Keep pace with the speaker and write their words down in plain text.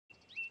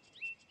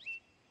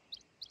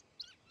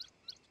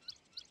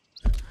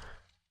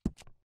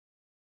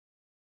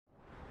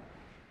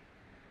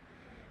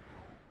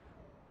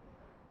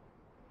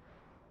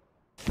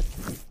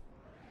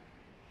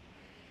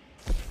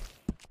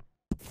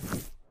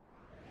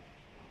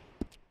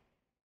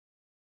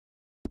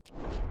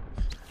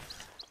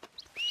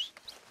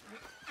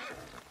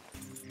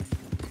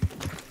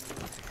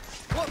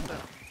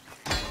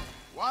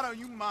Why don't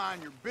you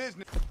mind your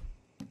business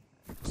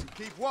and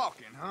keep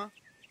walking, huh?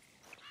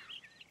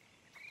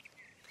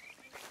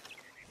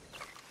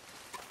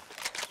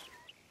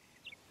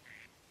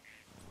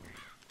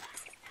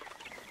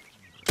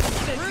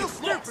 Real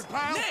stupid,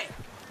 pal!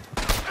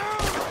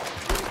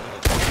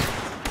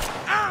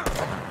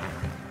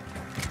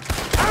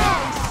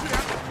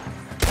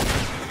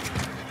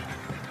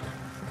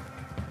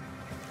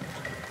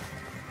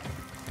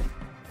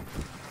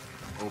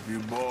 Hope you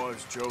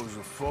boys chose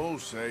a full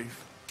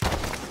safe.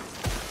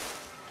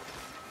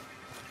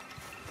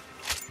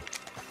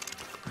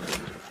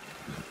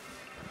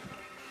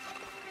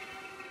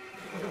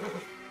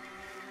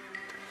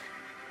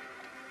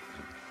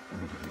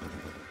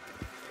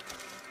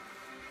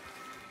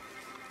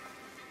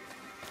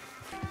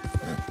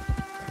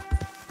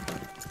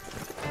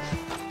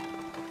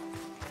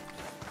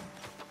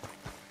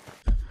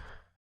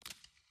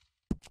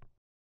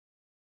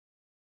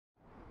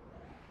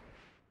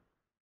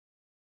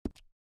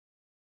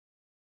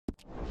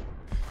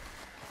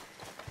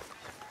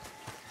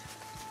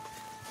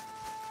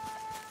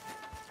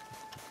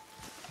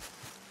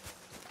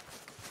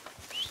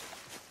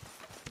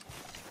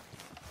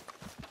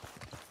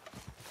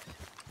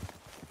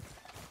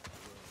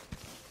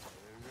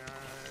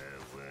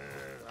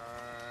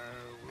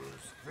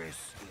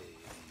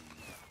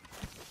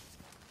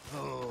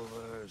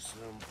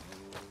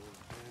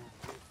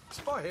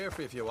 Spy here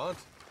for you if you want.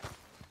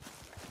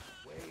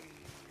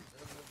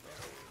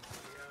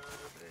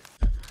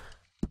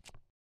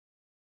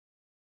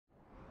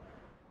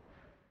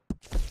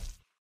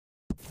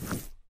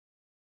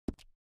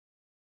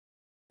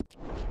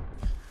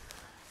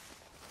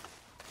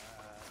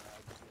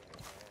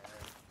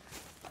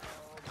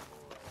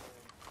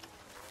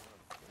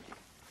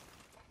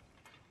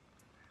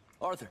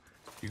 Arthur.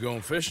 You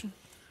going fishing?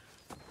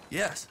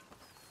 Yes.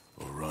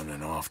 Or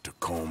running off to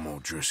Colm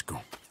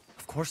O'Driscoll?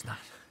 Of course not.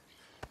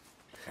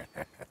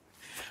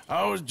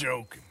 I was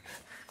joking.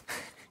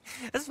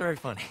 That's very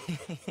funny.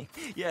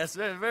 Yes,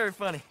 very, very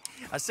funny.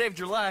 I saved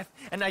your life,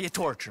 and now you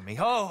torture me.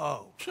 Ho,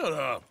 ho. Shut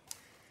up.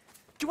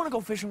 Do you want to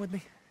go fishing with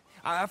me?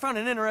 I found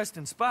an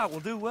interesting spot. We'll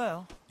do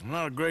well. I'm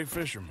not a great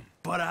fisherman.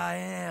 But I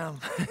am.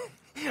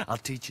 I'll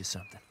teach you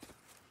something.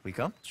 We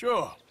come?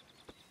 Sure.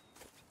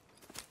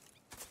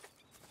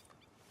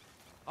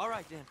 All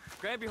right, then.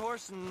 Grab your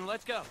horse and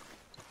let's go.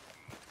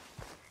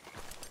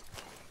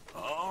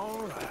 All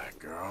right,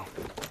 girl.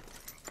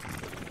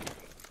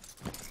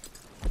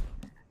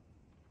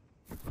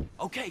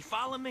 Okay,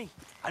 follow me.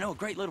 I know a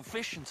great little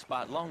fishing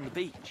spot along the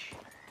beach.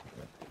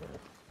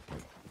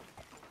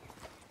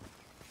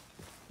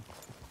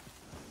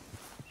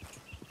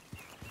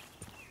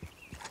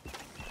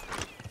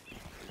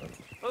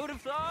 Who'd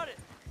have thought it?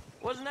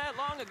 Wasn't that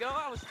long ago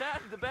I was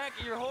tied to the back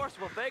of your horse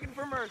while begging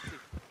for mercy.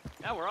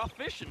 Now we're off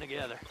fishing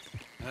together.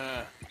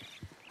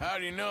 How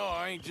do you know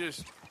I ain't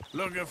just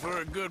looking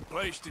for a good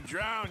place to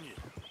drown you?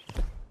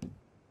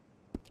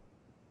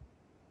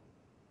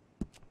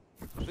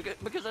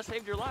 Because I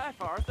saved your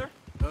life, Arthur.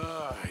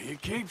 You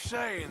keep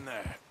saying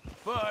that,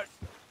 but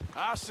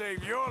I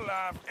save your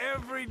life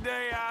every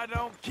day I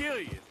don't kill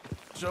you.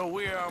 So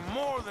we are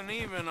more than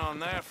even on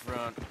that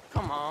front.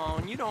 Come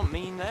on, you don't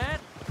mean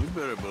that. You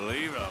better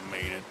believe I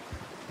mean it.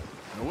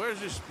 Now, where's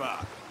this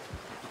spot?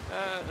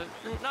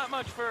 Not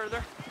much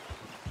further.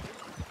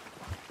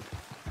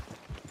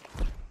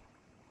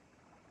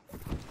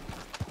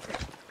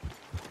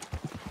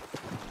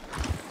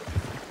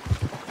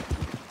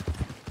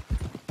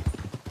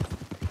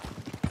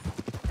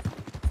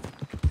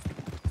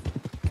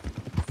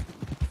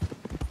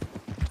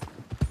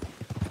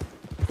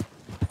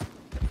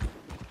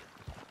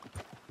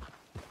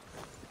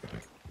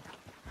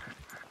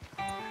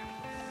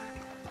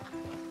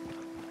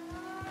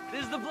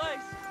 This is the place.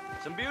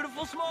 Some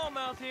beautiful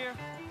smallmouth here.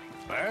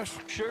 Bass?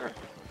 Sure.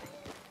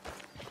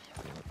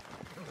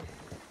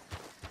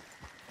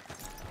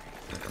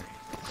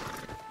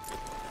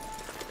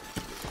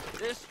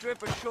 This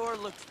strip of shore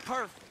looks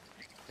perfect.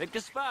 Pick a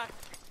spot.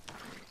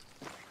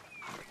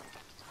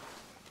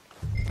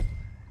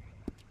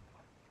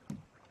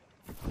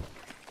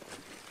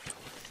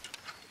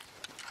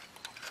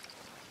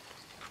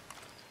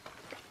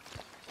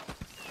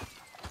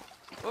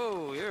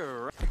 Oh,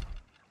 you're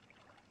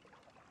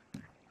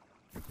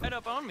right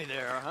up on me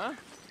there, huh?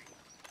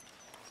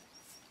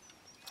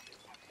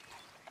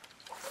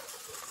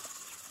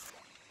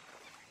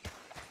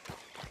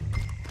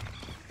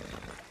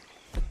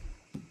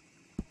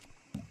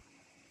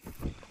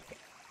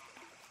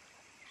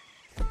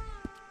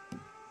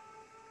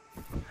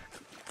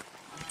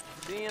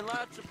 Seeing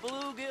lots of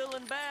bluegill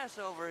and bass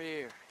over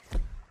here.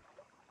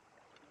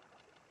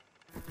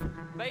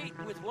 Bait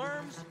with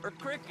worms or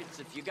crickets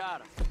if you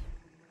got 'em.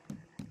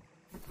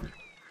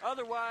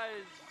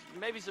 Otherwise,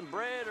 maybe some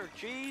bread or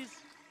cheese.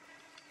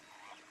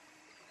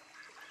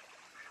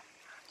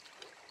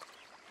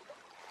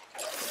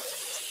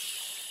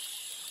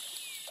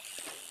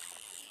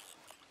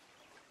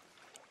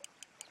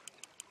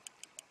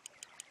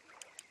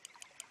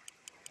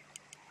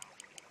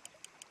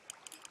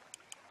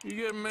 You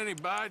getting many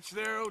bites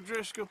there,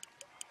 O'Driscoll?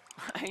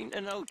 I ain't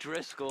an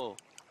O'Driscoll.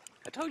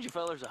 I told you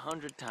fellers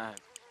 100 times.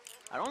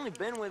 I'd only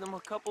been with him a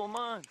couple of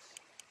months.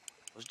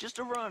 Was just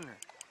a runner,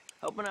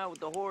 helping out with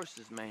the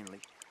horses mainly.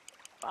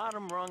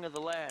 Bottom rung of the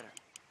ladder.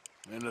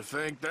 And to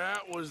think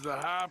that was the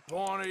high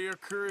point of your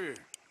career.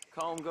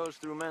 Comb goes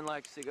through men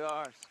like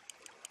cigars.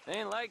 They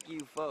ain't like you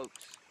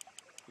folks.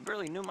 You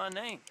barely knew my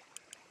name.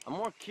 I'm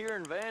more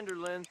Kieran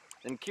Vanderlyn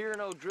than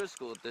Kieran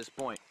O'Driscoll at this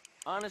point.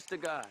 Honest to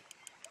God.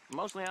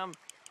 Mostly I'm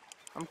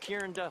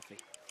Kieran Duffy.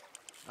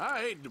 I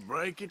hate to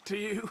break it to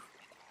you,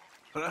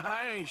 but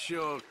I ain't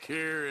sure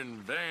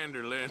Kieran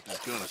Vanderlyn is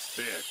gonna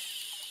stick.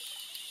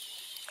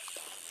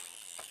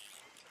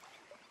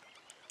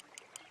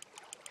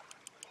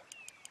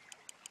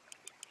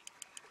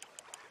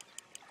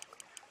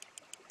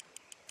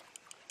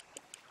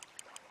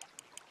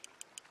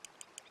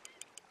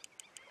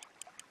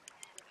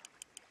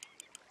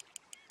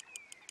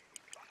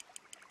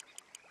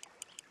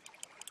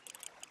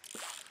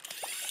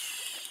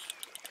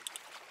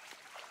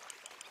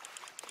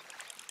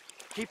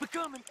 Keep it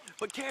coming,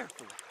 but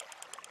carefully.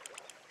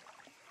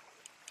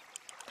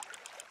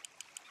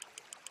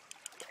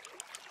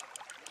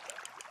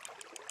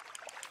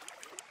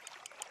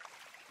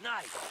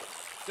 Nice.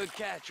 Good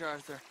catch,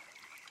 Arthur.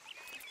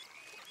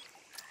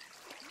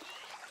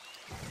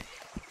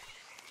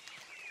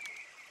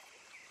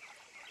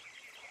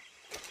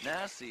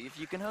 Now see if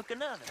you can hook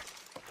another.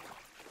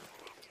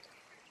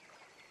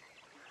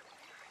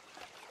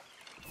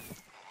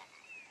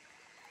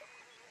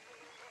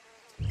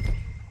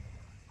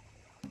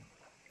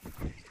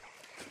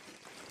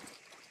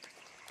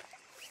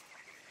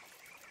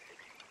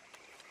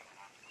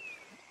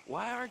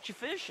 Why aren't you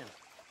fishing?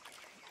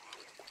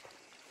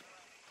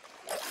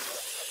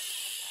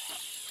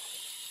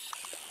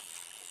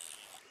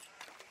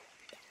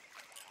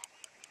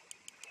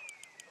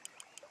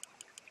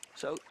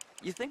 So,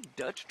 you think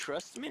Dutch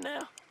trusts me now?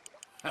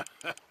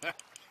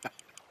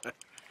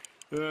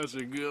 That's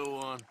a good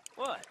one.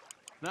 What?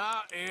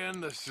 Not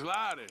in the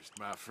slightest,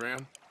 my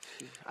friend.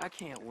 I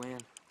can't win.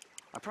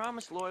 I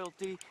promised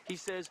loyalty, he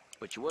says,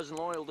 but you wasn't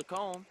loyal to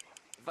Combe.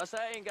 If I say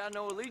I ain't got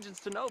no allegiance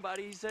to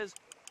nobody, he says,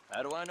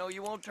 how do I know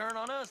you won't turn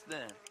on us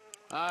then?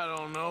 I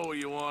don't know what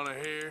you want to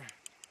hear.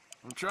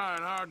 I'm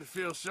trying hard to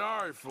feel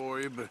sorry for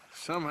you, but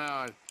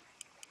somehow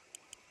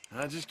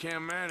I just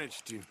can't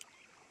manage to.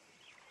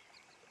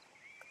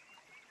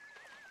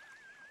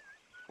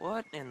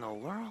 What in the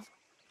world?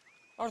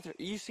 Arthur,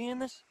 are you seeing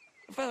this?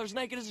 The feather's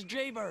naked as a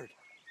jaybird.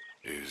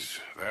 Is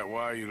that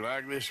why you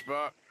like this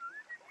spot?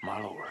 My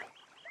lord.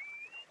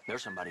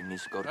 There's somebody who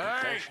needs to go to Hey,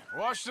 confession.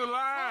 watch the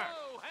line!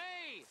 Oh,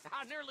 hey!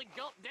 I nearly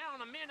gulped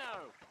down a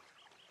minnow.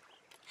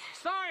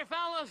 Sorry,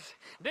 fellas.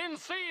 Didn't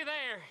see you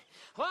there.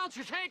 Why don't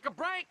you take a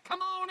break? Come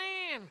on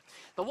in.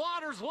 The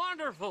water's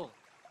wonderful.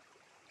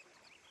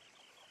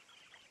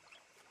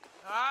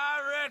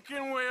 I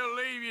reckon we'll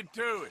leave you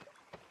to it.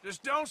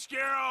 Just don't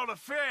scare all the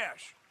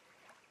fish.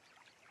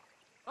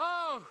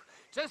 Oh,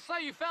 just so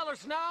you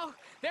fellas know,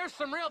 there's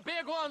some real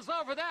big ones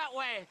over that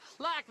way,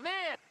 like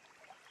this.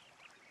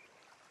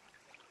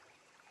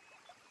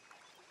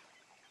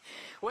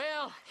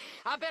 Well,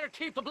 I better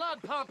keep the blood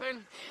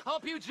pumping.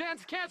 Hope you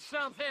gents catch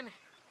something.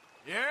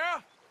 Yeah?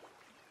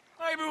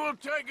 Maybe we'll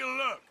take a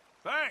look.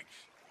 Thanks.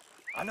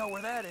 I know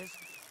where that is.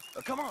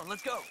 Come on,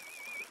 let's go.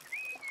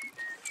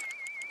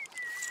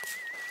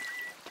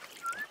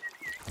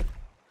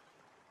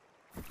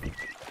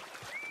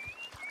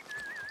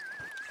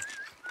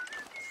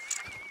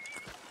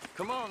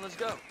 Come on, let's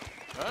go.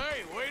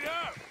 Hey, wait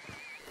up!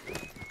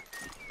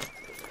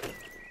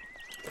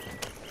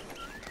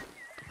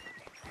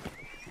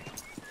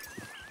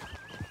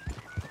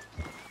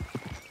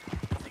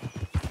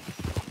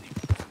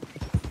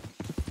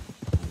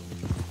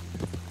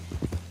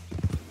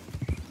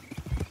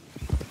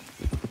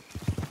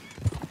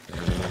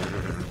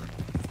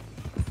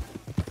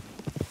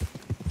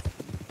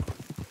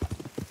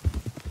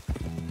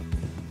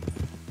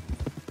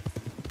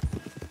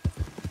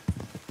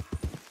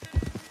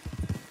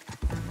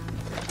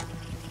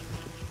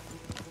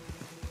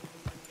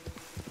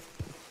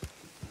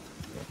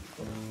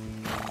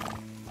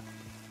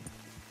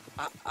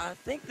 I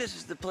think this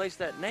is the place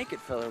that naked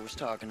fella was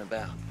talking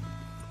about.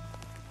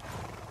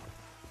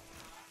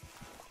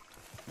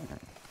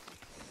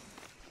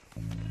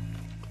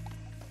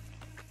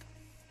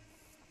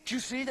 Did you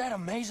see that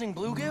amazing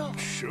bluegill?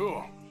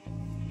 Sure.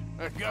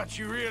 That got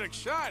you real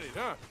excited,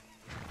 huh?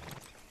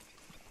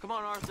 Come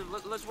on, Arthur,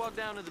 let's walk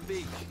down to the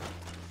beach.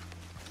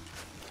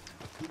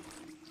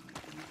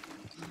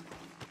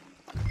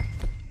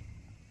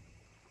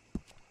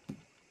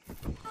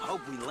 I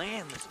hope we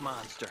land this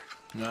monster.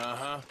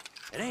 Uh-huh.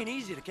 It ain't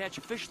easy to catch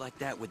a fish like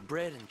that with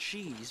bread and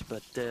cheese,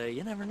 but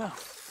you never know.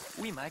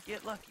 We might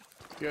get lucky.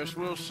 Guess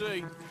we'll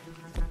see.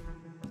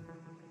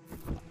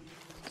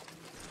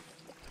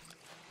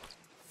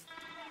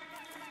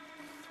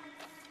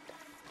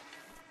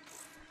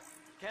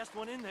 Cast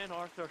one in then,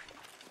 Arthur.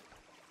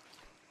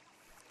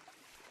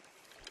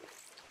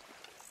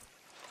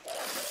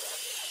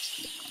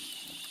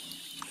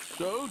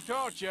 So who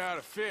taught you how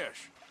to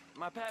fish?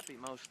 My pappy,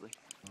 mostly.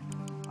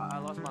 I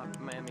lost my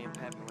mammy and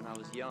pappy when I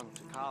was young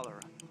to cholera.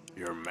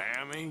 Your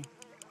mammy?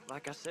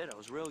 Like I said, I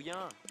was real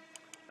young.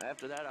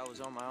 After that, I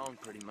was on my own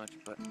pretty much,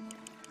 but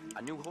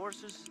I knew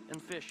horses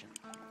and fishing.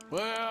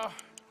 Well,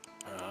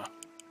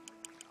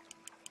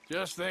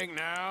 just think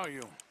now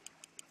you'll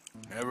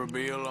never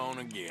be alone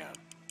again.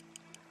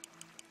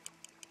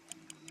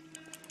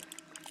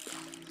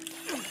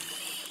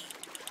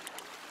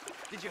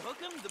 Did you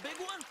hook him, the big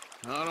one?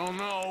 I don't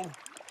know.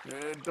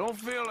 Don't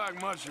feel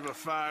like much of a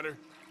fighter.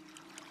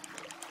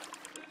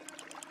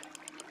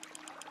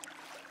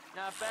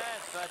 Not bad,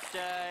 but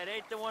it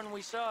ain't the one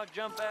we saw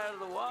jump out of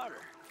the water.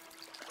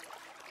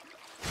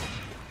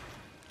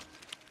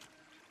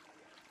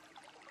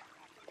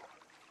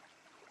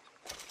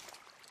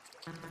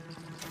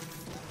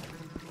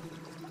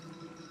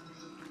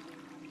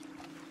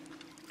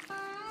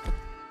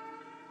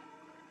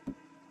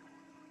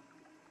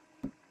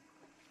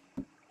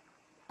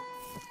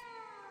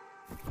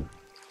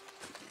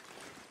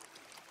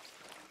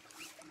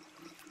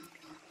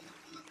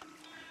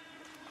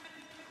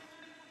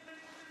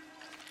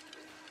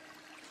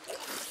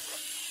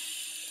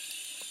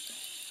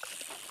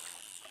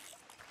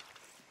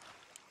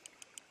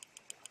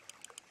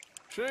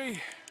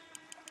 See?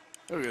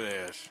 Look at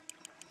this.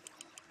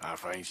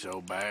 Life ain't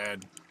so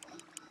bad.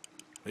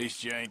 At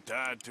least you ain't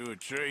tied to a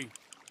tree.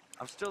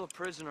 I'm still a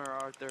prisoner,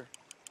 Arthur.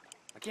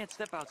 I can't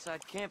step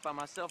outside camp by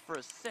myself for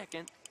a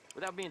second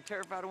without being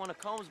terrified of one of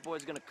Combs'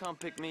 boys gonna come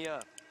pick me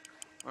up.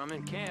 When I'm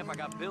in camp, I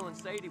got Bill and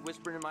Sadie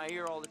whispering in my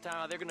ear all the time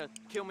how they're gonna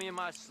kill me in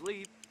my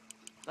sleep.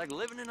 It's like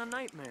living in a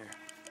nightmare.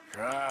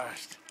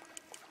 Christ.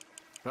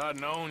 If I'd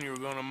known you were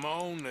gonna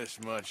moan this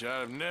much, I'd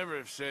have never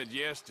have said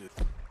yes to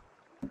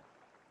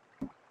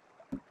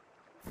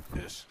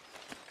this.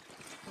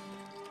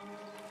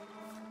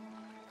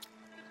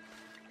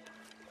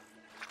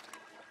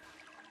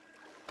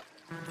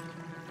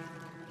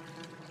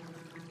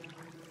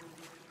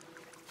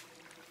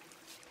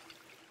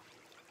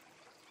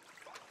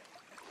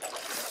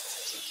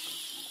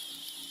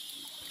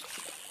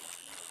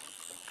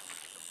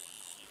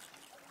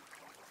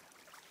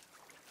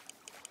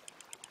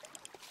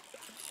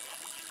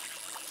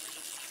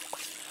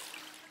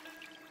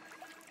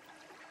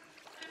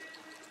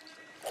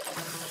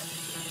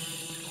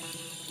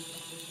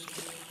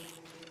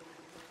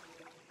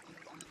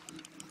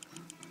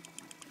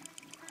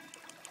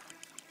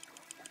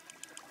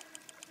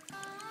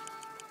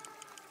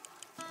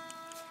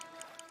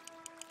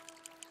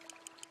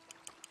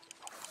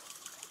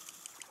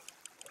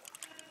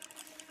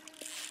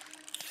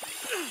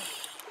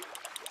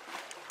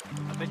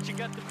 I bet you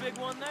got the big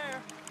one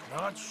there.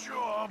 Not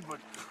sure, but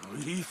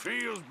he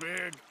feels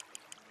big.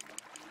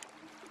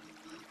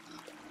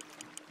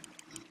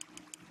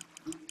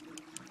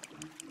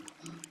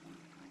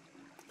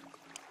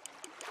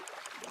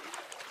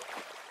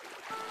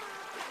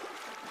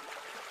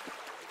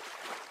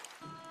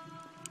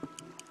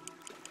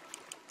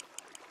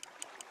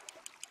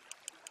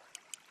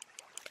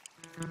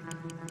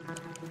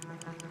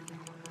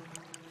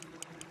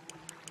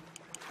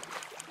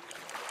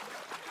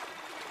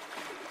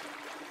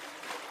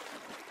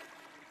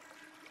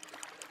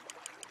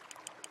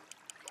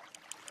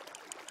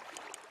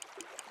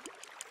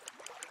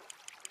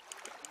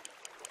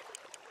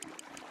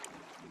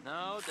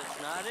 No,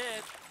 that's not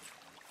it.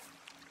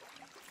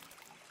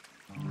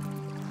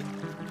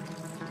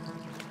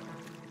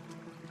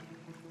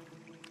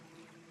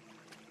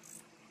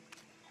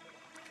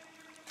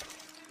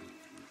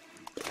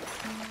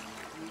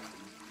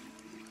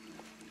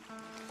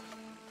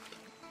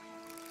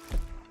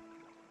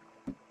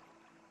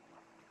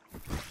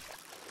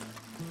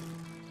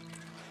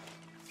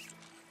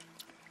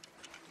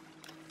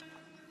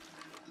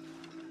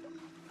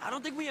 I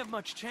don't think we have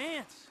much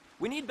chance.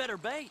 We need better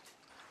bait.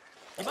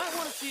 You might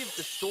want to see if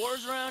the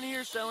stores around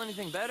here sell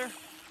anything better.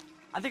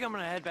 I think I'm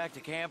gonna head back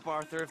to camp,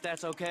 Arthur, if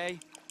that's okay.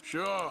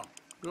 Sure.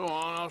 Go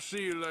on, I'll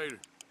see you later.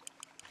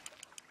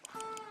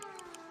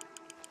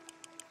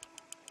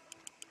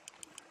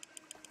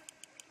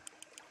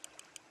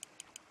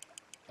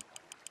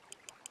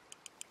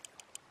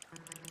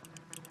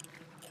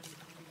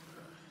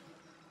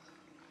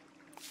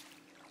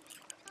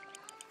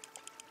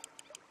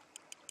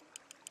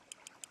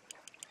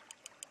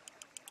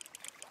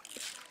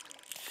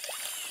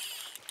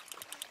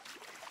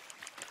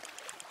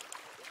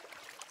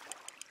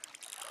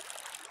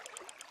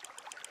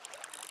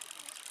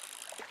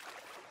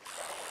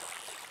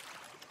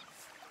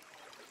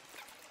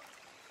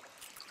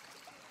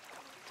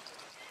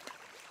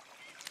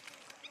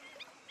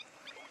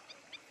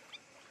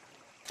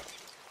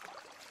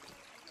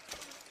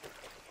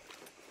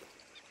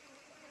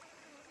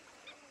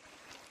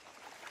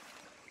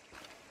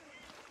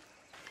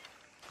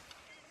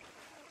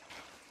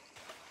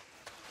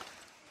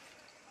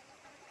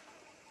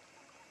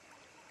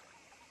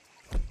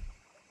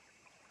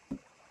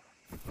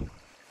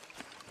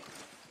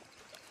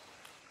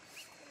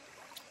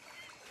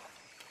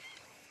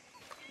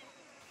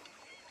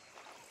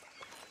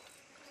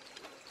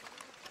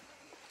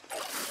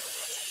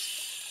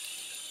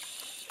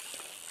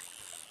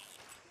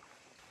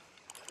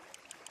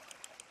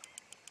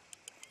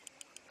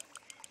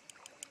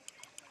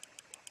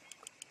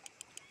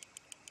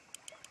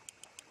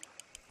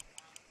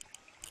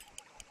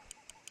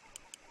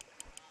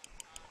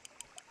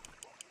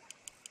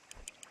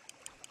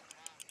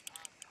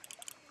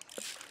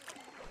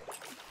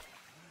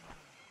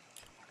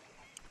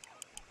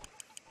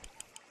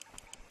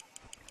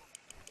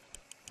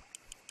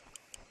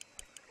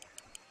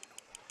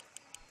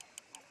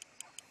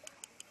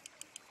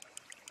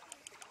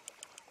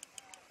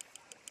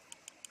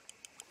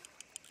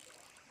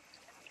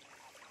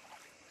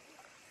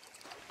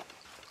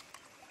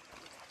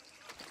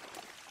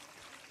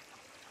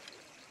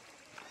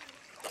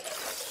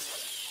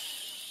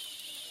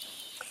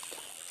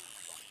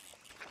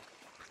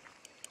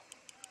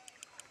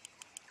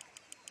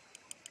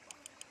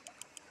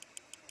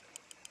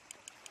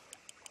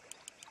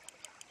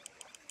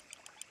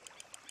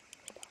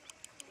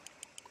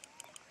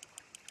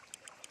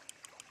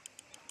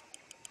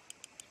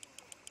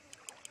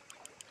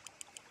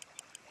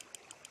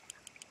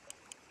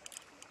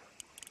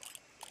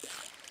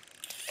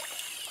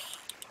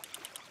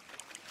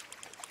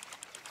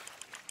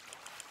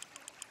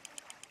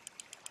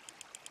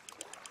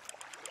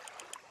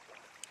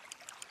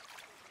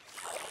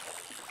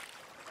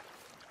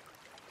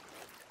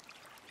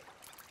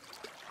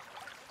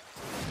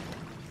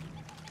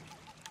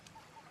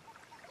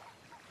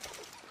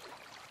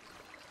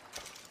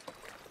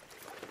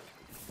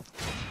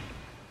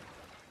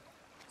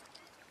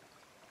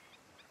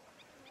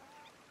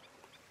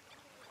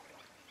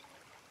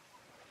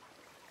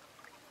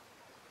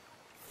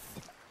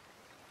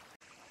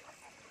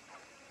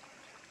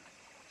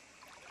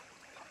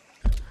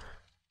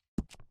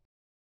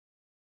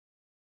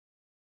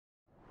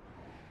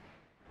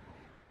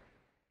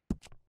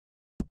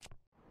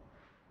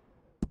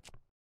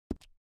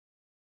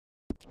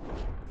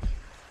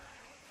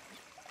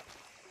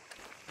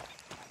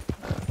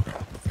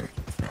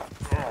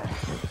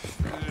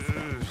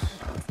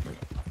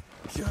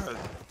 God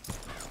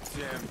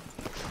damn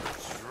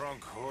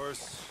drunk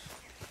horse.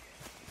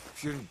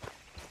 Couldn't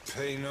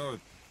pay no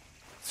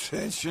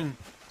attention.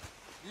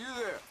 You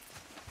there?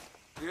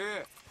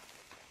 Yeah.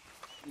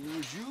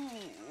 Would you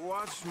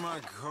watch my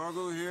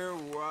cargo here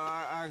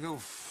while I go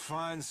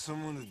find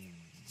someone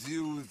to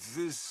deal with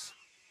this?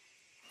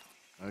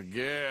 I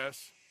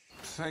guess.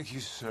 Thank you,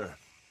 sir.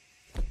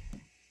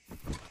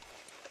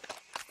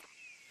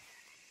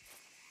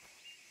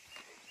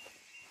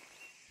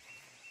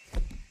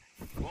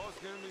 Boss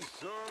gonna be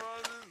sore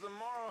about this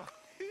tomorrow.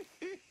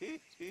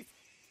 Pay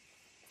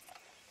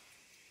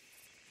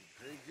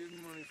good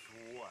money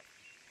for what?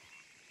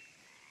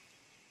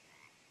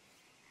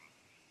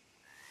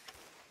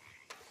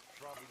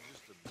 Probably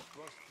just a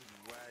busted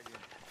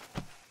wagon.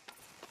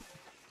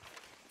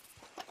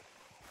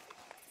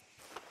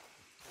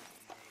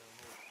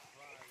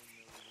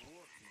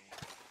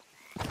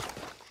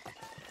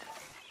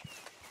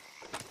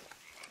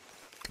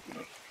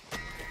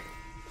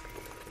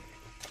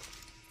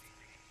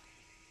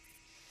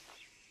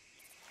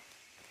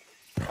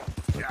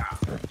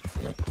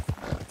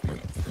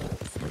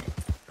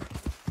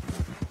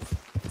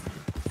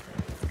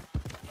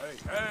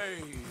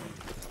 Hey!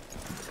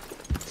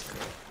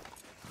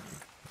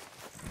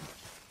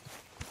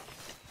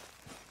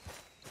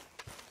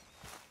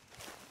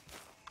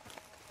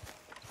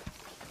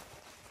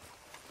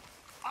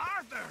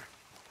 Arthur!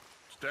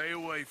 Stay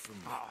away from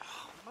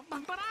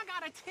me. But I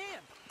got a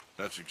tip.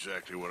 That's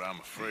exactly what I'm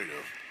afraid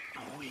of.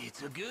 Oh,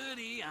 it's a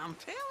goodie, I'm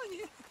telling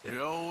you. It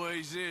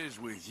always is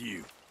with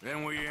you.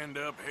 Then we end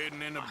up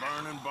heading in a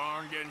burning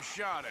barn getting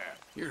shot at.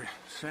 You're a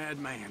sad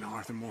man,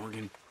 Arthur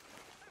Morgan.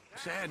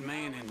 Sad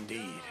man indeed.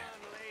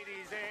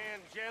 Ladies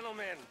and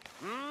gentlemen,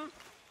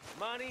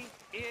 money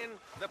in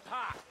the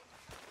pot.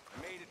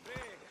 I made it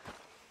big.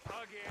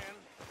 Again.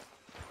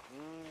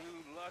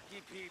 You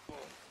lucky people.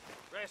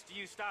 Rest of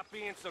you stop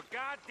being so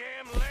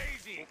goddamn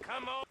lazy and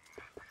come on.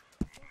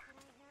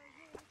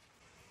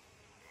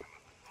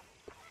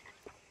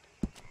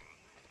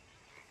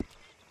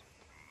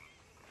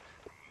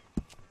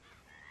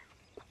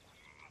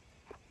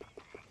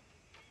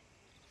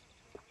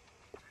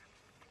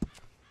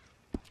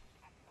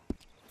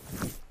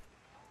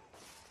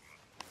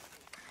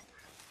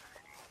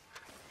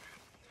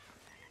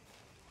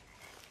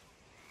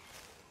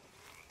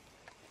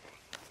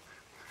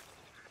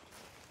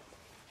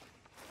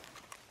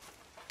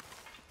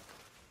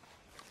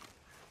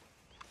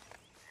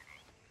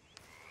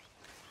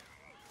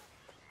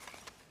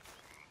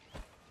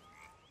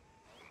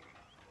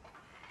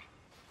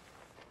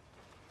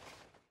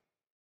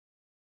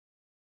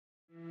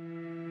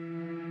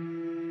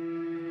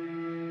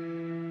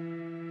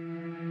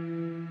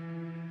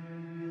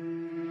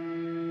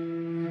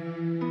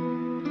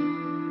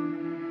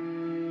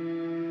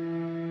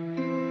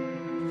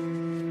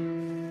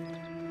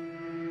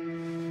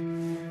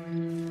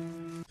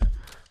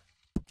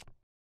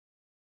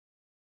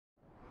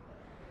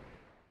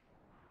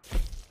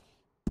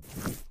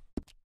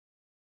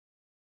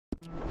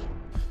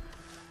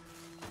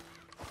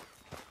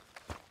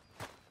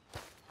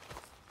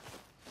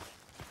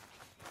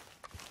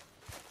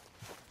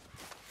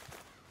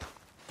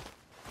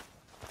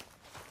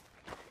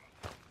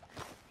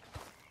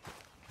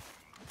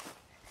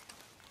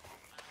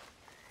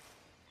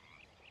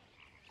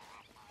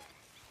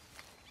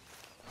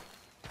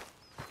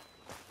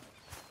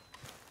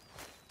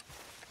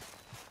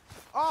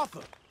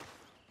 Arthur,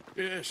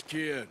 Yes,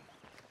 kid.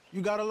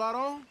 you got a lot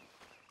on?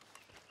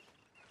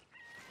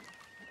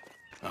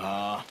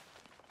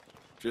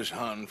 Just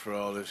hunting for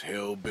all this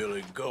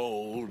hillbilly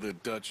gold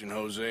that Dutch and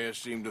Hosea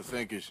seem to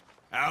think is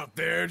out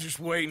there just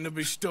waiting to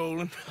be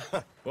stolen.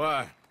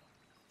 Why?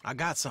 I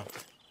got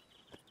something.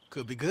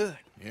 Could be good.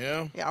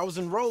 Yeah? Yeah, I was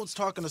in Rhodes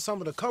talking to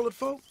some of the colored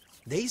folk.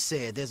 They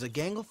said there's a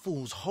gang of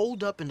fools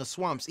holed up in the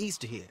swamps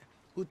east of here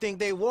who think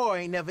their war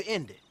ain't never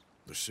ended.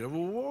 The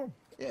Civil War?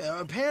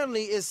 Yeah,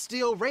 apparently it's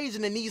still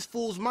raging in these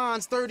fools'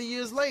 minds 30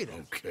 years later.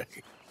 Okay.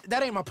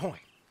 That ain't my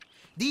point.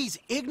 These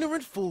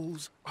ignorant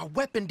fools are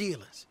weapon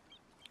dealers.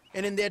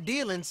 And in their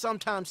dealings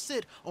sometimes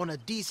sit on a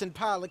decent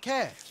pile of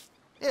cash.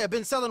 Yeah,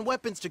 been selling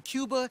weapons to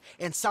Cuba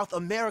and South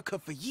America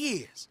for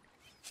years.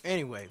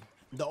 Anyway,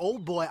 the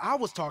old boy I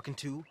was talking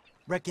to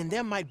reckoned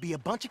there might be a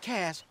bunch of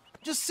cash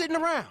just sitting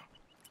around.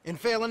 And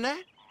failing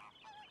that,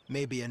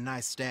 maybe a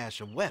nice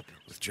stash of weapons.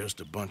 With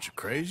just a bunch of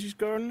crazies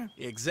guarding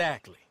it?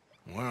 Exactly.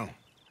 Well,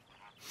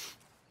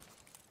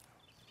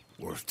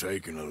 worth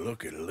taking a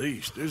look at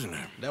least, isn't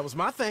it? That was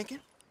my thinking.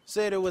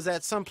 Said it was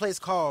at some place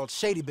called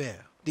Shady Bell,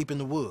 deep in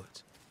the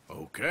woods.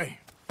 Okay.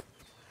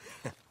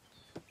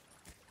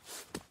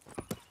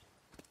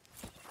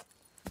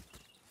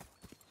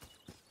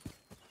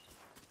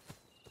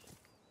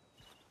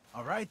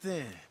 All right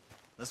then,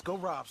 let's go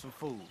rob some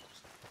fools.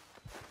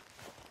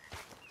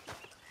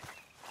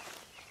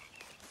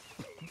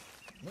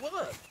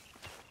 What?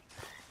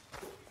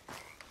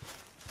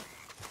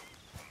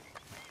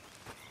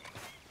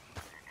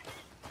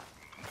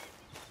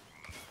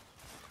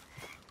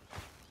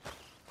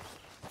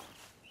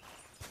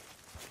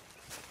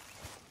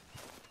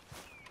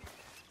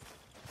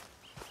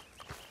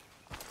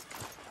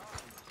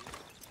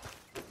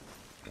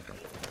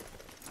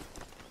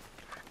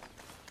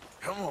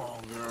 Come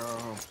on,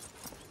 girl.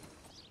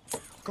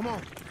 Come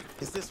on.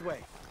 It's this way.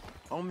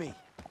 On me.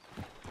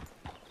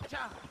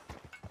 Cha.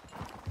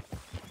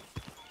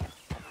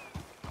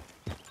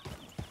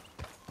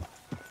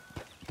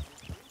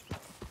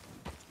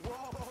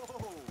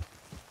 Whoa!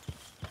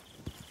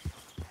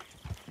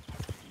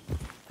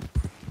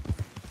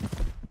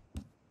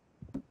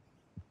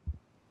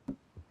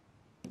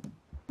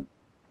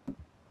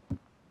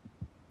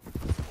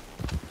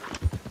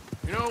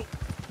 You know,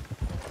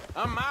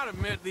 I might have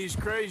met these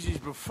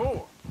crazies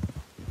before.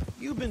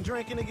 You been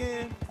drinking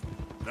again?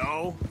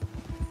 No.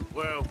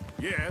 Well,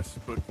 yes,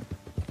 but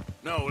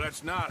no,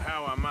 that's not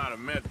how I might have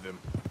met them.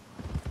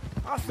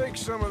 I think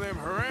some of them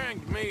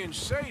harangued me and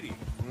Sadie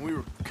when we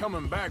were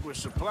coming back with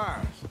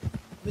supplies.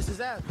 Mrs.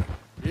 Adler.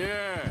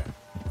 Yeah.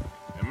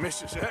 And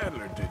Mrs.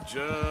 Adler did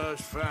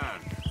just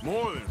fine.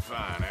 More than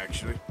fine,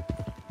 actually.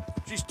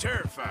 She's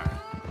terrified.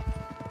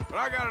 But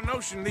I got a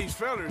notion these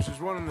fellers is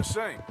one and the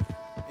same.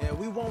 Yeah,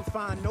 we won't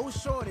find no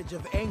shortage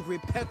of angry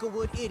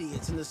Peckerwood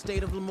idiots in the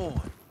state of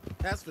Lemoyne.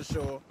 That's for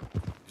sure.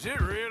 Is it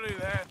really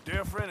that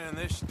different in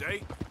this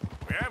state?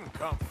 We haven't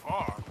come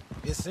far.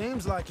 It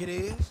seems like it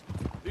is.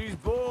 These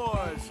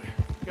boys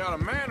got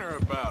a manner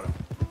about them,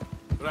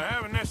 but I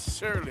haven't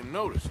necessarily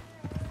noticed.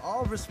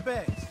 All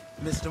respect,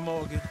 Mr.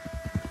 Morgan.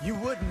 You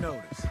wouldn't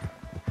notice.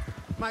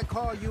 Might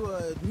call you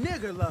a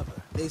nigger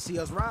lover. They see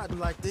us riding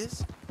like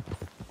this.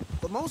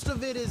 But most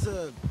of it is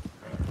a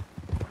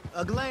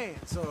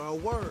glance or a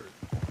word.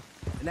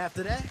 And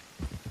after that,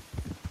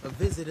 a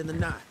visit in the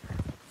night.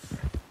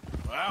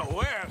 Out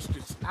west,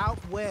 it's... Out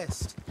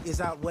west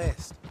is out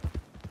west.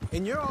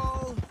 And you're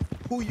all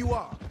who you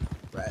are.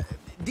 Right?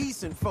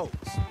 Decent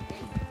folks.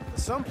 But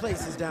some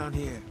places down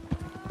here,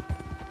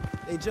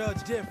 they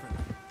judge different.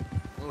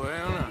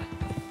 Well,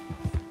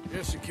 I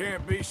guess it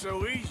can't be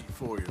so easy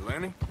for you,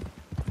 Lenny.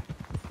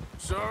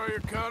 Sorry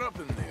you're caught up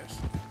in this.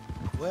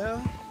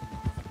 Well,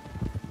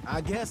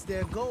 I guess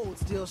their gold's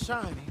still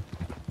shining,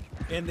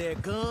 and their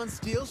guns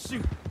still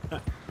shoot.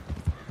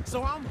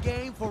 So I'm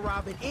game for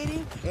robbing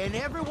any and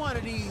every one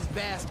of these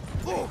bastards.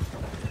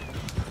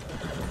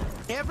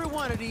 Every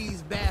one of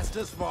these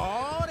bastards for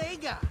all they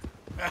got.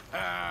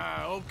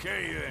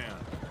 Okay, then.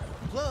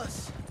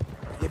 Plus,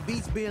 it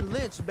beats being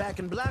lynched back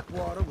in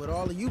Blackwater with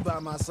all of you by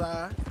my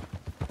side.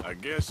 I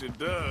guess it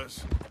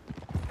does.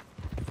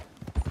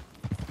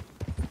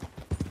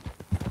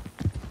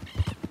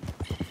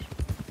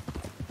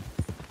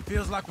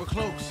 Feels like we're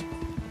close.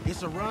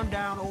 It's a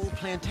rundown old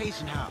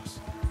plantation house,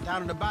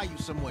 down in the bayou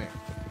somewhere.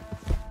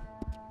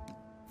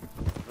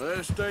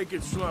 Let's take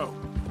it slow.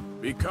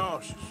 Be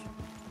cautious.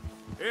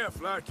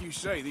 If, like you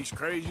say, these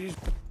crazies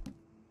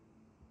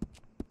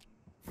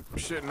are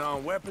sitting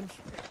on weapons,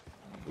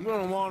 we're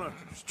gonna want to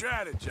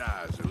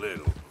strategize a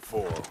little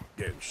before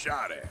getting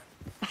shot at.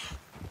 Of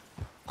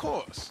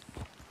course.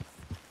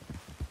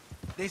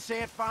 They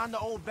said find the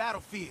old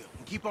battlefield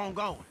and keep on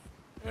going.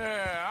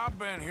 Yeah, I've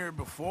been here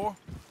before.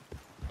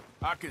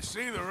 I can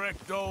see the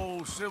wrecked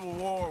old Civil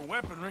War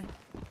weaponry.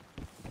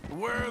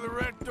 Where are the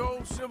wrecked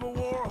old Civil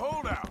War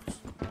holdouts?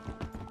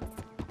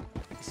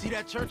 See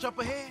that church up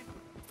ahead?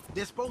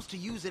 They're supposed to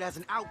use it as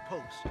an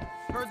outpost.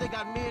 Heard they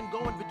got men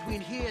going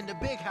between here and the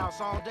big house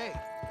all day.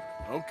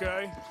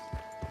 Okay.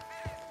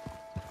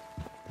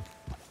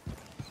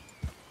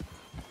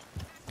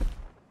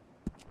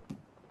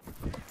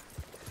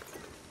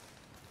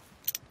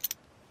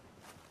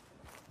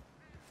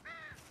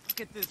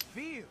 Look at this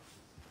field.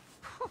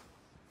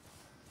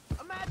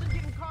 Imagine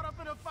getting caught up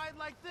in a fight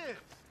like this.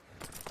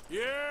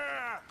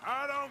 Yeah,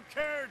 I don't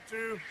care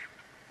to.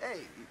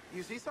 Hey,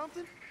 you see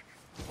something?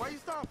 Why are you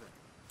stopping?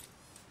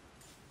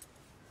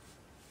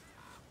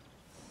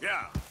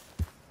 Yeah.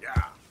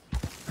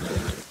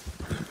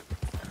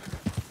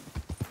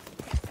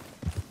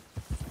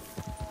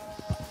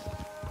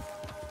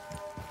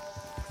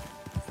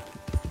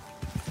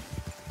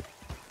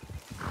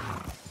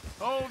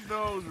 Hold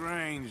those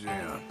reins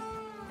in.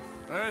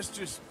 Let's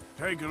just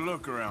take a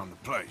look around the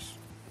place.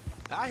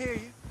 I hear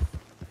you.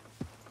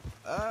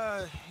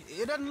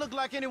 It doesn't look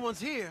like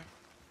anyone's here.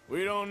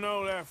 We don't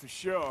know that for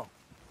sure.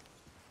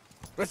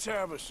 Let's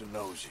have us a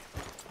nosy.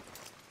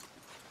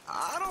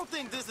 I don't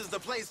think this is the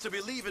place to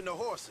be leaving the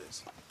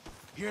horses.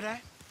 Hear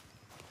that?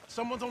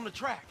 Someone's on the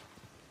track.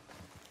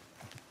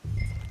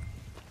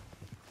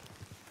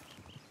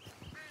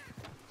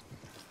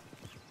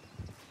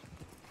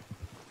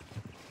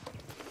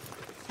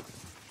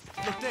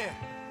 Look there,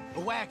 a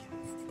wagon.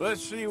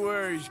 Let's see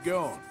where he's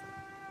going.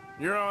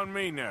 You're on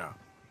me now.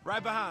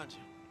 Right behind you.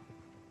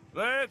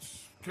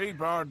 Let's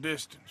keep our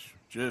distance.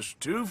 Just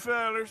two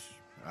fellers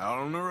out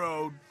on the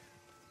road.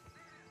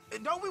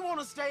 Don't we want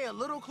to stay a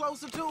little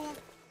closer to him?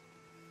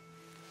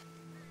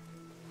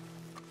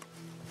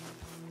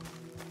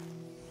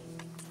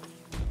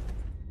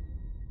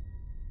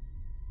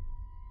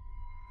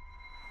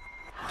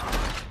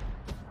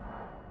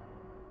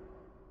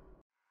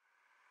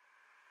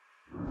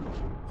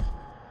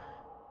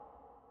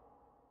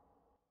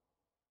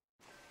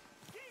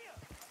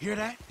 Hear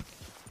that?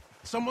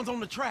 Someone's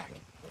on the track.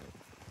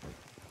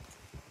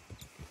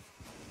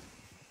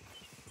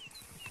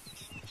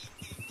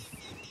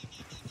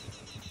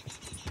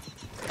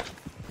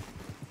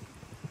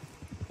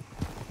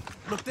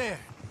 Look there,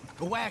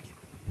 a wagon.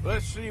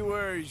 Let's see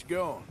where he's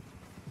going.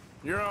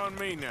 You're on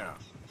me now.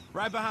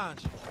 Right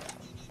behind you.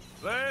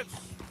 Let's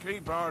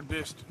keep our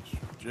distance.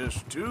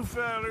 Just two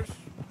fellers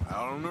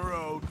out on the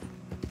road.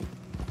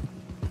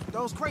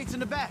 Those crates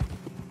in the back,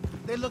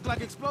 they look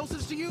like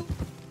explosives to you?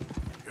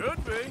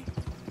 Could be.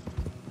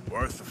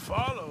 Worth a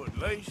follow, at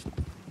least.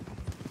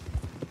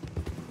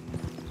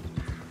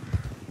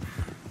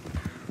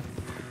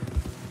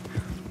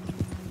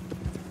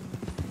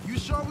 You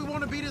sure we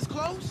want to be this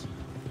close?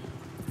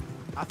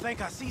 I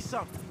think I see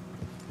something.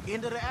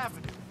 End of the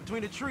avenue,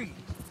 between the trees.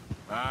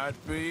 Might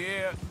be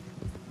it.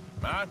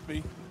 Might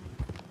be.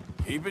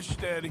 Keep it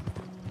steady.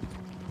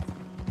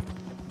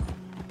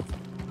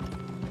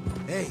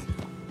 Hey,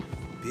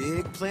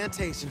 big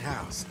plantation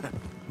house.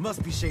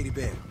 Must be Shady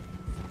Bear.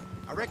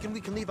 I reckon we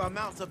can leave our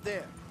mounts up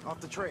there, off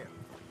the trail.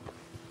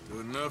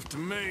 Good enough to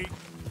me.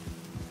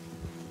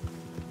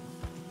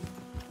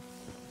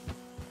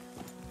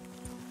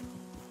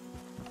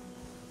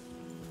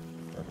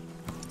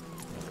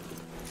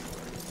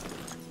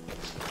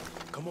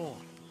 Come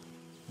on.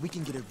 We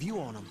can get a view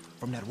on them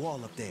from that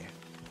wall up there.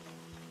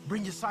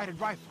 Bring your sighted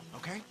rifle,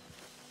 okay?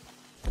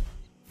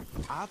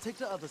 I'll take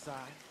the other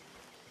side.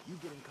 You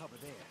get in cover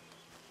there.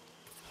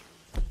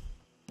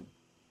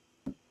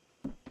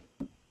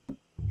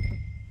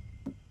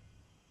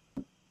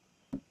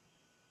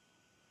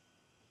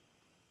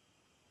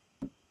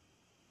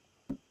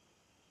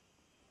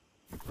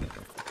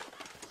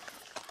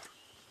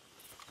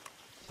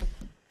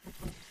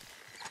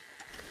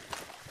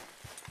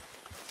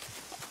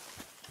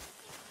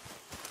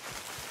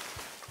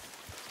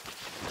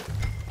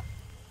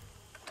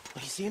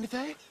 You see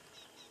anything?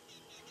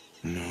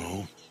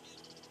 No.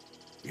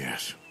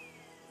 Yes.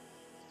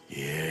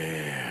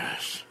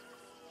 Yes.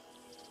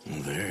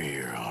 They're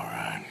here, all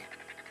right.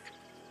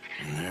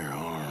 And they're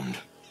armed.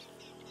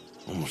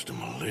 Almost a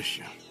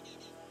militia.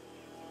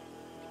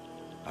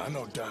 I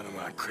know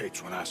dynamite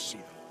crates when I see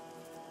them.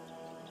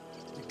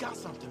 You got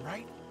something,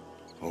 right?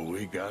 Oh,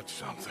 we got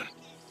something.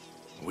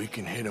 We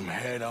can hit them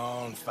head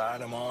on, fight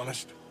them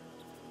honest.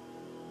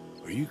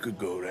 Or you could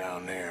go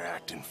down there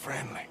acting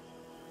friendly.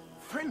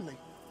 Friendly?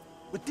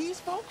 With these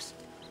folks?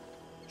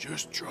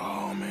 Just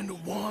draw them into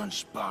one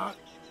spot,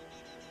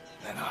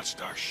 then I'll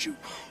start shooting.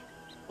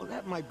 Well,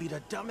 that might be the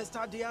dumbest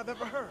idea I've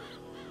ever heard.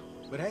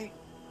 But hey,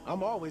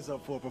 I'm always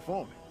up for a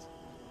performance.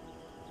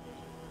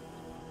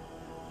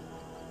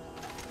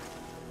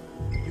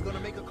 You gonna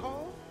make a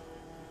call?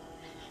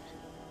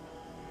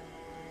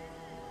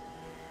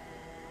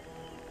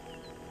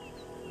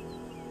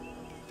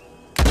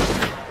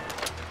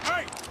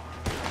 Hey!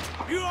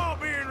 You all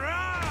being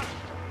right!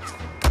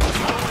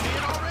 Going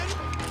in already?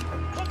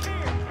 Look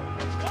here!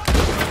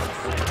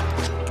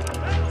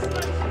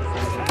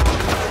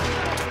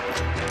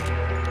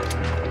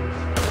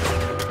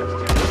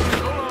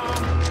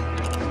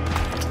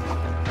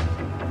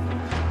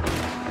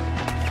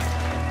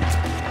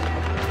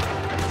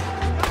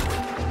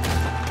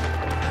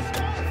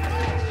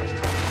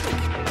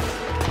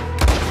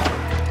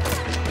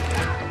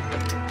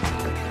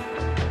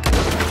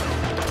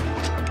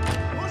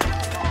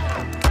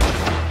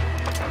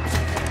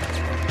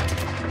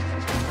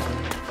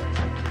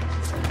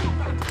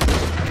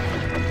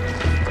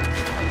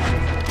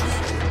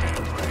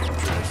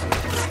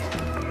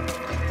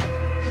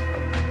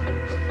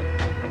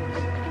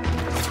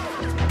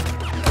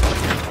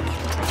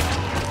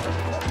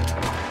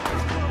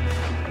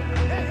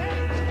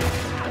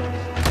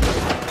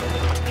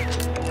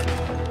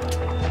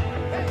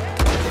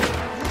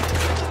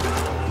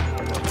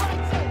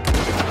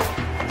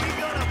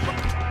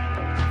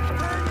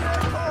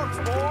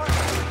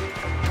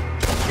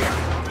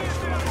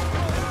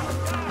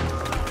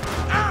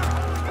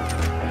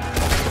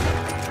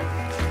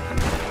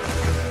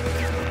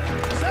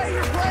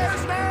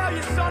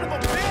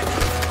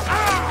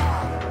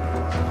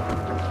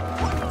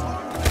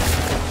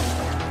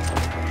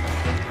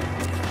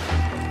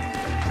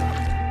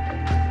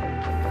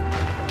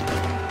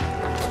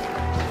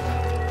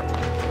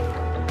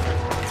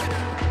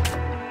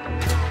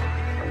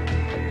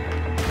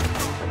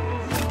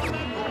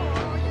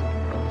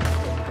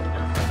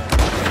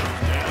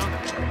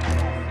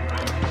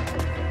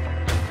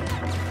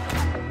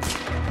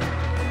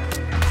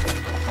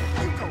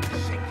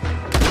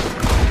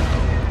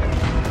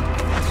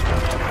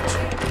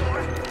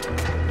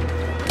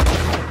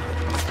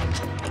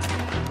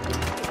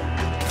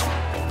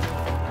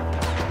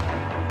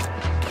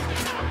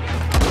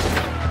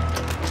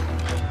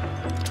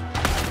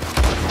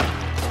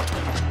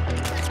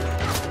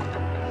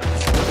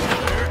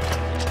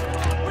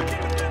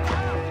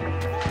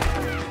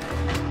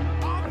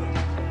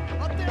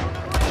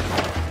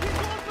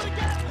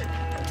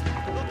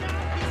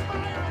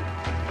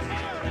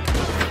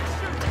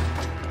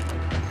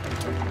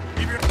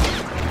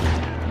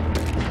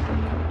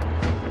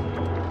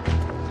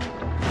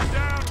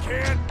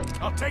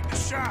 Take the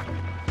shot.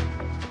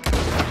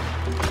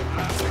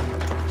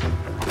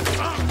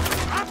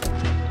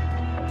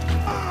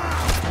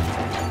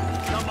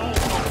 Come on,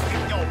 folks,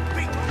 get your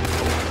feet.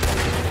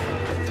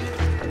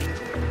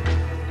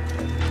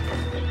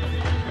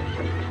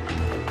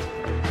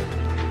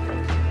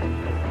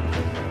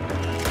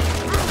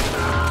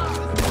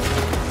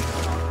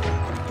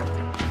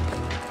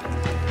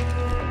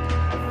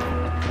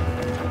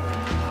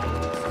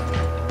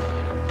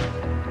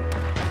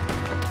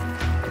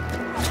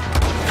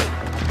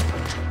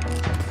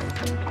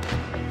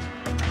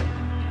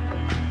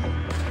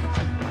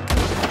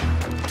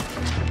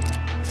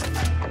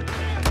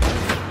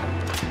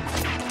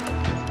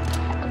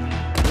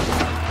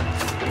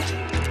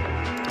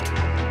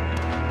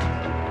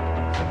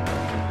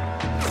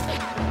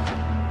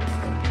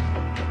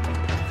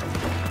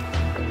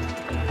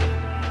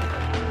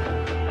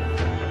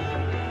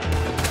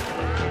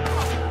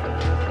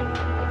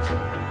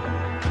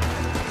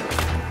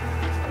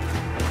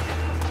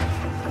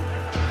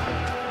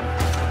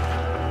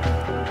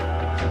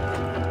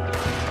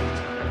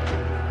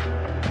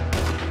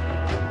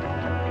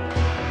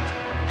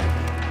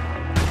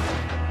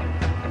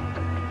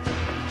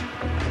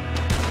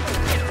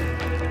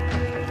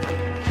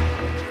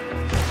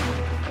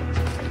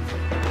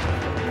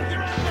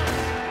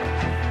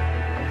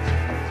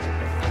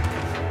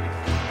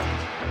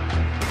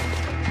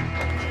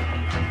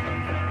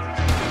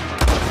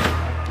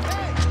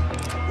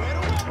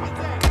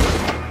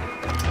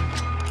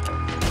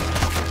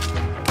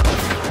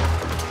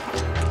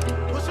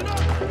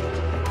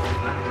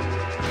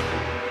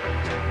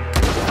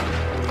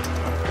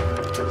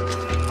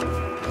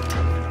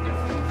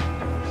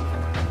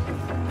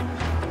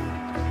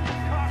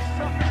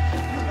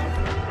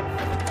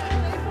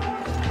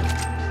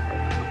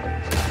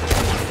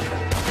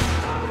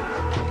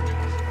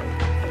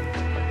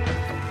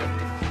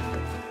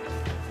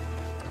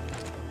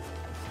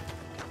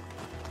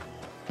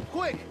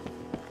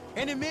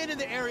 Any men in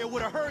the area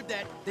would have heard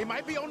that. They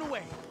might be on the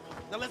way.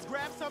 Now let's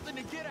grab something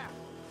and get out.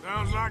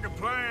 Sounds like a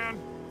plan.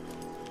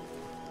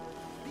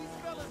 These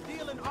fellas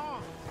deal in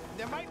arms.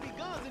 There might be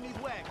guns in these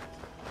wagons.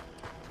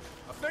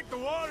 I think the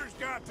water's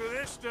got to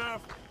this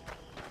stuff.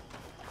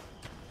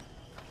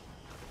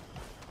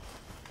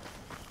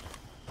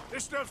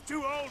 This stuff's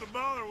too old to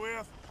bother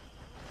with.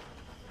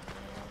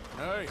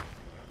 Hey,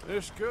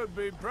 this could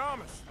be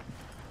promised.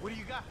 What do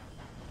you got?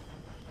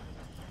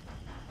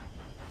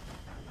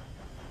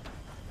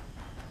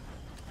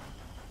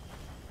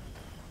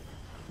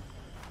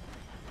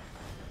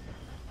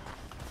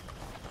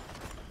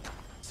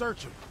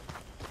 Search him.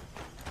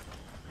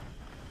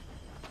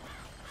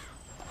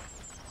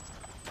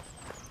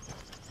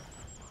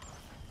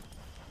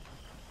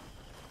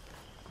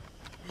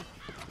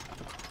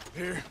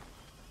 Here.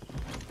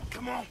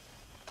 Come on.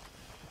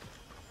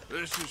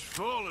 This is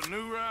full of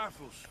new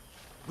rifles.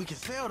 We can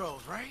sell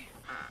those, right?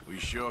 We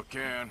sure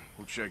can.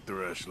 We'll check the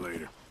rest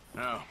later.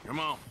 Now, come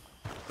on.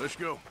 Let's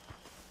go.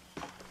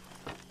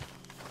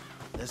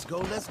 Let's go,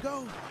 let's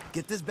go.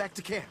 Get this back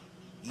to camp.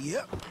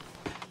 Yep.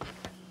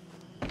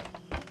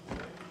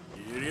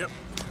 Yep.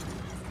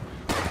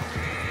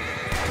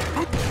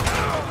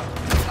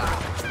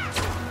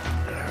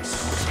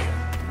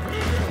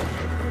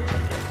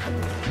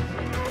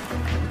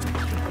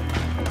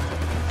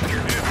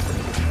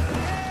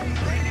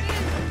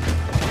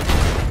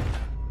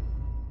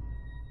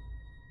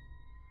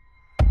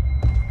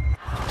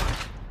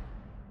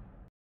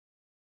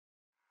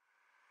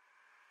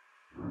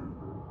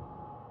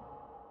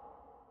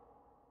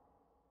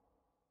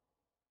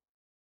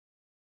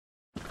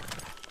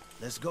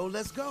 Let's go,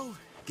 let's go.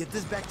 Get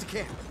this back to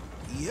camp.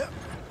 Yep.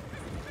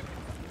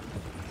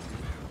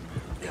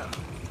 Yeah.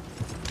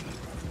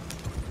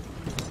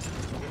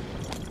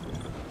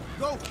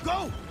 Go,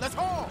 go! Let's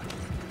haul!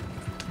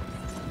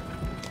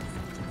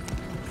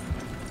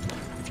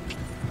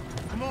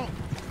 Come on.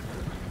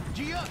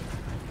 G up!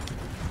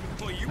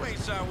 Well, you ain't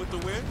side with the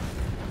wind.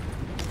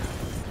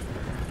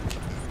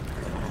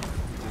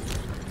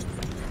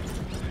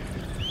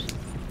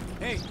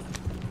 Hey,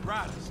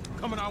 riders,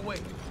 coming our way.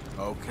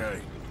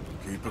 Okay.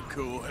 Keep a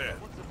cool head.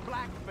 What's a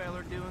black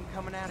feller doing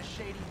coming out of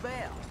Shady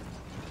Belle?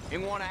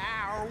 In one of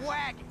our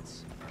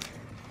wagons?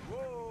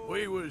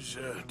 We was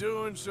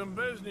doing some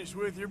business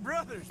with your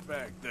brothers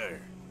back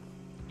there.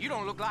 You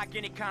don't look like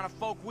any kind of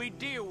folk we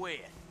deal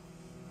with.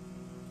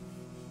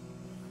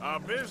 Our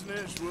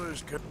business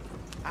was... Let's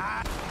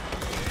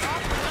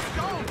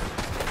go!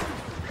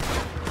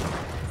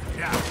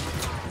 Yeah.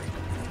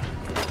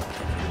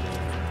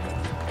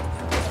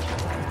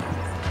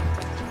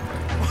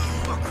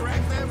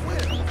 Crack that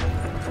whip!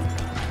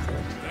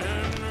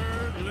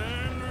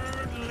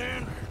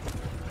 Leonard.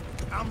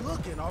 I'm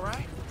looking, all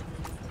right?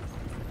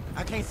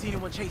 I can't see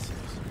anyone chasing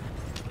us.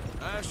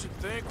 I should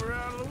think we're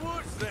out of the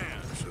woods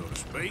then, so to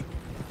speak.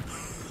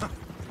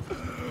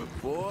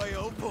 Boy,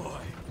 oh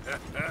boy.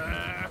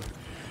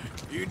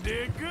 You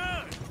did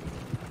good.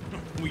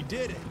 We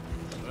did it.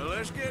 Well,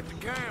 let's get to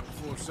camp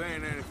before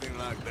saying anything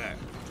like that.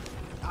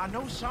 I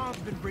know Sean's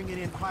been bringing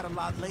in quite a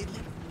lot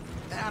lately,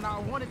 and I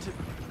wanted to...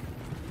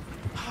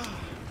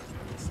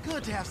 It's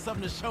good to have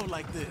something to show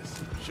like this.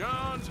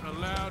 Sean's a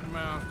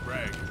loudmouth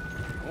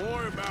bragger. Don't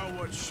worry about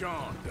what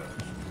Sean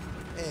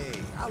does.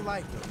 Hey, I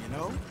like them, you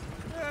know?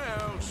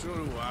 Well, so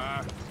do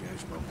I.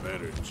 Guess no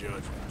better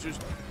judgment.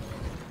 Just,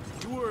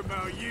 you worry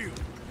about you.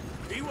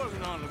 He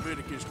wasn't on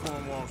Leviticus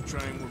Cornwall's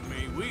train with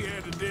me. We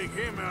had to dig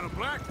him out of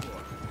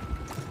Blackwater.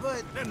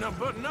 But...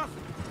 But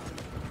nothing.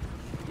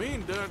 Me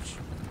and Dutch,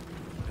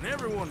 and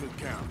everyone who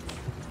counts.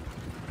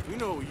 We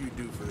know what you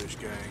do for this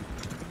gang.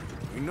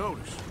 We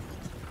notice.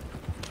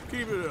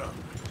 Keep it up.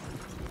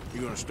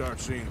 You're gonna start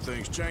seeing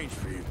things change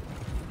for you.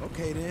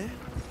 Okay, then.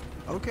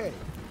 Okay.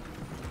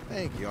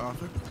 Thank you,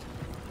 Arthur.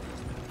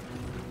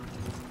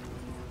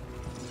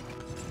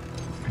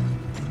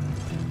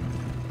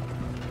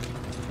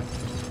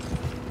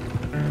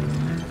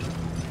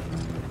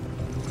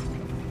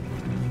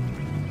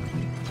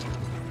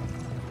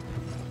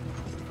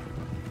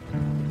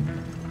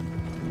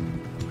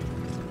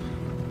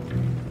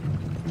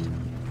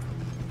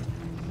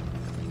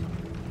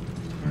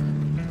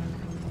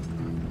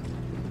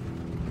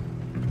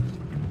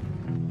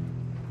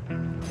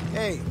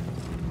 Hey,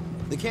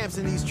 the camp's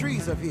in these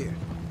trees up here.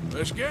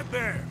 Let's get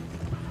there.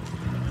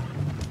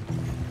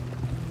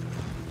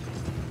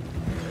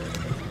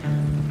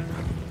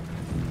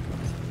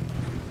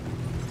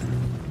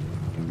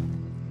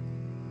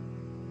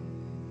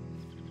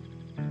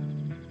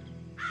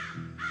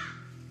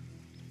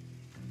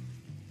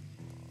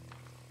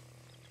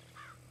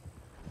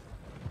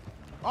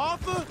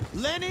 Arthur,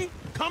 Lenny,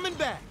 coming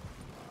back.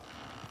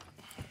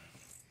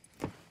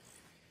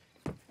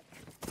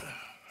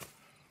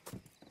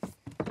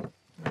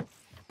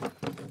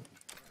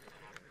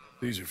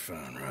 These are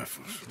fine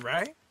rifles.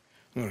 Right?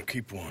 I'm gonna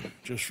keep one,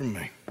 just for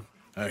me.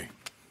 Hey,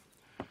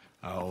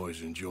 I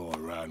always enjoy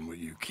riding with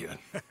you, kid.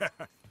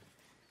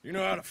 You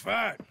know how to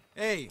fight.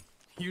 Hey,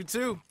 you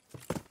too.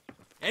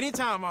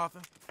 Anytime,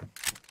 Arthur.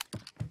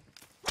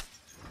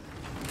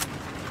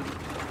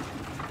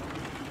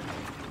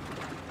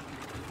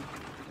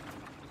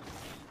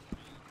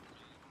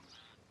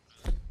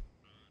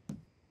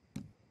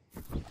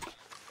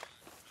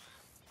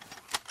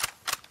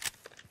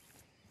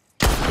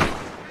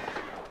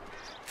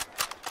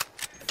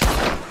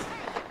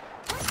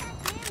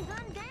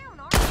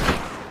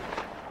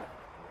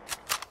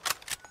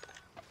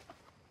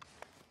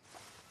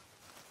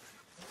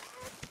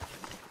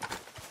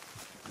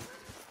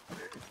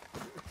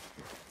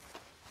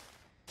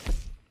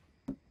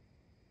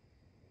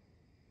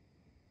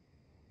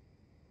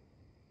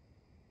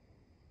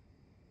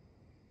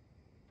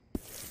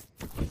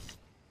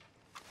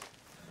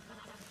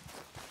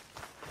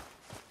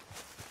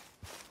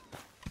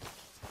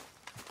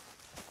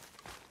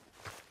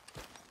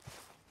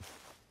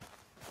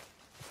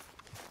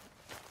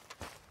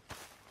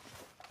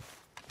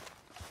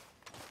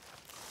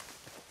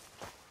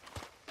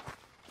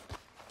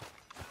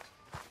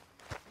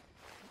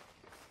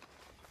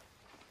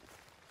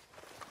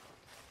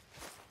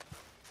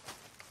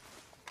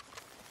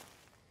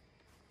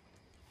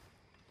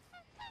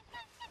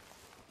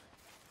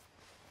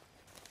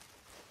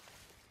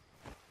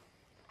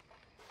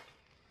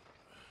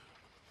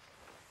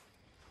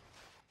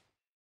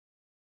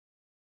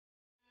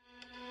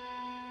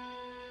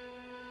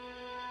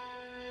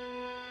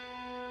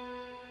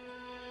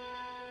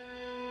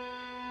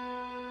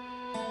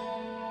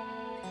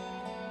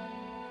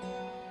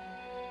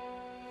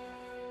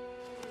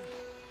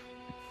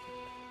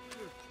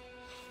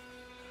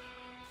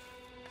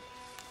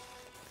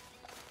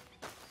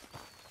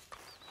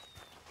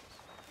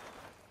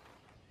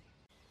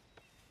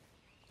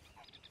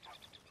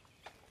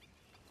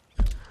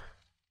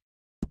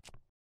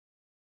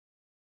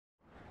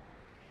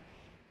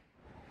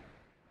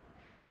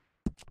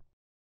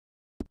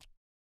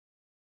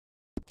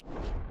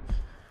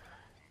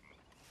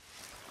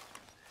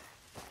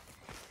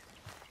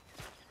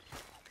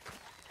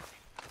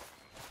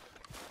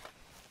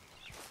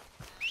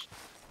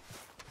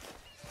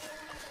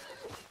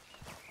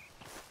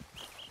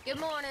 Good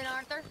morning,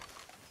 Arthur.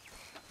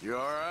 You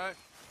all right?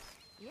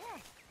 Yeah,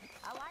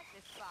 I like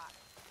this spot.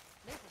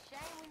 It's a shame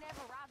we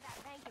never robbed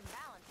that bank in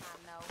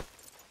Valentine, though.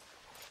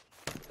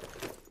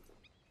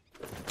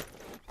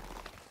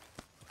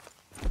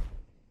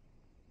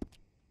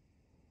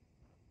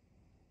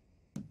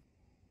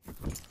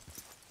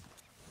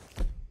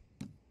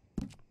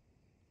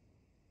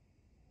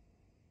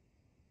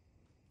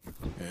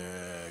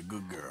 Yeah,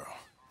 good girl.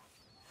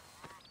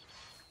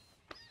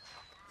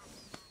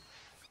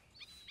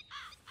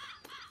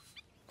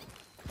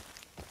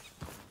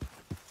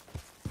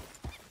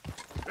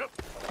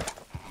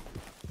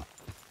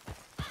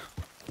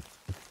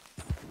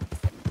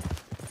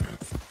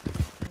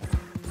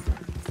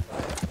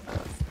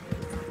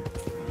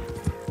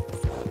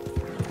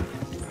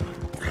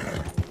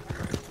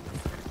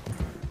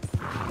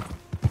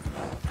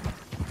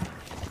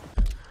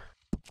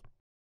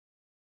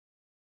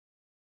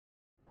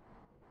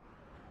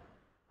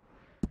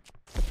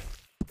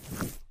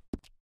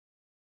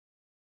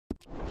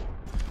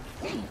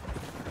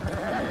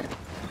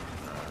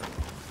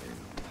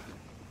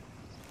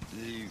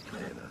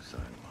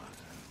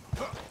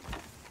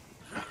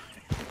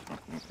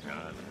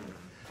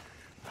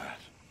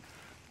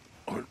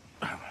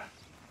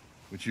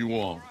 What you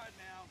want?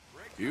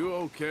 You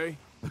okay?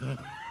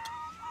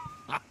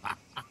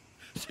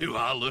 Do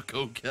I look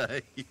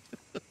okay?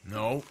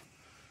 No.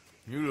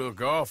 You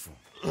look awful.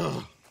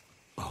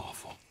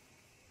 Awful.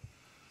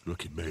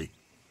 Look at me.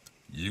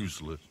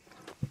 Useless.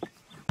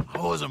 I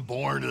wasn't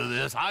born to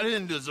this. I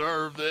didn't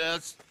deserve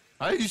this.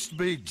 I used to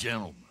be a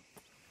gentleman.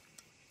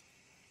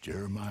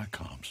 Jeremiah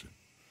Compson.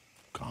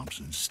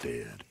 Compson's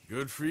stead.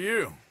 Good for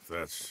you, if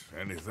that's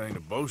anything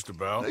to boast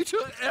about. They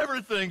took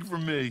everything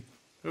from me.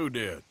 Who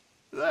did?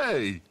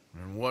 They.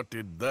 And what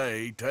did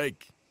they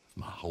take?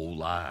 My whole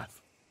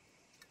life.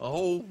 A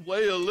whole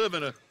way of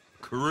living, a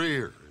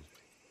career.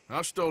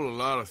 I stole a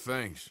lot of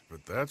things,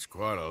 but that's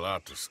quite a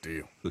lot to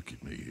steal. Look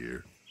at me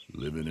here,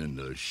 living in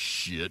the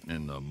shit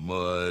and the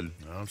mud.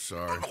 I'm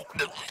sorry.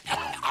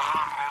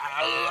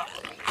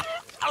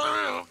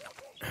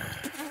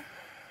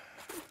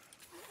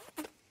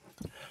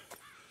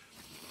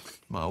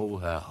 My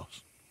old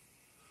house.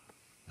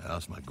 The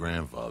house my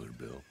grandfather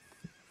built.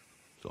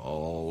 It's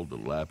all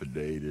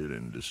dilapidated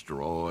and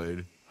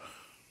destroyed,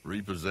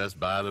 repossessed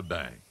by the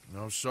bank.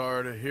 I'm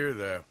sorry to hear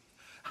that.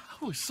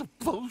 I was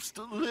supposed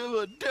to live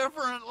a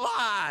different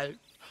life.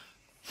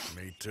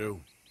 Me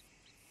too.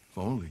 If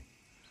only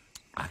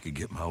I could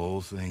get my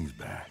old things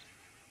back.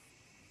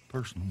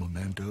 Personal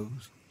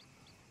mementos,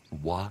 a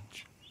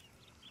watch,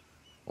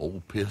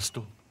 old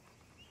pistol,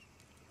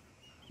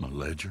 my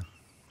ledger.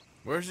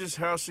 Where's this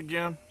house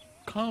again?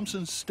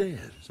 Compson's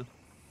stead,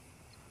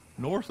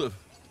 north of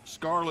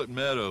Scarlet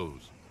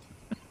Meadows.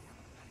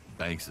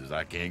 Bank says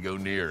I can't go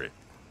near it.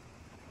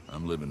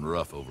 I'm living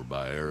rough over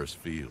by Harris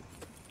Field.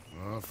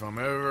 Well, if I'm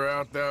ever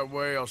out that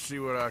way, I'll see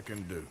what I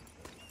can do.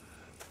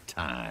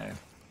 Time.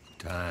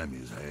 Time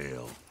is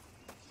hell.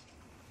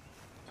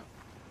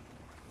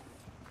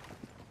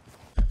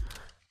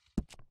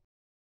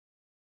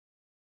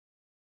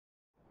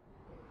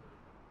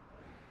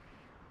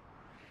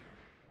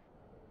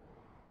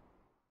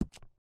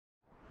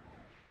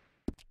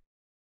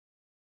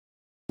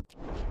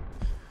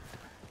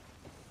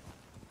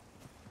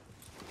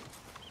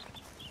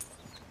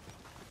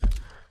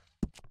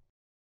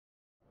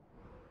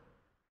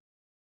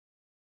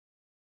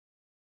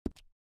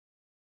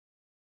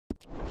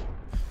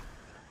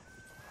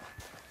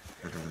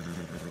 Hold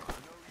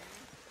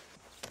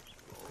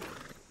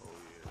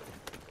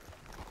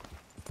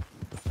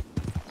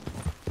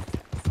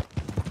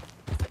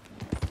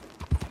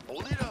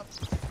it up.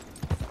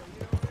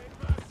 You know, it ain't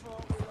my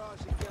fault we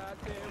lost a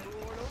goddamn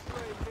war. Don't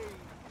blame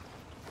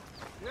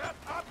me.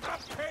 I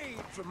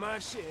paid for my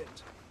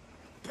sins.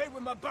 Paid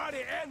with my body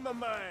and my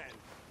mind.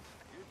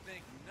 You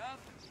think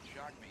nothing would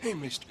shock me? Hey,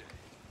 mister.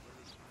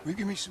 Will you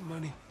give me some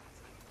money?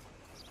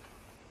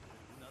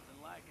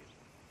 Nothing like it.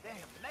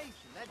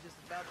 Damnation, that just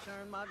about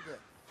churned my gut.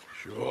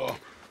 Sure.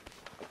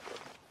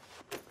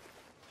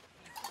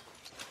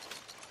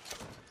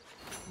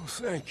 Well,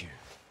 thank you.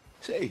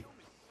 Say,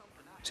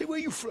 where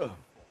you from?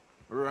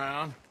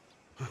 Around.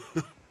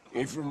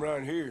 Ain't from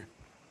around here.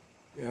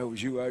 If I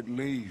was you, I'd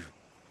leave.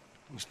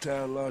 This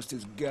town lost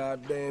its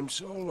goddamn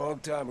soul a long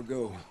time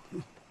ago.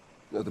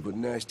 Nothing but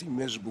nasty,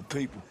 miserable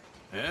people.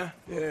 Yeah?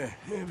 Yeah,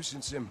 ever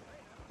since them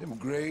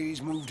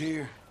Greys moved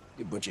here,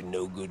 a bunch of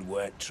no-good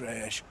white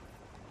trash.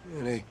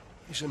 Yeah, they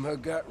somehow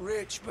got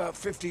rich. About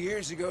 50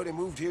 years ago, they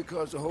moved here,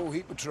 caused a whole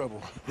heap of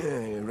trouble. Yeah,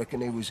 I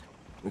reckon they was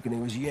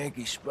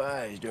Yankee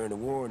spies during the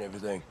war and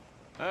everything.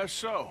 That's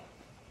so.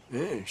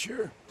 Yeah,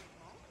 sure.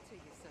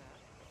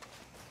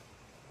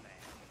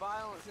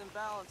 Violence in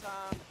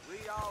Valentine,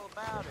 read all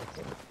about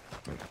it.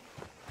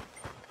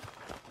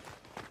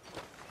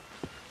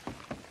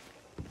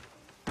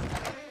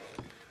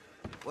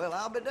 Well,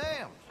 I'll be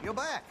damned. You're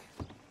back.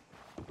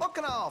 What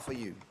can I offer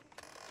you?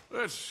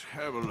 Let's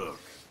have a look.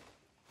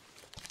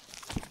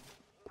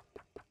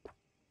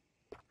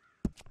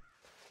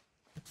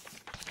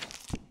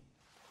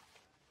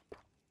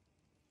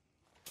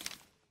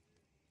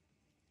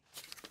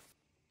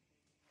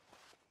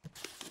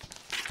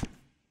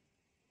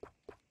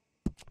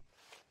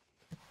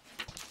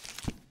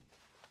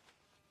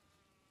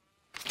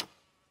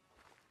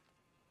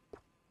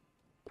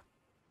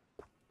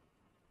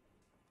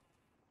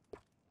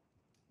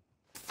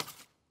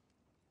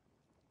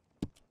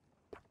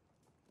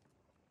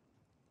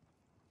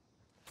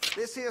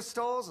 This here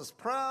store's as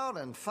proud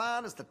and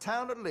fine as the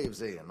town it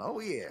lives in.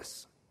 Oh,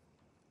 yes.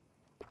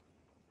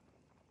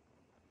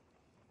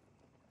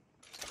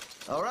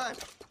 All right.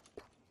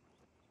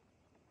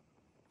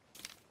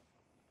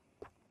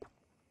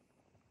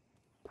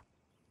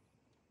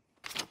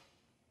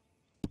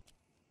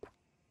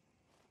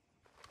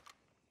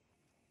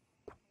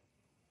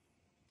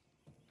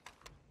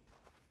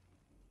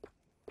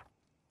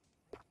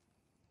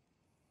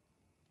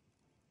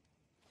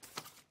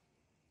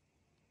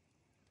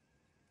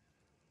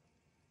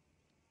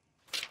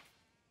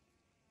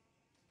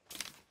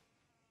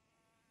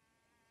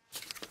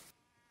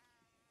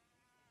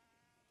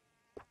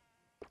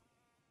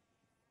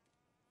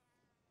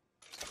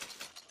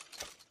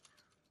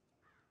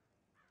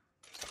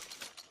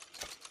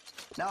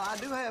 Now, I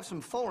do have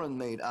some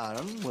foreign-made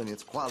iron when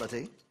it's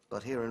quality,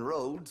 but here in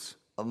Rhodes,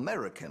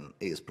 American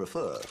is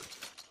preferred.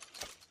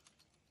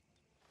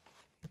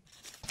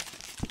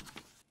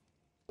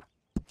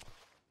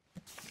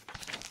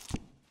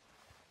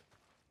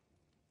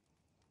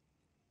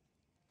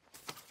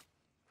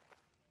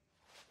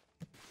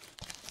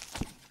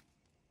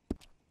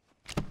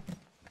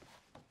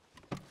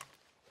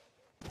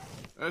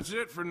 That's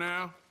it for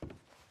now.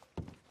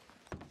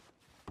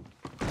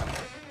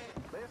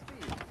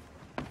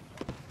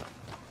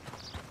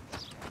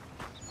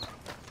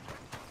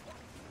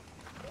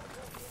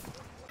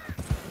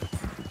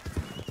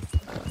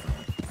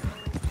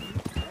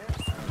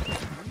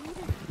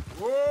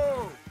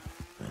 Whoa!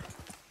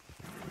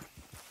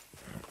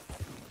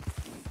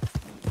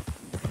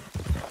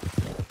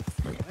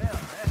 Well,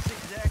 that's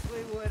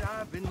exactly what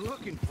I've been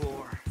looking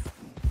for.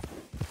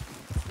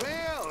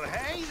 Well,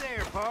 hey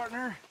there,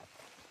 partner.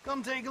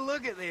 Come take a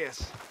look at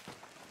this.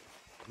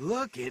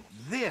 Look at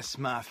this,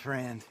 my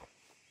friend.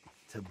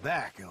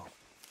 Tobacco.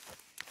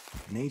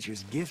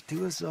 Nature's gift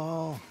to us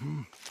all.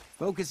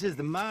 Focuses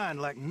the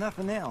mind like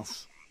nothing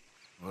else.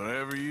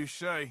 Whatever you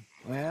say.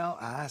 Well,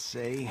 I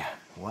say,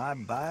 why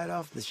buy it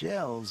off the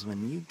shelves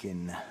when you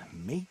can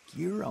make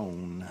your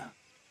own?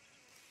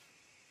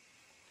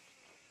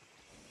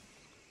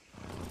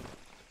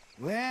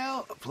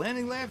 Well,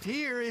 plenty left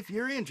here if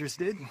you're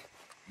interested.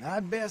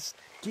 I'd best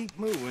keep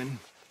moving.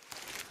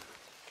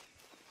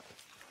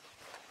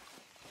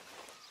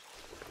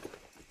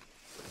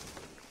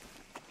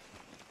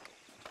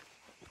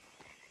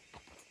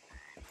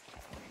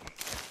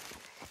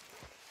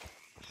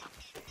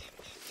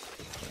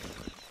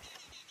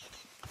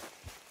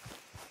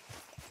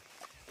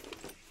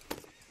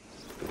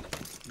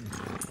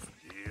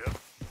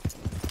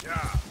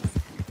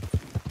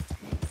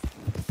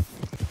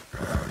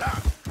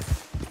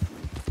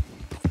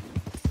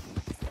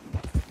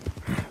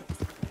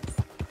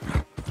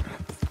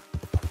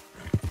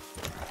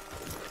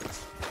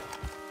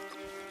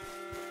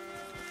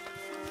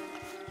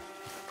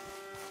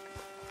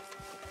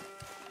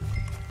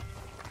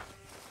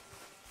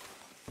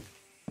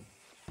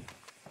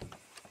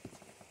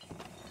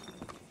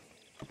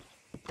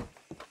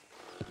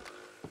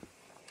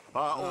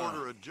 By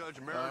order of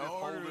Judge Meredith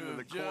Holden in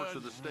the courts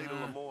of the state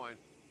of Lemoyne,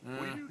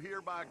 we do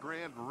hereby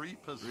grant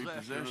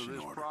repossession of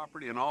this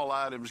property and all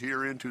items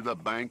herein to the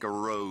Bank of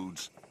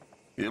Roads.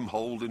 M.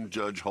 Holden,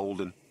 Judge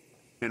Holden,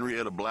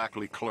 Henrietta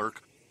Blackley,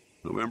 Clerk,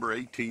 November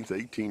 18th,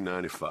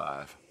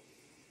 1895.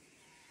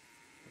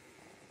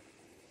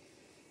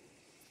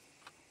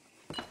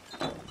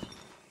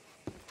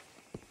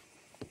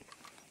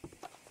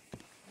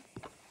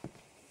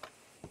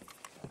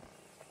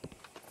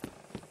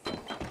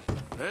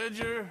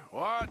 Ledger,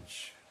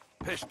 watch,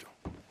 pistol.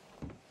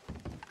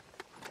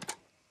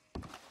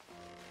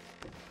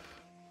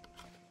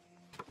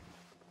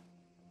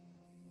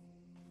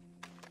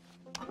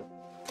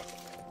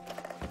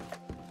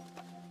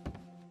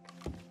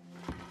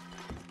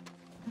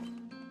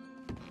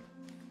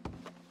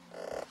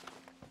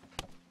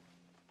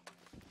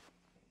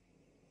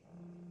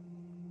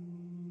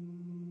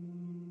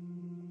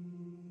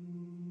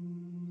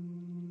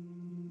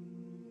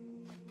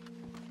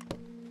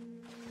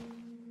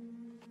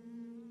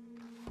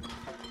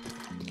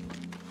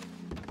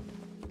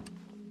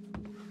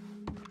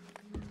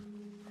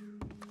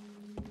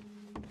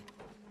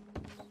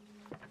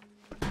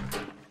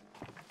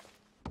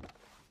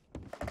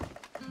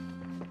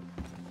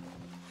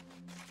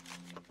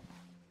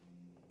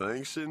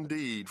 Thanks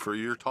indeed for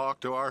your talk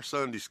to our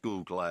Sunday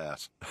school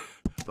class.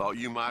 Thought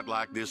you might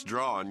like this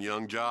drawing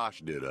young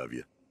Josh did of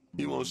you.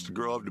 He wants to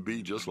grow up to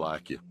be just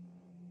like you.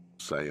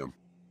 Sam.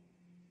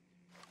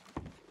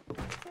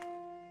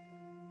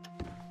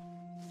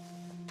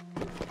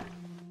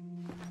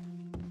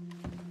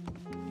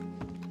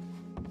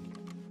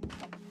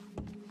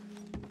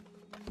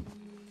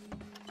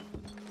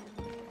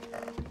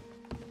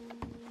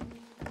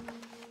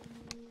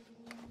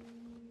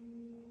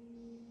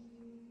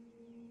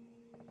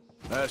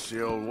 That's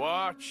the old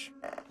watch.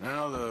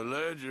 Now the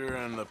ledger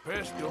and the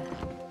pistol.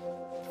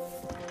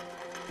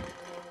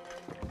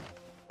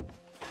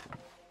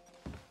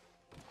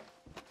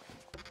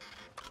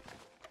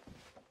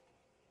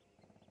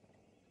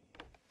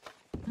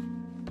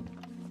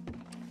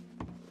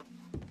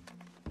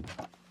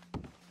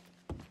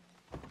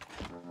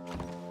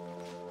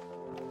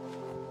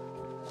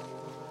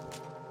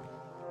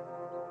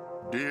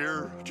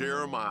 Dear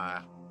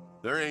Jeremiah,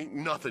 there ain't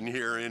nothing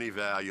here of any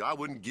value. I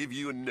wouldn't give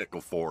you a nickel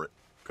for it.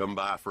 Come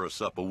by for a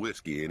sup of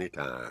whiskey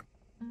anytime.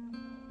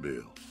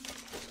 Bill.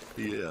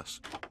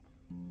 P.S.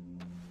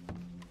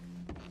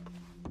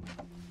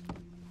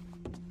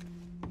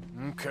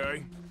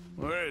 Okay.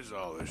 Where is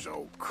all this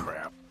old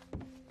crap?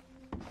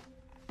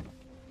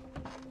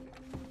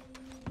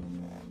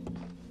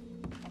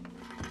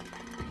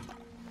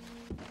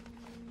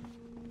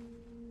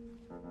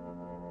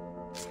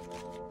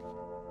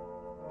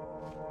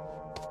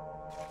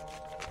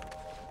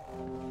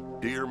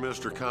 Dear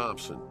Mr.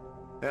 Compson,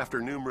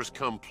 after numerous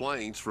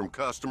complaints from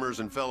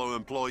customers and fellow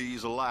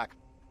employees alike,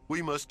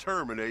 we must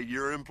terminate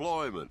your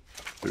employment.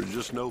 There's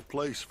just no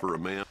place for a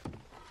man.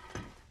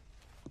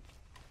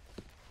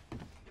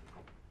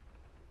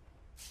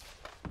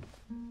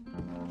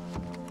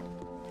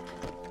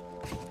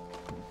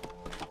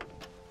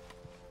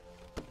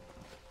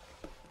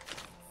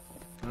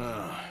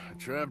 A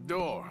trap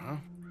door, huh?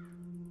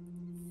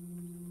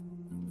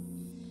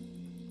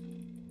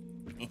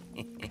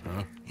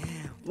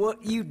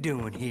 What you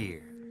doing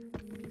here?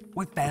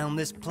 We found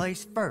this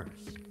place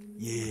first.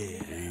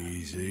 Yeah.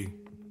 Easy.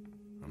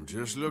 I'm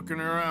just looking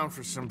around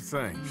for some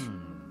things.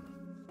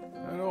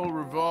 That old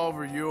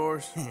revolver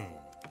yours?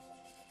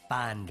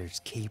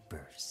 Finders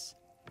keepers.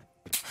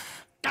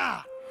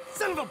 Ah!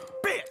 Son of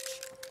a bitch!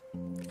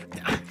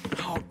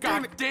 Oh,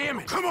 God damn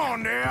it! Come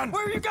on, Dan!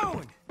 Where are you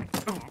going?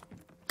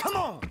 Come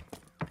on!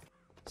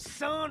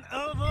 Son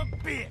of a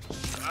bitch!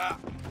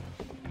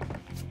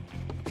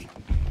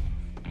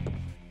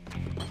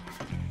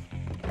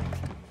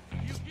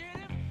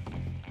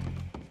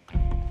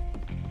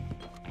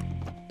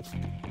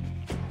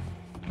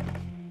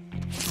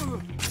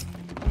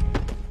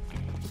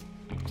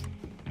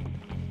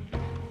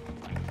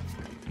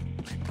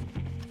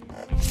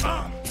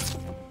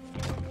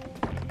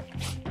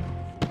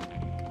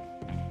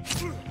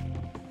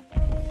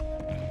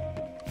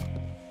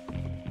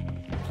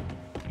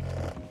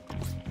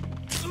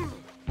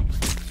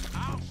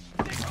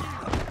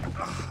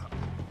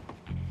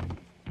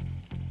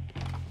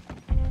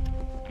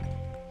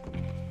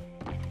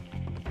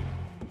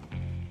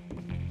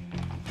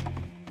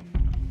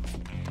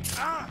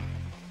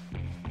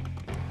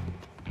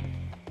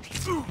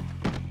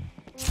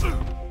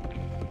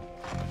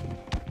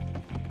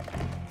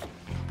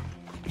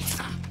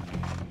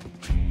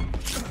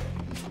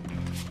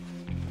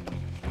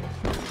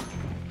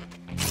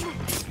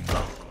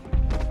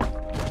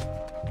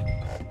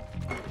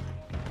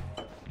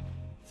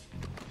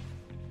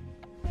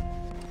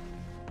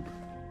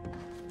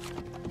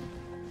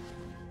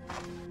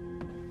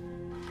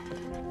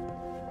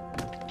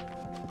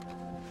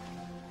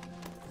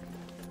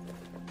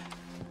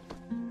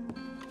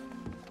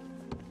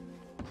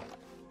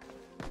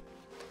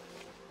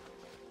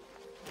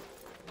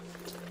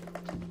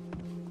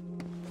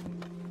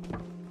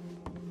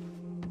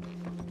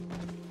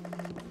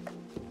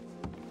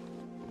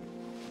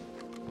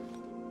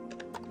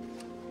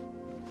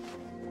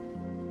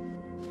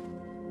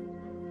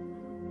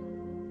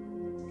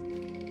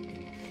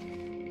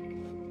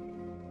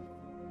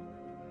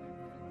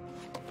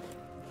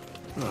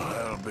 Oh,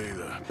 that'll be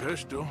the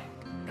pistol.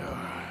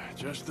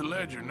 Just the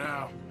ledger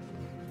now.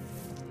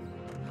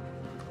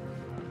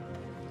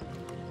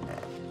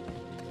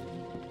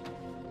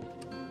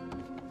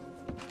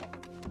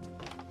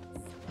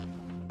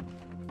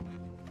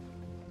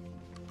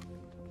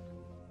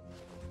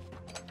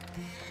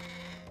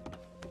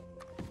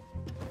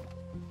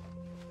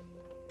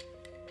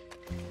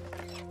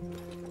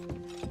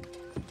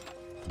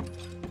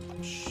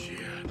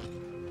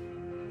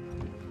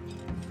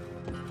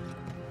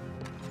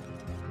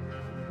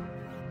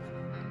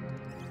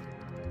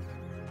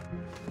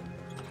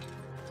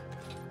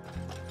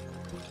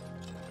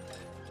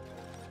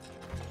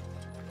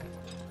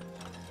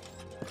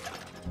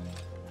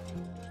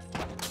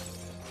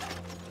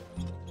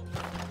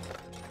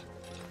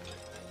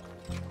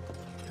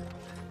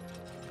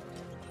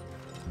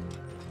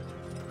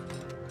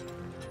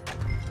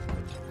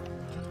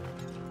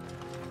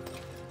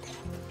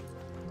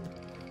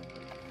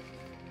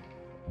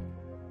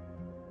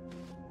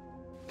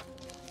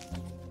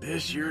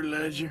 This your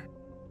ledger?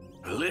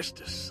 A list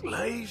of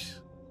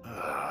slaves?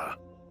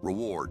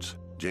 Rewards.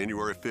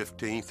 January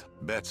 15th,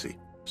 Betsy,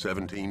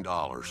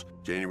 $17.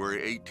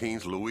 January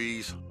 18th,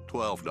 Louise,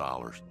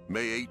 $12.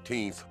 May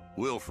 18th,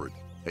 Wilfred,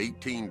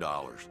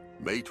 $18.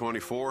 May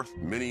 24th,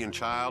 Minnie and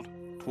Child,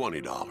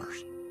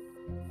 $20.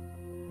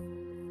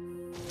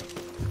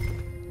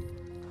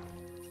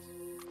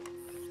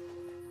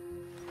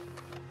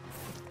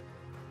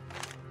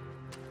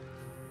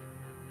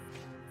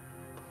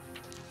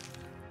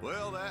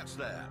 Well, that's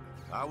that.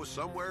 I was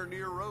somewhere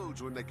near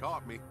Rhodes when they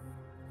caught me.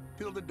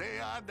 Till the day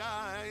I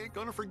die, I ain't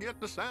gonna forget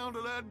the sound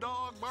of that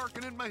dog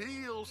barking in my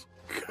heels.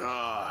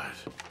 God.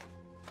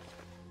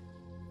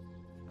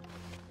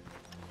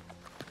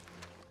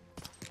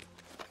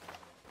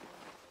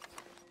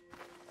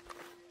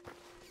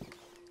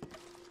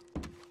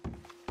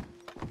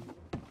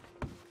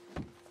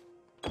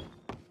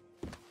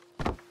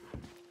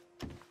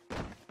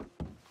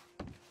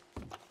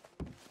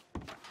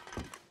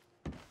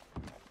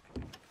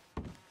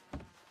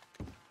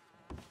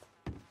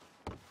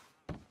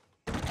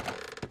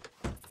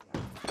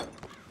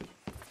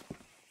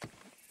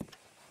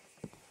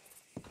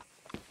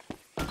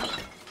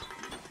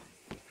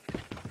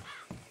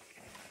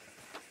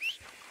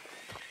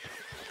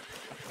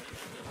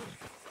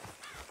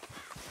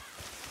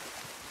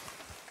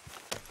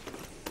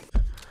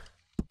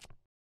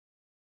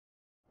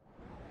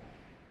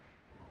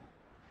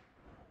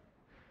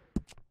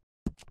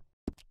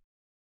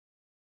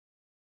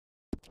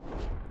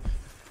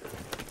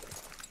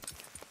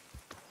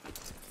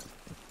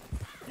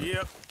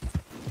 Yep.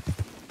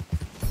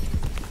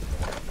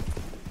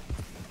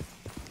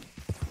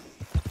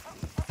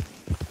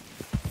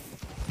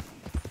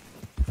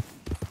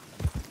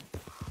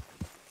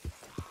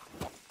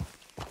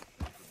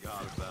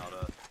 Forgot about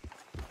us.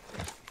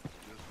 Just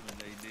when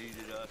they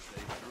needed us,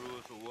 they threw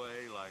us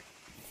away like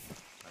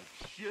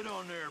shit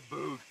on their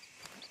boot.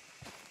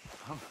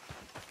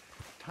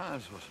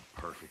 Times wasn't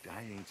perfect.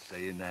 I ain't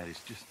saying that.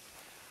 It's just...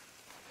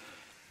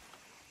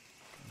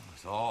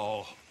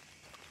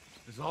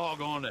 It's all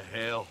going to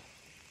hell.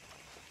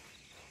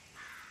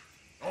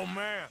 Oh,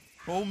 man.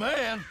 Oh,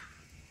 man.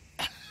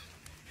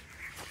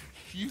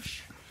 You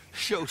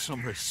show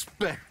some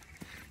respect.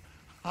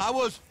 I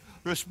was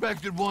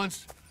respected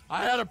once.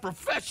 I had a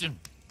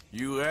profession.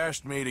 You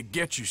asked me to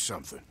get you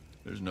something.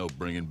 There's no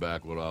bringing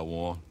back what I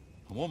want.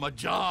 I want my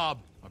job,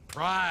 my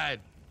pride,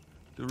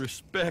 the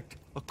respect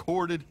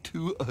accorded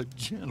to a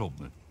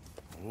gentleman.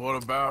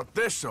 What about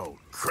this old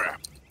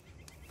crap?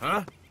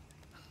 Huh?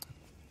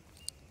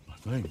 My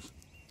things.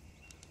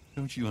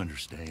 Don't you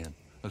understand?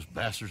 Those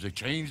bastards, they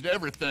changed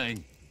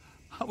everything.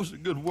 I was a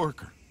good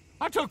worker.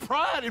 I took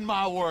pride in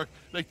my work.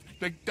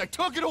 They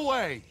took it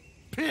away.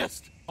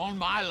 Pissed on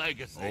my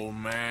legacy. Oh,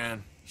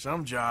 man.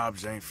 Some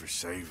jobs ain't for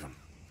saving.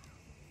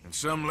 And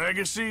some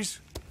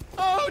legacies,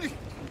 Oh,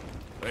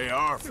 they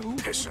are for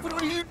pissing what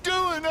on. are you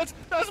doing?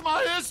 That's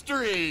my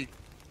history.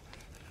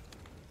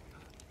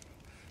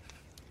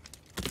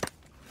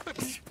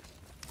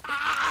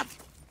 Ah!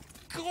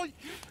 God.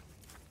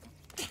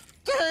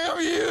 Damn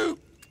you!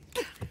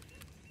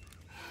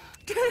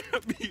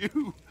 Damn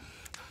you!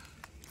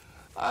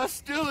 I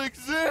still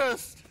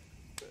exist!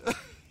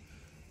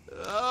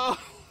 Oh.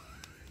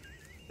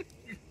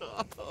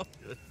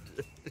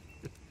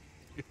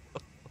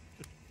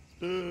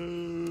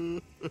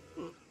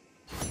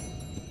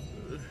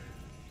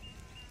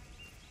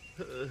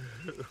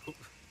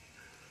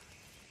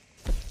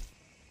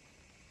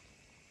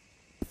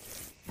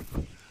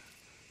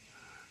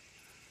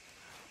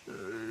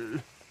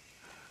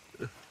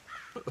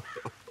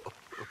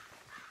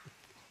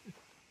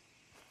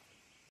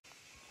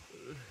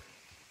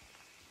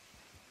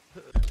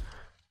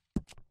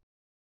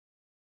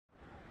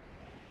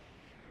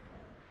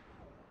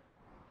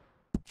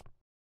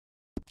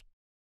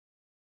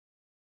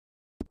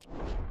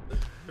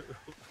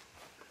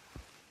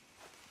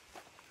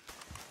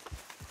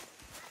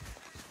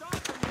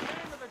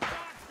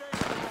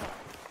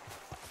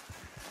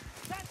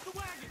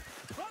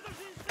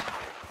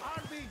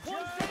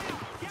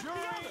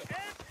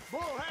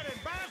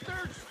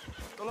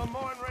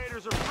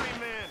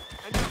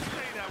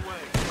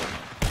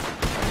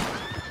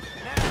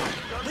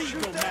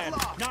 legal matter,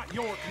 not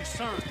your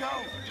concern. Let's go!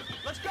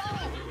 Let's go!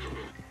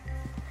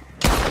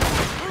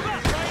 Move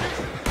up, Raiders!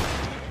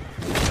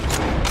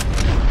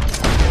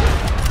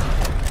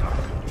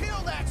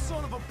 Kill that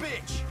son of a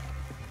bitch!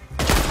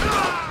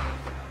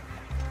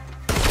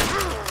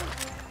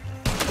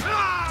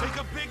 Take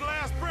a big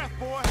last breath,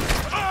 boy.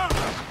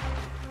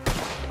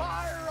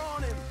 Fire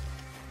on him!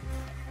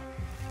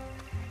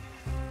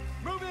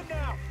 Move in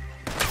now.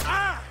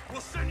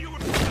 We'll send you a...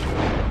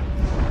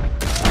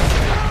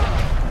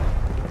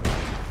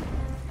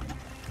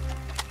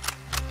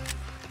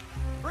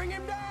 Bring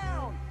him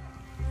down!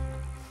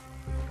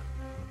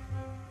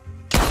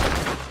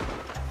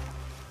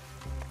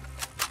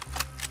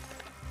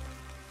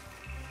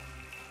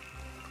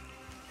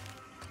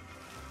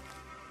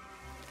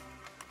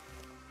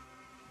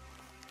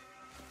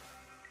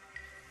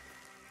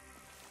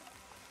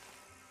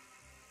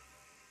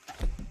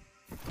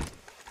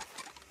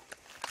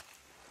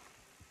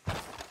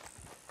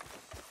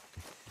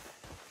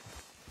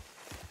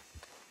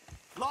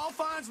 Law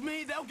finds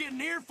me, they'll get an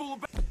earful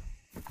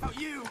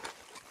about you.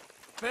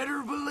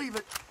 Better believe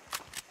it.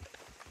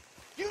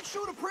 You'd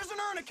shoot a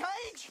prisoner in a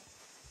cage?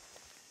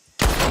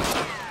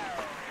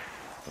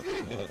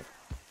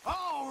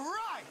 All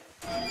right.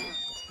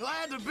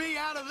 Glad to be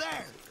out of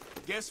there.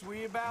 Guess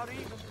we about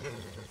even.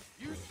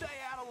 You stay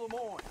out of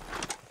Lemoyne.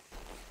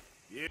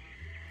 Yeah.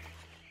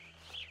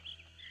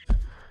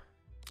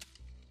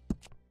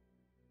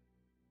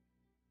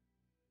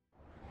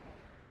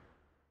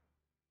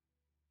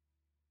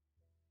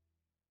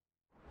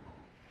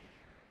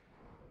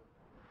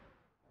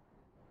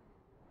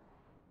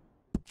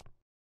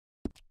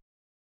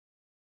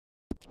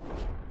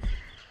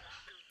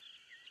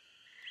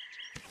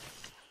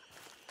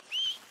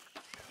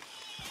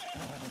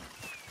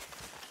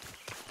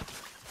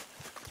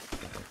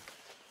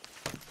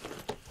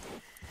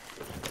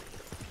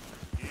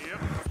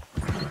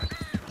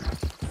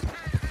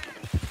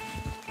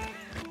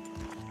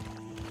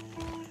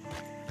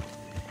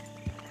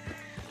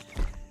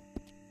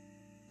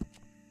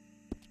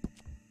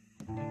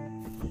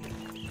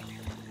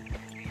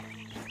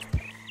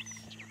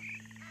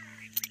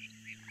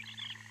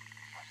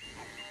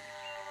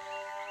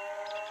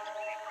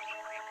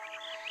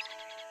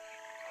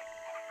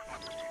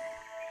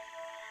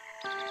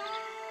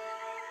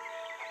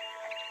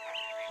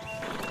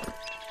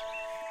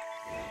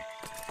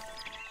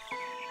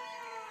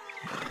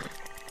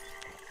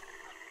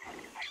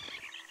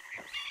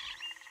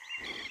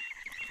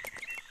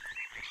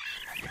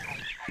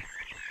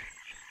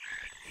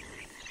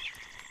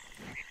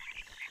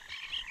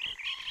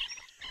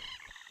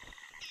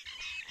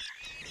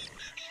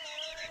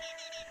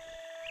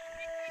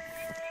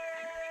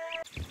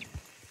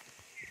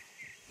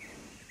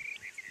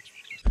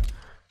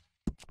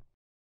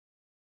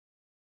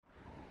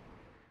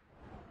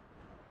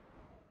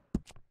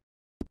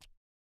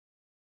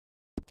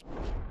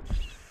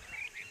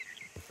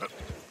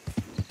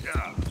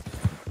 Yeah.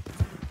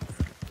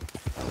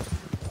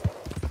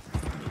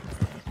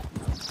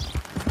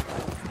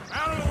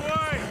 Out of the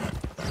way!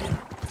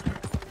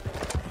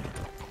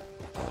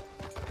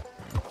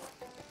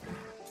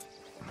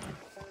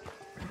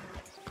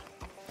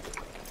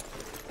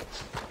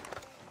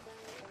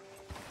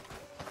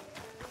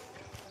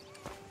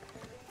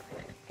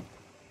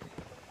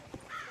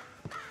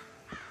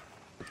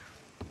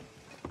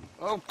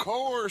 Of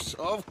course,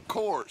 of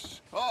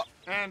course. Oh,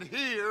 and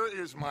here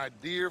is my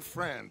dear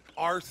friend,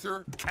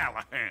 Arthur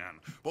Callahan.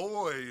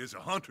 Boy is a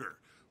hunter.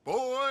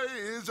 Boy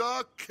is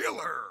a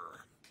killer.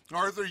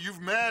 Arthur,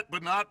 you've met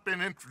but not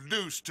been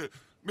introduced to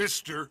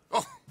Mr.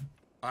 Oh,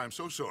 I'm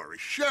so sorry,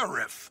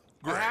 Sheriff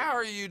Gray. How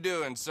are you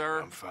doing,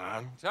 sir? I'm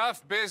fine.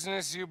 Tough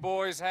business you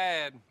boys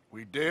had.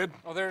 We did?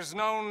 Oh, there's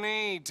no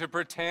need to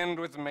pretend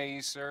with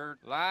me, sir.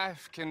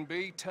 Life can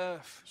be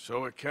tough.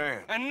 So it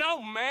can. And no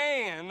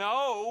man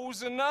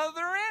owes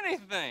another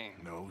anything.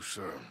 No,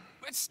 sir.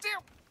 But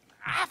still,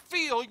 I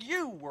feel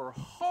you were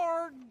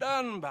hard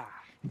done by.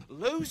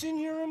 Losing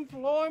your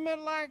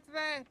employment like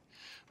that.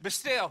 But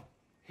still,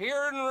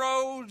 here in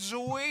Rhodes,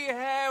 we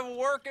have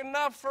work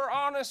enough for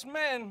honest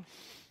men.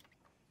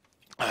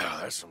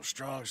 That's some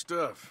strong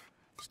stuff.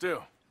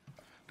 Still,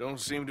 don't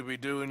seem to be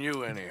doing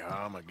you any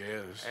harm, I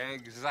guess.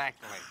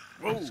 Exactly.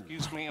 Whoa.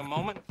 Excuse me a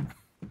moment.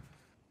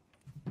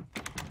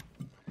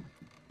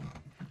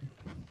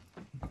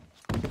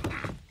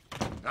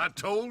 I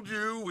told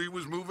you we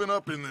was moving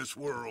up in this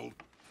world.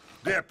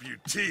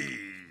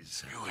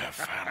 Deputies. You have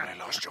finally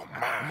lost your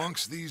mind.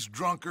 Amongst these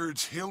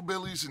drunkards,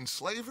 hillbillies, and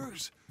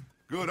slavers?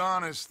 Good,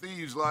 honest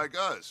thieves like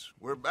us.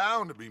 We're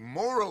bound to be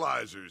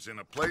moralizers in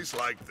a place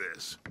like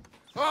this.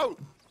 Oh,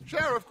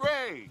 Sheriff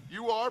Gray,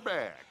 you are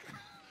back.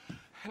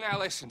 Now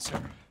listen,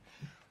 sir.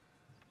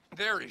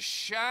 There is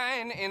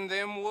shine in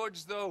them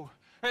woods, though.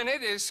 And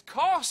it is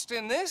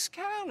costing this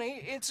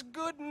county its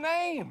good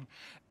name.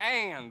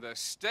 And the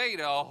state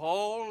a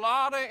whole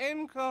lot of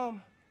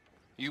income.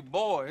 You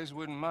boys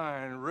wouldn't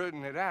mind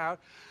rooting it out.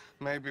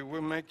 Maybe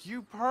we'll make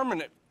you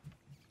permanent.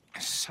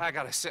 I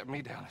gotta set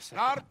me down a second.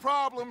 Not a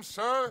problem,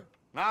 sir.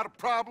 Not a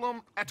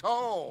problem at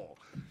all.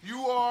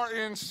 You are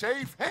in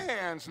safe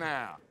hands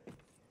now.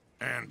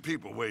 And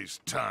people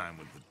waste time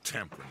with the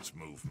temperance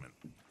movement.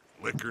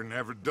 Liquor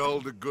never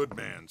dulled a good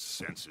man's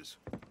senses.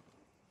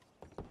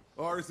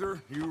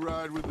 Arthur, you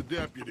ride with the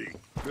deputy.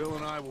 Bill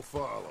and I will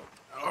follow.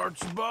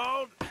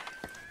 Archibald?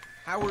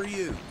 How are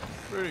you?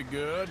 Pretty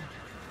good.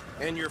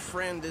 And your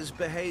friend is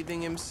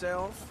behaving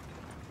himself?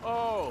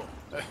 Oh,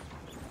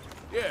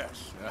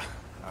 yes.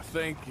 I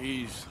think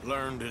he's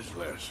learned his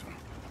lesson.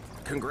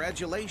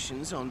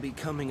 Congratulations on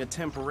becoming a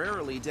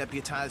temporarily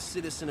deputized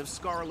citizen of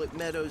Scarlet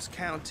Meadows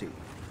County.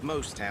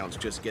 Most towns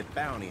just get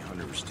bounty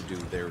hunters to do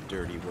their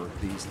dirty work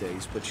these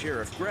days, but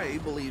Sheriff Gray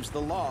believes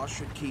the law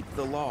should keep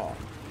the law.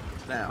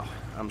 Now,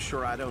 I'm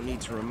sure I don't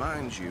need to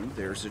remind you,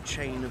 there's a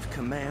chain of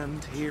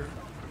command here.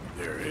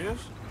 There is?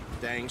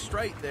 Dang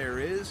straight there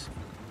is.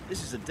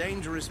 This is a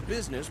dangerous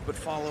business, but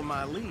follow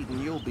my lead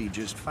and you'll be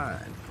just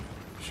fine.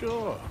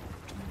 Sure.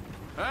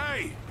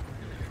 Hey!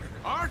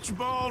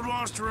 Archibald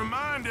wants to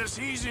remind us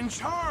he's in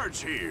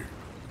charge here.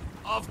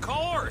 Of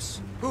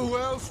course! Who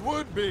else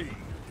would be?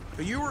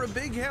 You were a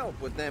big help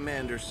with them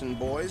Anderson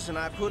boys, and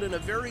I put in a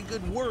very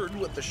good word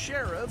with the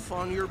sheriff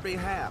on your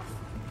behalf.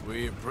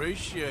 We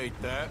appreciate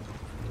that.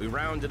 We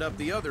rounded up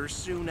the others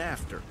soon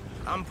after.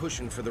 I'm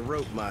pushing for the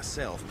rope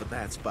myself, but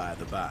that's by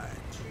the by.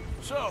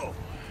 So,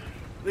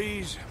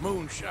 these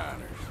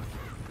moonshiners.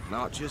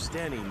 Not just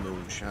any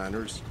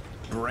moonshiners,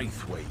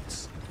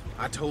 Braithwaites.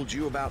 I told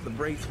you about the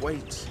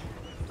Braithwaites.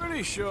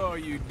 Pretty sure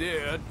you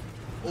did.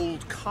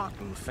 Old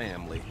Cotton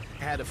family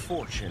had a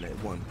fortune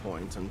at one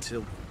point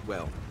until,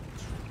 well,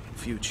 a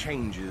few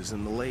changes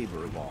in the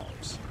labor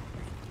laws.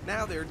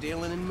 Now they're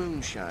dealing in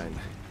moonshine.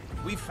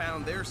 We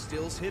found their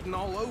stills hidden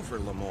all over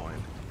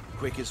Lemoyne.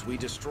 Quick as we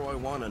destroy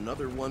one,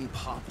 another one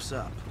pops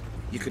up.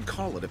 You could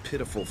call it a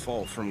pitiful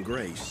fall from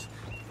grace,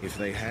 if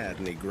they had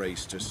any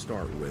grace to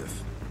start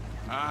with.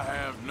 I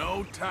have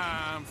no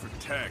time for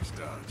tax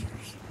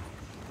dodgers.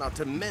 Not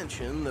to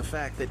mention the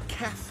fact that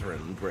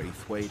Catherine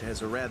Braithwaite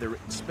has a rather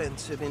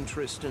expensive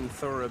interest in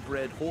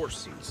thoroughbred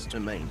horses to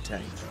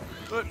maintain.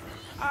 But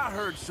I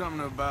heard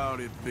something about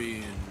it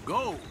being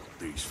gold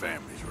these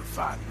families were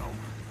fighting over.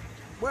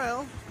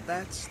 Well,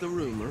 that's the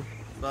rumor.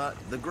 But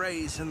the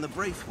Grays and the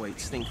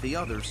Braithwaites think the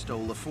others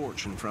stole a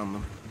fortune from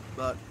them.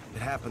 But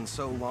it happened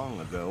so long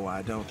ago,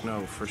 I don't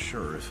know for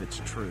sure if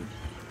it's true.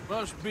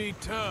 Must be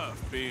tough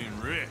being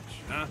rich,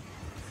 huh?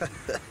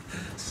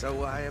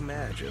 So I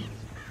imagine.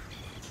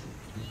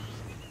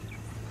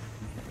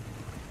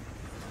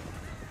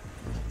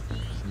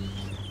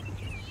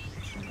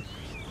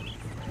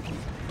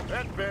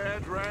 That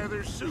badge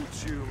rather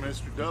suits you,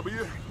 Mr.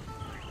 W.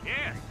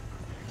 Yes.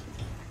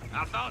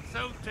 I thought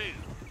so, too.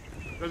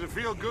 Does it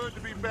feel good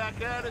to be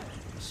back at it,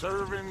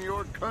 serving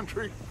your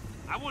country?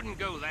 I wouldn't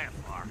go that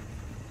far.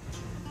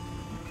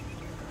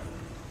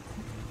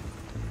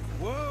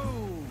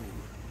 Whoa!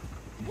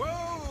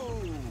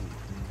 Whoa!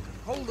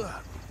 Hold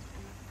up.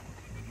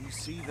 You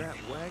see that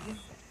wagon?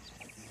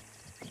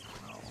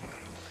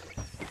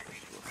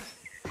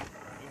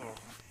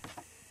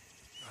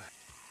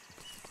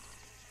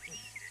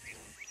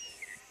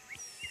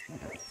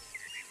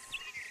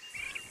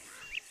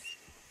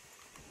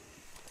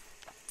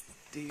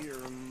 Dear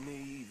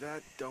me,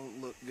 that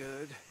don't look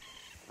good.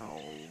 Oh.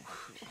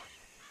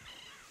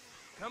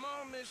 Come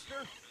on, mister.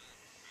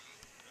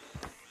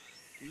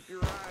 Keep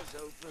your eyes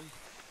open.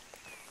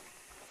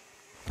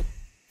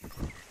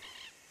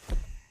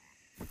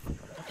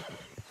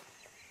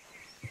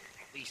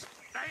 These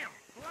damn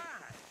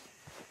flies!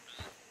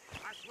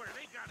 I swear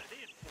they got it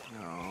in for me.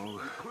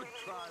 No.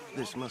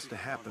 This must have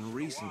happened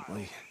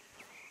recently.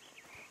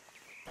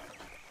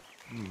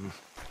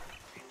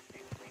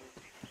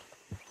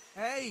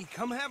 Hey,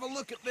 come have a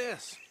look at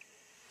this.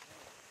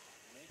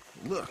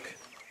 Look.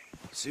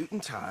 Suit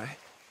and tie.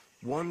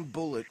 One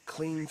bullet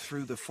clean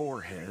through the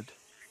forehead.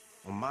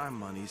 Well, my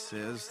money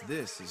says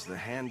this is the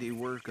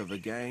handiwork of a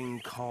gang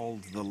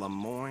called the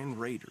Lemoyne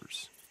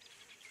Raiders.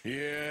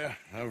 Yeah,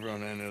 I've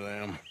run into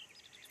them.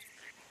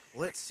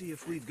 Let's see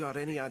if we've got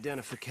any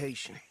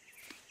identification.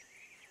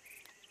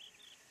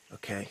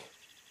 Okay.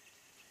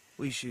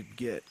 We should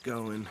get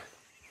going.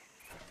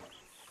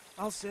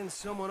 I'll send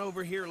someone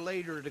over here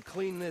later to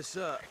clean this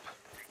up.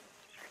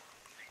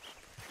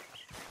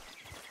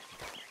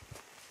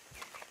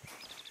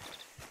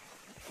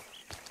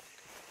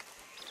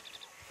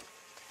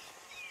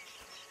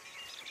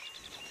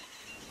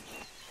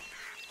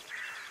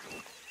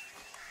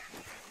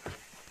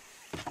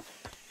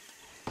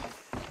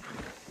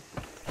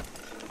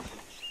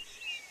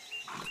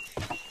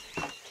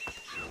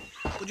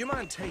 Would you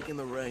mind taking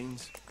the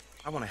reins?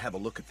 I want to have a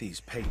look at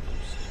these papers.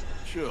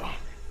 Sure.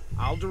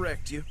 I'll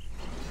direct you.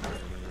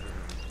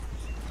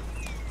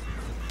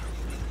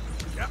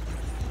 Yep.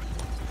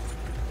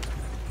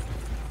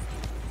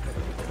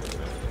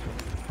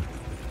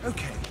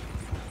 Okay.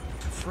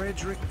 To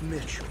Frederick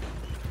Mitchell,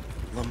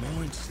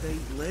 Lemoyne State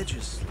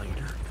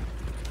Legislator.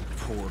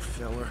 Poor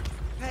feller.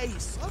 Hey,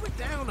 slow it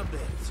down a bit.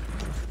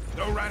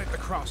 Go right at the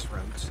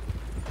crossroads.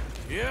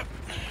 Yep.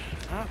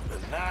 Not the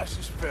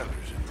nicest fellers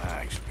in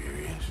my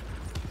experience.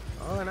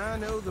 Oh, and I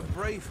know the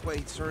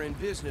Braithwaites are in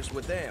business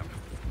with them.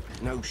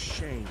 No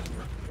shame.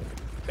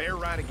 They're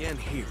right again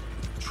here.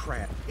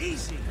 Trap.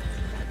 Easy.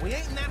 We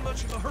ain't in that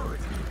much of a hurry.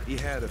 He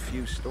had a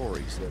few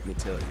stories, let me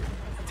tell you.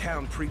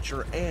 Town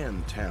preacher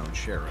and town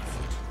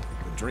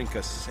sheriff. Would drink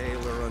a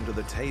sailor under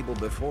the table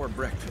before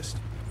breakfast.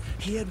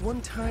 He had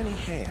one tiny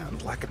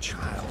hand, like a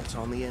child's,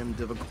 on the end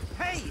of a...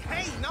 Hey,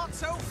 not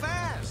so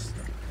fast!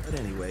 But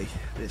anyway,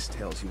 this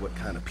tells you what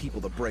kind of people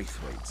the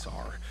Braithwaites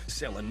are.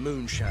 Selling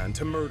moonshine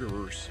to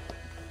murderers.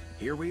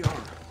 Here we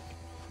are.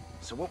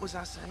 So what was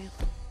I saying?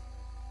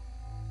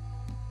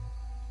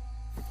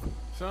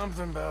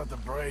 Something about the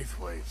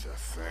Braithwaites, I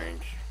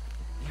think.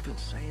 Even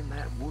saying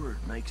that word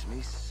makes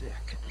me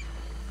sick.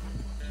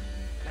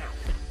 Now...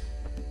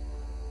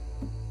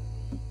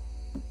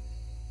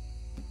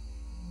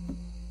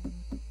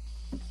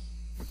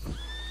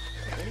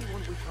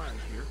 anyone we find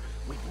here,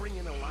 we bring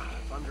in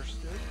alive,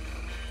 understood?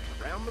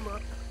 Round them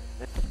up,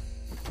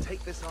 and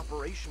take this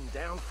operation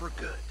down for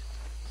good.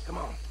 Come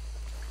on.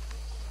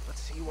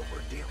 Let's see what we're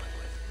dealing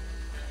with.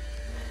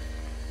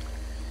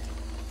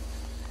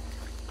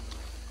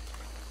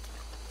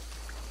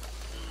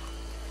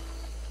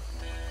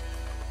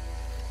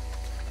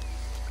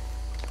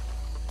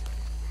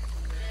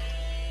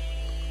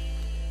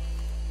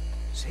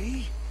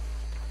 See?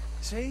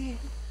 See?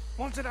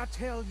 What did I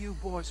tell you,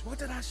 boys? What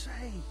did I say?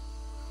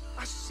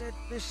 I said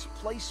this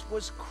place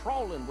was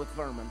crawling with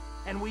vermin,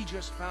 and we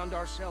just found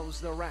ourselves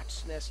the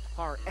rat's nest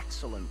par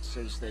excellence,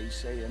 as they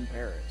say in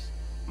Paris.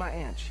 My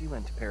aunt, she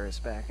went to Paris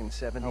back in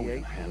 '78. How are we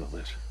gonna handle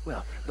this?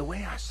 Well, the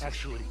way I see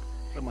Actually,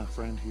 let my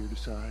friend here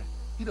decide.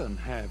 He doesn't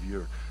have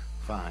your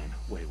fine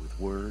way with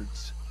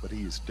words, but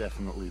he is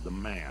definitely the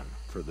man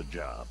for the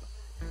job.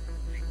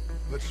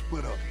 Let's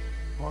split up.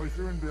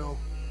 Arthur and Bill,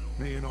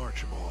 me and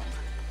Archibald.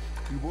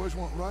 You boys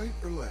want right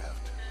or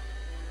left?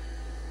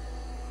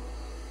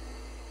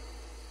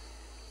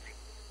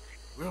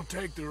 We'll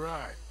take the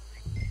right.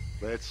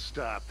 Let's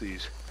stop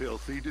these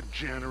filthy,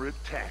 degenerate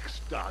tax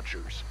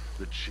dodgers.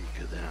 The cheek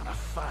of them. A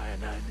fine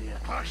idea.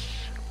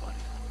 Hush, buddy.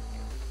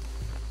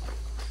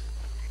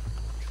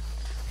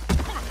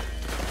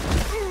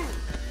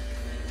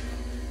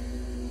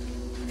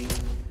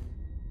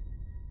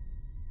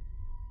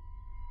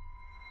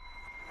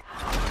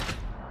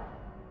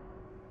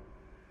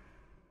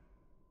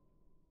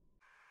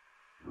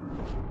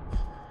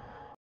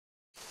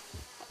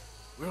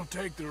 We'll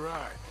take the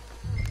right.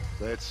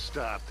 Let's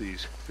stop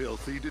these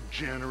filthy,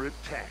 degenerate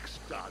tax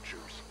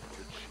dodgers.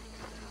 The cheek.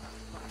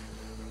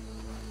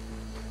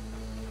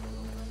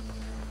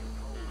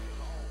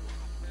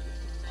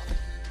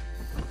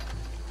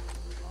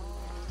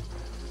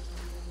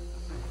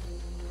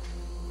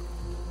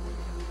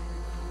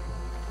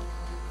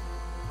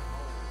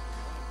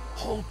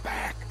 Hold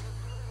back.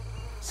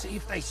 See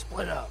if they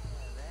split up.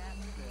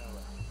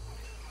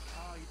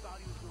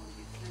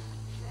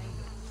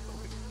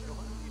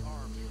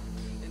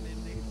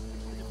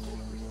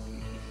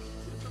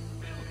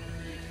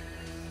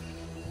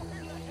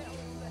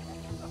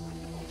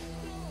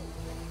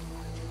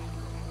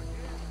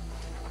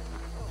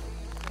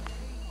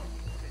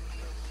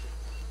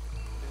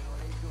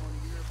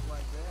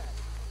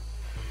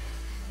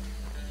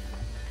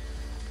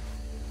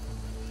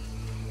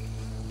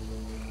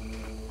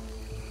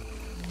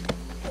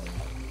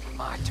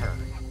 My turn.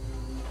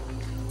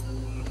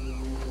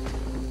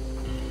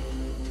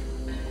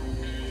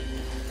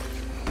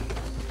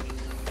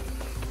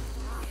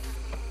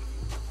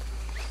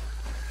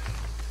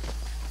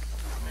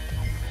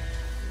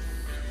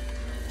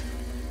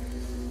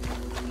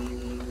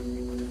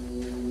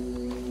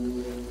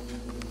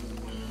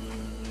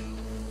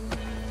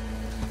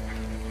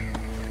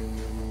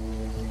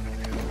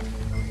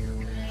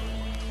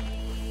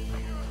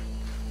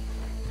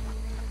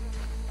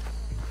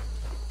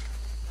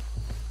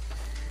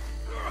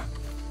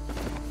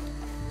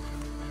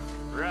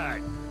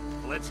 Right.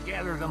 Let's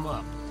gather them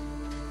up.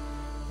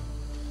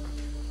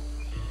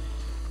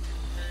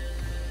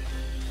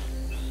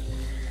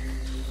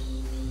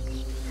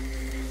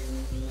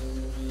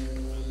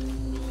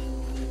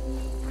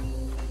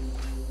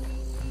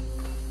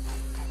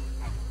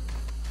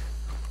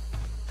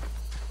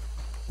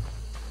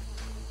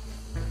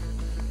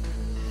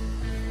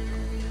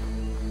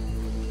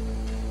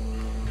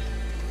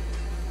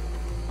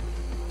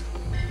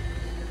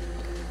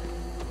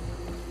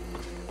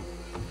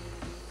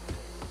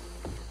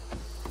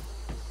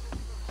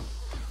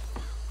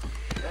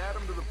 Add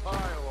them to the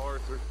pile,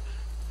 Arthur.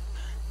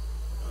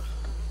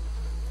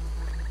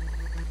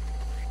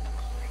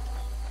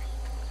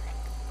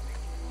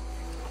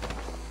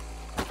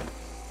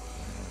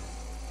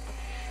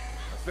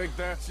 I think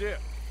that's it.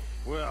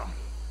 Well,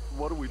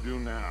 what do we do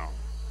now?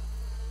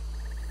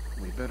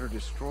 We better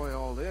destroy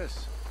all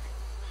this.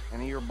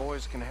 Any of your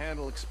boys can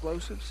handle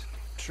explosives?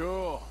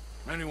 Sure.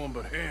 Anyone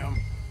but him.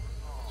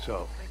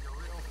 So,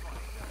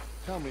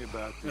 tell me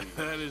about the...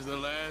 That is the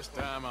last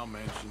time I'll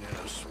mention it,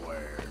 I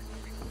swear.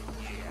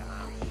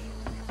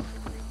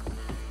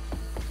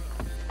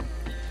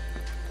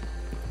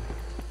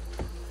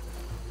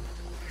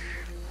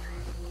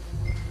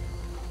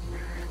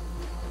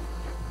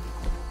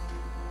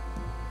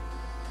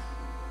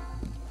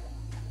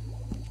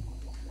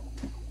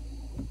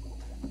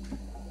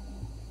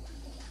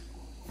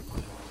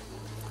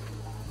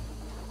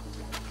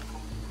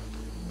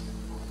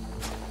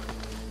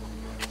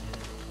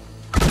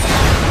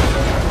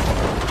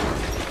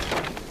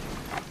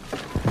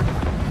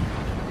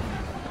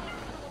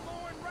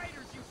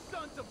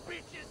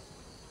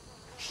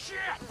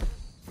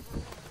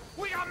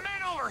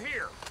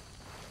 here.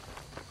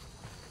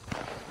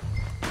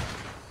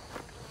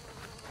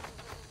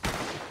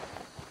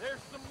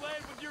 There's some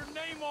lead with your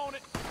name on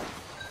it.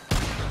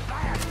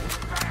 That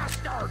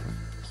bastard!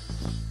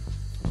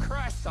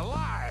 Christ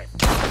alive!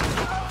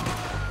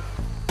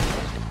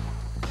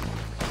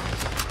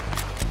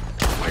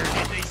 Where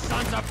did these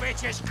sons of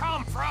bitches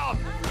come from?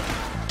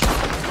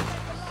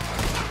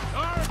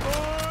 All right,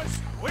 boys.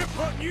 We're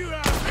putting you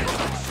out of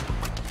business.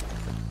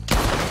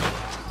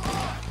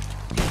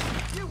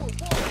 You were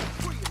walking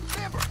free and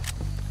never.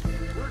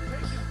 We're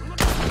taking blood.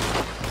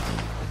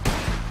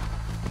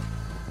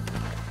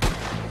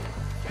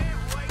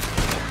 Can't wait to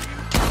hear you.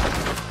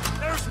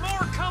 There's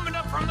more coming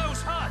up from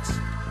those huts.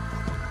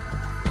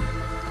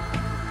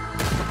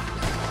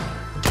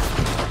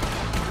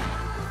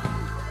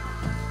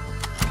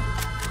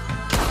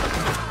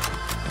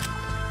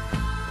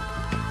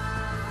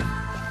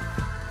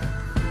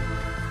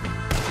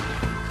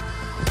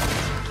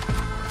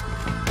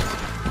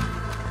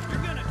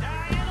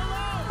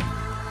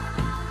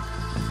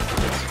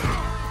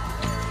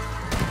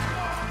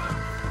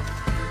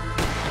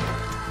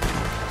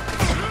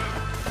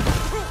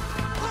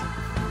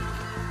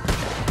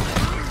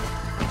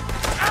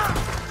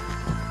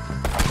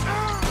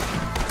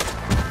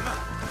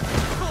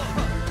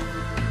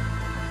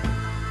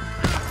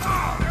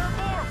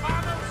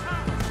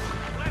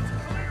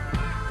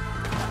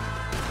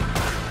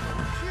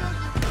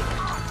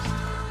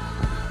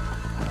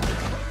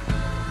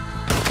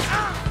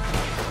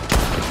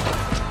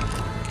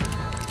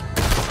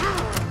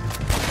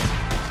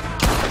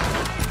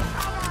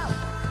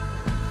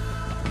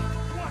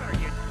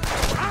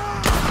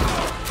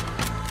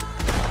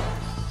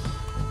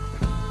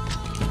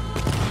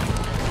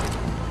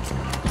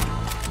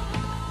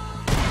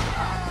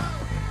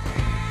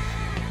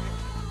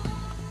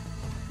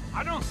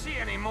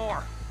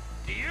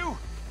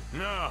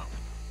 No.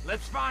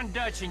 Let's find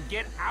Dutch and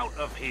get out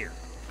of here.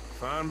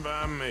 Fine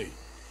by me.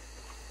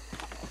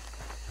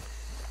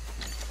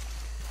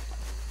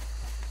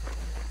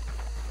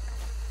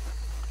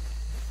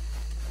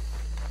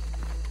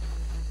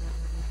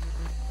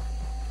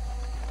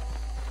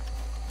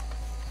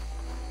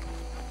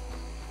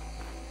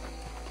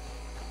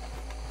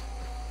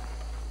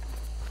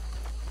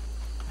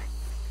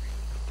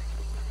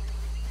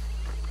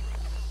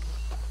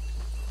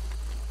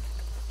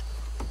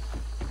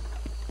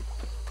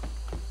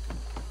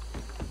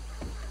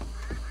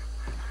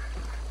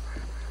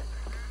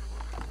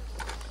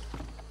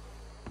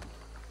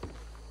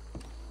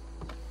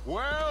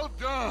 Well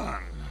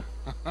done.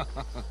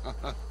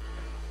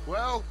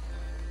 Well,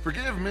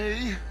 forgive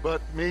me,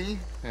 but me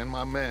and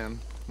my men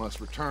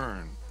must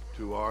return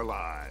to our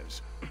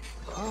lives.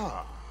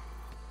 Ah,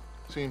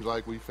 seems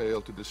like we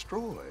failed to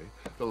destroy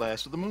the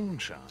last of the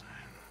moonshine.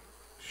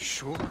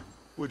 Sure.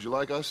 Would you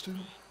like us to?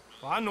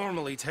 Well, I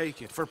normally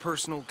take it. For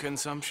personal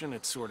consumption,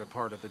 it's sort of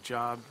part of the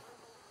job.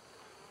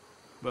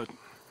 But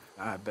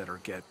I better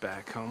get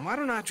back home. Why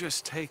don't I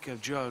just take a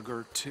jug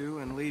or two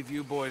and leave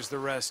you boys the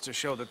rest to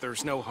show that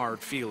there's no hard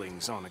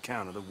feelings on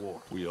account of the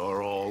war? We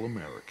are all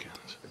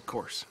Americans. Of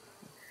course.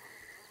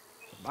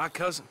 My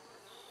cousin,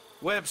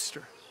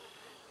 Webster,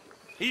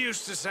 he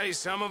used to say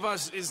some of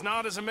us is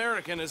not as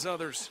American as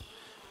others,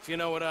 if you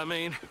know what I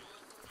mean.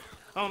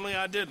 Only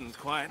I didn't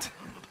quite.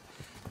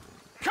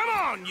 Come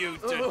on, you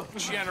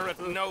degenerate,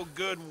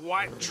 no-good,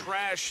 white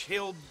trash,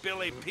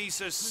 hillbilly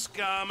piece of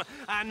scum.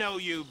 I know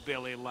you,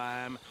 Billy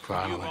Lime.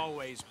 Finally. You've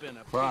always been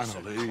a piece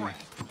of Finally.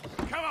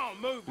 crap. Come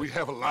on, move. We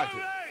have a life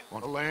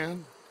on a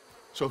land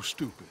so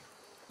stupid,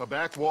 a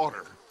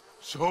backwater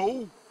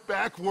so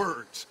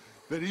backwards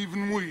that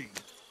even we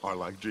are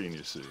like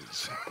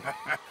geniuses.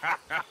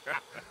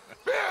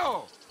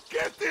 Bill,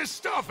 get this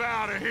stuff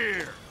out of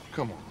here.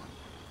 Come on,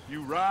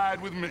 you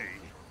ride with me.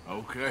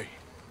 Okay.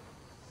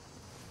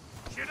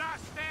 Should I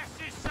stash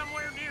this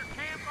somewhere near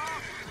camp,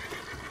 boss?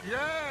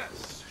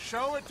 Yes,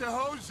 show it to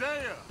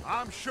Hosea.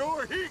 I'm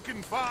sure he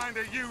can find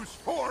a use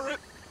for it.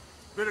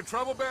 Bit of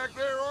trouble back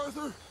there,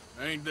 Arthur?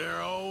 Ain't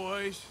there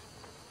always?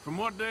 From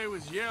what they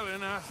was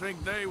yelling, I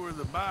think they were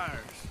the buyers.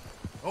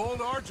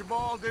 Old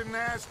Archibald didn't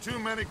ask too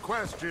many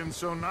questions,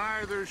 so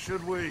neither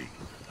should we.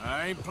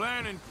 I ain't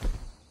planning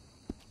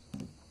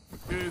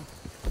to.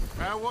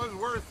 That was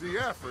worth the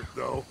effort,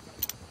 though.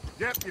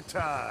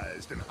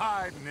 Deputized and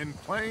hiding in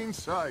plain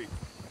sight.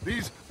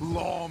 These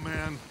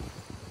lawmen,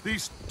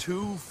 these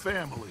two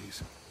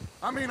families.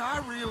 I mean, I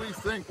really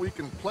think we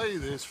can play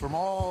this from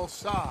all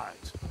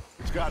sides.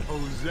 It's got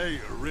Hosea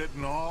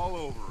written all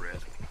over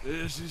it.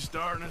 This is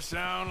starting to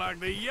sound like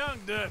the young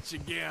Dutch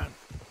again.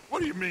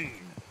 What do you mean,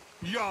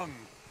 young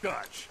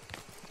Dutch?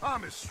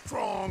 I'm as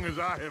strong as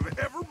I have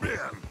ever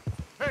been.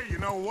 Hey, you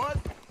know what?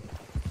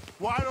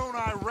 Why don't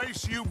I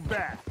race you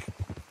back?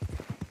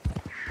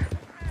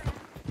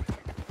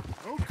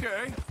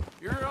 Okay,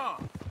 you're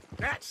on.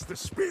 That's the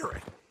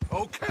spirit.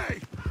 Okay,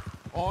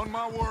 on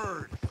my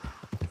word.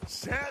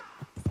 Set,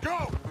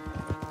 go!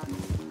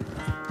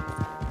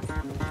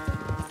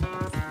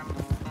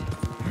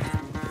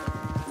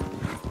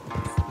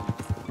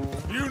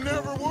 You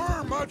never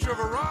were much of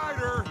a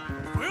rider.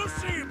 We'll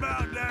see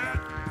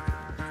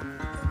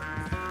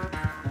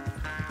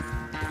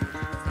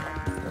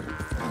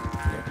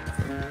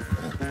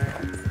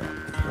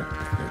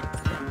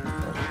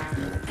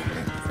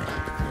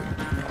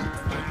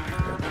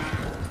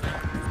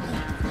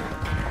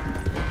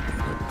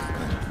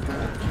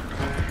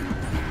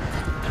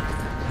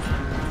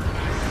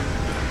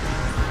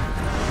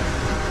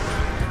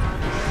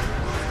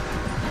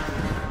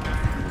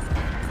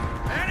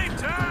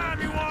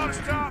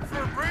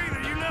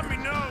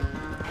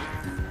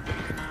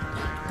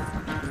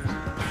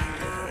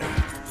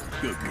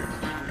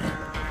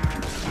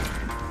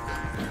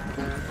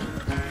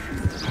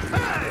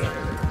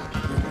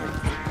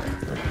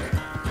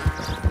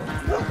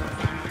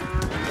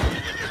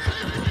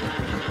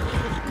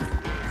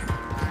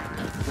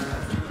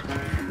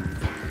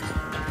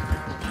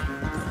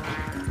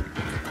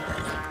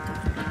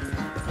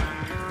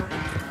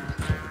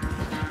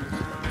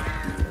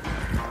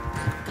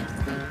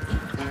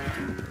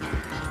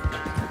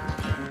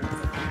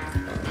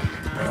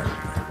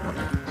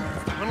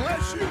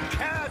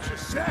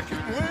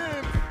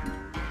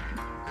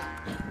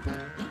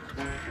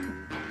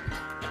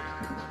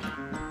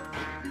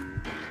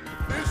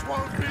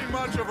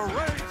much of a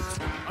race.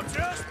 I'm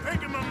just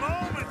picking my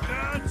moment,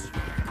 Denz.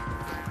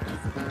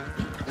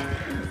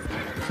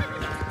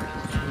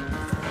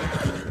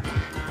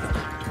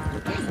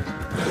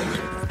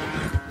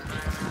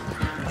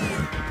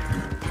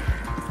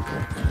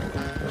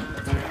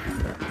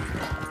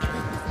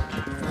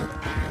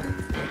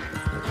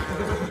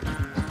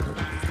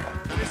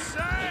 It's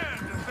sad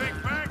to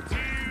think back to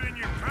you in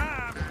your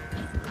prime.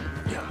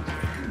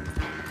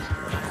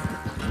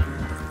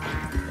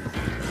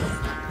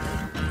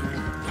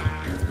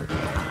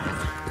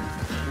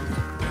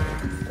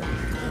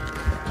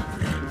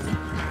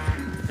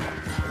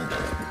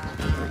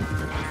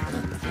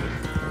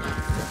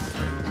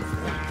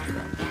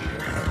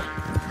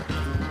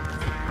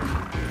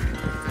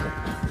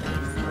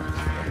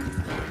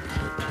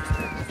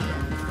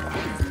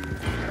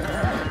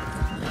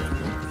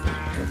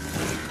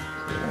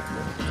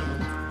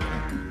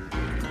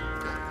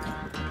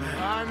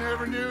 I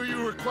never knew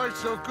you were quite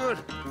so good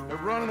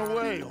at running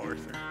away,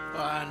 Arthur.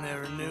 I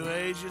never knew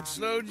age had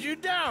slowed you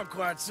down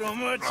quite so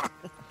much.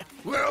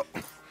 Well,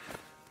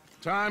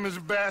 time is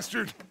a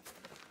bastard.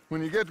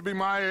 When you get to be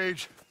my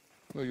age,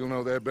 well, you'll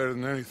know that better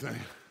than anything.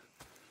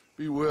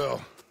 Be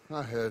well.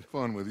 I had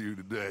fun with you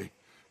today.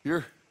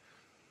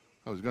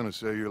 I was gonna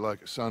say you're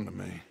like a son to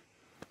me,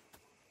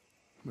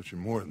 but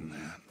you're more than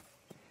that.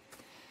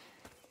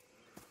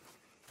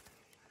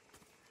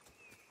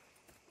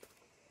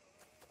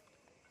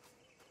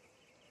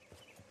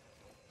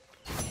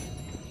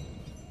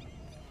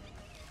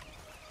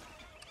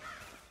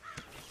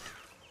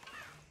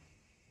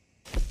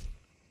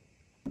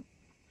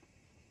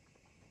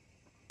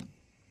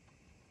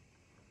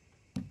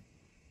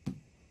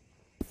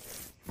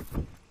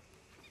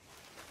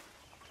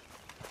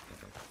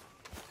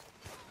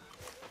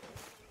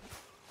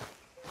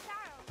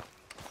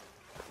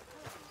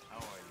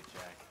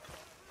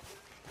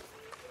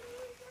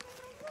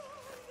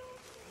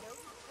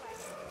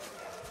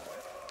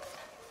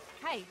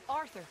 Hey,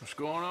 Arthur. What's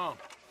going on?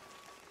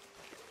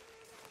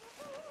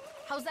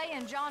 Jose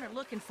and John are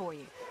looking for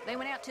you. They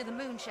went out to the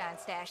moonshine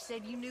stash,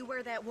 said you knew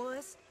where that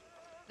was.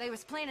 They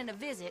was planning a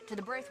visit to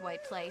the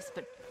Braithwaite place,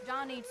 but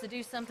John needs to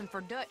do something for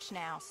Dutch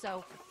now,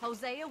 so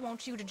Hosea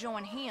wants you to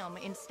join him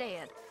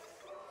instead.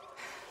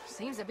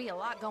 Seems to be a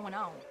lot going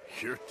on.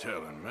 You're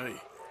telling me.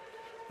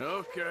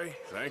 Okay,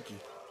 thank you.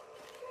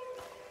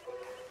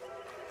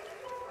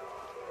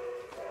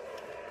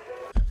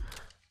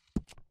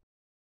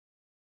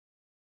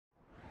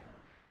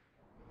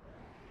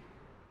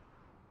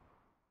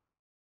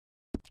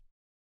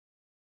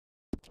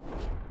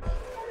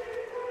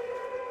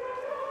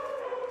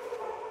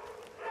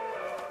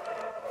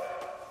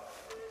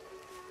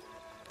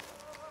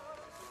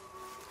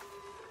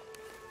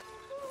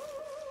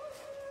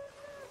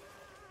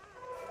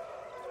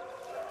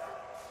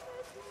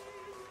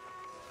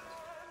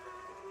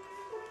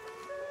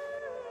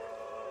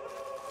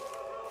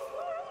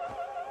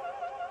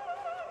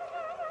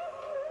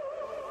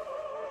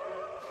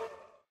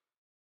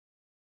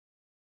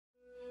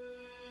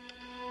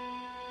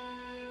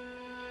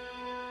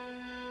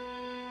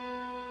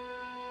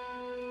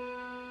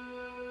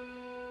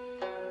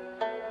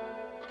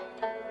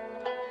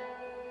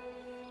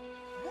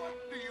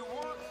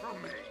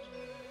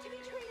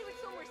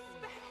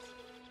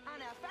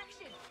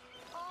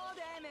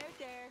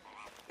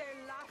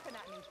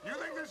 You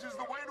think this is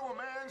the way to a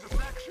man's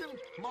affection?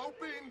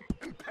 Moping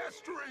and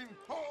pestering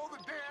all the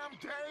damn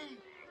day?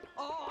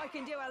 Oh, I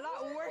can do a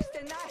lot worse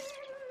than that.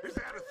 Is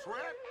that a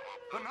threat?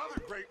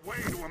 Another great way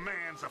to a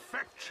man's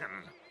affection.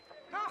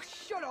 Oh,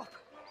 shut up.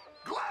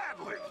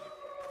 Gladly.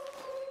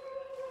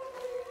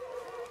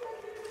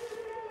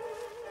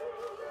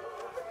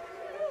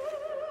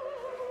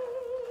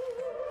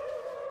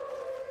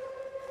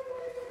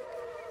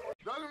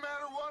 Doesn't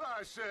matter what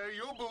I say,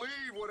 you'll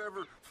believe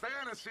whatever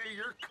fantasy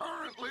you're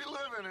currently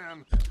living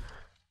in.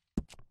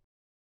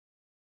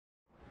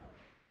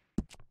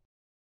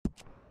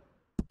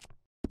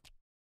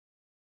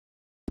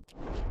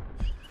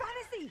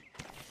 Fantasy?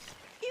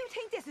 You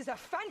think this is a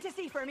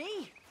fantasy for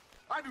me?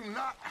 I do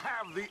not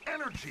have the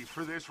energy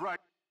for this right.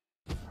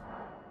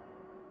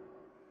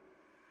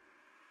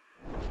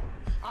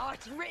 Oh,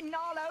 it's written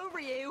all over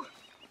you.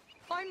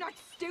 I'm not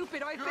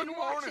stupid, I've Good been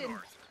watching. morning,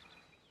 Arthur.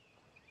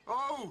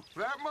 Oh,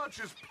 that much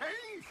is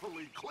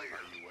painfully clear,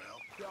 Well.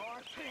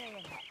 You're playing a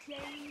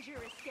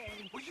dangerous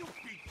game. Will you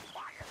be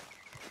quiet?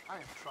 I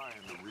am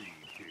trying to read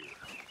here.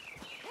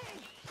 Hey.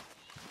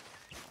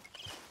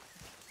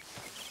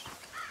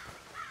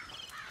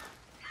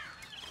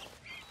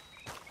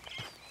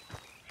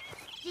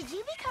 Did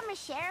you become a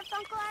sheriff,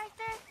 Uncle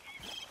Arthur?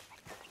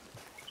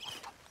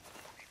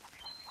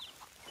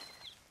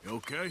 You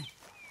okay?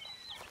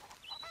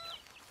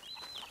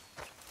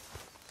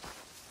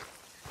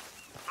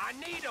 I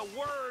need a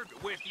word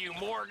with you,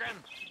 Morgan.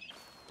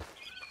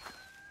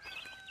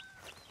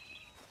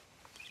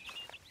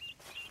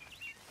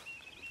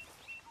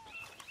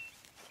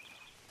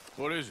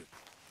 What is it?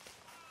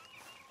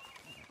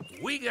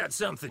 We got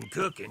something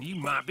cooking you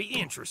might be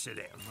interested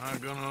in. Am I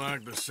gonna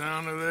like the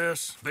sound of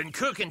this? Been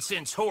cooking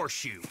since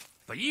Horseshoe.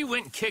 But you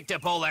went and kicked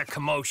up all that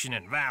commotion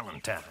in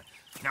Valentine.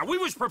 Now, we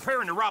was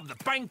preparing to rob the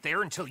bank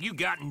there until you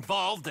got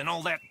involved in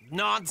all that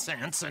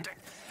nonsense, and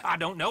I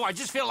don't know, I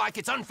just feel like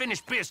it's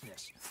unfinished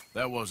business.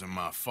 That wasn't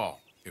my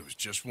fault. It was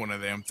just one of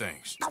them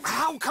things.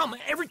 How come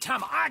every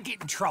time I get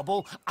in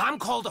trouble, I'm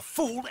called a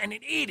fool and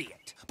an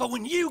idiot? But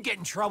when you get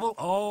in trouble,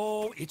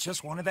 oh, it's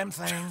just one of them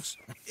things.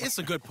 It's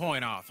a good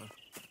point, Arthur.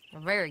 A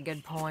very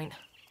good point.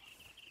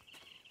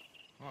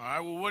 All right,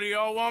 well, what do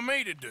y'all want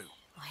me to do?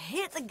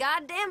 Hit the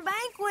goddamn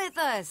bank with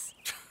us.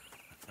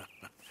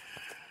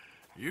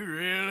 You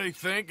really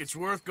think it's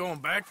worth going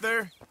back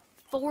there?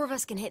 4 of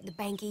us can hit the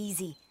bank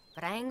easy,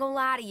 but I ain't gonna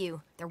lie to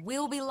you. There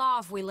will be law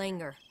if we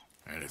linger.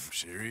 And if we're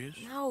serious?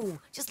 No,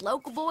 just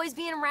local boys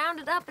being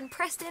rounded up and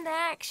pressed into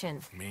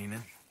action.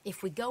 Meaning?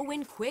 If we go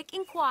in quick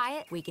and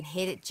quiet, we can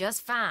hit it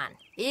just fine.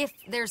 If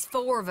there's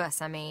 4 of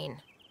us, I mean.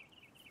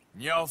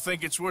 Y'all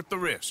think it's worth the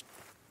risk?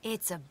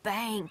 It's a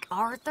bank,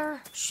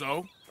 Arthur.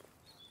 So?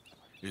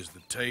 Is the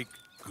take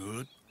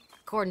good?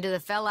 According to the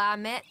fella I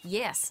met,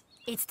 yes.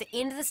 It's the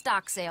end of the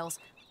stock sales.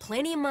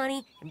 Plenty of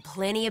money and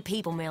plenty of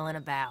people milling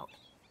about.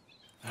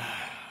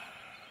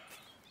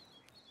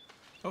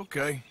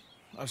 Okay,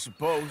 I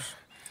suppose.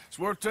 It's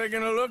worth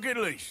taking a look at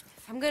least.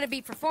 If I'm gonna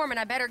be performing,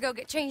 I better go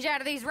get changed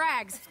out of these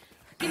rags.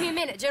 Give me a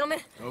minute,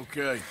 gentlemen.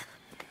 Okay.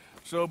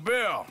 So,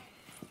 Bill,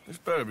 this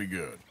better be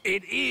good.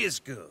 It is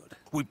good.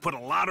 We put a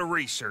lot of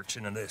research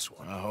into this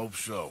one. I hope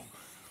so.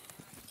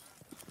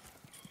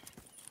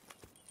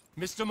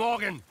 Mr.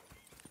 Morgan.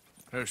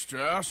 Herr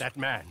Strauss? That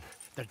man.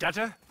 The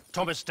debtor,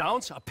 Thomas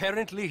Downs,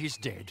 apparently he's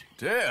dead.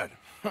 Dead?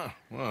 Huh.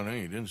 Well,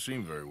 he didn't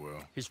seem very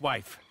well. His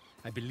wife.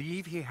 I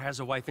believe he has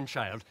a wife and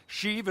child.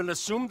 She will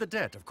assume the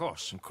debt, of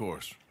course. Of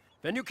course.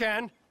 Then you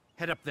can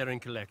head up there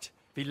and collect.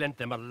 We lent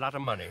them a lot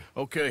of money.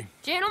 Okay.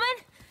 Gentlemen,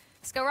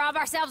 let's go rob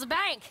ourselves a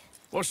bank.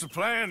 What's the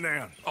plan,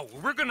 then? Oh,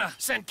 we're gonna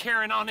send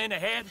Kieran on in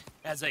ahead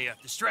as a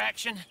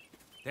distraction.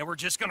 Then we're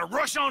just gonna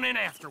rush on in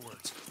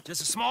afterwards.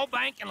 Just a small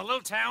bank in a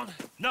little town.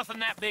 Nothing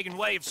that big in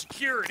way of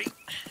security.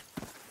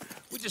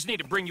 We just need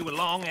to bring you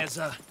along as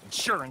a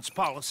insurance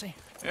policy.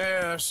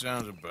 Yeah, that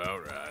sounds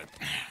about right.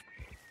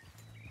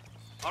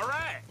 All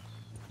right.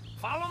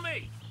 Follow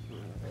me.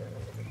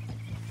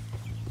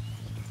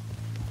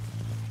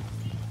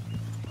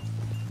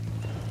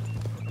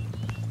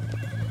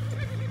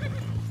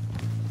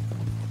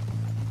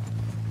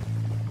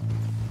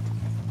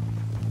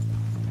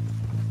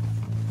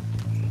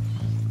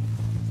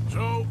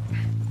 So,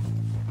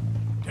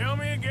 tell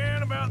me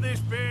again about this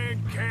big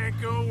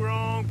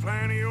can't-go-wrong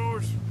plan of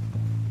yours.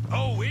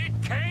 Oh, it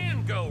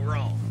can go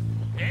wrong.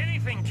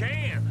 Anything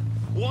can,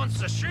 once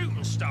the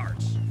shooting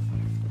starts.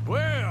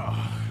 Well,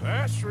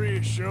 that's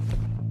reassuring.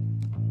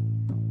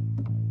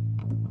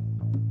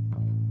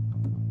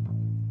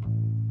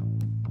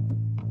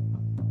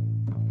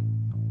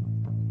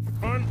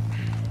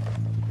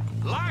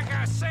 Like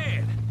I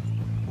said,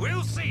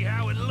 we'll see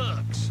how it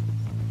looks.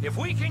 If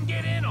we can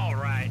get in all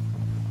right,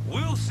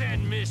 we'll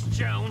send Miss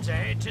Jones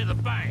ahead to the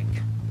bank.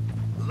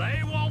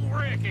 They won't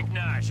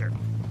recognize her.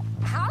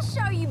 I'll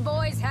show you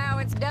boys how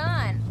it's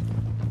done.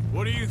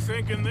 What are you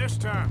thinking this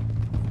time?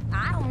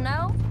 I don't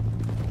know.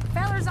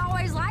 Fellers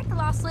always like the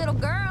lost little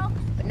girl,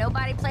 but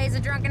nobody plays a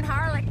drunken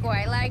harlot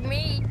quite like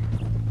me.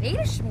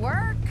 Nita should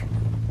work.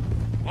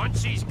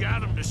 Once she's got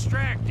them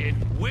distracted,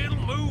 we'll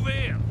move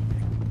in.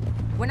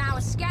 When I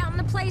was scouting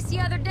the place the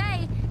other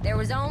day, there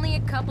was only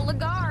a couple of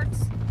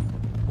guards.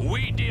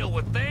 We deal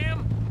with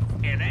them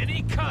and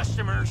any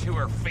customers who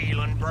are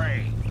feeling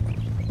brave.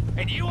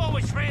 And you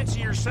always fancy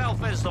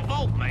yourself as the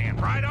Vault Man,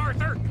 right,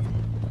 Arthur?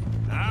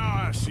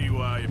 Now I see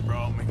why you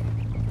brought me.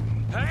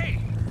 Hey,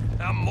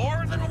 I'm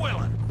more than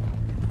willing.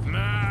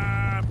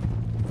 Nah,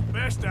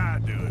 best I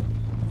do it.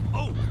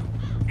 Oh,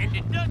 and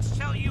did Dutch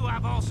tell you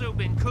I've also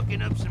been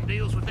cooking up some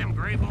deals with them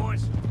Gray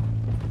Boys?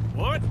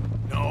 What?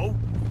 No.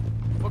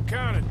 What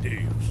kind of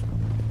deals?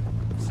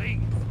 See,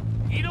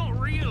 you don't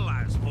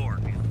realize,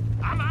 Morgan.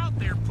 I'm out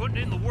there putting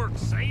in the work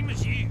same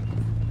as you.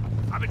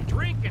 I've been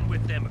drinking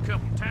with them a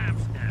couple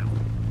times now.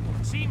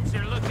 Seems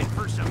they're looking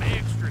for some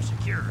extra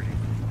security.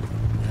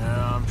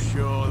 Yeah, I'm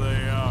sure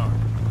they are.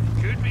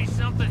 Could be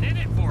something in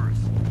it for us.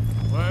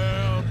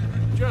 Well,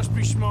 just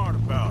be smart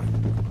about it.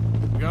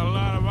 We got a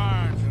lot of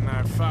irons in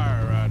that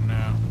fire right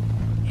now.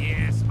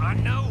 Yes, I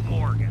know,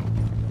 Morgan.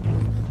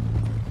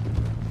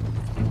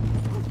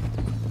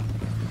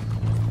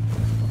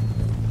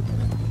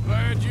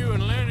 Glad you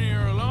and Lenny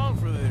are along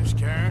for this,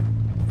 Kieran.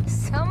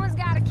 Someone's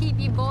got to keep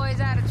you boys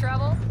out of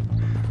trouble.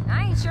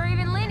 I ain't sure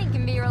even Lenny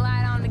can be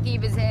relied on to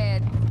keep his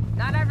head.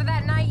 Not after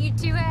that night you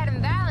two had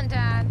in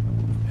Valentine.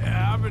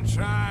 Yeah, I've been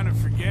trying to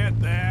forget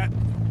that.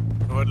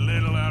 What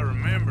little I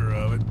remember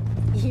of it.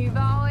 You've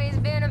always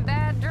been a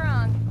bad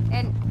drunk.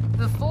 And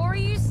before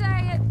you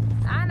say it,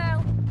 I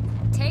know.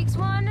 Takes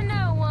one to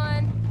know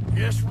one.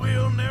 Guess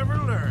we'll never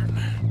learn.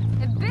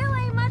 And Bill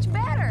ain't much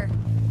better.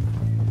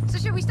 So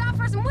should we stop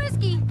for some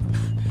whiskey?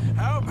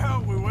 How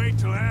about we wait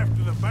till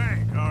after the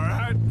bank, all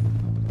right?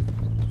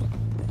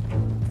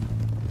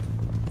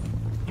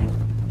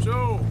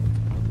 So,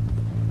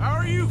 how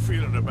are you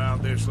feeling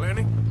about this,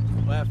 Lenny?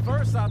 Well, at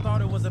first I thought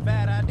it was a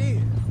bad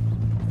idea.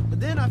 But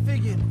then I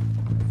figured,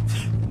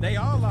 they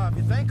all are if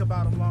you think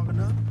about them long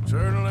enough.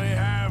 Certainly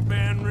have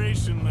been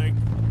recently.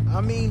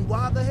 I mean,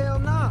 why the hell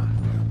not?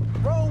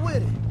 Roll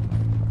with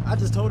it. I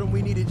just told him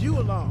we needed you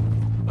along.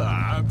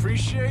 I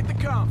appreciate the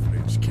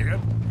confidence, kid.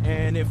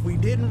 And if we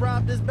didn't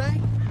rob this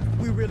bank,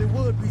 we really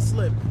would be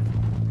slipping.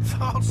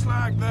 Thoughts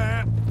like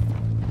that,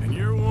 and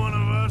you're one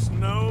of us,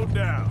 no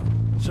doubt.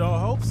 Sure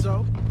hope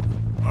so.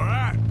 All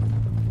right.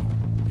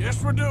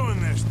 Guess we're doing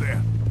this,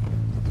 then.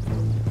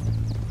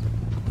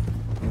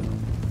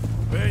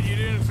 Bet you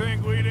didn't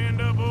think we'd end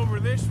up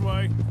over this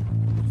way.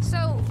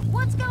 So,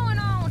 what's going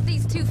on with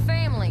these two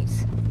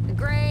families? The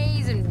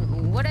Grays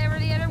and whatever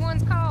the other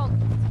one's called?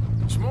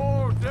 It's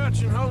more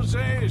Dutch and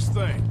Jose's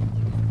thing.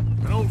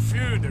 An old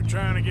feud they're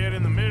trying to get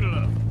in the middle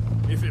of.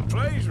 If it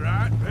plays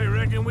right, they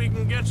reckon we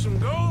can get some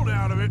gold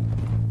out of it.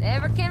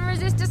 Never can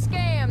resist a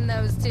scam,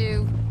 those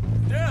two.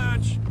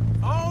 Dutch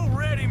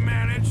already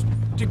managed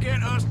to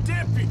get us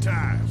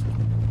deputized.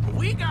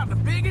 We got the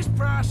biggest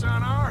price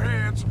on our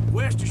heads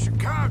west of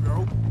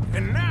Chicago,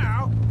 and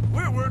now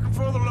we're working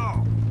for the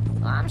law.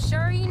 I'm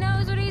sure he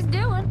knows what he's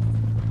doing.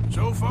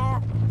 So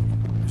far,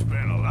 there's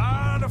been a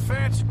lot of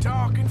fancy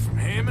talking from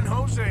him and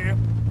Hosea,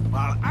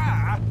 while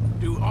I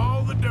do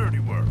all the dirty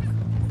work.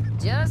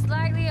 Just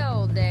like the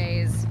old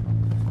days.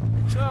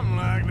 Something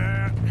like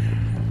that.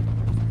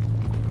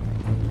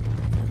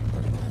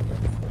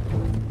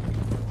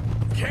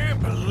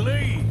 Can't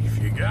believe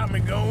you got me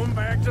going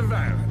back to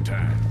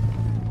Valentine.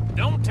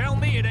 Don't tell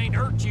me it ain't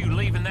hurt you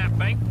leaving that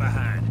bank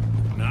behind.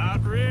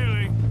 Not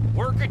really.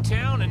 Work a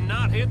town and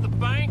not hit the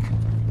bank?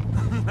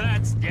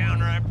 That's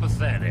downright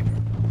pathetic.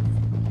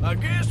 I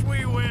guess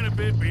we went a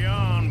bit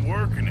beyond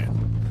working it.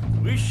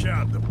 We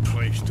shot the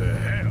place to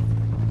hell.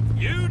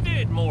 You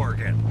did,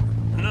 Morgan.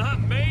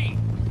 Not me.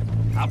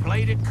 I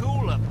played it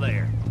cool up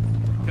there.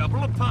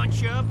 Couple of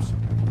punch-ups,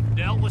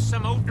 dealt with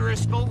some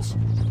O'Driscolls.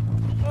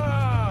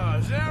 Ah,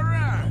 is that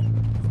right?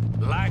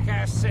 Like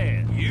I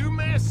said, you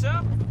mess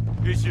up,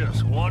 it's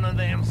just one of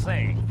them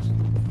things.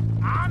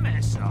 I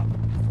mess up,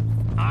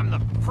 I'm the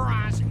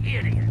prize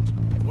idiot.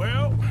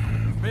 Well,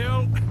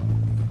 Bill,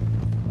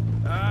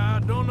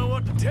 I don't know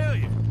what to tell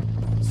you.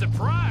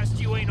 Surprised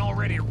you ain't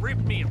already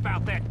ripped me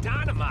about that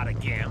dynamite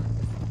again.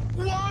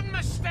 One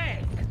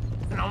mistake,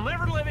 and I'll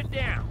never live it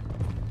down.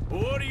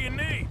 What do you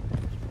need?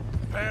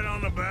 Pat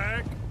on the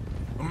back?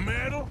 A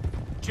medal?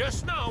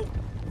 Just know,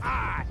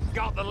 I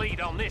got the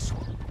lead on this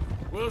one.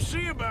 We'll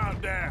see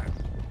about that,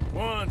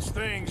 once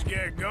things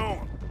get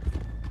going.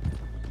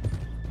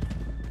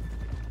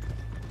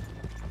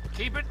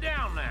 Keep it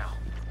down now.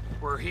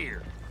 We're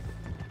here.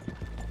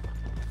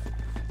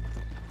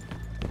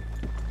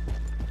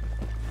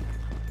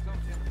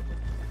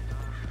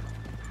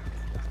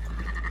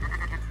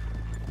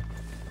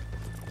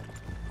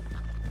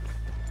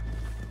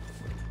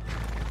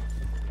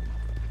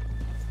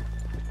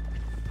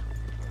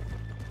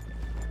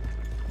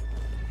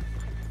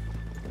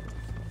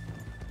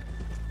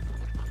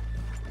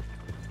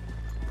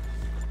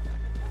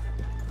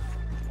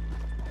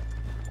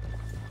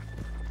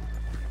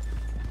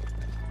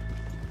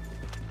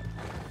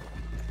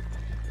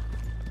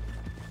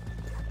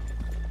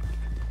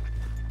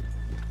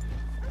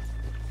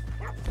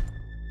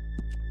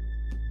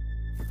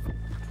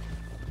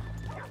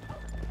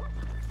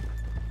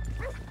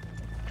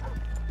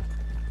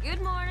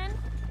 Good morning.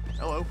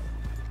 Hello.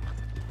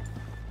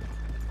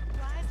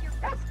 Why is your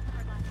face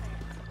covered like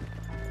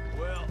that?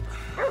 Well,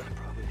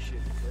 probably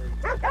shouldn't.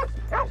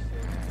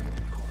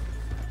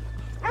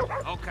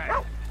 Okay,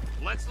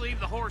 let's leave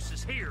the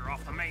horses here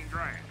off the main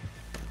drag.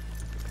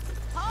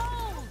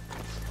 Hold!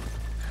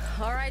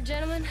 All right,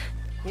 gentlemen,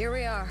 here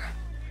we are.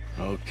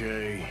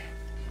 Okay,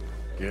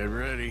 get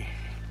ready.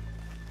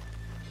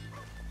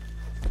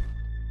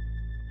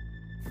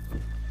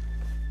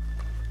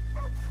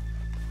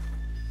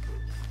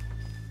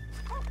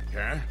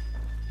 Karen,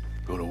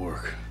 go to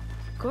work.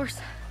 Of course.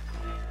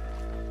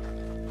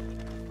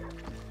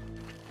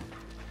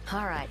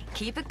 All right,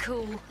 keep it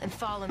cool and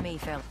follow me,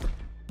 fella.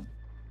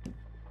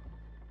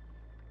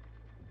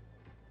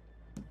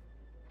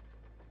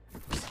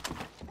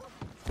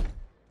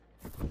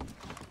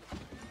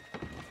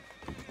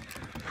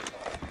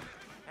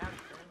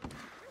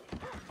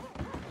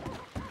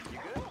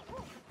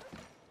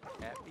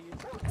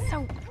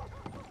 So,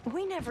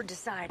 we never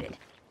decided.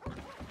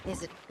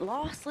 Is it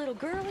lost little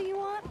girl you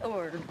want,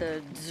 or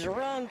the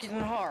drunken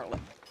harlot?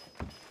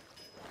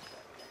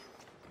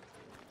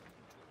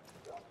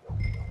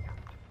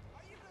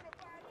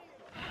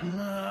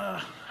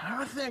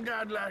 I think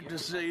I'd like to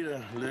see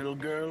the little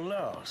girl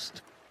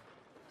lost.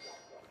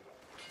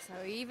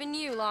 So even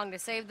you long to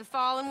save the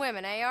fallen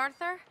women, eh,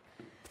 Arthur?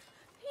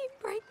 You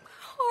break my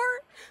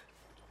heart.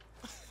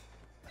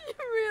 You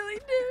really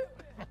do.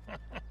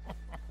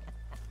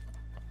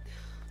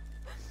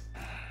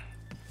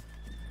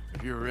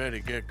 If you're ready,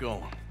 get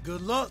going.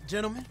 Good luck,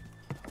 gentlemen.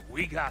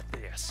 We got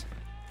this.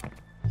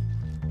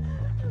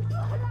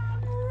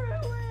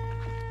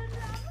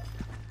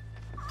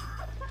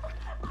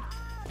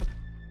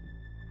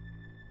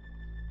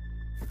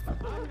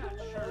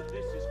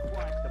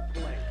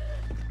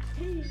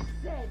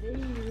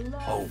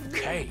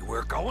 Okay,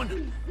 we're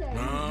going. No,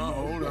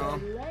 hold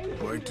on.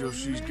 Wait till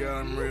she's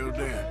got him reeled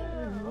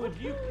in. Would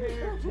you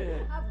care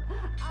to...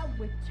 I'm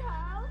with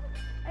child,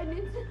 and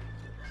it's...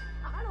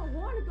 I don't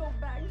want to go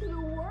back to the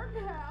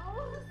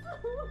workhouse.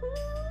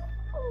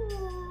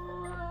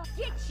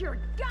 Get your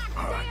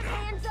goddamn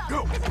hands up!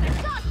 Go. This is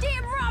a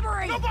goddamn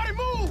robbery! Nobody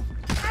move!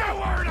 No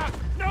word up!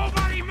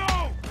 Nobody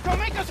move! Don't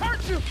make us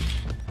hurt you!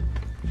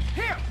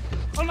 Here!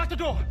 Unlock the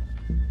door!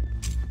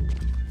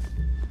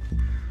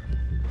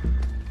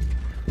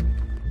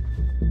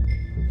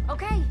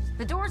 Okay,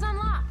 the door's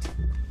unlocked.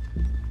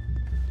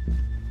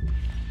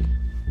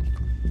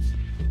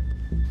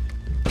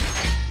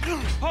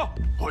 Oh,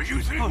 what you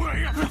think we're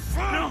here for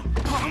fun? No.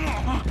 Come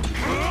on.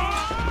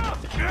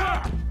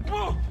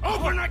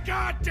 Open the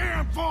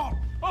goddamn vault!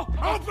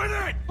 Open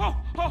it!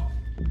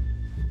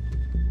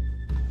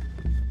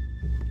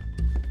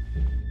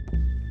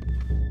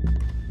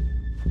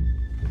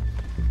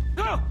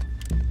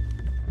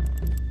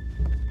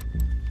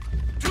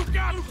 Too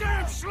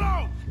goddamn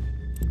slow!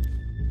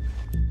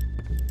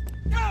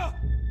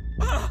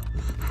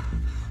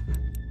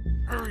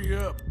 Hurry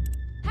up.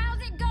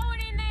 How's it going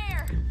in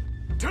there?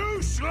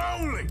 Too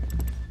slowly!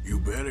 You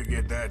better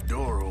get that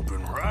door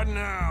open right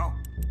now.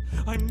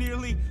 I'm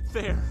nearly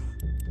there.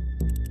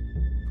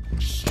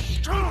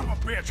 Son of a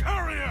bitch,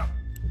 hurry up!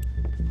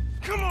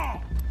 Come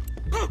on!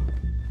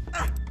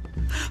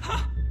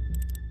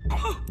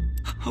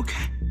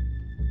 Okay.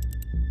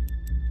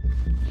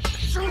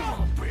 Son of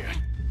a bitch!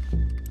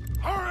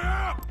 Hurry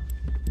up!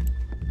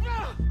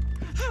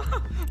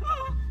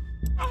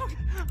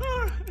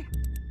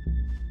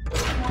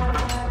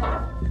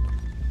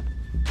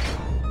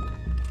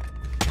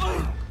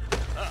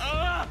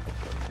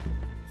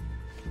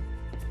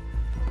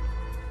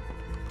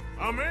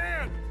 I'm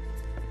in!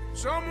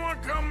 Someone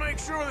come make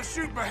sure the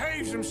chute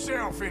behaves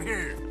himself in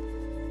here.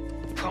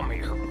 Come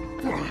here.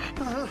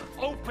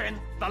 Open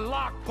the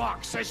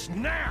lockboxes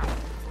now!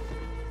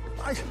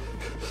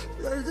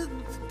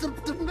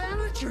 The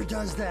manager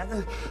does that.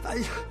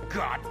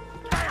 God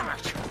damn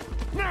it!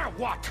 Now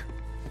what?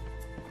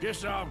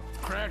 Guess I'll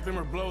crack them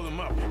or blow them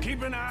up.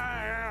 Keep an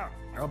eye out.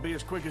 I'll be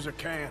as quick as I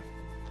can.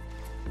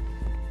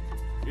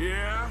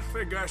 Yeah, I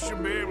think I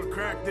should be able to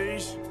crack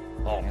these.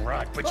 All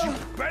right, but you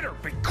better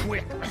be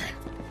quick.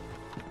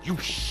 You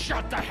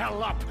shut the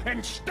hell up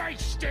and stay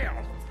still!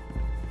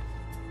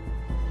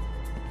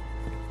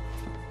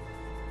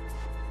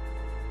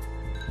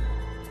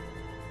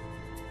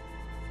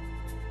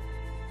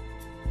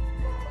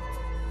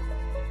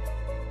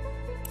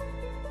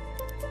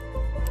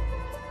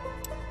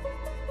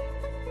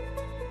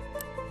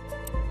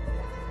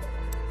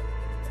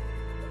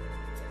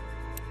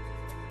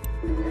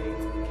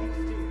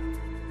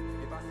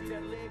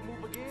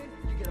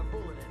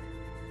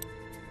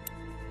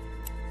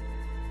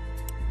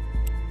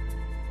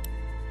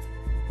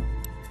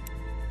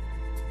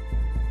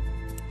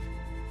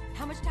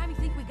 How much time do you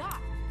think we got?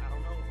 I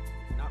don't know.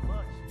 Not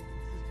much.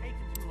 This is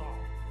taking too long.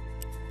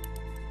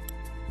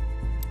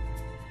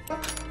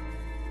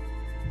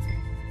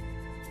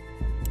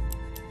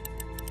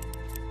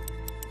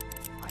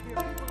 I hear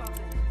people out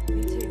there.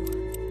 Me too.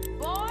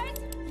 Boys,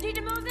 you need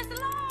to move this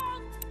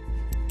along!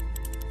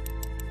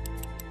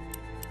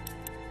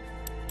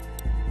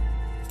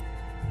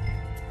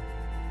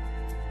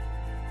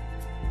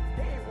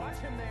 Hey, watch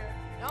him there.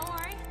 Don't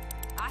worry.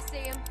 I see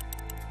him.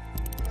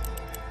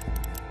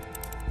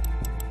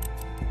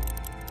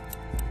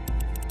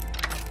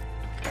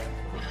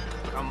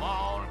 Come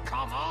on,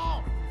 come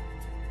on!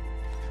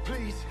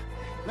 Please,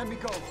 let me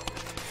go.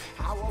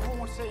 I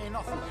won't say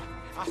nothing.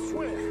 I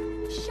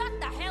swear. Shut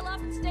the hell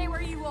up and stay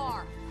where you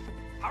are.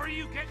 How are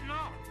you getting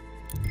on?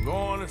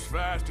 Going as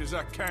fast as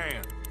I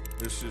can.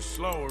 This is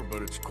slower,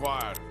 but it's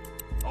quieter.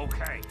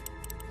 Okay.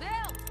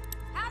 Bill,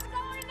 how's it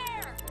going in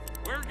there?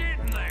 We're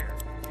getting there.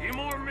 A few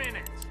more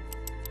minutes.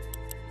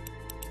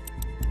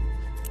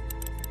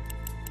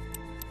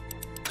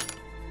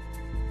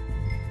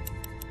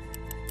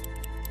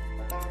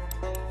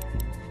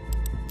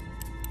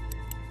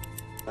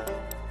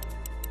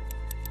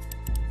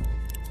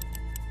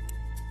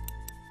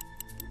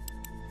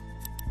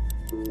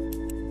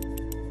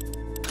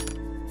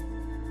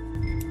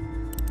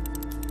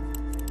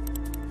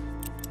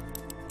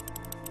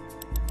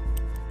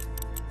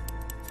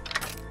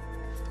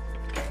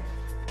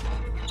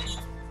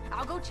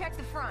 I'll go check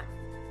the front.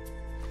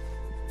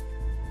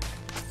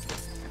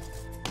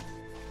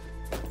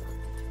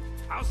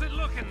 How's it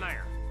looking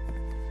there?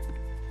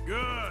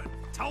 Good.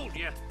 Told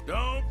you.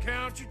 Don't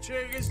count your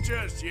chickens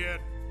just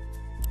yet.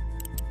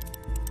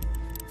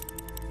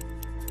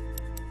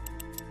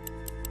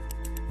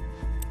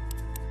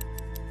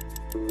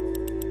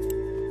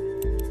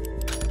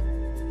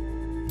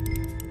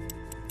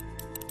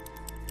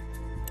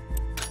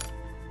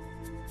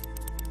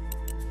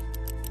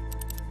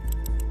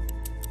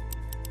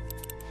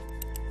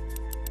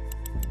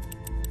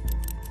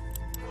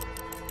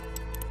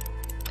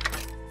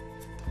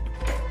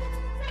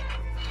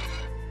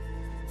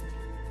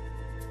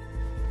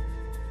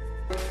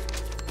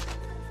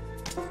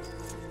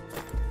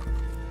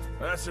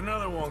 That's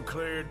another one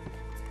cleared.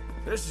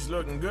 This is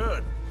looking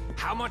good.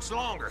 How much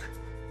longer?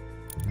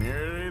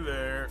 Nearly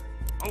there.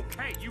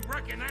 Okay, you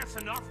reckon that's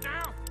enough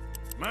now?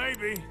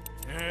 Maybe.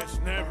 Yeah, it's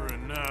never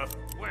enough.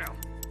 Well,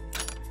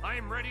 I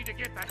am ready to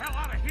get the hell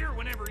out of here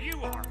whenever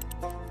you are.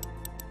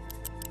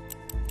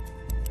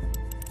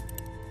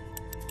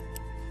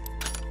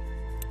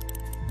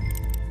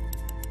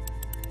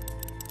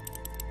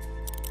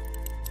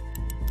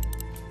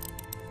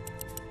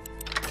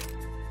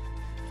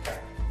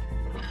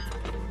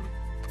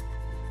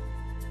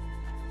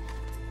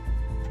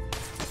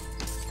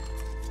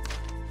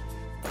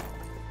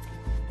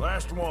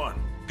 Last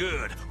one.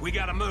 Good. We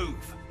gotta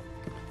move.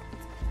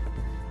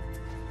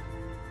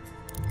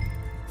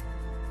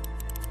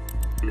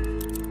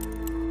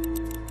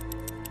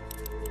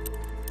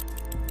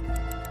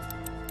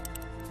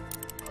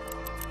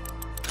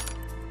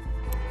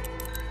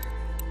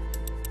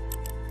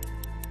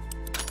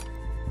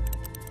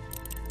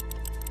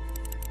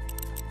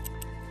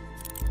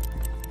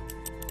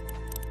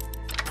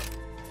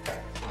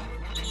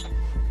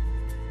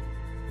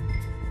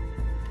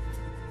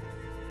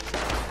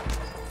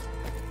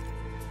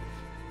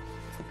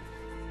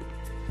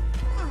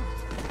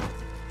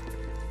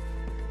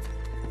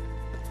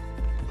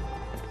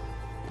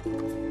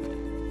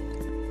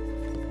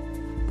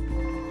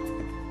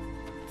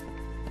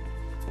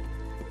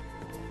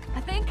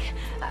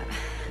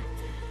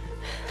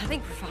 I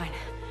think we're fine.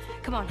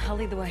 Come on, I'll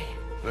lead the way.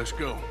 Let's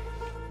go.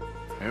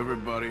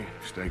 Everybody,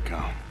 stay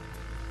calm.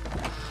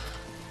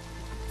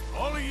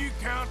 All of you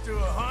count to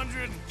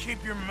 100 and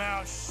keep your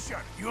mouth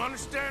shut. You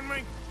understand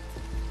me?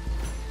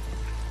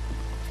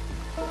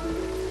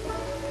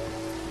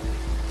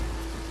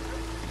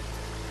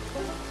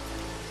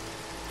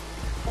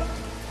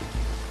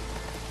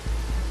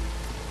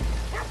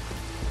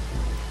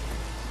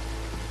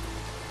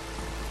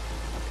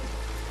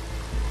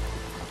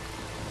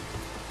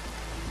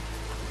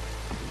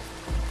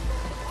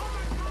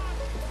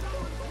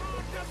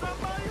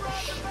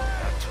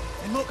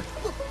 And look,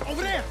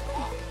 over there!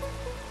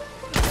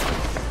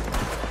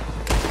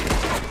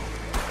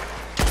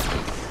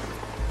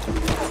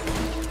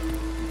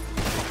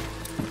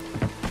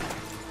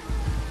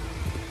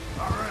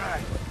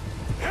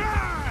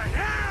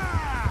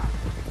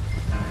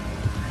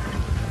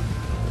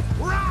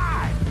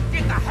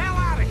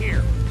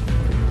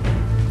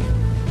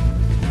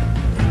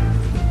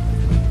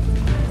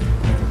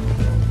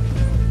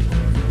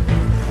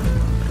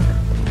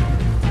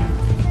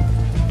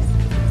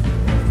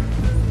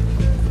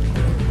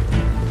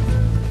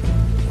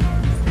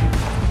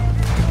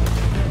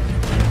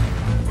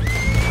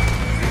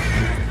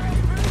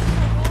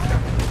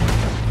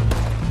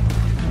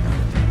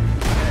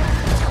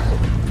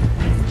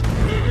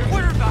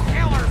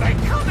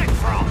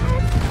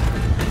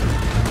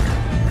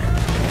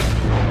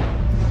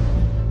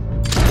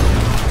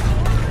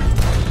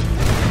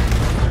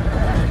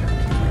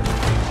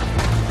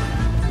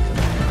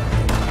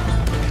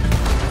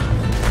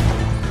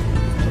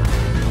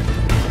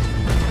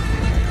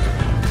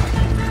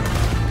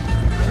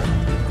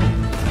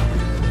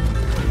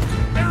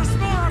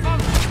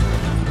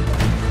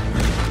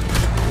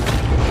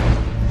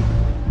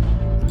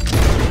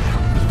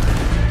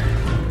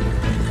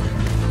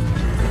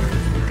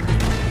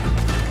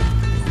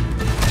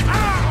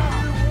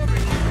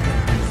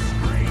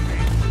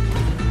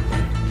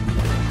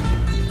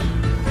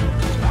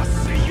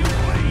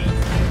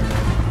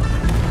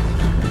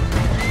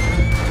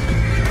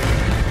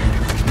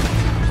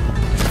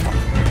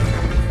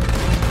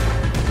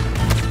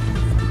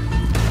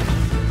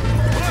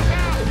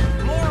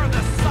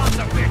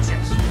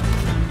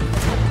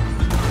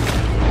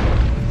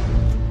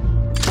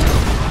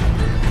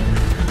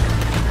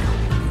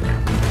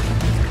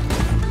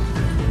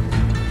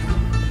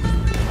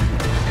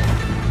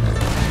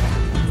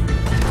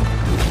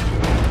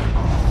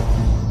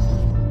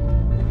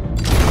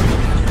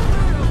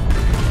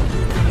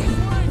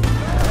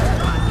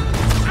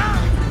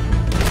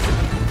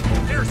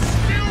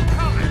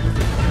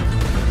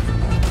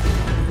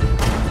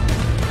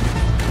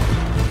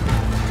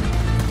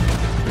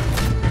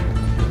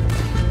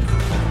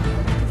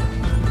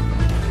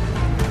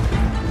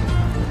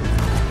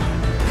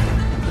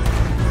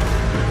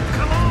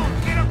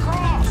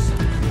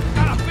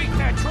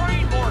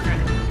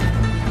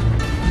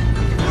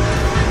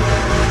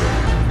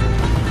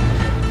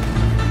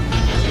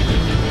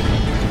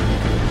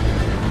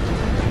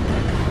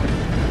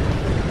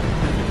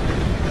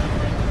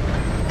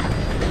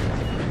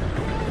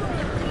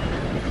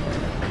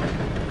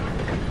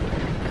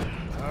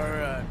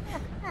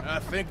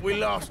 We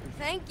lost him.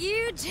 Thank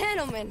you,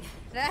 gentlemen.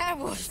 That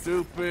was...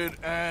 Stupid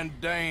and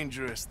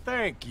dangerous.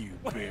 Thank you,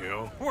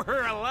 Bill.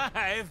 We're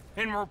alive,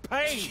 and we're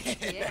paid.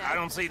 Yeah. I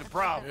don't see the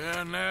problem.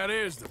 Yeah, and that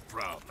is the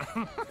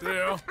problem.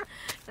 Still,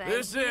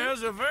 this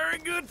is a very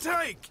good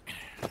take.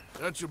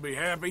 Dutch will be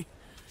happy,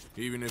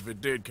 even if it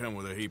did come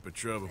with a heap of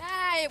trouble.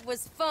 Ah, it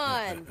was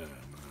fun.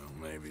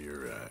 Well, maybe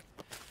you're right.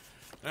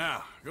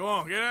 Now, go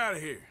on, get out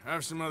of here. I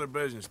have some other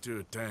business to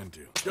attend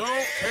to. Don't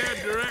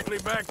head directly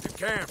back to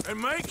camp, and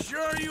make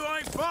sure you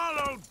ain't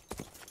followed.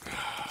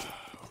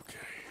 Okay.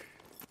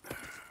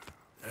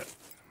 Yep,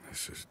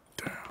 this is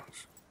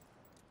Downs.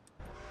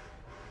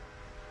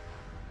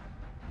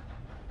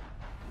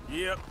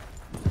 Yep.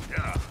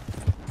 Yeah.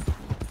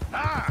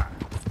 Ah!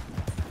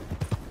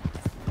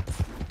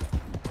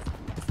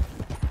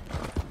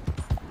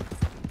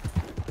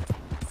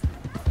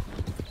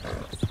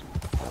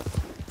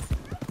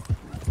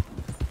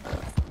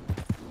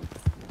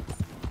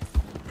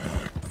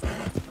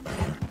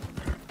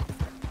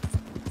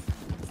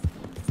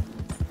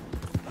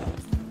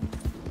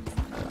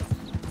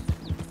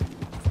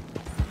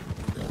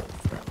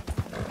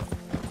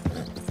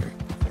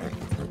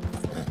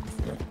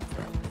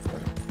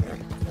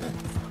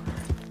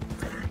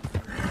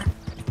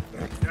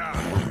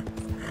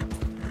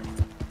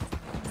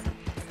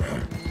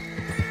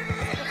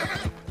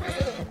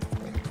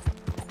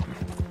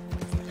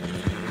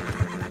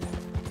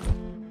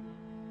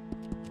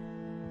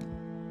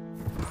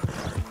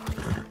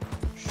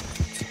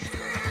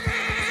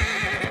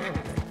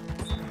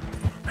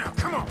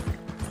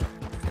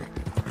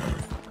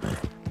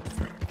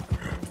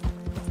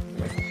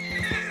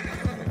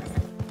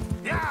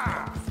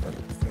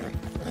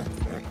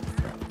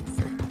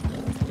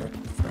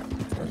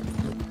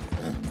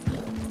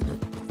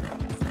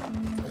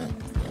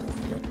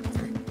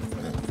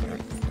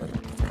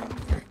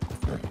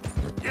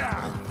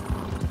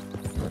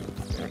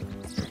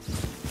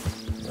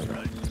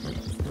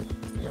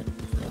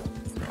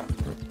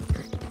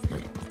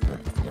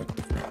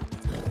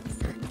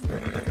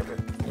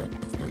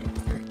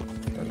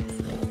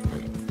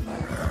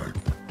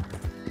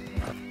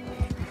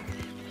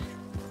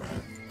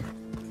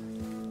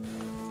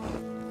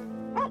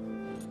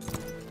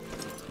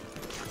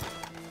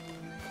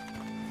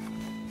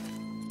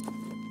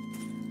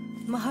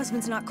 My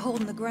husband's not cold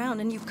in the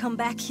ground, and you've come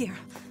back here.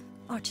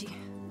 Archie,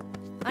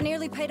 I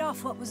nearly paid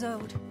off what was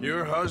owed.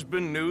 Your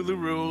husband knew the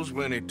rules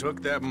when he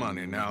took that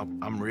money. Now,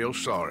 I'm real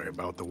sorry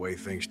about the way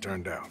things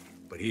turned out.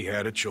 But he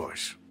had a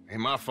choice. Ain't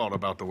my fault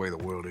about the way the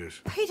world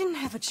is. He didn't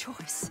have a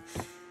choice.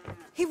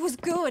 He was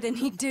good, and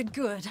he did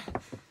good.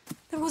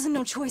 There wasn't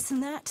no choice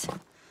in that.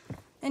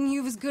 And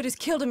you as good as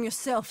killed him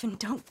yourself, and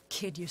don't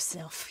kid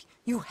yourself.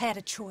 You had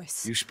a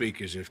choice. You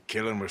speak as if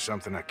killing was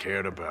something I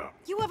cared about.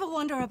 You ever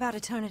wonder about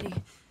eternity?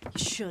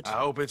 You should. I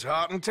hope it's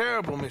hot and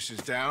terrible,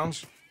 Mrs.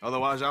 Downs.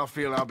 Otherwise, I'll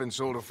feel I've been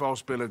sold a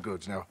false bill of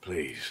goods. Now,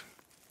 please,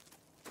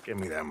 give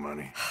me that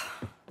money.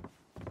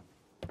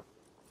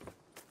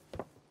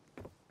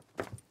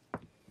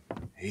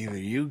 Either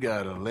you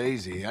got a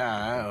lazy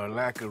eye or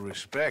lack of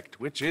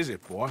respect. Which is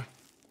it, boy?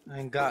 I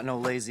ain't got no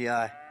lazy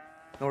eye.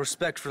 No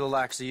respect for the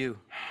likes of you.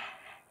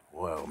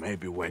 Well,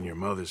 maybe when your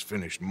mother's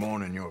finished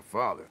mourning your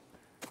father,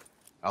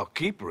 I'll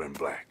keep her in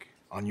black,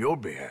 on your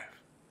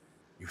behalf.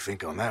 You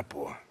think on that,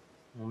 boy?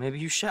 Well, maybe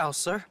you shall,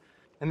 sir.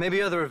 And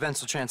maybe other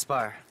events will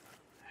transpire.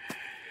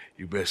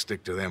 You best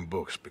stick to them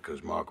books,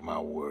 because mark my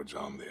words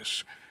on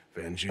this.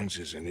 Vengeance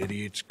is an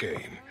idiot's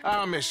game.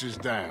 Ah,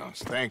 Mrs.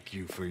 Downs, thank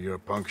you for your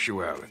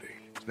punctuality.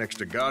 It's next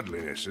to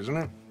godliness, isn't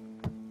it?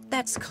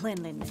 That's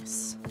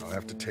cleanliness. I'll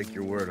have to take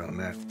your word on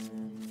that.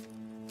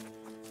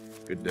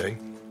 Good day.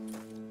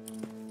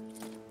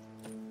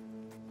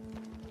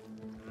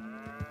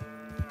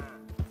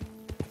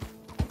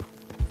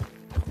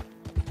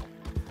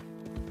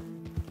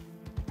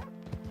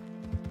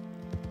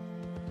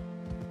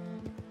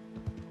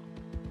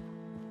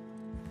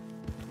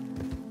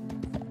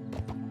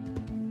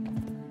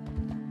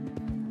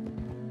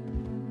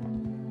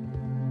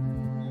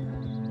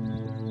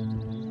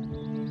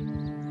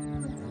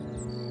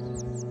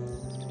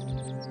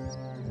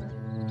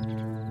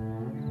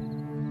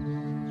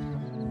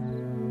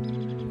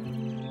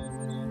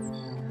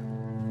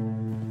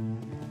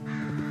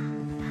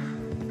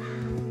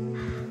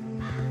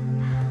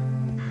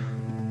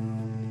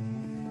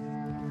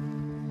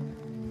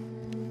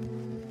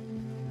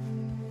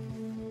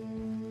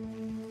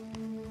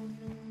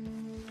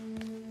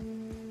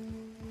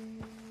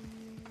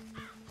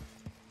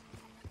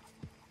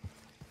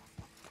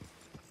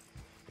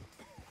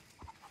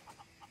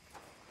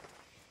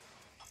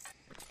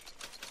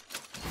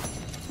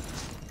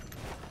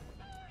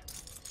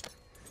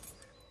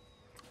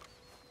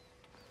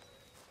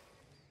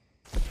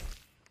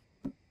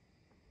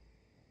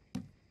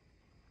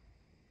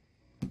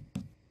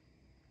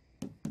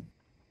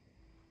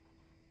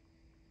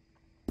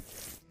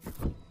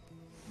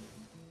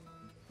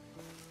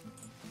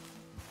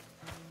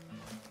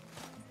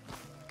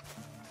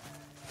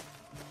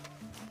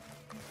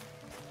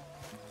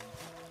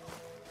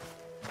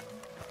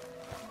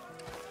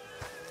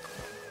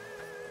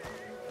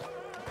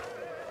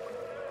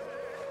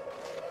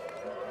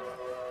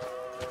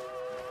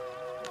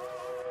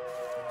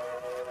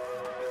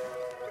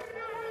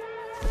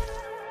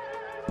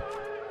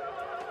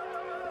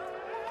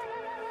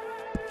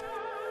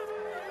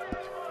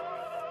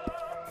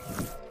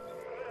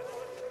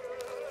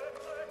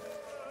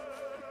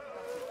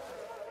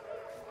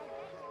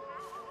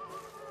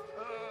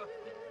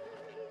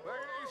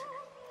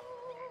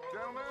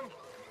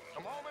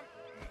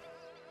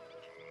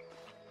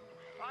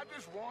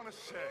 just want to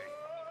say...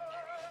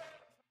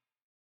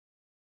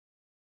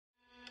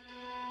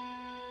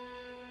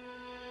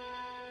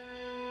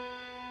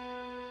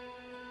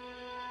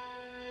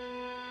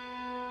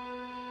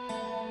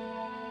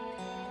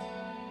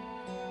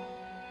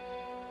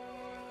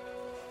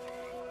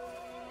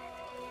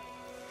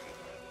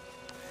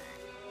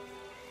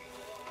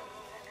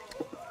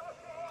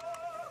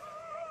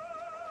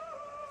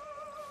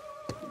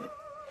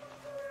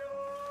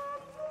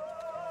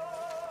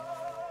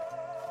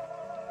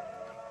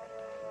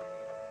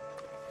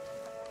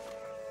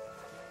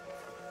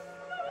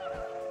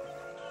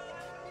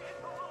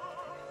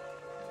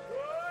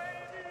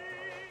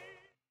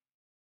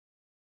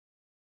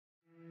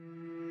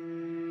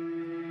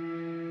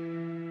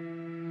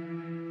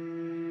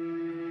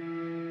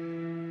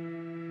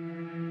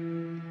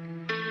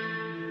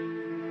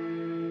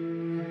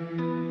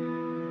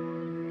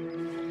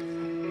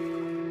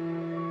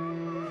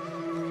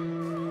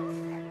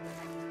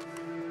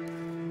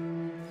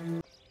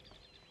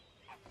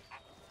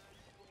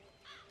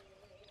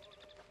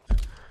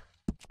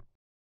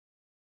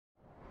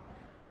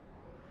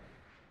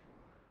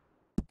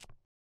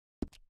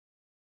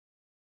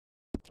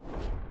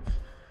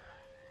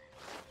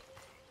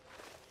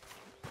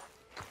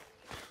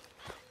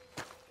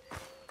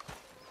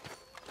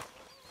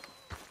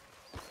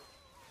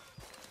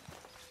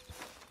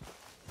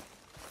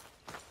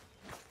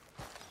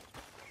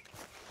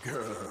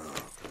 Girl.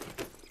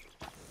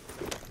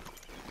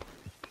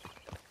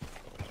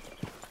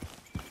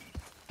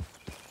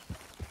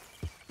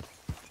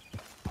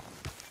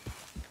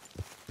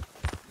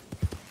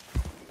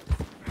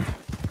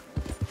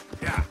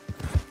 Yeah.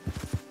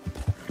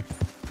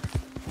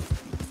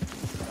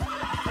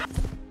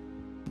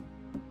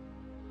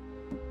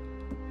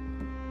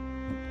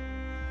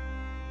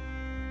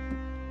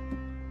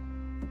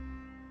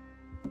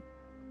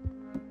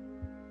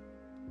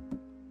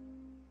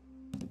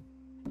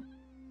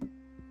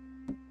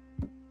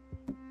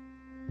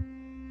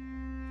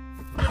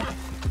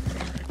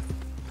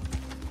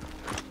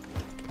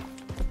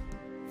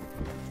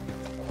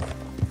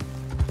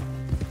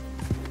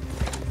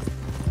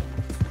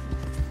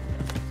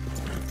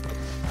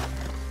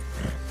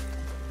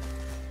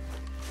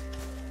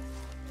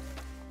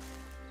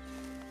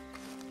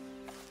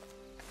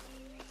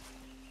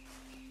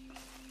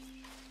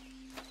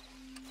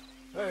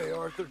 Hey,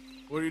 Arthur.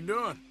 What are you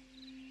doing?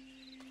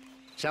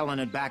 Selling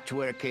it back to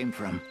where it came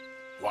from.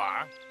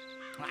 Why?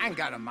 I ain't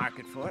got a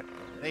market for it.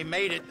 They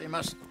made it. They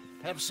must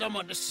have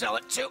someone to sell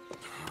it to.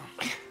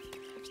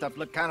 Stuff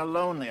look kind of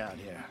lonely out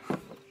here.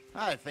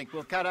 I think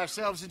we'll cut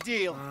ourselves a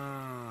deal.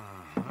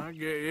 I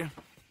get you.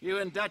 You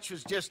and Dutch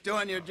was just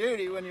doing your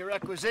duty when you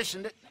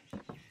requisitioned it.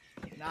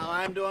 Now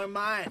I'm doing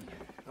mine.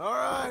 All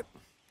right.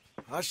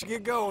 I should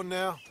get going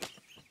now.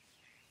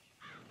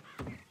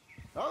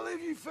 I'll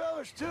leave you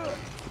fellas to it.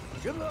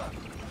 Good luck.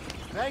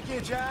 Thank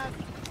you, John.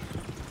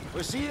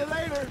 We'll see you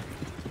later.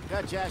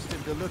 Dutch asked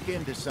him to look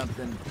into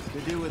something to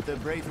do with the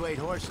Braithwaite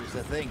horses,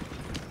 I think.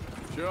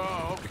 Sure,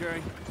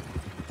 okay.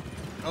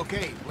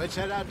 Okay, let's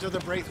head out to the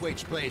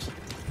Braithwaite's place.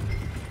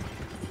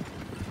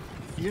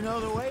 You know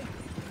the way?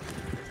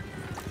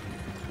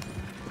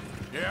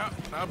 Yeah,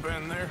 I've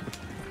been there.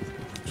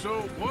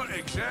 So, what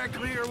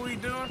exactly are we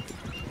doing?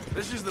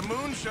 This is the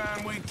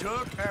moonshine we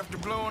took after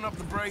blowing up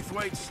the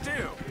Braithwaite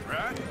still,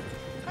 right?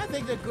 I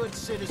think the good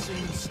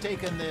citizens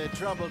taking the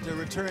trouble to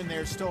return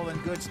their stolen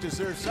goods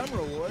deserve some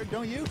reward,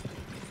 don't you?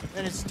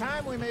 And it's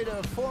time we made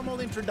a formal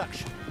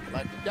introduction,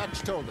 like Dutch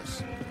told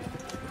us.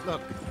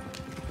 Look,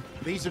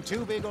 these are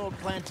two big old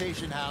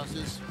plantation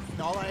houses,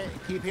 and all I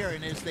keep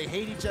hearing is they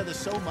hate each other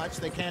so much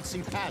they can't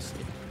see past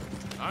it.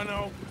 I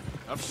know.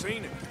 I've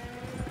seen it.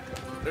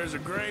 There's a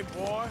gray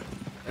boy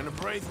and a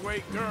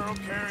Braithwaite girl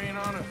carrying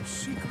on a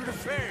secret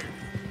affair.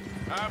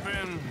 I've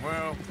been,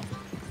 well,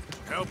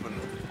 helping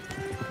them.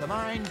 The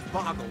mind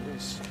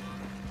boggles.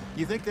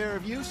 You think they're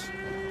of use?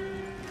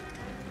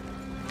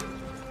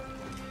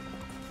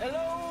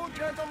 Hello,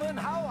 gentlemen.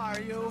 How are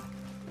you?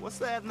 What's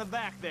that in the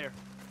back there?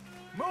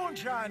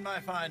 Moonshine, my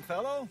fine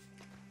fellow.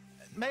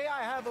 May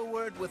I have a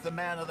word with the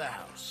man of the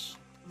house?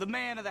 The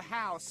man of the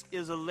house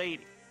is a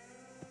lady.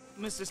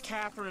 Mrs.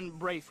 Catherine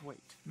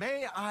Braithwaite.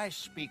 May I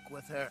speak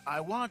with her?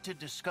 I want to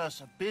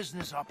discuss a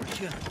business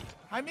opportunity.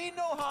 I mean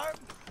no harm.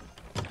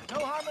 No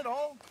harm at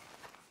all.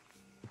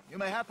 You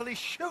may happily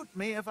shoot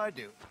me if I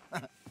do.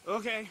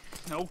 Okay.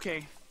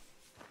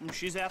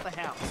 She's at the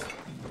house.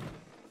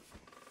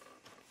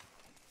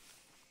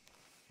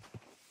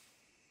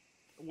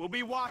 We'll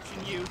be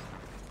watching you.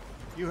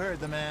 You heard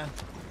the man.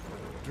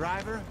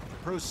 Driver,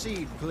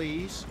 proceed,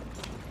 please.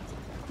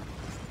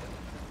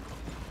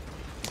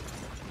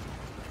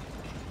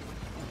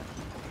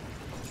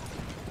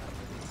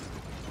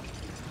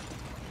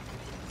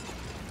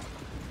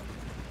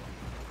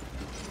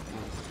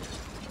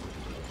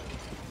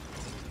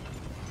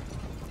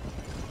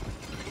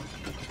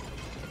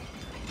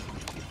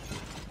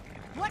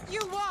 What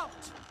you want?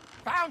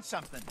 Found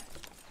something.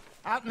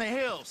 Out in the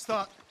hills.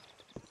 Thought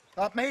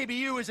maybe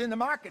you was in the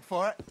market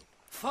for it.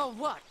 For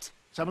what?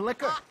 Some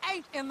liquor? I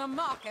ain't in the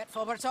market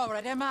for what's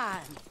already mine.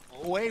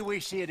 The way we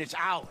see it, it's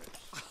ours.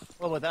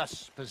 Well, with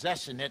us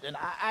possessing it, and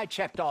I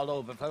checked all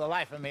over. For the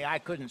life of me, I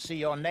couldn't see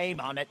your name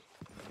on it.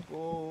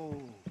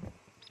 Oh.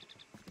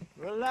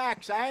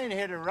 Relax, I ain't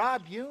here to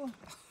rob you.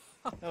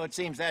 Oh, it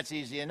seems that's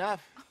easy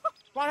enough.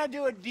 Why not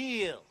do a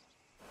deal?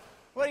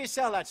 What do you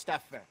sell that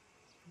stuff for?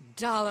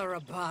 $1 a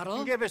bottle?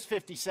 You give us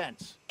 50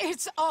 cents.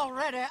 It's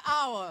already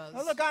ours.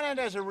 Well, look on it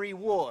as a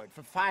reward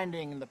for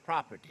finding the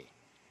property.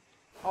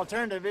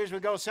 Alternative is we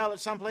go sell it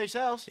someplace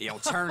else. The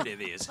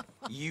alternative is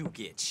you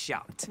get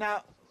shot.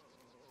 Now,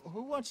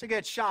 who wants to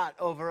get shot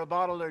over a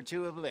bottle or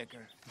two of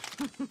liquor?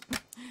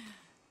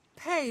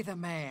 Pay the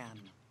man.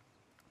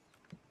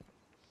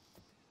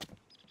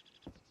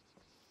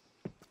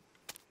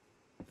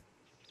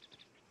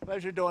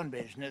 Pleasure doing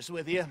business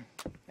with you.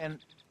 And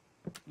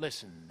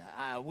listen,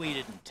 we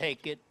didn't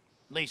take it.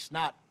 At least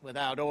not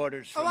without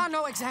orders from... Oh, I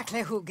know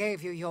exactly who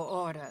gave you your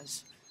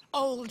orders.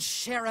 Old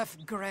Sheriff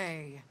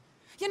Gray.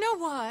 You know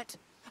what?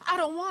 I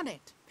don't want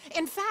it.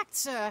 In fact,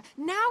 sir,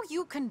 now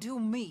you can do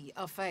me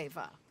a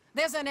favor.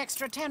 There's an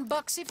extra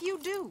 $10 if you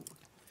do.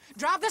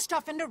 Drive the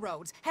stuff into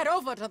Rhodes, head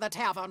over to the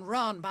tavern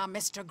run by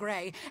Mr.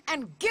 Gray,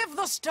 and give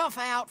the stuff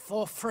out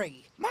for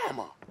free.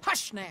 Mama!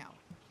 Hush now.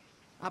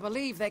 I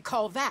believe they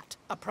call that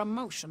a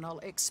promotional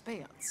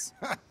expense.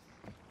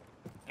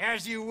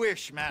 As you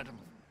wish, madam.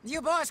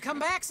 You boys come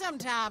back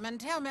sometime and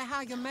tell me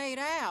how you made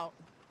out.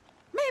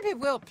 Maybe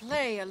we'll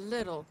play a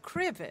little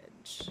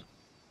cribbage.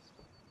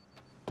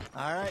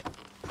 All right.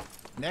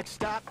 Next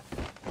stop,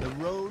 the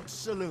Rhodes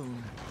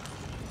Saloon.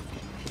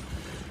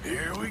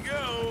 Here we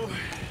go.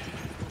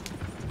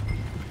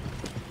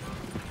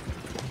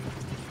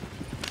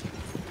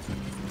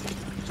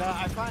 So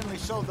I finally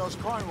sold those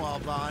Cornwall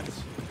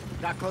bonds.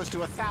 Got close to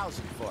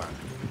 1,000 for them.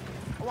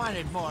 I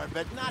wanted more,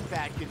 but not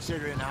bad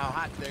considering how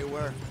hot they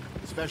were,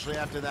 especially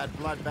after that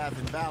bloodbath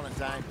in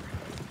Valentine.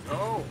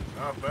 Oh,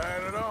 not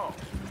bad at all.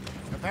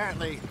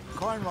 Apparently,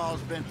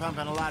 Cornwall's been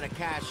pumping a lot of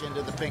cash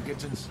into the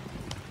Pinkertons.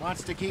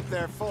 Wants to keep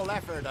their full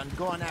effort on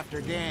going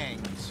after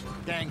gangs.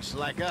 Gangs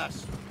like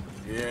us.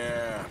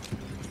 Yeah,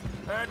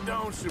 that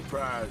don't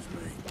surprise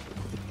me.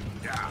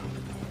 Yeah.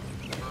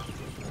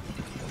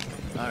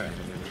 All right.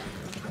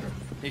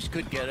 This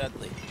could get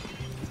ugly.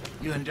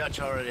 You and Dutch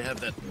already have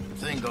that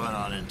thing going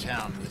on in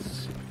town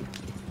with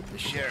the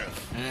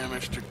sheriff. Yeah,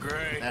 Mr.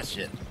 Gray. That's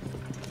it.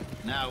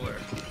 Now we're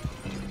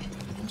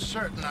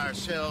inserting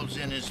ourselves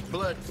in his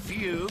blood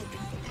feud.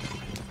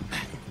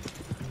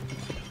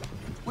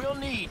 We'll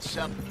need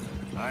something.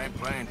 I ain't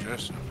playing,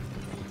 Tristan.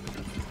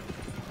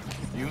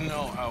 You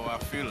know how I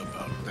feel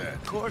about that.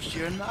 Of course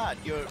you're not.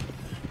 You're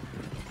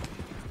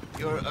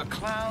a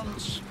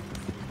clown's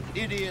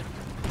idiot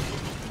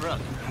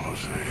brother.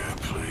 Hosea,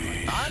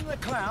 please. I'm the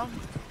clown.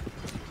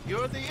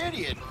 You're the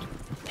idiot.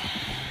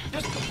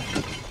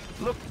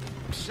 Just look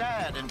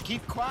sad and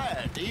keep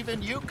quiet.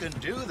 Even you can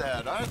do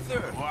that,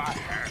 Arthur. Well, I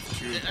have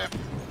to.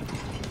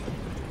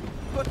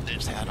 Put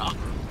this hat on.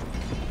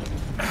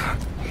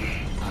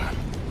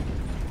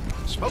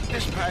 Smoke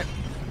this pipe.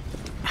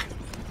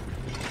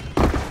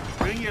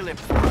 Bring your lip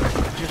forward.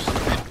 Just a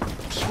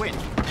bit. Squint.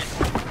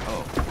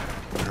 Oh,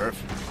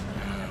 perfect.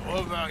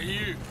 What about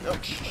you? Oh,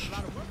 shh.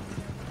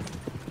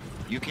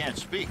 You can't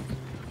speak.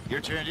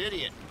 You're turned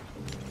idiot.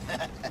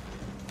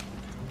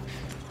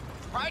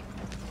 Right?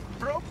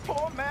 Broke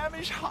poor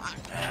Mammy's heart.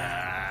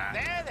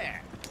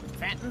 There.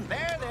 Fenton,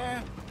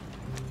 there.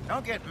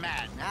 Don't get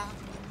mad now.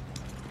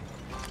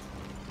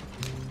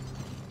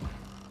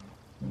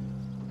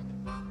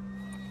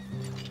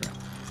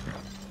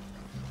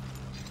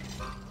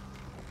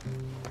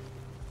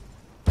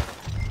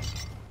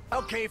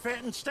 Okay,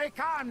 Fenton, stay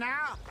calm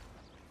now.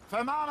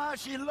 For Mama,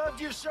 she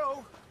loved you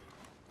so.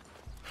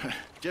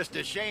 Just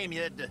a shame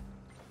you had to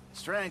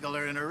strangle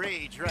her in a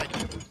rage, right?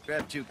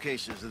 Grab 2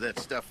 cases of that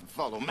stuff and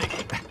follow me.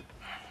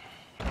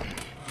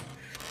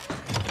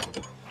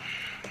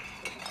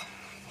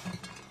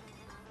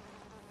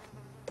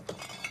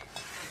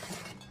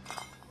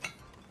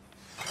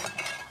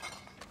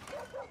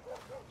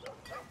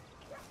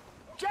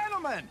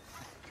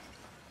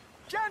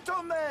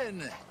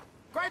 Gentlemen!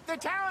 Quite the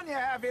town you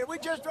have here. We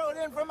just rode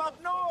in from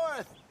up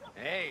north.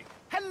 Hey.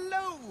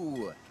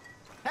 Hello.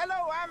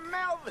 I'm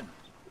Melvin.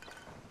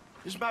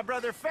 This is my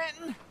brother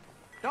Fenton.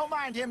 Don't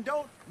mind him.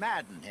 Don't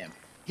madden him.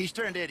 He's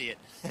turned idiot.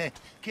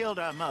 Killed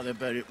our mother,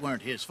 but it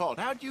weren't his fault.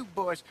 How'd you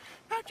boys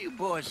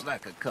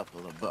like a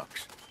couple of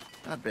bucks?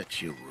 I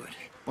bet you would.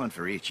 One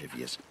for each of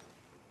yous.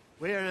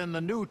 We're in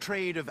the new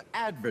trade of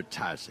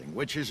advertising,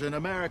 which is an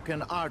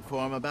American art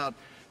form about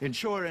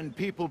ensuring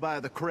people buy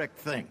the correct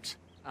things.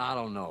 I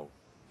don't know.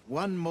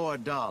 $1 more.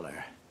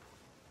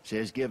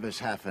 Says give us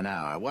half an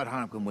hour. What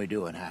harm can we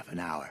do in half an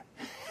hour?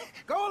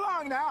 Go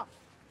along now.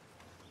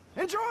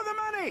 Enjoy the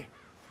money.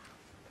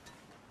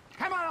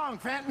 Come along,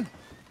 Fenton.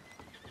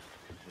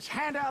 Let's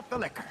hand out the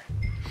liquor.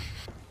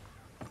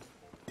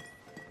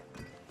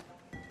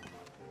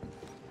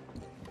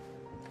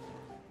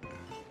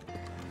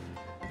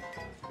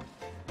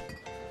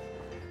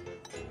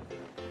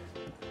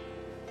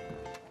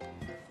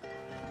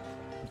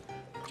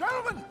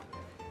 Gentlemen!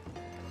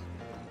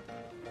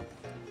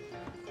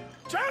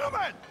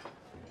 Gentlemen!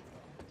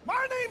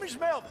 My name is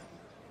Melvin.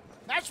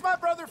 That's my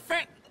brother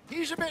Fenton.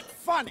 He's a bit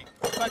funny,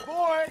 but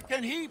boy,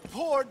 can he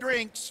pour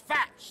drinks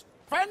fast.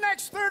 For the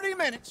next 30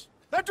 minutes,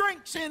 the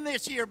drinks in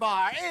this here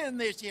bar, in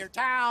this here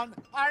town,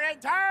 are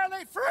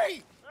entirely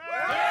free.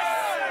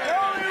 Yes. The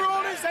only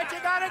rule is that you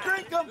gotta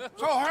drink them,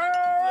 so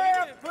hurry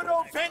up, put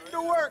old Fenton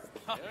to work.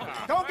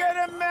 Don't get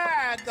him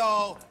mad,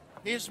 though.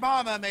 His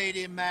mama made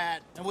him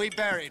mad, and we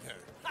buried her.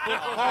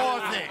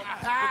 Poor thing.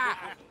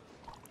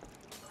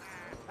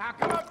 Now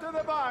come up to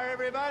the bar,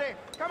 everybody.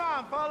 Come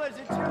on, fellas,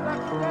 it's your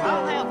lucky day.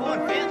 I'll have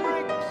one, Fenton.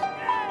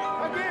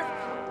 A gift.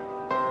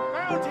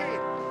 Bounty.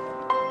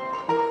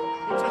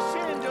 It's a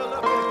sin to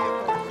look at a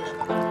gift horse.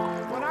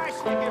 When I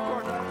see a gift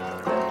horse, I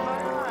close my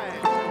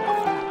eyes.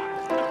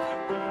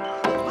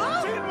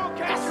 Sin will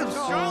catch That's some us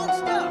all. strong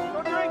stuff. So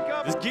drink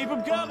up. Just keep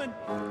them coming.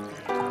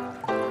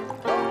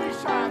 Don't be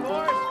shy,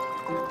 boys.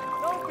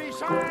 Don't be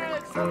shy.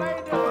 It's the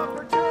land of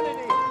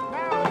opportunity.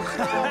 Now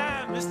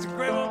it's Mr.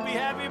 Gray won't be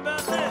happy about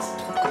this.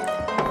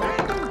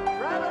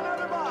 grab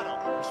another bottle.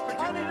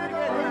 Plenty to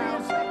get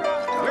round.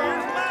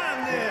 Where's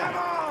mine then? Come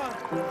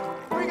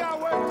on. We got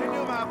work to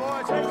do, my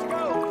boys. Let's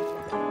go.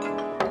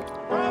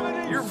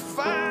 Providence. You're a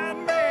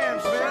fine man,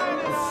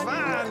 Fenton.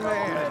 Fine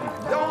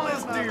man. Don't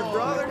listen to your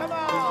brother. Come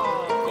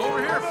on. Over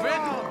here,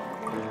 Fenton.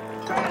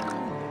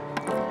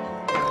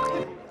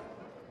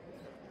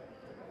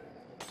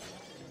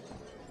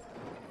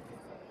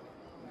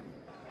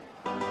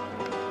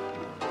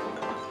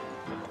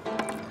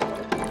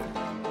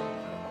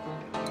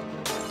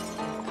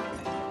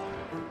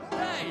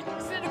 Hey,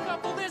 send a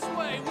couple this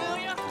way, will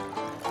ya?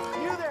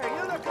 You there,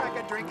 you look like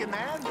a drinking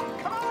man.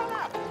 Come on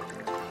up.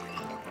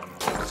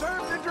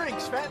 Serve the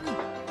drinks, Fenton.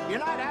 You're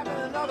not having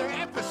another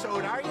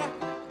episode, are you?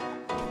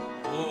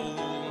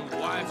 Oh,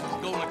 wife is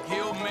gonna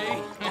kill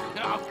me.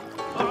 I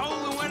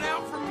only went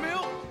out for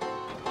milk.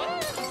 Well,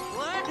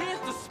 that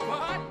hit the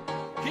spot.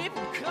 Keep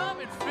 'em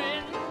coming,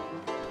 Fenton.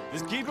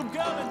 Just keep them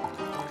coming.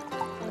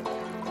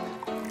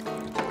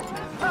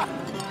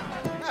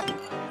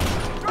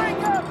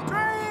 Drink up,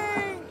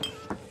 drink!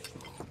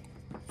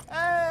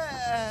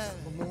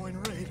 Lemoyne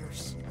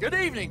Raiders. Good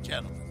evening,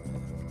 gentlemen.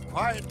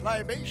 Quiet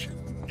libation.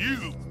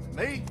 You.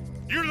 Me?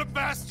 You're the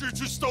bastards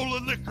who stole the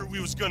liquor we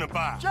was gonna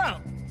buy.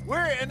 Gentlemen,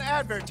 we're in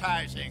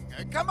advertising.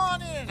 Come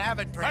on in and have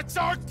a drink. That's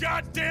our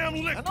goddamn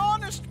liquor. An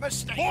honest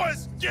mistake.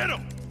 Boys, get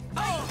him!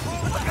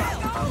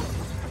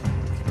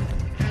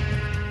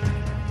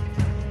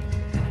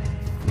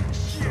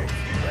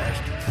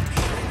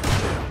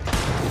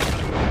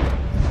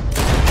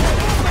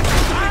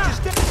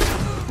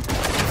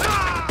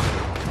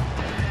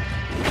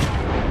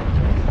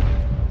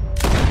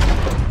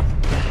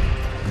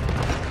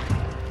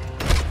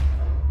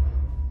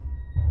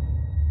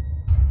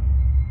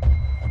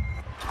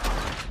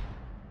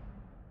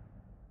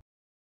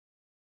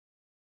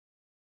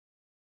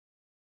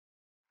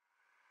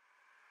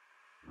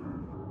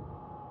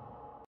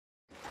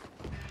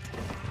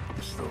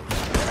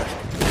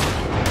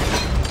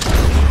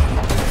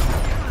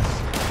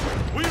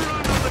 We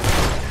run on the...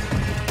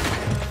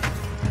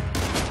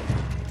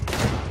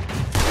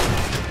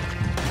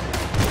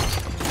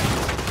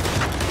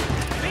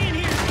 Being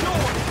here is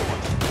yours,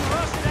 boys. For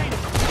us, it ain't.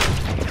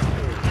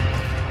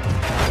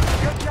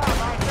 Good job,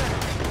 Arthur.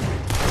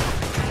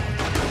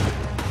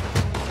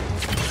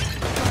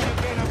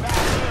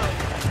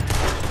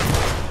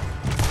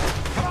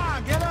 Come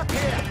on, get up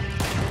here.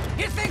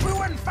 You think we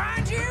wouldn't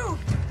find you?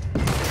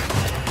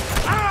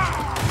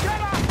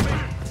 Get off me!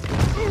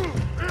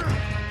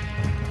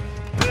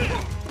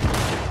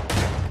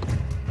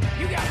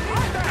 You got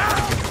what the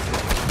hell?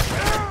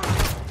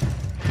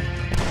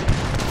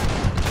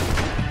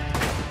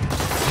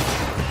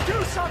 Do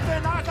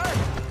something, Arthur!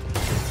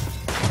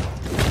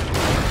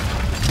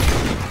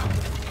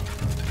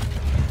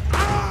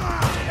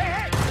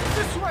 Hey,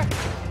 this way!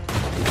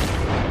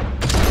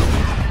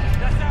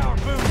 That's our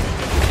booze.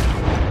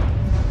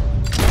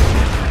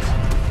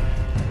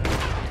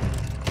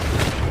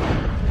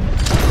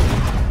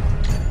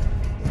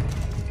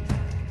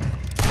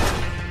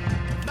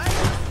 Make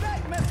a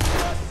mistake, Mr.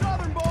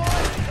 Southern boy!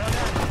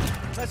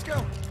 Let's go.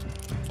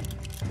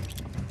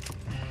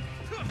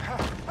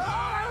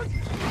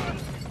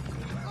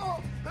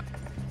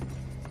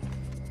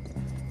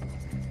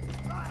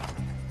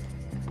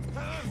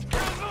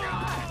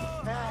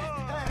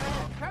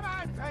 Come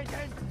on,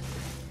 Franklin.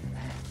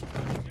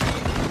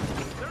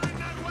 They're in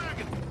that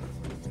wagon.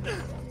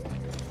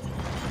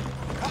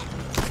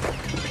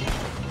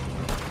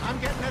 I'm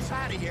getting us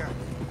out of here.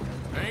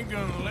 Ain't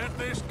gonna let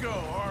this go,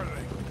 are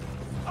they?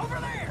 Over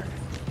there.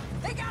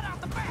 They got out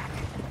the back.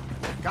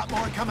 Got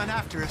more coming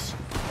after us.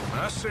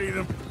 I see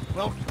them.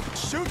 Well,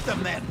 shoot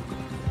them then.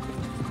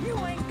 You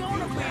ain't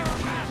gonna be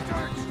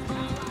bastards.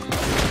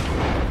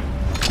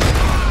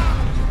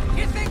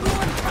 You think we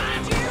wouldn't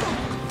find you?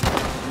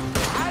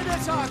 Hide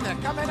us on there,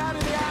 coming out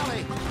of the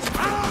alley.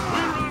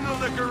 We run the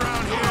liquor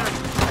around here.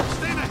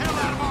 Stay the hell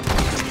out of our...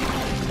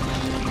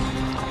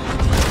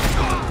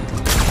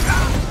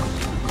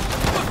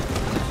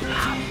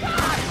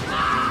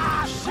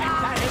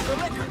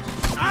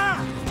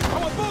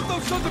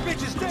 Son of a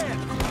bitch is dead!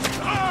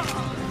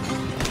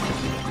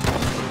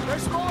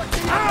 There's more to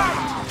your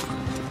right!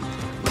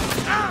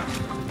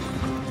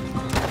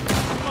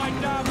 My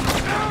dog!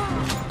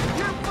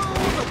 You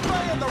fools are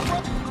playing the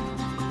rope!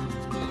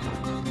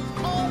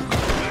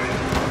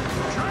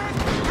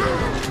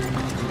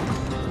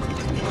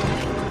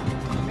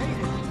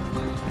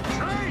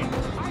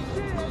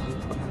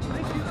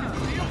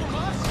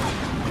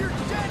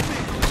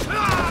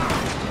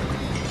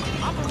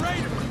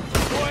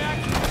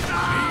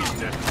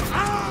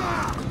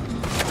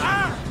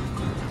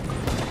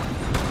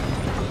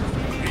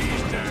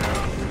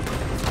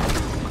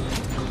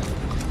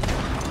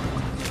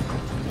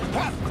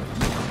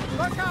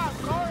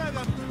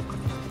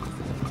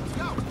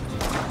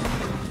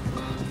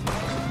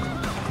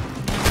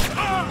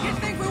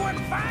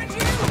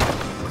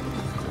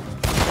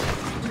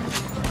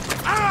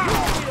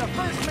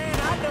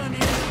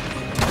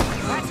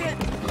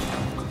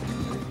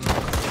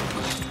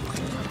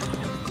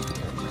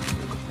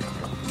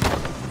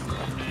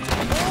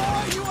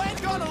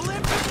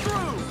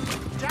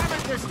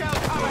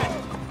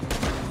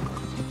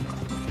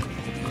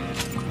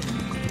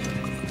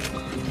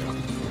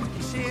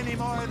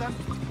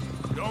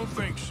 Don't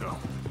think so.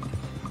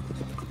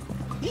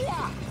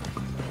 Yeah.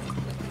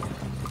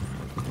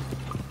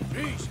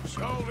 Jesus,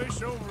 all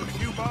this over a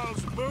few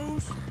bottles of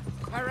booze?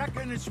 I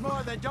reckon it's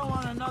more they don't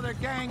want another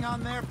gang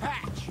on their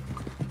patch.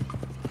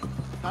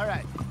 All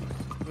right,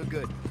 we're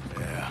good.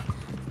 Yeah.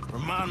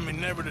 Remind me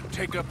never to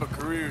take up a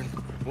career in,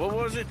 what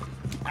was it?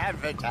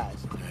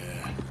 Advertising.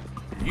 Yeah.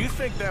 You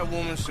think that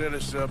woman set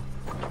us up?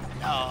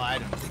 No, I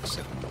don't think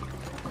so.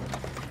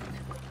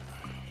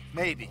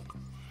 Maybe.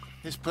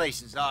 This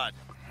place is odd.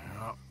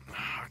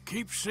 I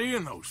keep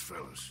seeing those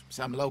fellas.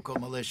 Some local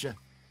militia.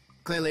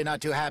 Clearly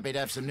not too happy to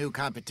have some new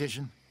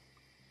competition.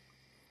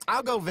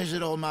 I'll go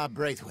visit old Ma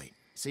Braithwaite,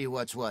 see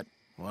what's what.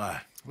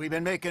 Why? We've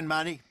been making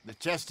money. The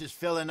chest is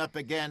filling up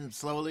again,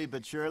 slowly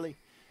but surely.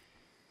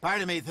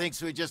 Part of me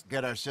thinks we just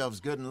get ourselves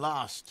good and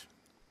lost.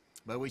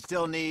 But we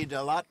still need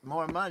a lot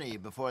more money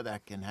before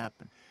that can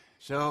happen.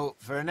 So,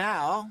 for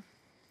now,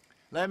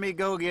 let me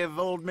go give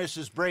old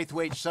Mrs.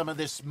 Braithwaite some of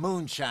this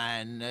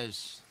moonshine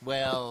as,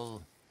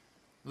 well,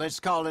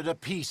 let's call it a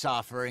peace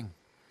offering.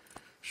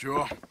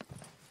 Sure.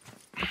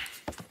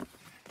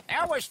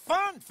 That was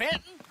fun,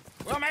 Fenton.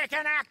 We'll make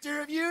an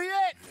actor of you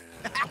yet.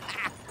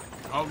 Yeah.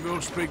 I'll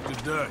go speak to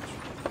Dutch.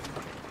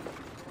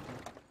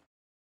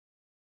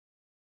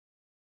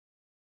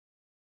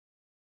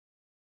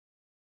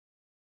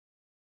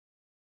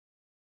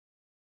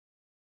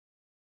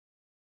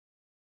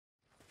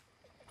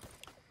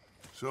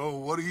 So,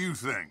 what do you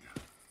think?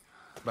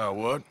 About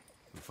what?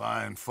 The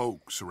fine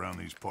folks around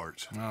these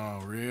parts. Oh,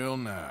 real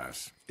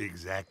nice.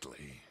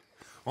 Exactly.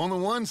 On the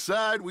one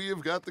side, we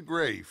have got the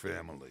Gray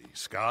family.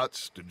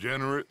 Scots,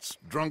 degenerates,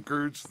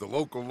 drunkards, the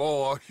local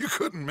law. You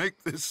couldn't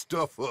make this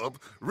stuff up.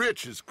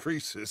 Rich as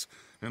Croesus.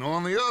 And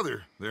on the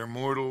other, their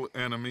mortal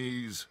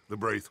enemies, the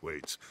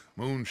Braithwaites.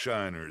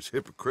 Moonshiners,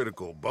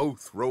 hypocritical,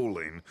 both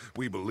rolling,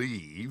 we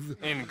believe.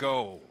 In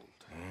gold.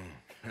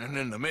 And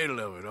in the middle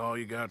of it all,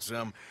 you got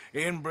some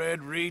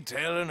inbred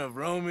retelling of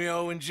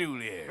Romeo and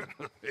Juliet.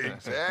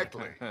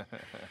 Exactly.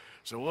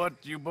 So what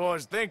you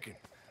boys thinking?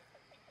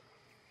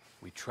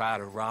 We try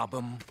to rob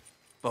them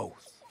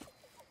both.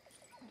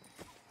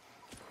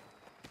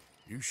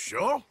 You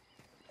sure?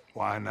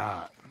 Why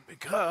not?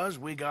 Because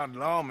we got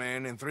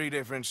lawmen in 3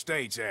 different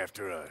states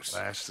after us.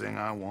 Last thing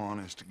I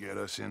want is to get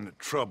us into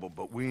trouble,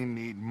 but we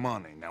need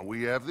money. Now,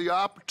 we have the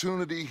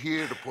opportunity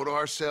here to put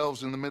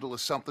ourselves in the middle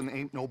of something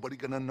ain't nobody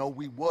gonna know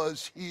we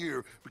was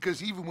here,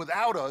 because even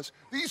without us,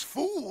 these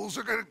fools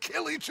are gonna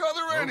kill each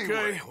other anyway.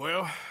 Okay,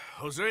 well,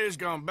 Hosea's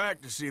gone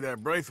back to see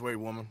that Braithwaite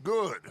woman.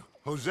 Good.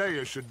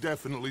 Hosea should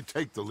definitely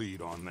take the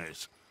lead on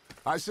this.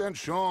 I sent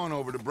Sean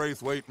over to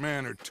Braithwaite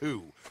Manor,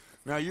 too.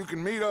 Now, you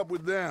can meet up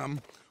with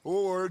them,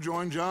 or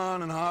join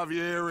John and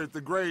Javier at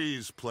the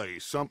Gray's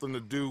place. Something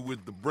to do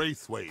with the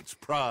Braithwaite's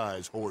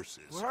prize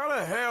horses. Well, how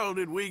the hell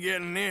did we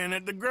get in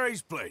at the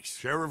Gray's place?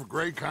 Sheriff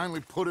Gray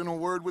kindly put in a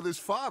word with his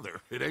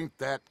father. It ain't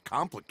that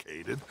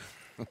complicated.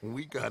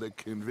 We gotta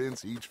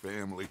convince each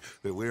family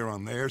that we're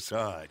on their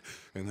side,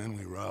 and then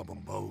we rob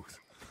them both.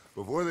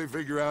 Before they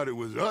figure out it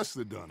was us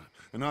that done it,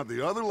 and not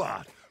the other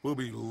lot, we'll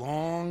be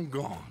long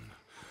gone.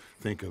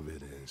 Think of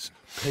it as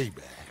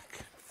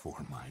payback for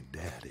my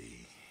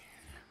daddy.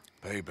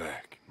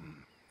 Payback.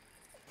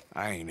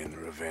 I ain't in the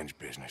revenge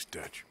business,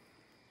 Dutch.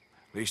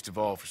 Least of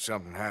all for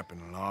something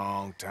happened a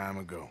long time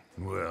ago.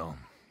 Well,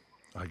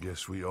 I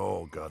guess we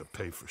all gotta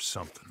pay for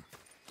something.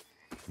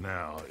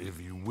 Now, if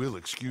you will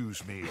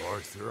excuse me,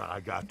 Arthur, I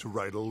got to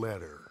write a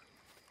letter.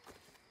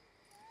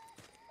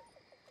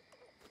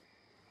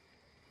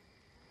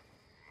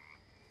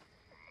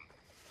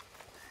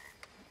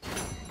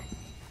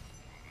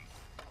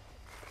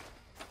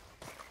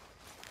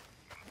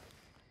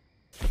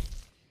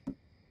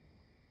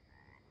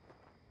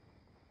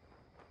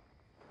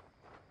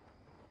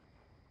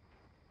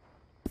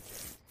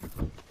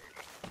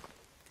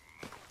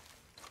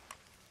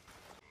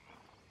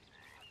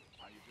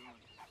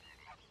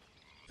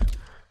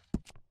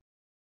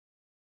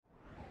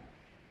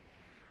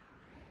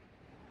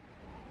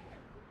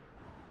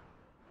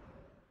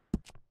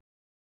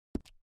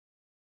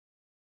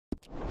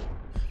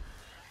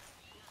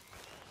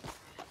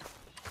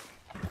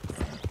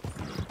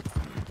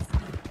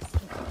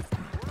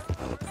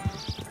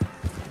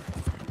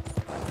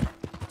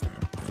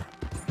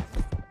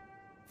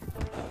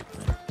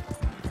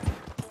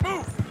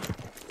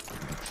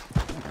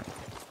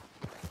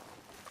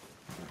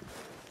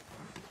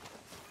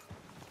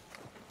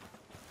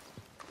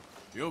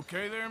 You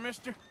okay there,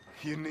 mister?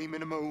 You need me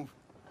to move?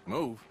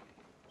 Move?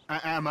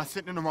 Am I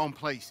sitting in the wrong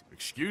place?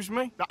 Excuse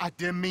me? I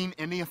didn't mean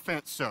any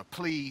offense, sir.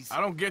 Please.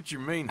 I don't get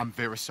your meaning. I'm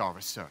very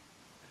sorry, sir.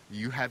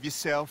 You have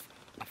yourself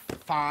a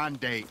fine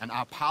day, and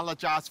I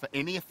apologize for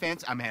any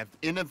offense I may have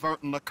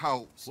inadvertently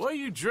caused. What are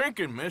you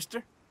drinking,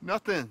 mister?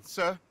 Nothing,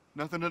 sir.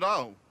 Nothing at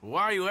all.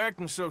 Why are you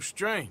acting so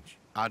strange?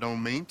 I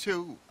don't mean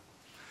to.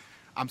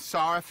 I'm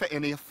sorry for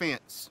any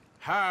offense.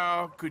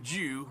 How could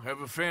you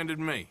have offended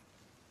me?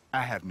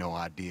 I have no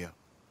idea.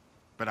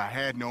 But I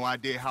had no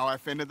idea how I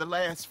offended the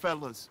last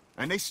fellas.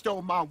 And they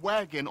stole my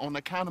wagon on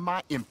account of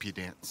my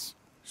impudence.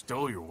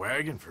 Stole your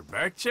wagon for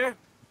back chat?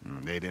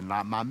 They didn't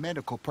like my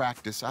medical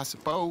practice, I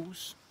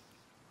suppose.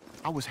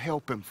 I was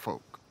helping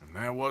folk. And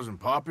that wasn't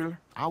popular?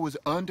 I was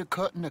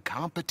undercutting the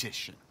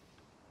competition.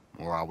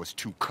 Or I was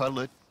too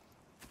colored.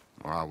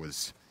 Or I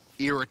was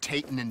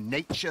irritating in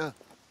nature.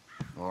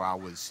 Or I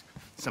was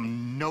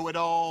some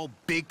know-it-all,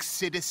 big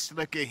city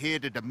slicker here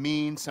to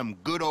demean some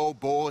good old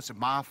boys of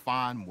my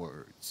fine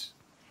words.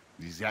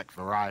 The exact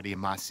variety of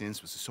my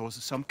sins was the source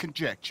of some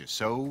conjecture,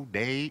 so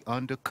they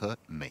undercut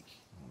me.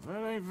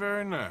 Well, that ain't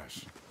very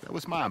nice. That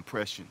was my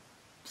impression.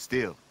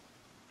 Still,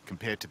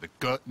 compared to the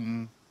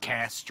gutting,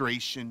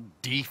 castration,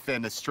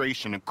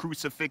 defenestration, and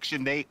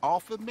crucifixion they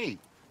offered me,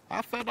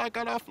 I felt I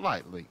got off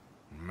lightly.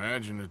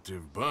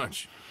 Imaginative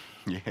bunch.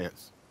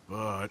 Yes.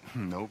 But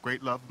no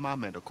great love of my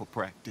medical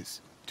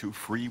practice. Too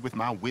free with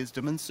my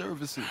wisdom and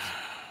services.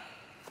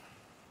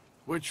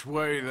 Which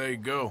way they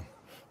go?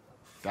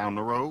 Down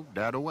the road,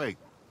 that away.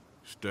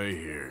 Stay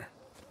here.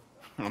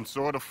 I'm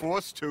sort of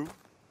forced to.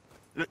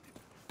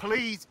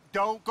 Please,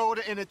 don't go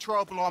to any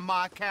trouble on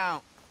my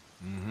account.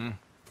 Mm-hmm.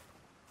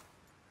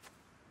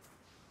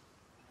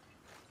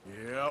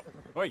 Yep.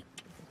 Hey,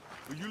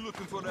 were you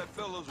looking for that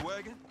fella's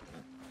wagon?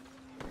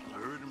 I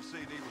heard him say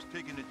they was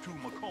taking it to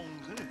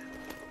McComb's Inn.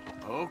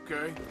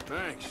 Okay,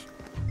 thanks.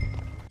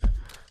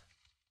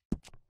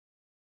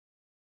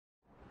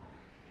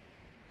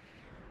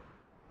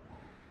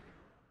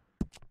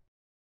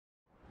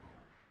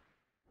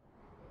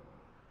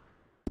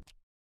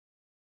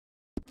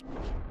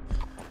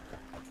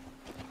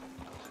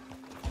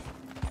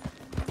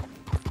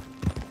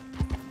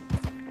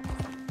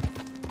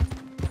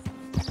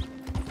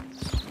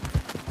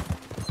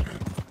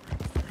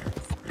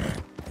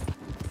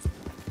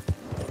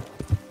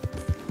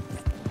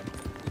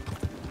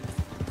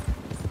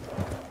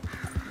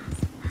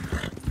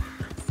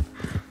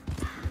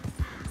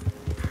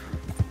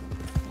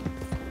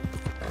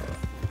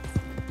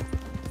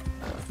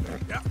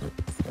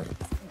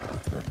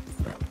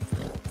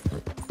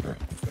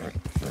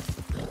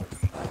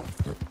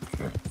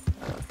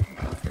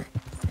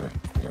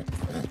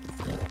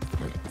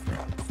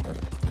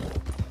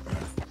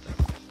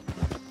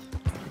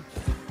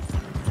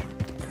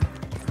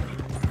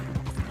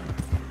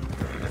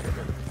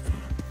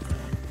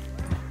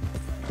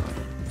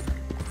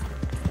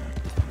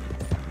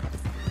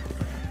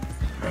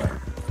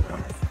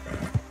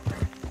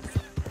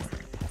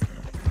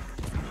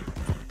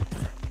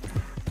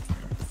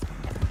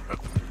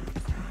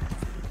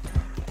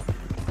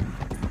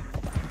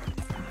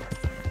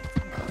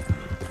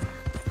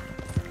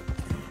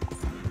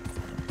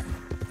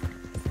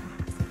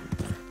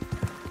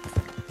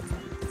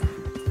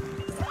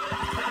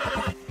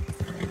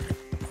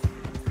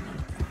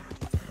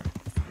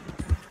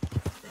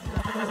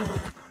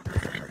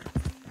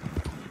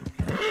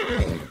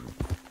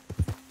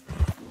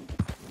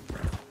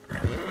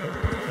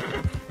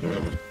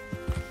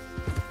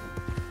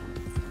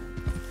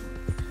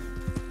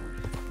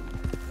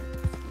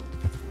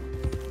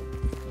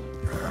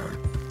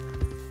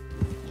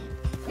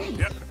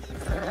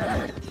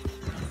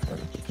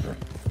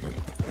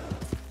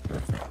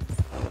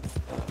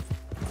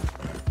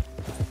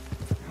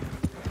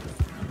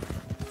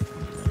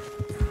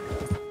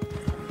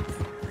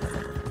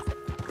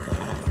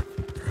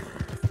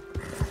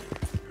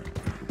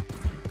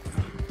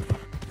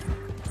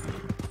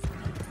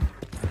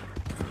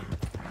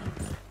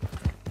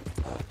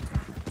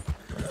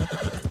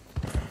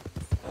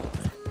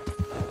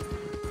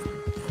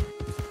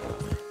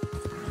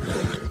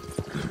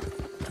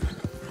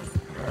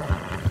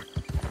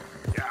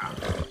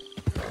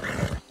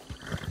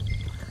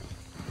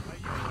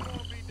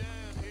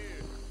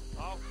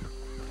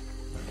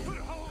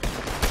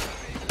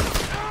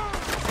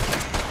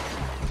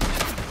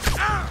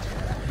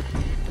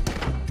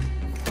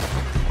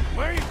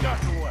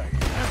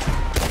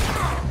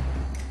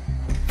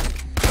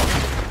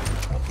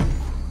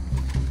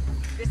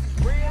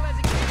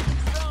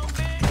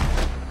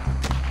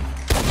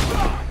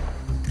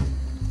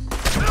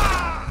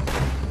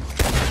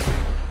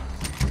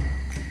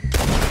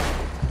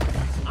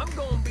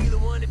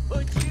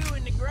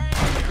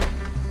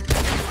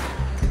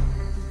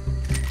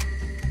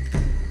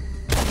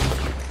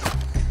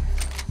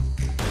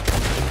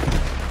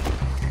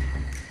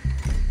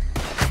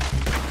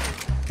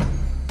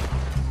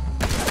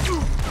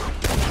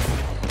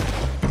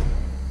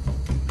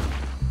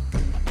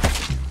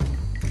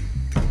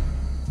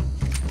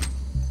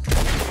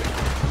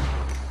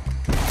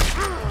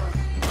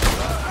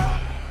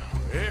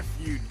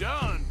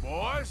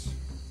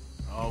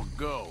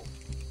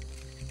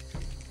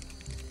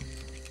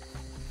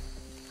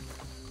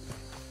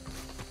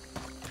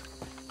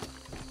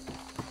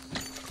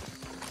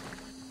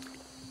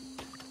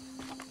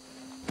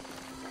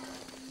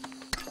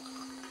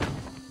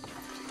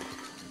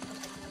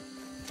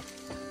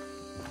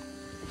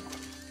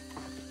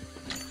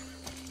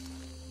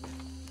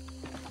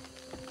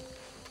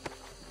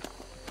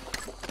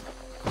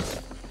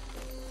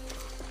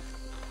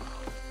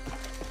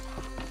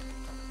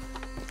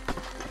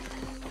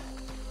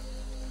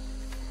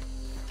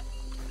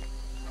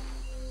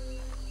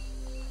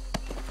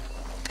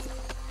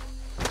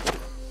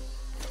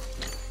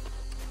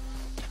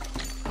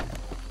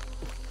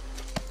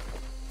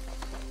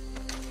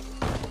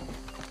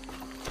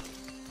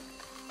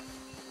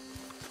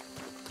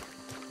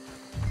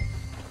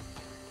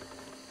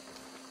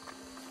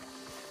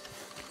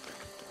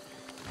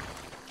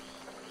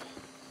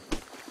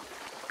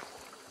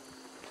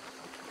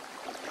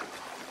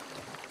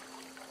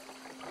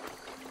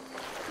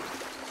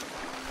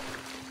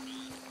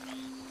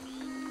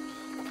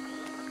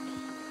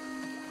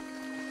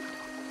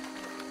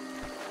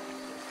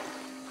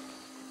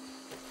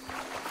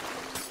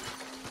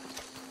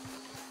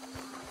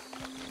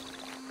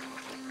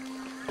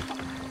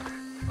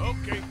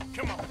 Okay,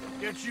 come on.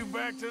 Get you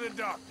back to the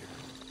doctor.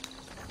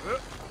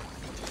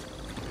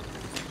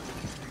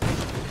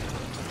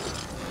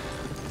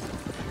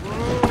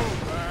 Whoa,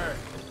 there.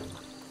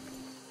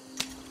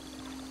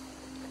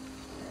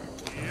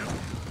 Yep.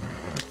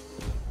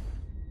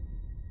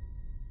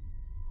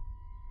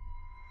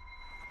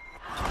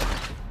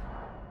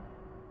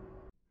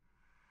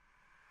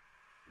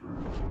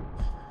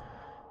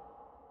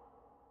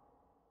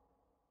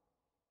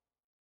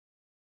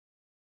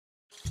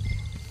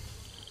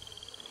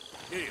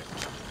 Here.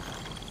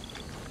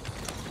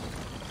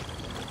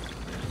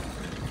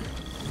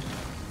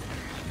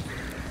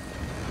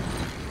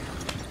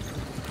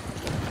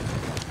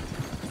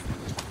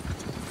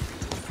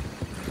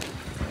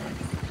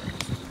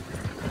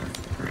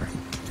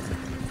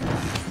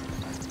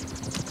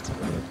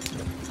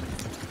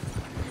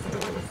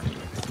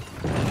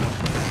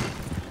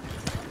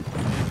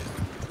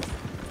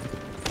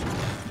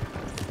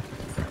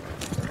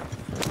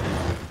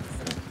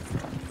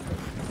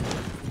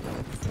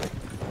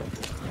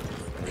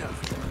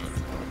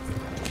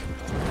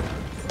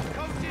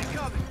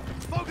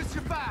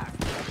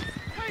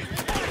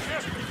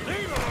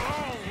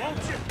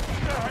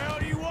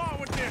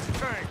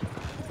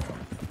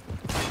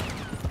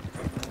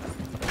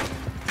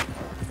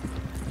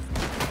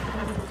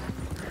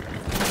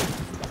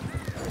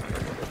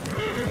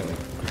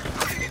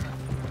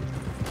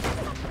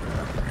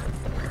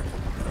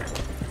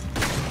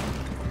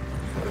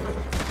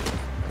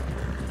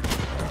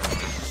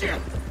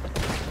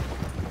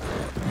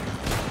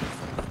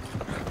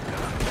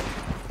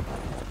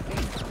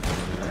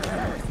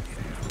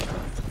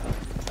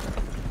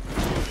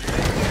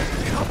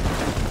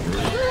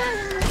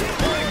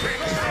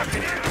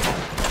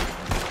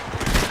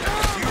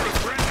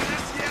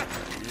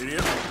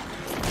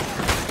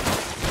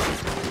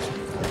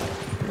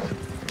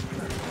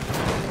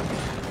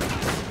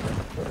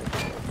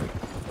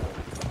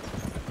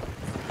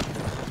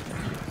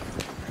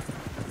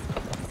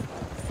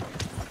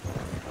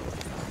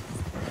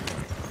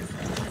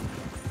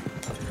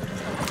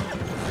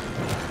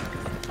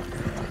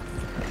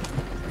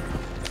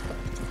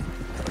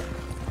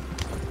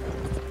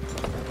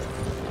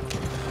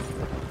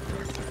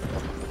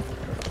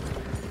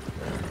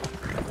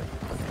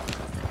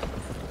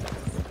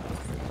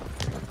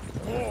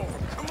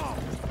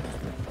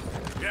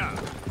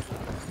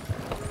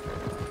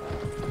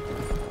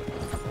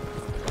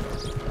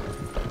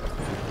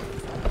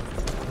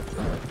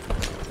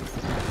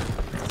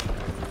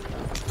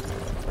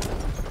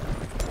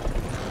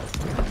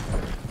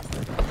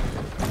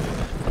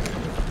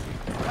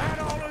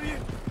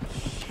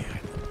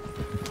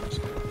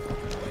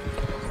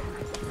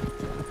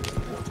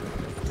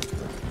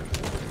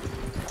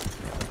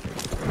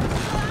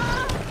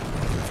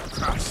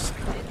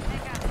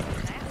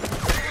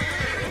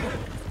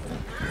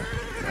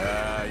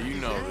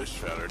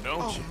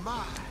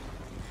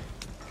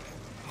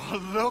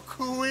 Look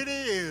who it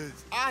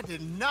is. I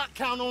did not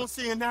count on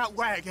seeing that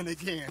wagon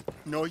again.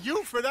 Nor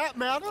you, for that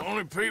matter.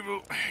 Only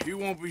people you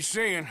won't be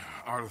seeing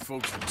are the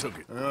folks that took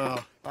it.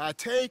 I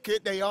take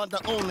it they aren't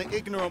the only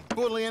ignorant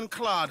bullying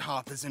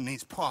clodhoppers in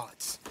these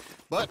parts.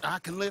 But I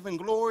can live in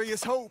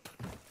glorious hope.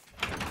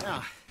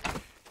 Now,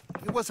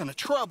 it wasn't a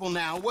trouble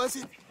now, was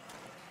it?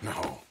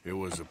 No, it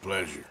was a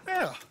pleasure.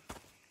 Yeah.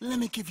 Let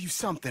me give you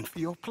something for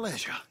your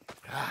pleasure.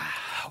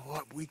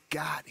 What we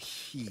got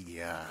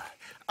here.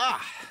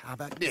 How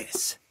about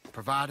this?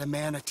 Provide a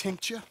man a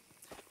tincture,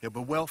 he'll be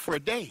well for a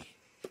day.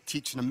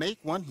 Teach him to make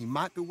one, he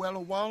might be well a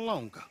while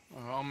longer.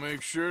 I'll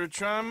make sure to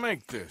try and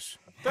make this.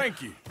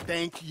 Thank you.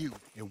 Thank you.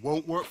 It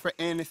won't work for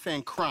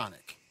anything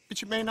chronic,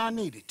 but you may not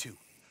need it to.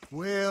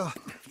 Well,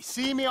 if you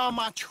see me on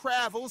my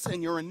travels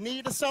and you're in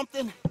need of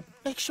something,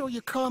 make sure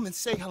you come and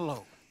say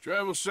hello.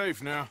 Travel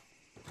safe now.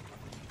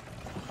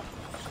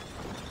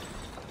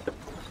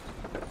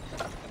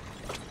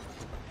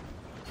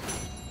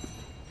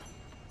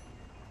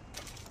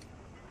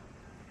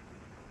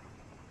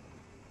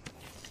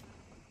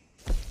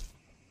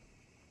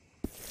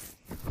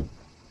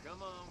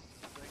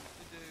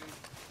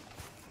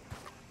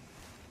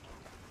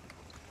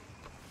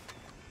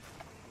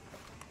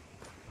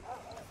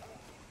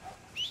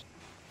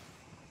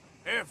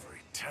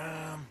 Every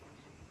time.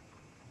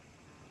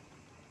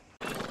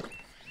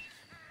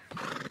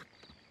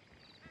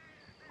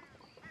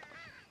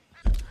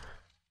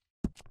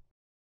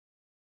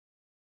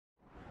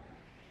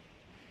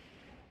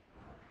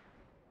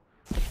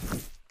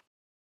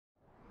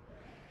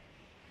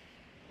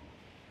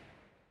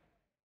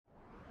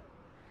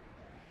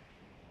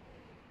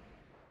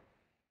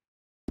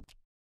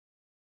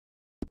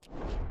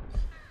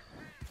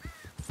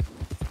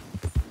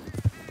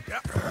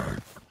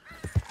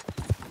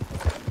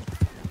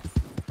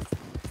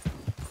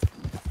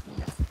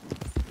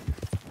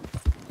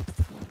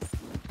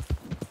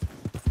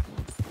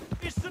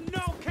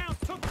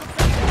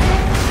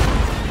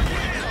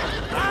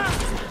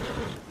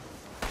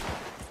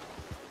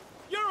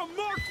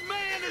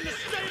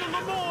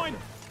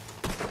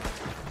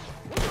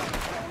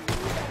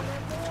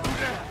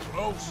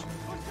 Close.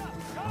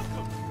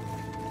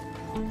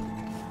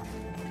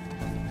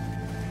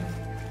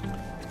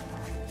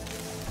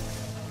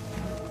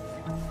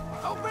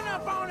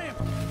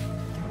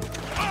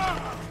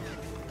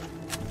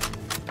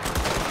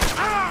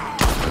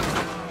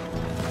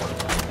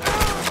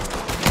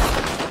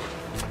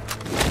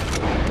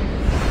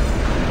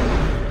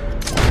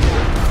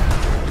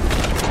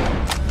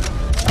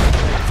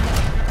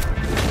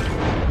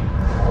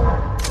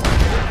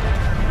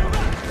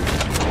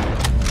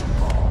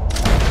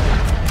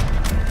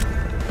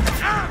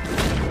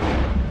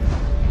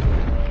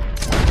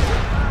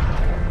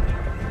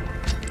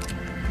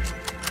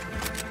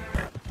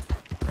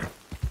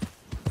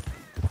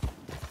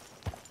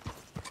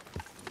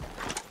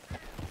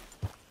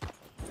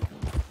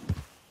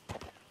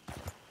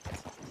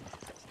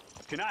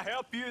 Can I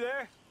help you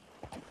there?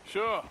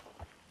 Sure.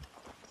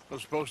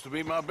 Those supposed to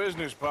be my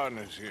business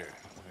partners here.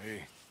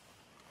 They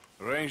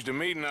arranged a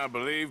meeting, I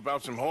believe,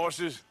 about some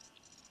horses.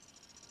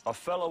 A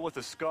fellow with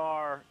a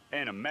scar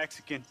and a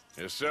Mexican.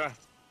 Yes, sir.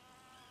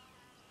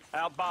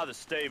 Out by the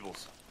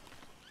stables.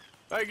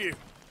 Thank you.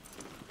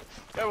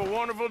 Have a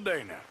wonderful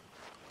day now.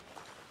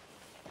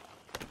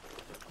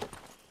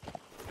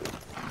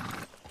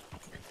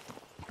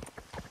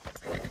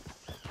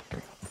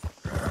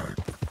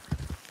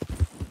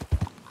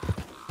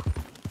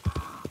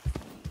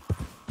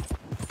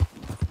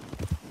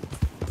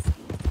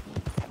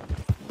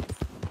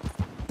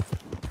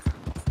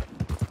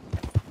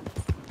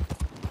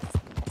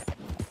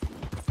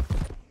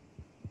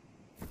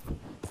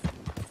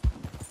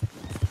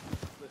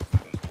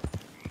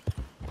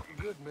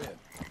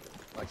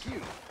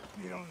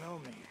 You don't know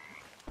me.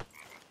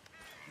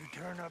 You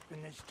turn up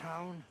in this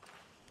town,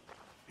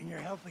 and you're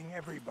helping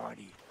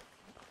everybody.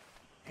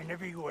 And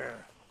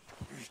everywhere,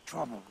 there's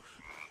troubles.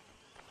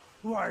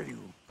 Who are you?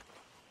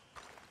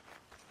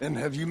 And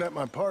have you met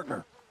my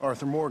partner,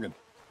 Arthur Morgan?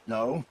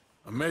 No.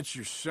 I met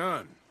your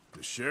son,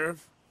 the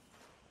sheriff.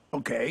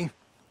 Okay.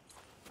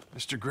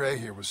 Mr. Gray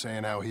here was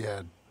saying how he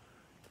had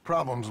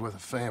problems with a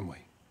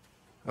family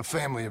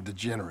of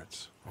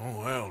degenerates. Oh,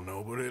 well,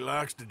 nobody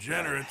likes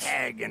degenerates. That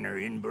hag and her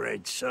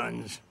inbred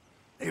sons.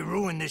 They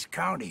ruined this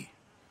county.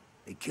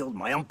 They killed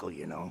my uncle,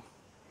 you know.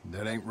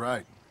 That ain't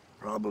right.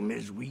 Problem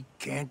is, we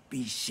can't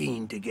be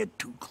seen to get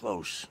too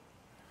close.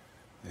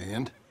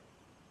 And?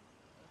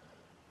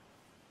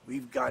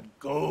 We've got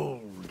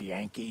gold,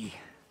 Yankee.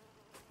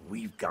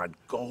 We've got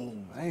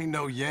gold. I ain't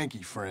no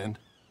Yankee, friend.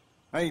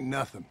 I ain't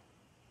nothing.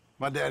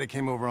 My daddy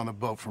came over on the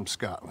boat from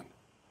Scotland.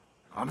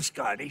 I'm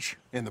Scottish.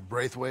 And the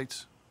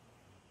Braithwaites?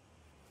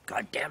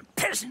 Goddamn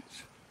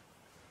peasants.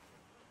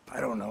 I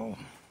don't know.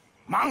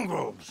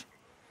 Mongrels.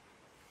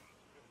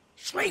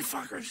 Slave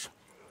fuckers.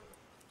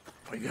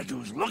 All you gotta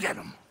do is look at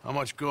them. How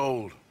much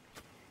gold?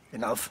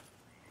 Enough.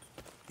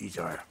 These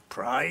are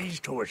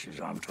prized horses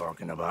I'm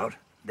talking about.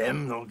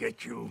 Them, they'll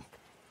get you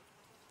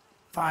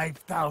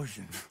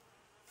 5,000.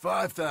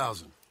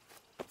 5,000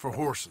 for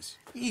horses.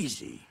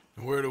 Easy.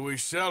 And where do we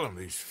sell them,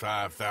 these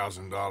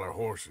 $5,000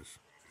 horses?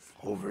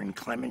 Over in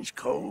Clemens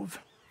Cove.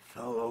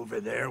 Fellow over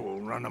there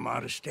will run them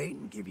out of state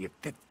and give you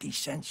 50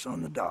 cents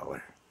on the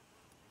dollar.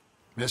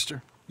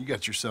 Mister, you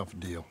got yourself a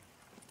deal.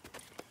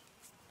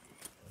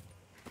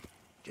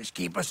 Just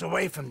keep us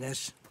away from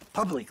this.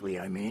 Publicly,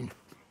 I mean.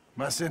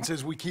 My sense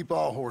is we keep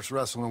all horse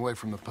wrestling away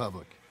from the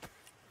public.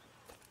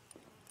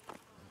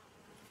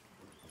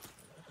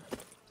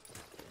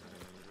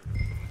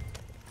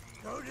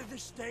 Go to the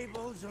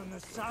stables on the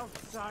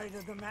south side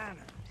of the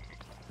manor.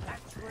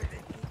 That's where they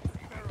keep the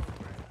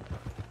thoroughbred.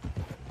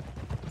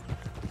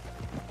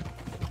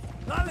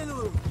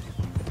 Hallelujah!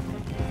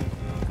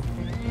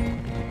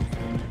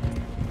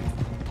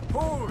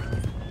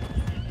 Forward!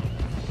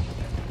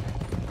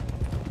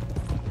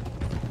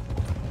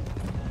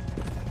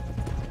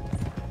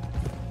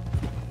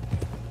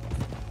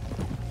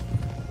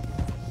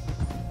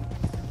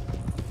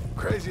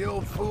 Crazy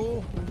old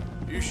fool.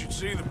 You should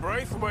see the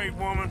Braithwaite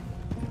woman.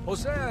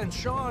 Hosea and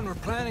Sean were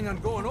planning on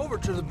going over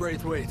to the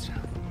Braithwaites.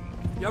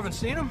 You haven't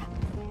seen them?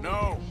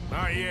 No,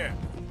 not yet.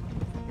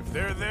 If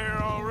they're there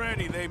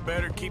already, they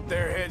better keep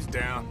their heads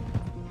down.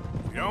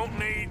 We don't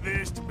need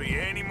this to be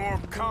any more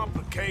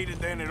complicated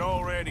than it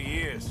already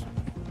is.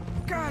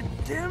 God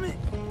damn it!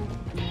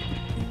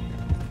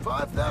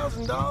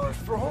 $5,000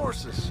 for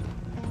horses.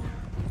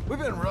 We've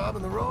been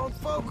robbing the wrong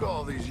folk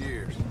all these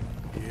years.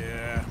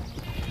 Yeah.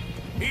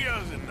 He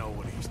doesn't know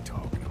what he's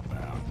talking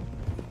about.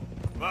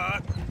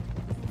 But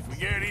if we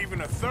get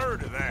even a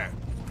third of that,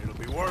 it'll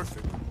be worth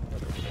it.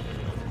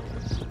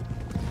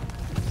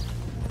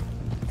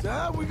 So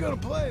how are we gonna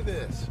play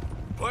this?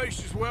 The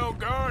place is well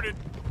guarded,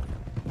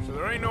 so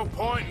there ain't no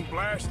point in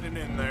blasting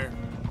in there.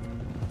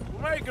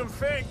 We'll make them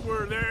think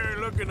we're there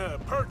looking to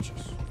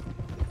purchase.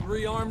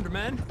 3 armed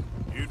men?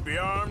 You'd be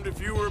armed if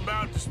you were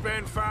about to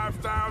spend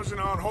 5,000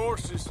 on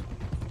horses.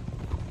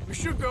 We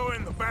should go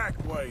in the back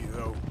way,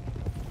 though.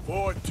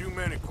 Avoid too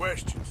many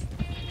questions.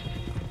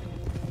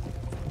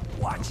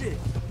 Watch it!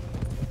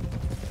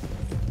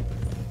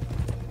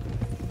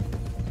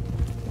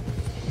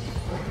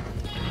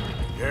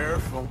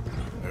 Careful.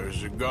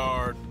 There's a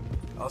guard.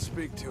 I'll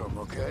speak to him,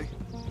 okay?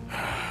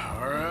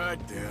 All right,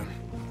 then.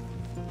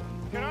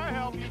 Can I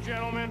help you,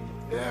 gentlemen?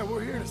 Yeah,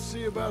 we're here to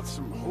see about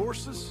some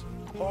horses.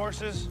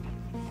 Horses?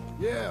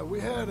 Yeah, we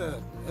had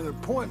an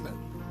appointment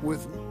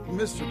with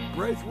Mr.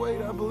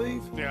 Braithwaite, I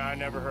believe. Yeah, I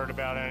never heard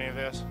about any of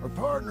this. Our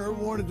partner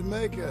wanted to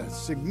make a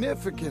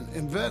significant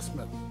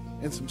investment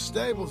in some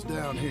stables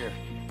down here.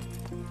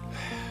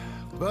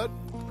 But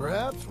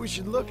perhaps we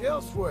should look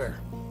elsewhere.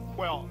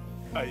 Well,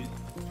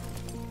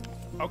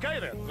 okay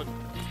then.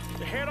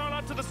 Head on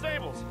up to the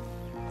stables.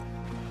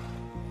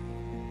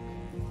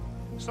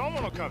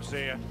 Someone will come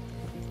see you.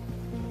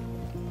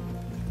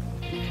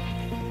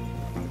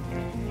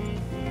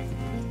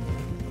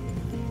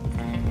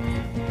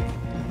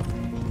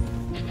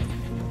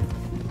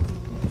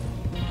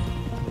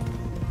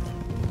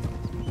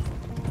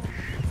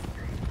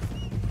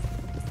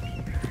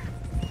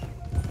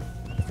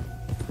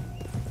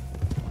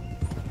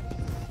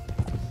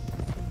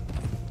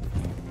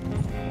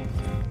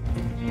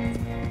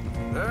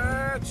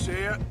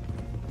 Yeah.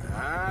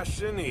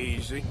 Nice and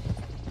easy.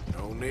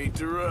 No need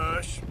to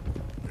rush.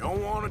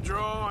 Don't want to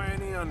draw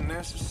any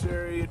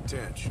unnecessary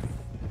attention.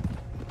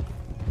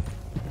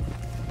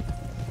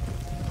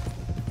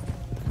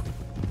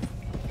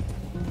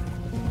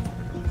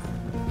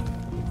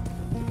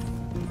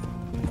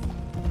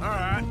 All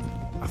right.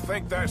 I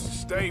think that's the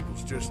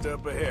stables just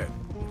up ahead.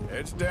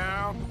 Heads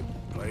down,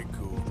 play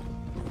cool.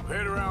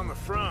 Head around the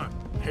front,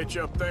 hitch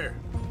up there.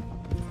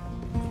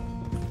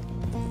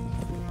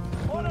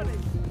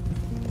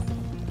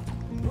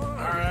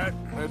 All right,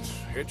 let's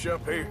hitch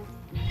up here.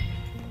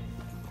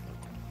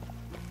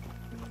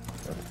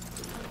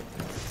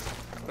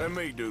 Let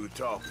me do the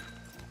talking.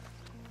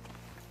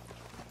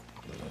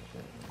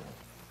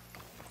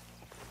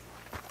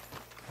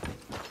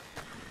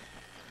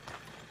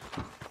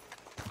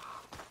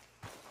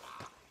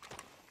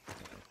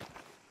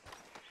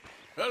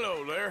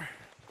 Hello there.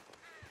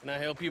 Can I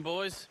help you,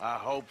 boys? I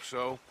hope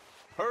so.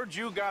 Heard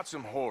you got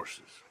some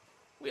horses.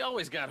 We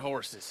always got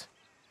horses.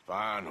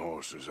 Fine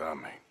horses, I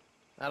mean.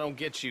 I don't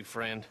get you,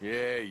 friend.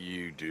 Yeah,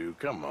 you do.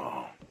 Come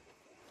on.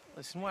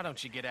 Listen, why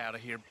don't you get out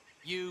of here?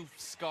 You,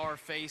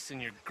 Scarface,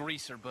 and your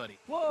greaser buddy.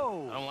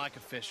 Whoa! I don't like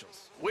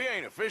officials. We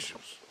ain't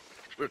officials.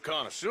 We're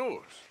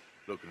connoisseurs,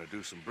 looking to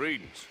do some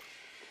breedings.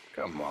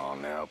 Come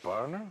on now,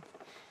 partner.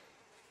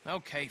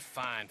 Okay,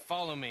 fine.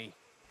 Follow me.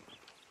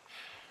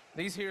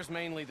 These here's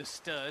mainly the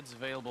studs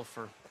available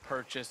for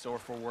purchase or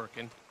for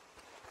working.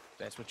 If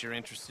that's what you're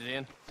interested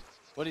in.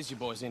 What is you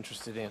boys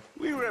interested in?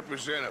 We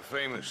represent a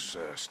famous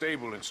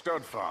stable and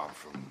stud farm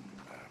from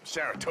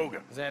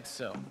Saratoga. Is that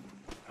so?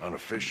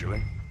 Unofficially.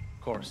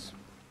 Of course.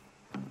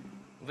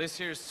 This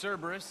here's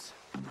Cerberus.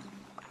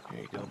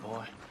 Here you go,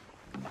 boy.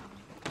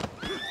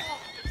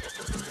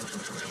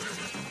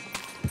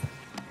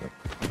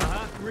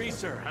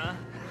 Greaser, huh?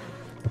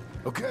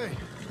 Okay,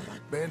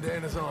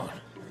 bandana's on.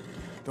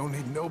 Don't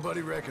need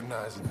nobody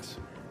recognizing us.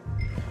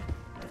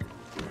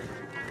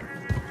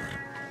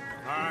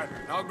 All right,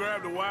 I'll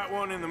grab the white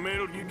one in the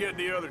middle. You get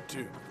the other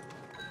two.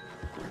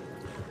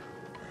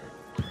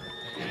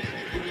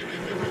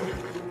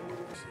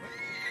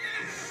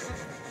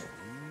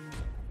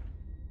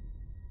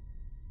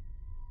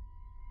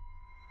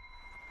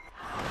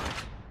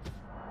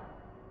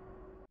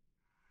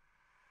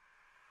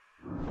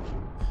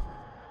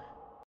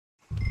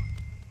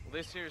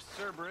 This here's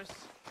Cerberus.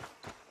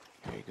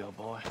 Here you go,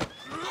 boy.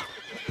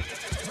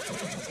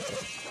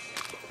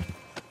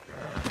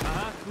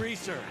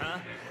 Greaser, huh?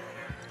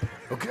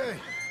 Okay,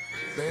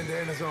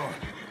 bandana's on.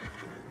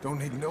 Don't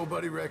need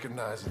nobody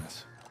recognizing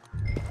us.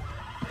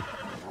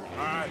 All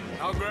right,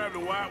 I'll grab the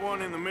white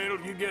one in the middle.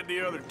 You get the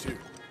other two.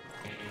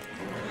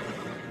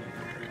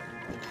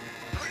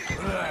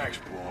 Relax,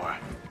 boy.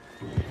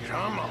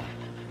 Come on.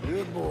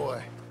 Good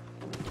boy.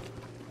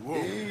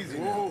 Whoa, Easy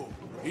whoa,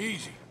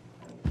 easy.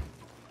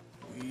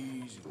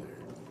 Easy there.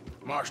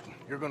 Marston,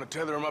 you're gonna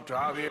tether him up to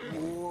Javier.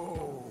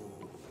 Whoa.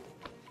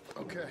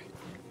 Okay.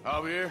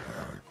 Javier,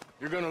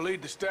 you're gonna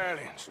lead the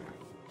stallions.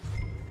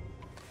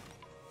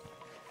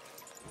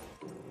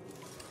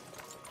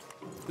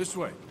 This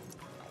way.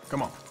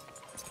 Come on.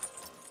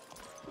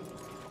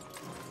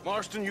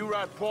 Marston, you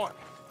ride point.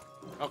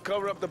 I'll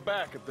cover up the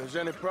back. If there's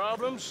any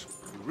problems,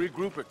 we'll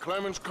regroup at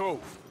Clemens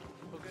Cove.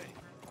 Okay.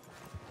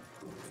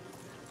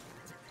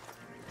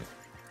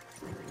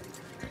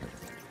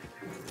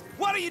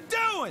 What are you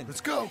doing?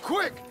 Let's go,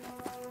 quick!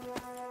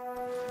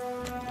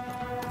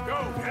 Go,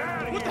 get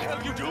out of here! What the hell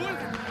are you doing?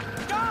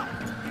 Stop!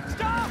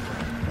 Stop!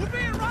 We're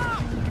being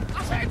robbed!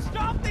 I said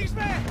stop these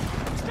men!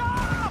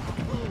 Stop!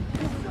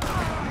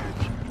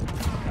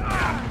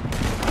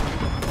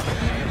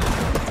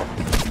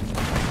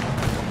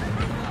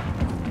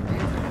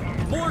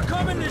 More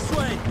coming this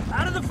way!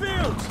 Out of the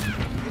fields!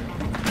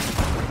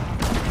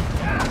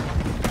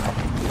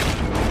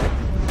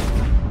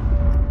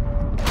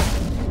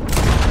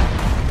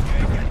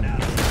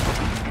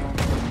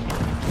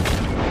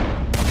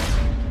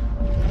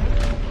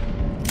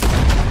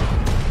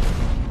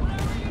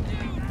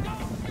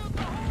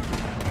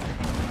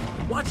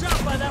 Watch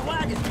out by that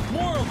wagon!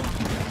 More of them!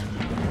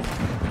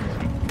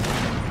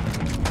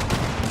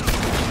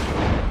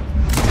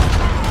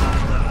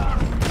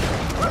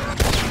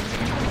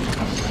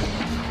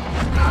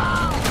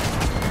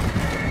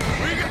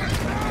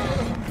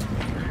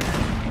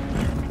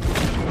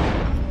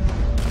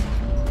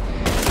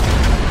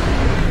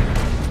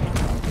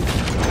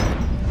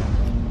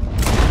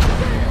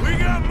 We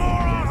got more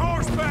on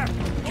horseback!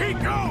 Keep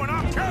going,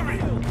 I'll cover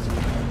you!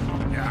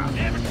 Yeah,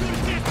 Never could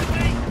have guessed it,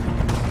 mate!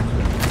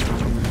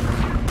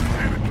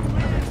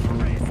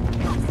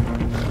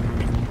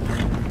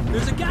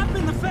 There's a gap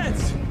in the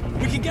fence!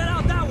 We can get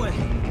out that way!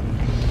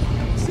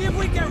 See if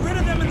we can get rid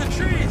of them in the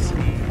trees!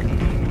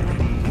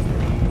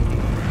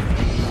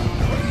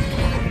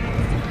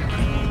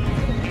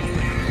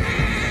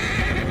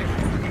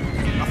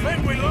 I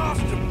think we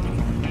lost him.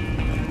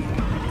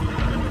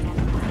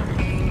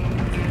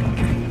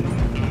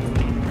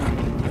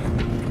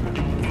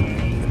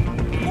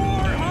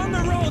 More on the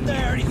road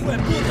there, hijo de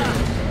puta!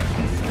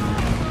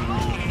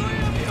 All three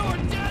of you are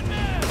dead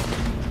men!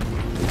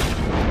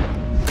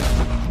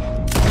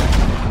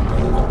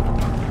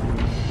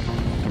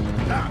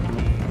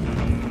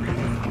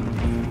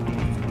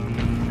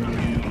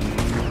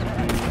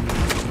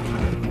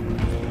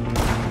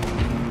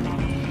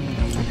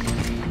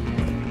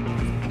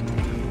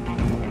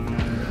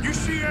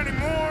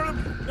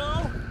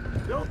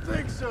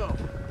 so.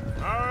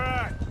 All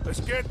right, let's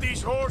get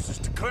these horses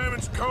to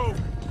Clemens Cove.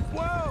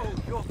 Whoa!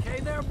 You okay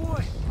there,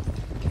 boy?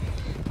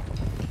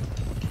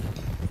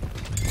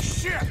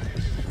 Shit!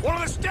 One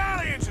of the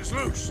stallions is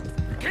loose.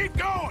 Keep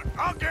going.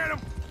 I'll get him.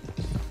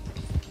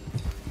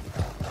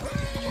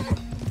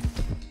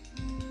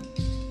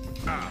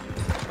 Ah.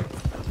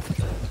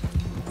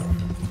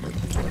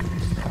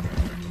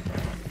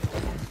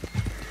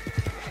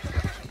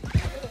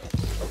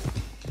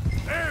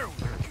 There we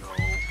go.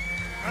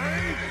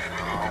 Hey!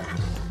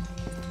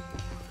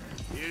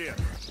 Get in.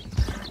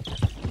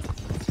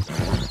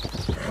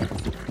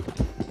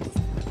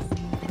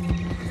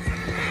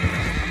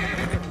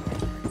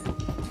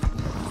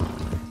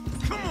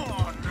 Come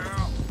on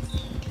now.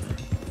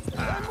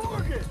 Hey,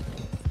 Morgan!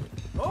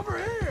 Over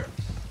here!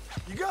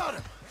 You got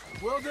him.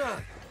 Well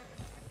done.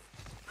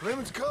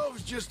 Clemens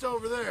Cove's just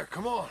over there.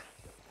 Come on.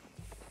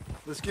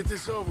 Let's get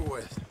this over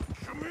with.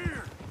 Come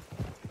here.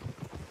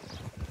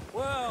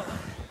 Well,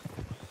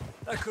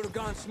 that could have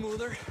gone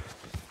smoother.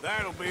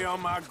 That'll be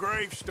on my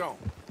gravestone.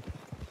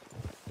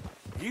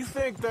 You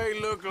think they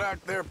look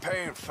like they're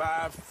paying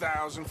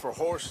 $5,000 for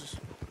horses?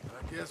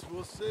 I guess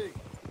we'll see.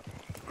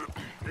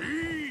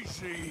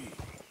 Easy.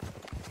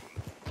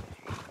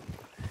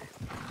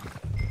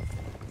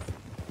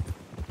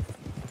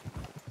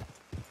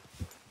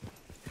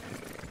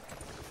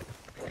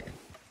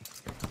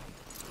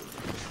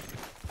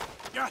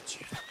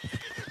 Gotcha.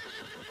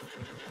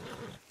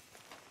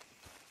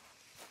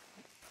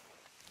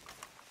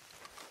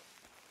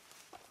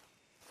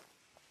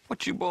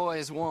 What you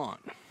boys want?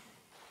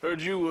 Heard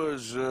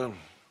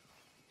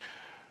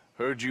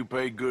you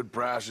paid good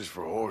prices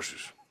for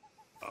horses.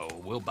 Oh,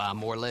 we'll buy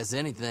more or less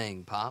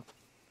anything, Pop.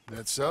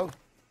 That so?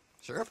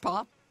 Sure,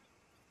 Pop.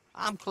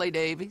 I'm Clay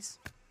Davies.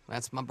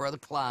 That's my brother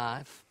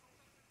Clive.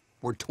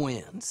 We're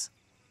twins.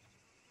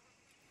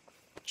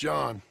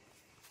 John,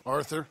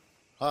 Arthur,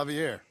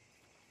 Javier.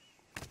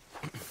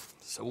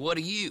 So what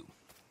are you?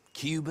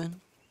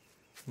 Cuban?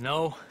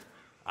 No.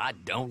 I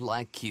don't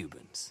like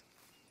Cubans.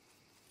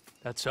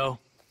 That's so?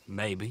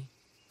 Maybe.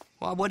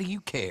 Why, what do you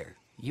care?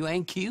 You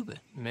ain't Cuban.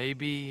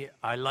 Maybe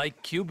I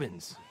like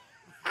Cubans.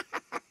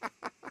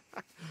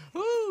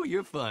 Ooh,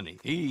 you're funny.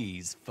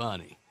 He's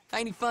funny.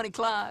 Ain't he funny,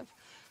 Clive?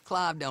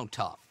 Clive don't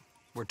talk.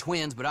 We're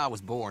twins, but I was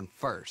born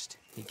first.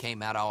 He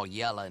came out all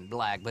yellow and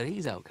black, but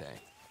he's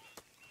okay.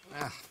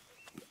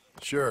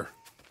 Sure.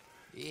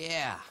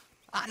 Yeah,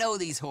 I know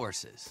these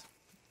horses.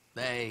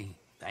 They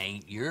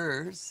ain't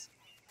yours.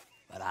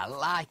 But I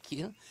like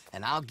you,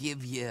 and I can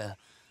give you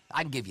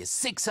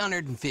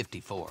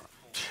 $650 for them.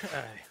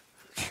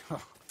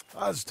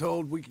 I was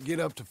told we could get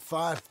up to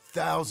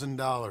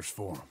 $5,000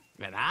 for them.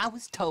 And I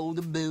was told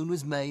the moon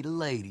was made of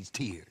ladies'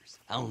 tears.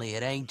 Only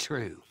it ain't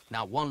true.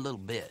 Not one little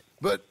bit.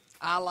 But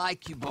I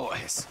like you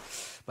boys,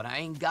 but I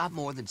ain't got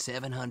more than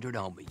 $700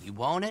 on me. You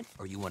want it,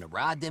 or you want to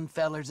ride them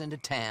fellers into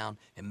town,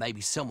 and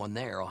maybe someone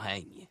there'll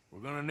hang you? We're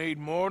gonna need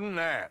more than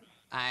that.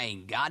 I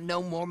ain't got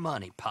no more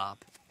money,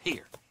 Pop.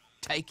 Here,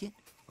 take it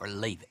or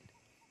leave it.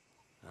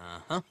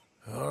 Uh-huh.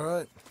 All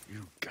right.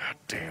 You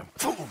goddamn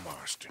fool,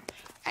 Marston.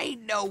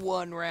 Ain't no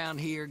one round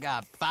here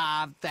got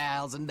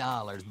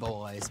 $5,000,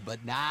 boys,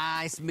 but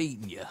nice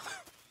meeting you.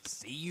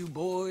 See you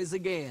boys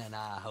again,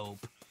 I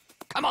hope.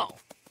 Come on,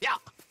 yeah.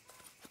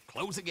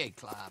 Close the gate,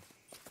 Clive.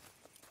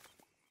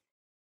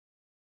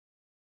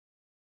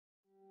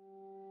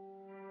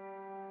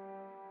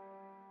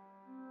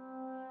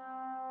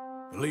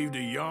 Believed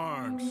a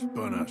yarn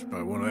spun us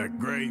by one of that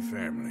Gray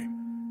family,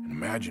 and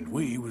imagined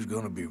we was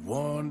gonna be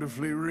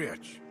wonderfully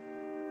rich.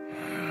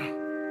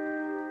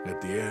 At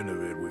the end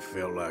of it, we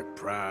felt like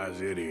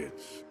prize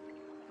idiots.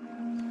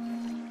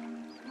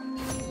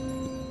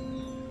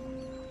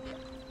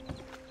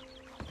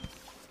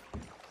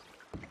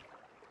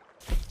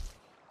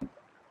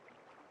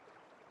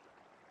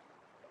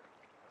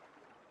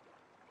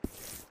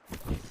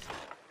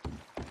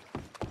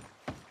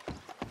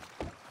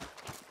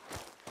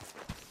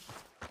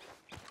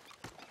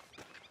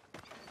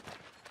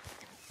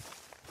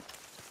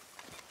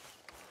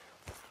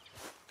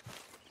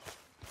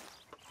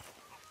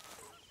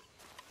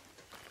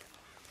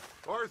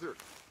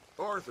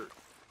 Arthur.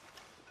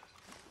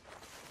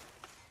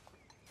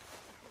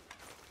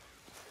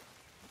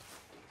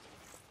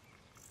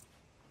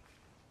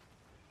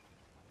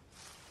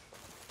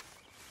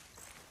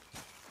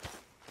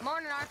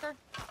 Morning, Arthur.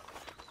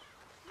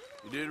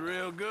 You did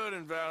real good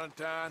in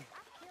Valentine.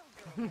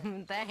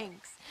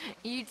 Thanks.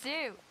 You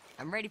too.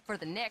 I'm ready for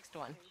the next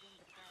one.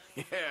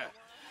 Yeah,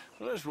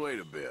 well, let's wait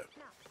a bit.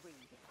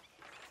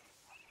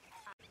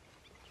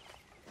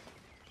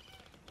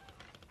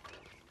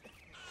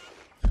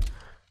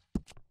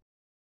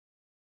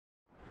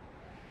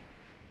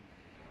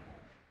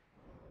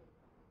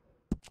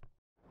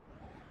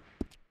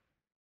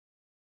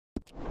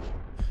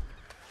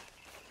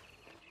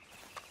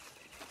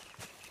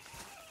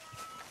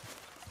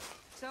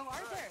 So,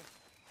 Arthur,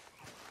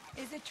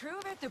 is it true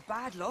about the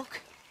bad luck?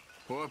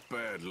 What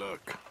bad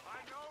luck?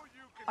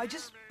 I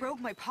just broke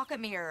my pocket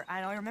mirror,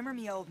 and I remember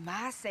me old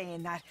ma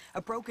saying that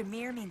a broken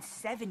mirror means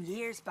 7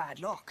 years bad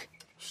luck.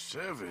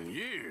 7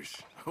 years?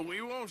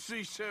 We won't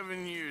see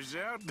 7 years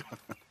out.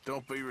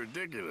 Don't be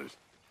ridiculous.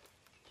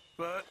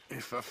 But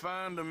if I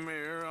find a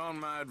mirror on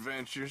my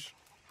adventures,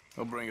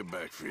 I'll bring it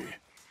back for you.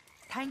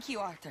 Thank you,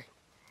 Arthur.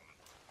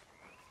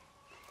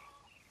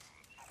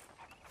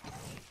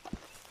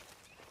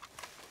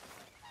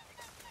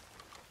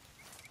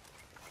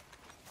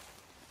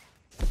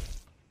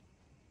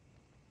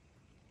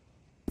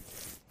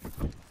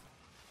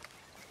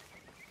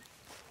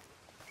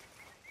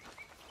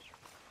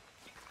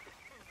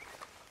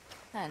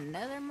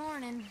 Another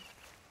morning.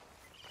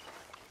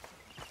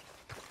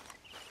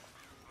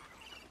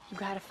 You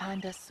gotta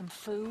find us some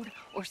food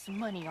or some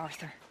money,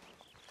 Arthur.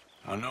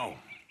 I know.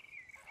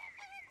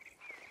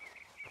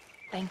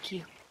 Thank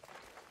you.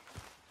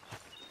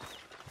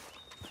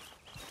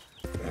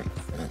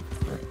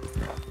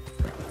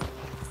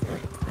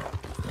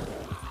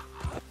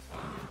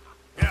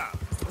 Yeah.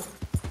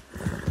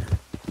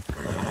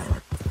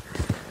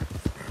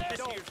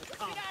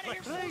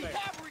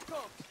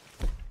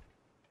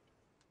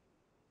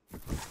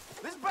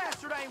 This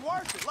bastard ain't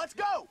worth it. Let's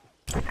go!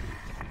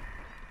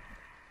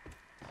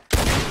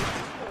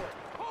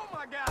 Oh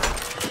my God!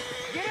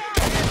 Get out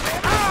of here,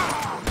 man!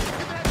 Ah!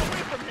 Get that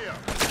away from here!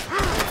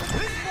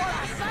 This is what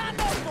I signed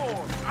up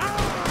for!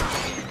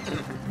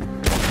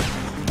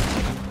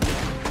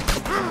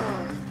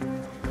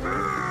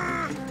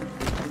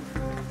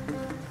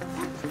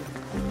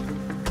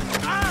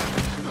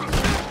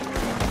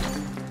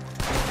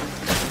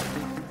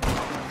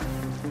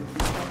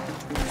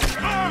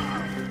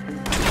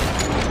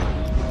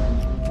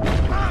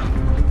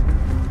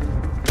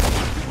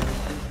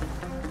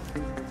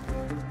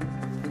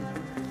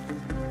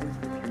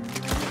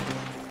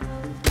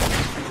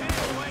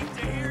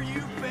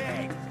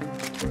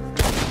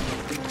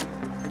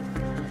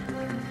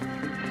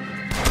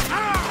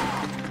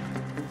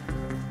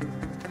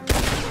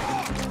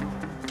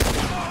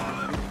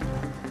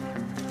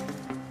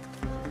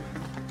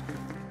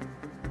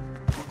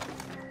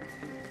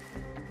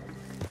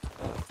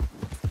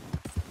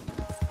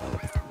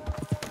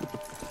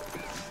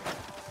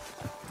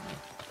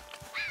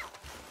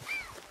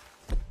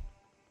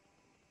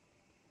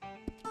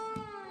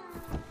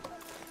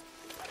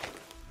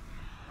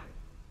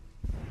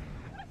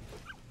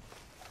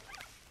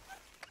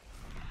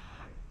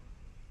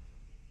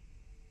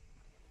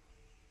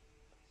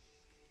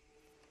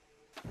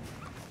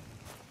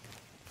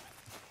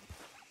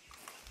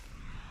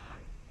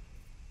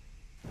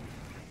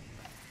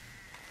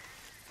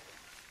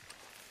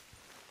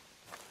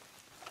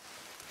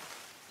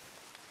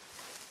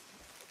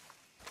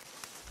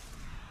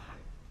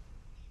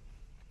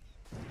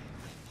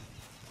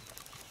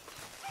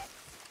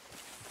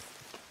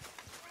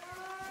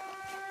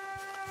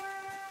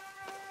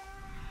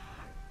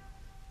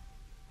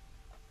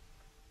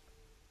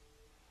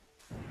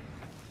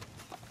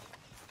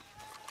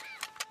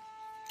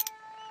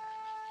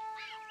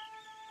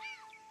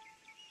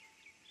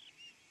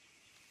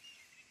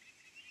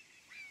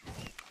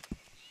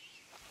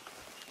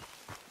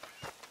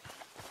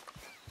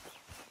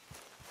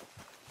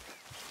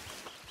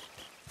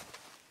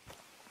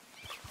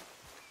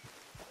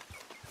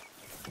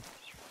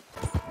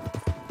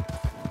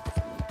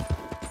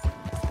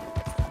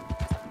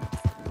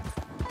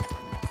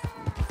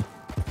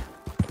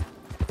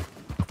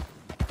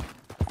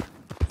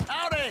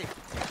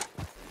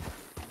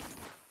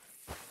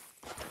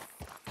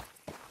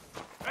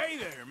 Hey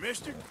there,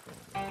 mister.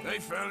 Hey,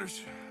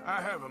 fellas. I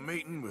have a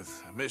meeting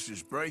with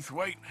Mrs.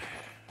 Braithwaite.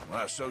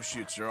 My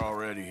associates are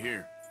already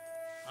here.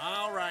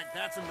 All right,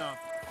 that's enough.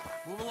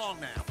 Move along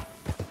now.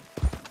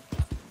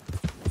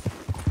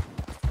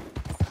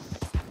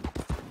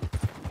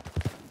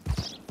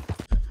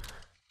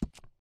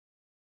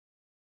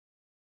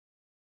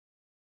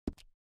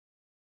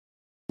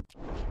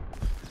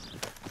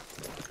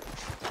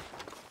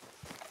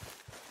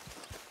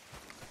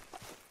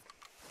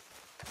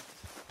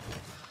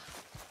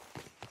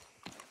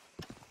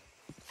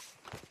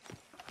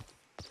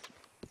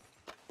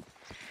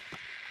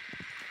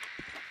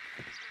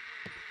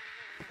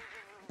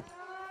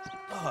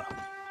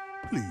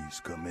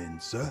 Please come in,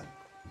 sir.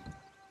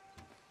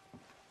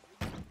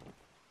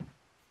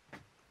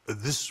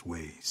 This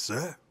way,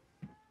 sir.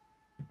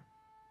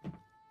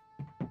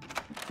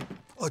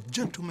 A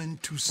gentleman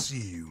to see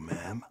you,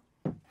 ma'am.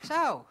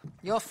 So,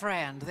 your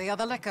friend, the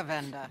other liquor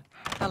vendor.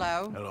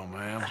 Hello. Hello,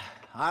 ma'am.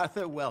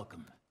 Arthur,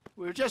 welcome.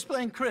 We were just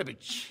playing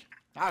cribbage.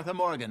 Arthur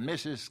Morgan,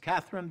 Mrs.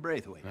 Catherine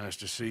Braithwaite. Nice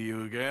to see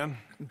you again.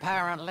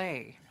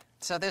 Apparently.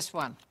 So this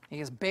one,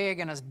 he is big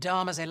and as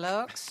dumb as he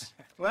looks?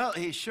 Well,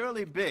 he's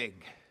surely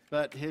big,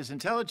 but his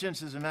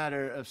intelligence is a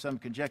matter of some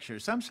conjecture.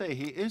 Some say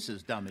he is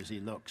as dumb as he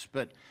looks,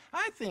 but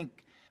I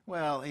think,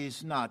 well,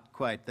 he's not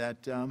quite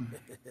that dumb.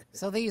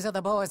 So these are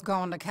the boys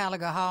going to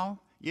Gallagher Hall?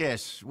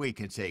 Yes, we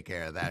can take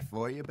care of that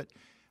for you, but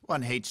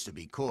one hates to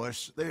be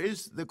coarse. There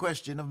is the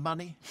question of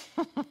money.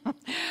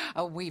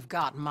 Oh, we've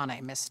got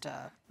money,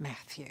 Mr.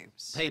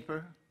 Matthews.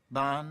 Paper,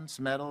 bonds,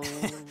 metal.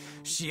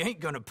 She ain't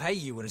gonna pay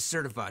you with a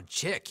certified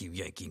check, you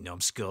Yankee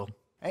numbskull.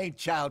 Ain't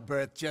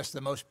childbirth just the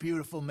most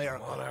beautiful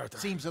miracle?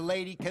 Seems a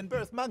lady can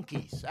birth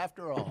monkeys,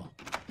 after all.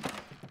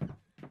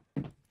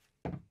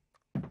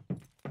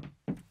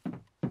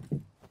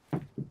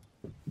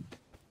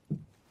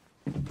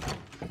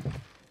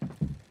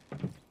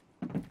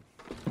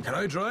 Can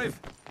I drive?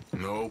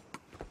 Nope.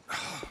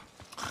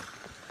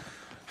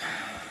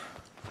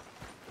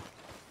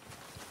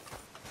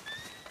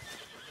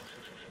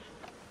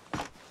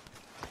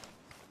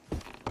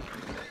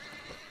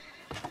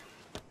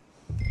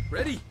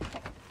 Ready?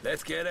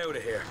 Let's get out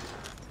of here.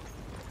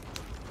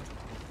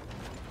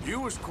 You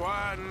was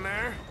quiet in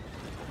there.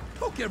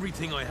 Took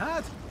everything I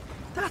had.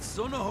 That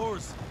son of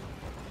hers.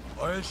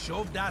 I'll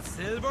shove that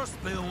silver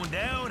spoon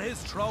down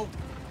his throat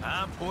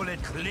and pull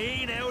it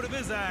clean out of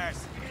his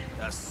arse.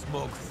 The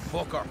smug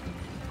fucker.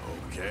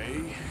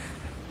 Okay.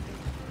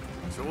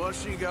 So what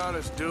she got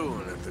us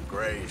doing at the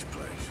Gray's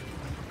place?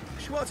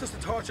 She wants us to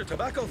torture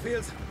tobacco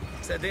fields.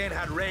 Said they ain't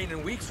had rain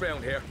in weeks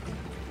round here.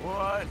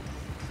 What?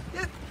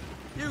 Yeah,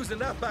 using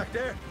that back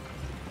there.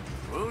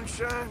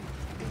 Moonshine?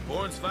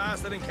 Burns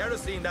faster than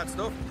kerosene, that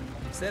stuff.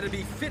 Said it'd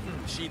be fitting,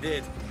 she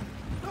did.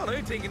 All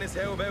I'm thinking is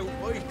how about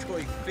I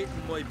try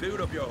fitting my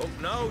boot up your hook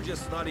now,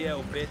 just snotty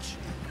old bitch.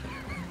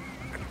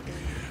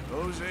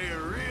 Hosea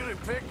really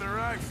picked the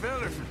right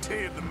fella for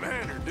tea at the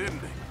manor, didn't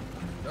he?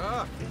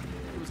 Ah,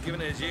 he was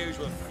giving it his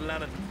usual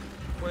flannin'.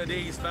 One of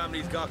these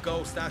families got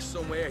gold stashed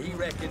somewhere, he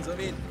reckons. I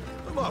mean,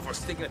 I'm all for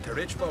sticking it to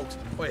rich folks.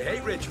 I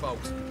hate rich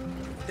folks.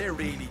 There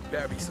really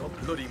better be some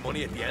bloody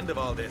money at the end of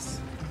all this.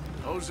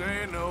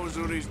 Hosea knows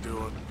what he's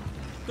doing.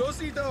 Does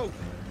he, though?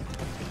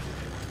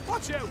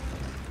 Watch out!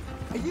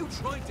 Are you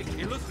trying to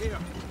kill us here?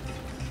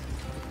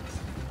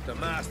 The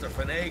master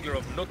finagler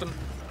of nothing.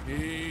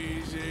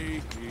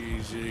 Easy,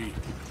 easy.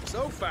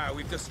 So far,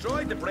 we've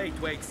destroyed the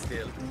Braithwaite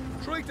still.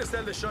 Tried to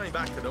sell the shine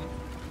back to them.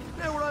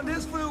 Now we're on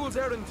this fool's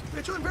errand,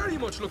 which I'm very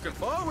much looking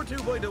forward to,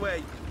 by the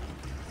way.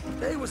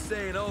 They was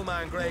saying old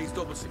man Gray's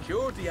double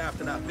security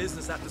after that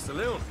business at the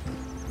saloon.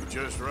 We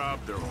just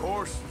robbed their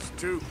horses,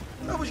 too.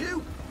 That was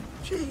you?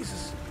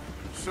 Jesus.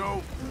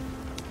 So,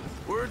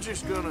 we're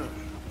just gonna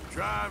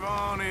drive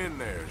on in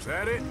there, is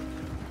that it?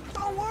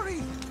 Don't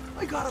worry,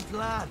 I got a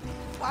plan.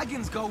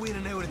 Wagons go in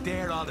and out of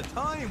there all the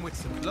time with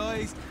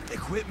supplies,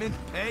 equipment,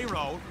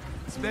 payroll.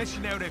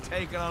 Especially now they're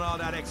taking on all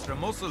that extra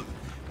muscle.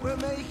 We're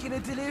making a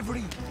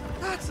delivery,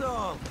 that's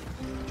all.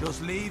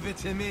 Just leave it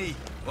to me.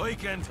 I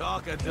can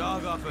talk a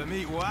dog off a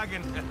meat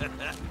wagon.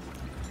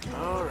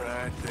 All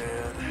right,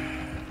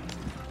 then.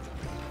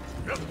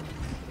 Yep.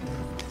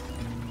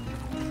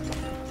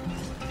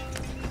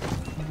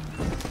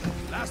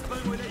 Last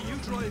time we let you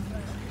drive.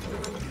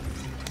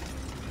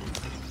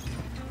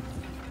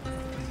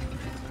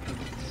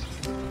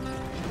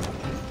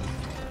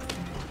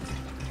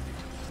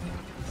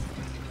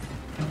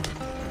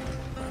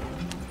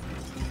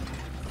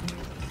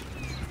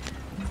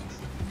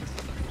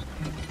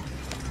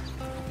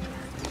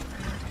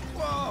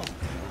 Whoa!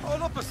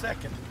 Hold up a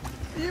second.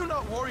 Are you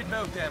not worried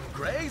about them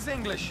Greys,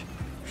 English?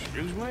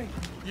 Excuse me?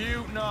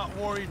 You not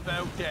worried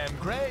about them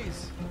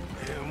Greys?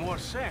 In what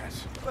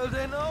sense? Well,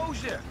 they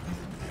knows you.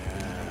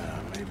 Yeah,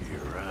 maybe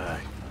you're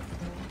right.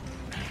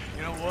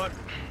 You know what?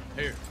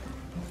 Here,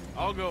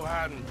 I'll go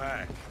hide and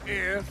pack.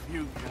 If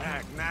you can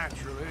act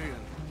naturally and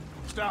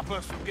stop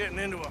us from getting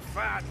into a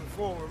fight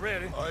before we're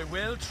ready. I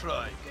will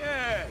try.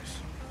 Yes.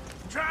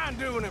 Try and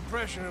do an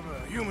impression of a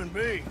human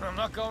being. I'm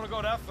not going to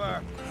go that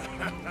far.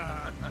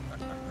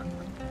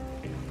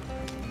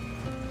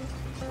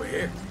 We're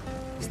here.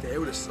 Stay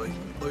out of sight.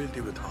 I'll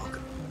do the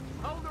talking.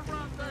 Hold it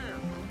right there.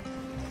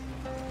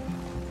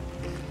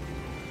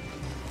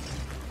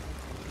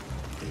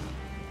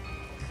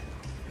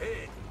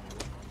 Hey.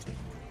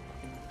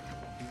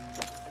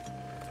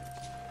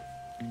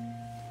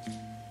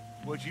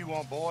 What you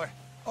want, boy?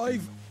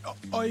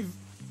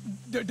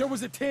 There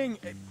was a thing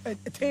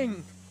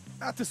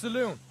at the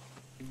saloon.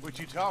 What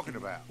you talking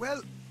about?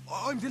 Well,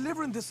 I'm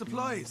delivering the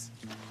supplies.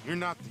 You're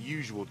not the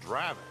usual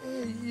driver.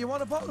 You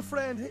want a bottle,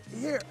 friend?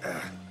 Here.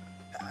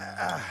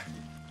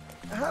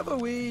 Have a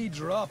wee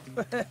drop.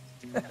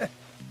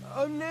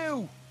 I'm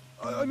new.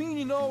 I mean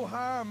you no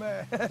harm.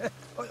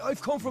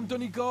 I've come from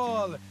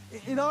Donegal,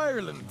 in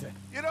Ireland.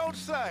 You don't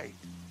say.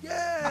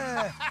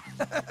 Yeah.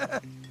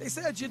 They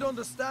said you'd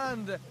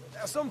understand.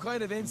 Some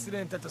kind of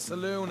incident at the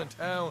saloon in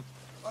town.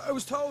 I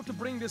was told to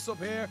bring this up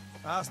here.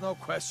 Ask no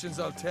questions,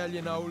 I'll tell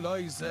you no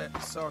lies.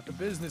 Sort of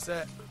business.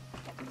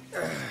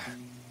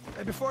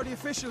 Before the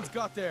officials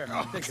got there,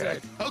 they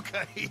said.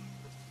 Okay.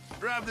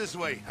 Drive this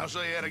way. I'll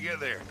show you how to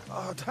get there.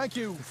 Oh, thank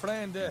you,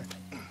 friend.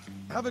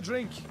 Have a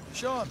drink.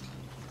 Sean.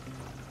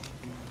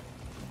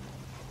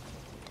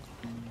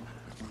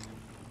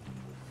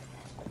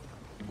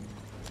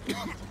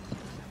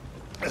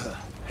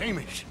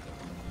 Hamish.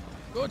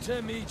 Good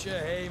to meet you,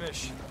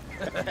 Hamish.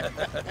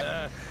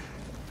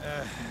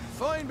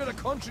 Fine bit of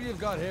country you've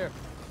got here.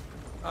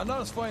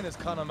 Not as fine as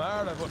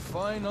Connemara, but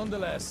fine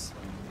nonetheless.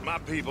 My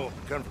people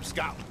come from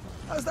Scotland.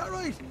 Is that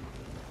right?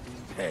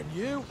 Then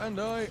you and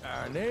I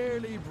are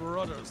nearly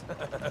brothers.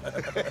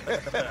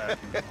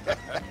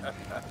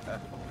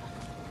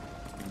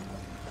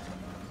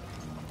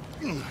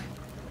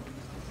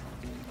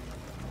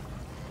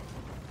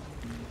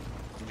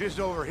 Just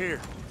over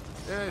here.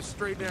 Yeah,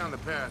 straight down the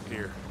path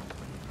here.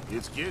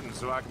 It's getting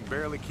so I can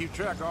barely keep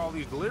track of all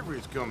these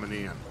deliveries coming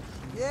in.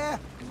 Yeah,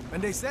 when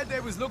they said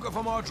they was looking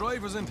for more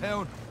drivers in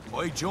town,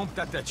 I jumped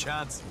at the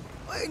chance.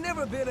 I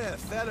never been a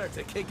feller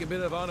to kick a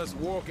bit of honest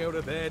work out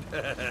of bed.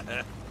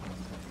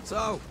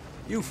 So,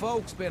 you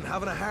folks been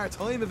having a hard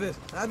time of it,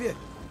 have you?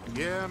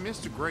 Yeah,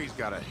 Mr. Gray's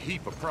got a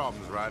heap of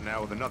problems right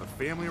now with another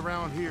family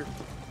around here.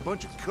 A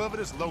bunch of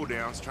covetous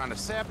lowdowns trying to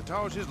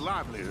sabotage his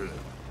livelihood.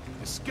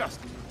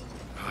 Disgusting.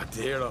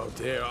 Oh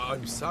dear,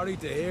 I'm sorry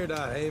to hear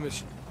that,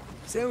 Hamish.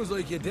 Sounds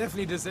like you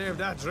definitely deserve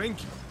that drink.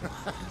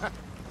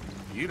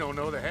 You don't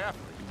know the half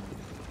of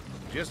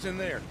it. Just in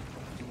there.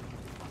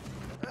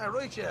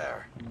 Right you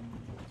are.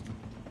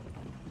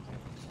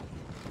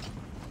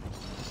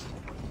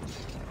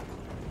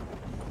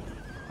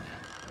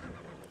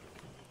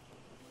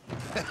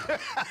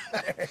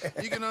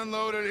 You can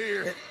unload it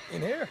here.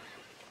 In here?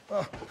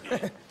 Oh,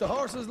 the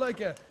horse is like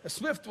a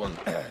swift one,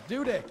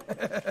 do they?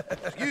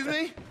 Excuse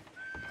me?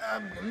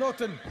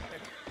 Nothing.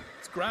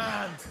 It's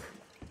grand.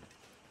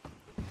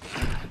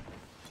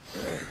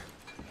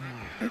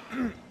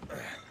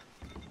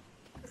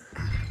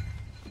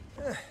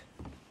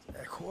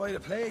 Quite a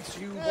place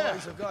you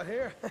boys have got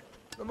here.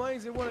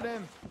 Reminds me of one of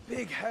them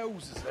big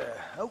houses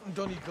out in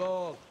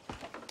Donegal.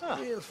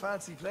 Real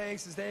fancy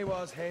places they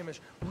was, Hamish.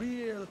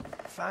 Real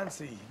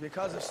fancy.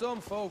 Because if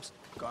some folks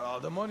got all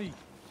the money,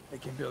 they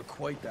can build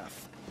quite that.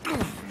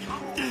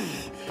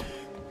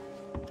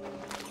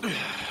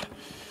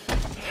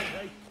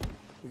 Okay.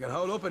 We can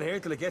hold up in here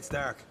till it gets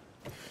dark.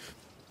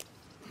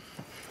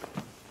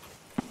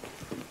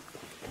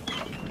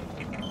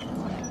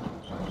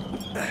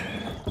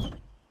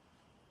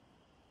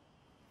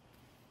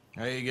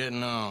 How you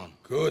getting on?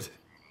 Good.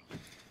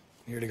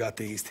 Nearly got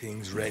these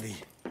things ready.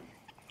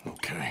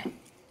 Okay.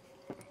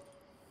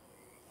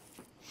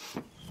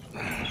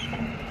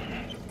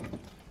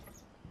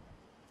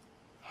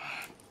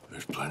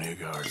 There's plenty of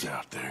guards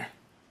out there.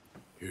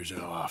 Here's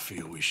how I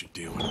feel we should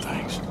deal with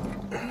things.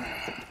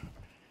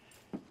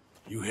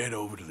 You head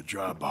over to the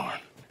dry barn.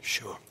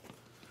 Sure.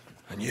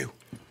 And you?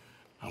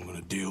 I'm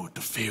gonna deal with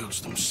the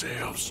fields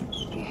themselves.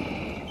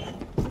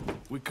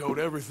 We coat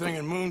everything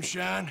in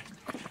moonshine,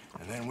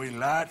 and then we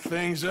light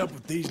things up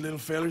with these little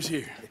fellers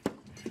here.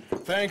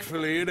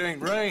 Thankfully, it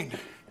ain't rained,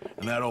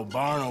 and that old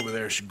barn over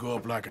there should go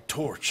up like a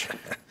torch.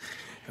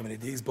 How many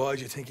of these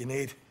boys you think you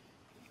need?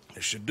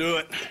 This should do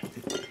it.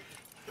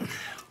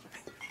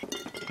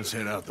 Let's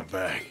head out the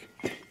back.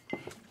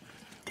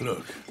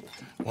 Look,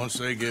 once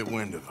they get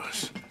wind of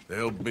us,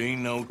 there'll be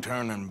no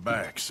turning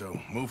back, so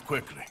move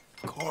quickly.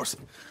 Of course.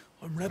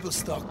 I'm rebel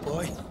stock,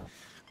 boy.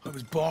 I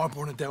was born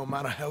burning down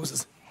manor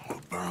houses.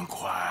 We'll burn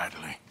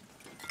quietly.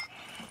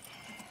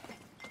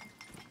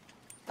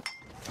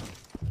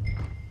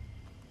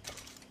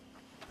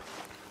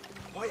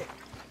 Quiet.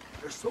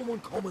 There's someone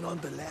coming on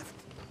the left.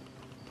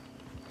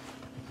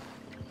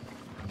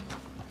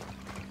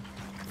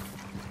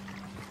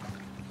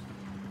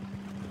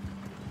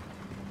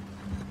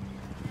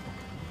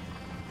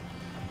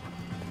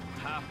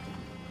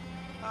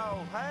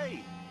 Oh,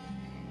 hey.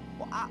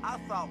 Well, I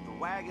thought the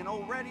wagon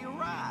already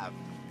arrived.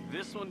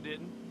 This one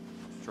didn't.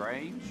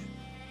 Strange.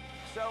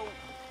 So,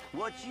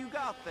 what you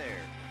got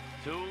there?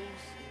 Tools,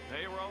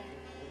 payroll.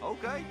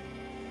 Okay.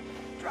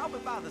 Drop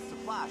it by the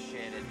supply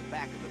shed at the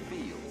back of the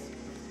fields.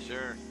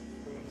 Sure.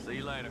 See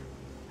you later.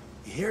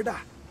 You hear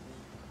that?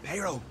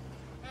 Payroll.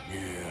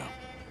 Yeah.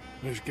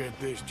 Let's get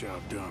this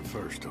job done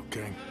first,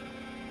 okay?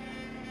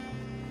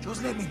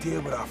 Just let me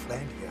deal with our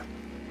friend here.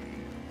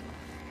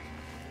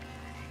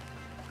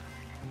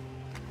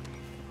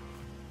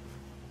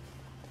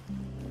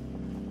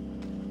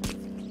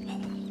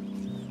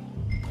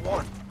 Come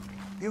on.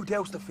 You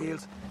douse the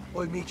fields.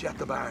 I'll meet you at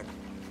the barn.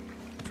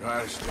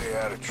 Try to stay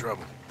out of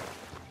trouble.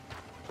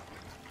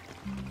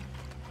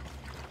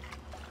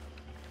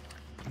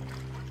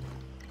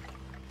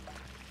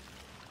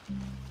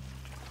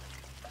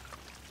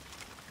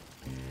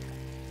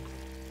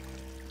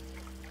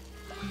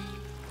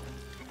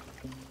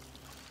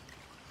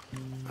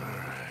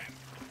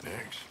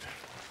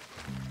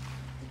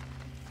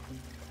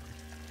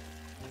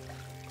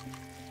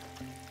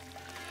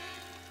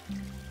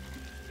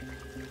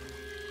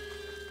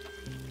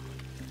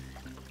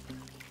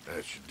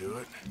 That should do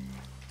it.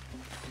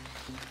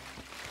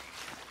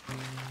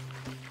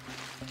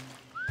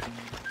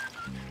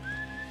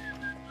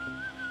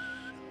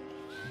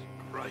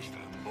 Christ,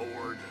 I'm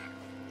bored.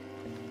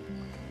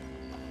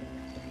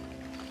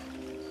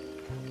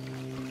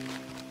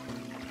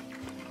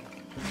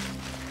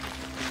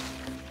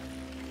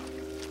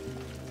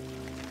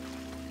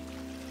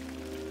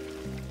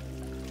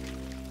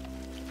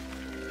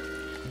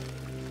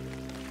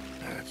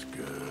 That's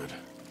good.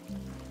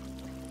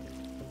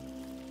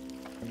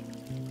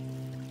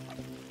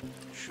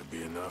 Should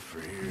be enough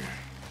for here.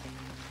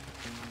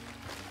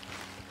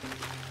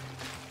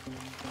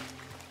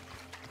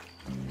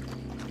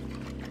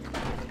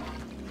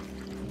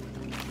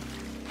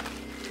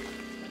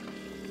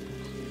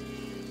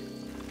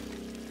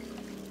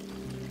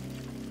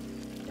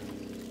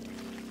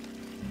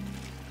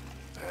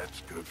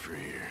 Good for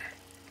here.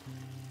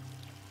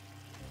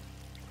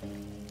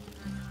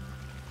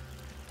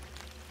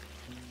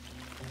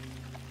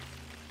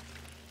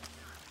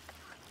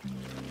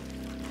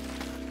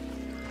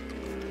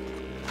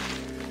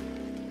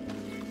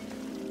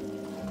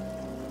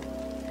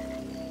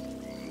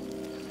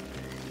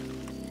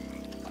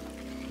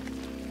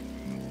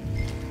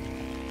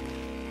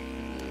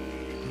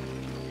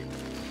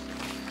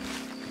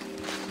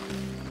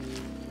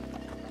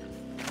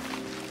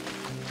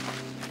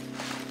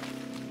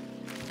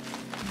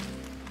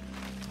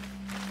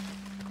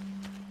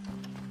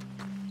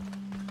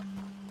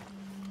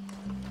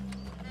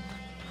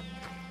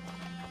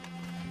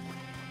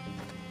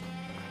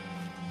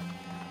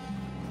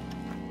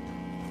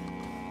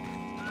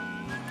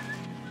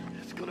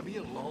 It's gonna be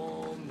a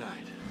long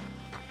night.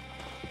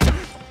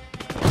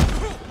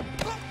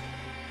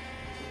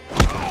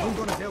 I'm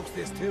gonna douse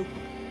this too.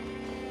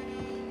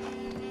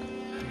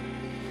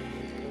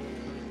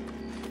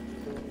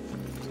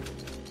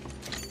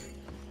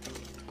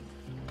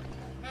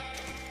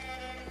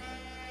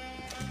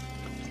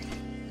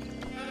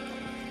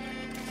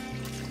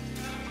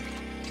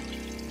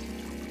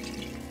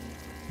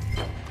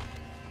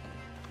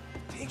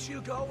 Think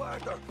she'll go,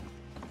 Arthur?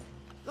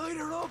 Light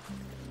her up.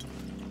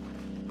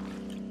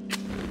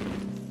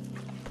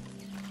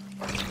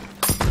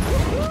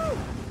 Woo-hoo!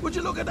 Would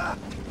you look at that?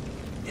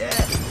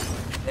 Yeah.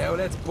 Now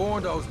let's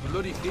burn those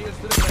bloody fields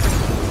to the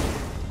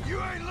ground.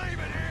 You ain't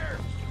leaving here!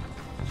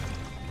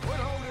 Quit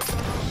holding it,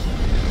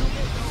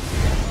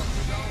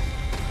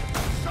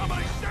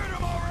 somebody shoot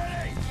him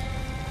already!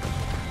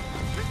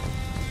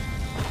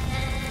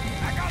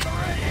 I got the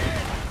red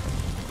hit!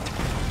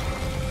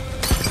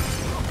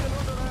 Fucking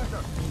under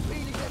Arthur.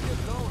 Really get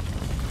this going.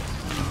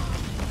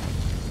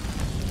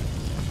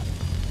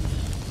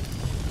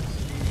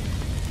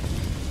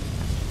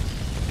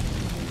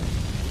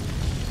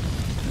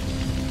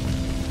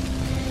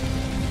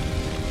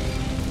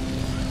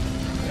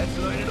 Let's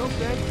line it up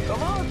then.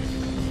 Come on.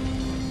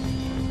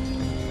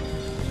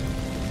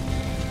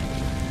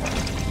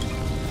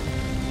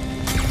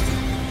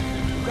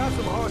 We got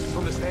some horses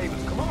from the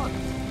stables. Come on.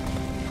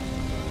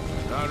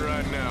 Not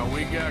right now.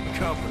 We got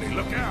company.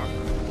 Look out!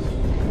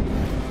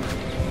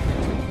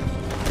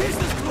 This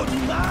is bloody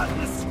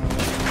madness.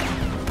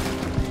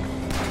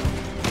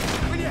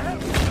 Will you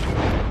help me?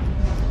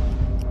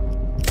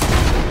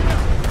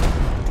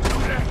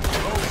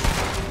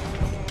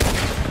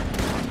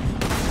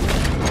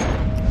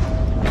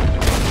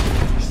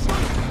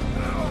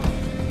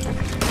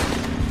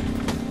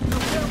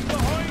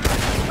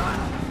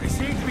 They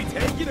seem to be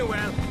taking it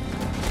well.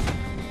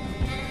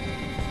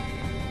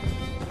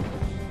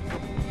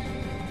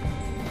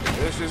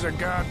 This is a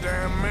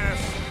goddamn mess.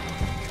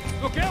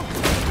 Look out!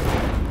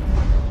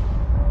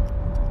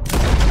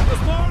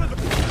 There's more of them!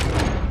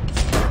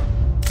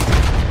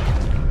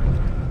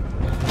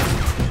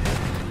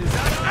 Is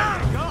that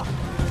all?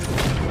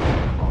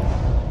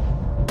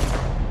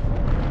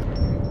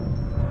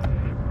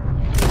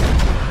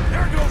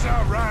 There goes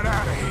out right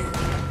out of here.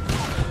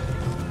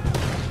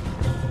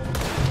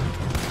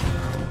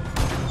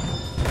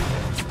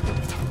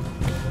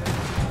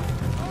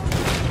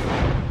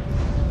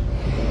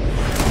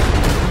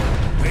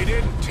 They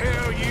didn't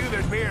tell you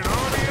there'd be an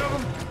army of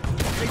them?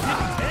 They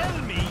didn't tell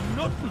me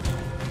nothing.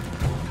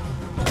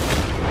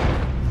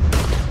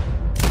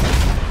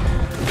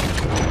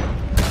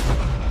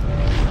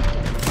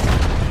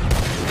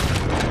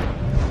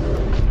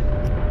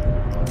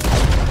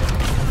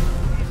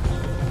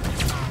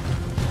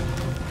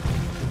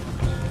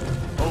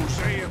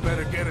 Hosea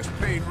better get us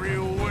paid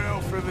real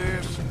well for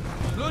this.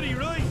 Bloody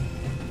right.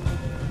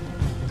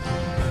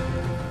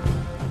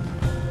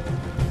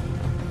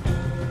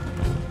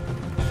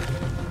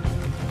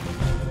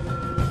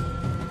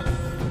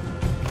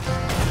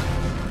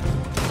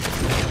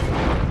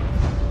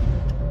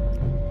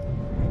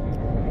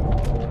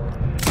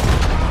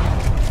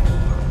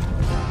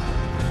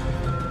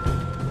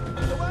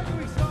 The wagon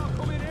we saw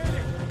come in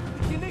early.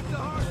 You nicked the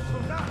horses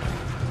from that.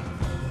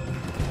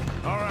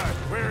 All right,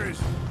 where is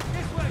it?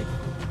 This way.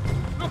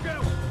 Look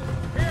out.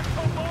 Here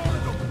come more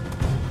of them.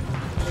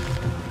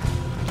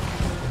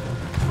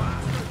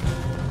 Bastard.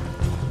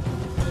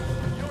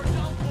 You're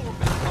done for,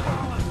 man. Come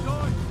on,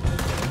 son.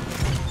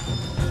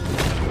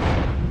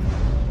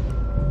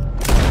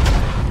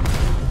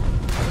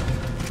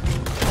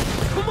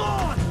 Come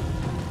on!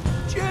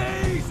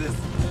 Jesus!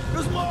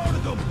 There's more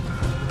of them!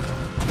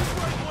 This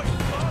way, boy,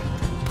 son!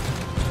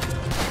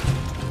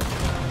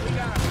 We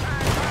got a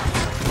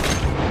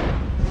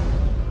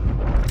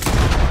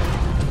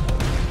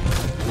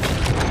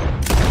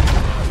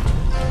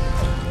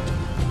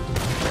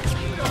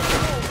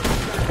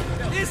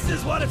This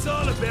is what it's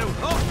all about.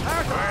 Oh,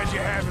 Arthur! Glad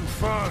you're having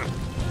fun.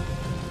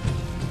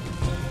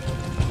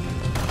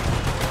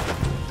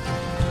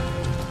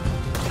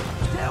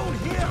 Down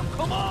here!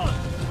 Come on!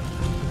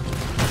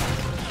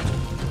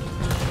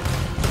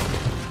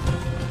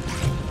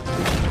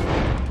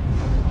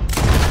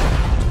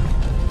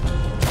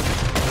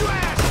 You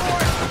ass,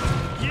 boy!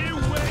 You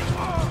wait!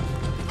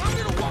 I'm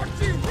gonna watch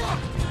you rock!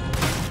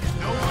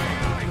 No way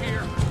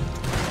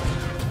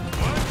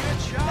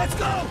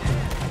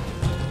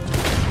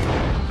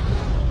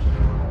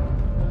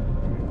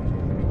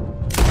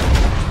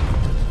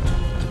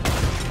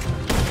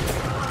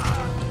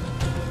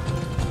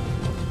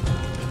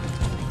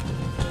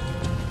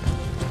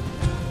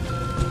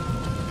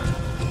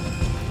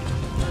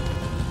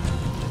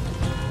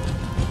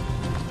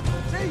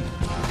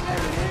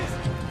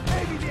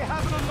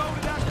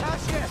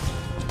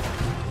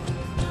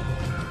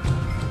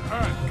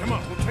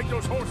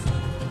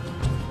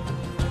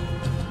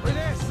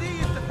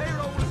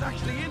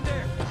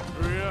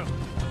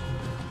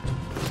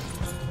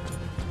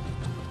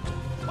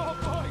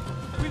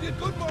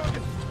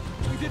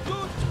it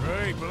good.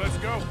 Great, well, let's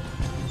go.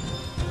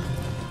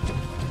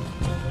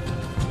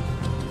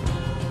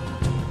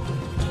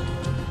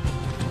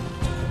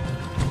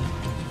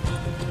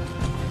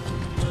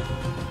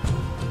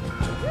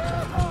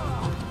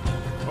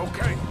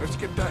 Okay, let's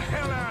get the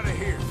hell out of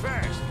here,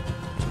 fast.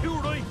 You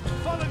right,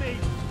 follow me.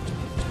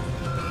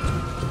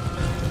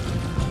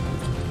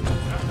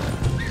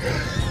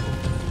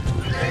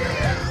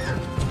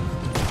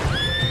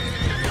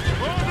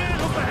 More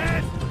men up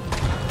ahead.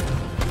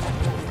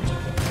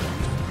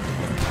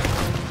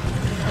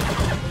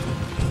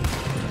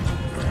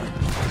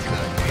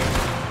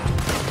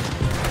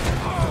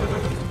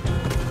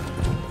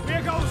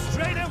 We're going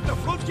straight out the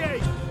front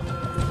gate.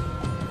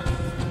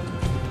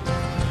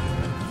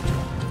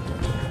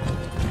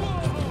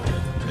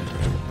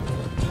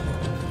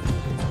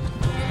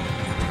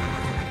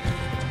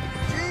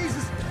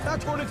 That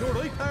turned into a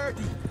right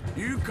party.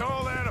 You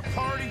call that a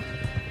party?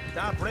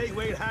 That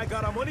Braithwaite had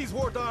got our money's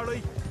worth, all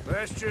right.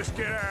 Let's just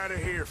get out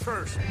of here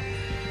first.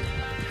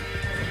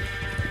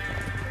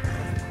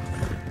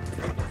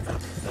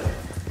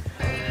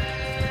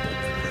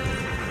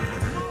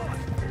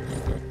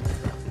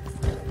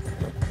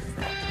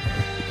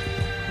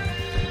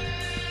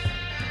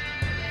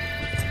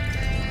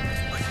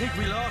 I think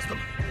we lost him.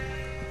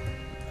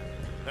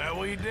 That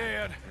we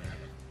did.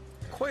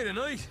 Quite a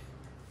night.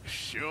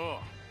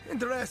 Sure.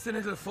 Interesting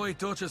little fight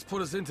Dutch has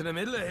put us into the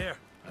middle of here.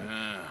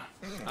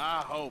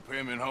 I hope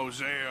him and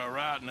Jose are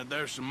right and that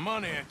there's some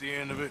money at the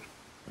end of it.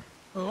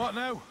 Well, what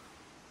now?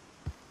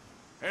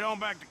 Head on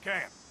back to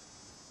camp.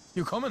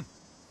 You coming?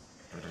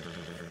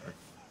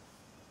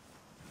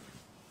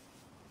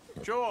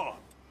 Sure.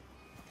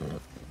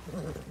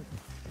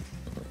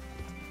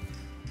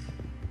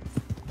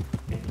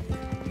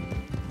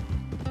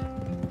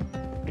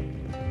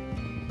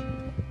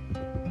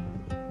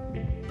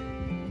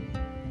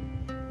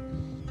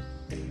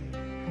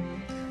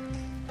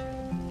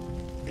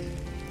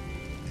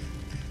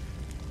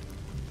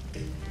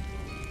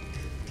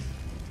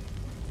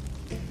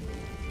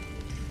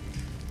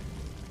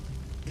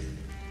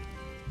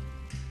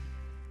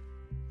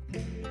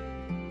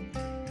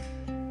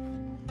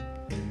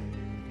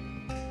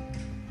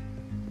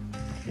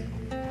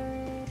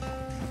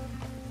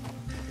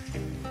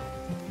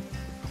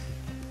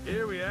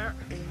 Here we are.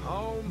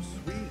 Home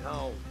sweet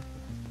home.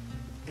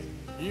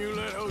 You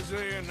let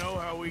Hosea know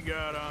how we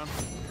got on.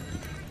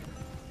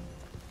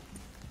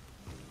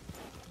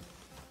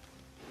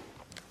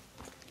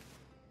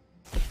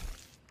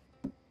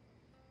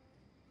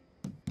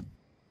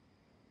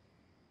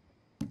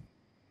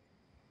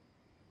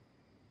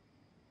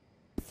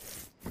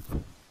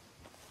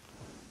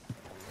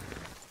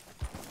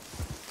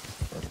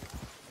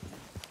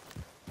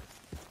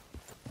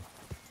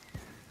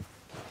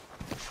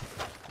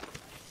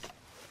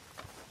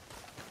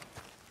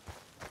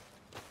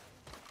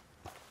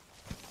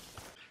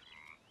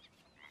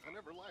 I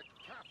never liked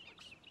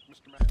Catholics,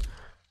 Mr. Madden.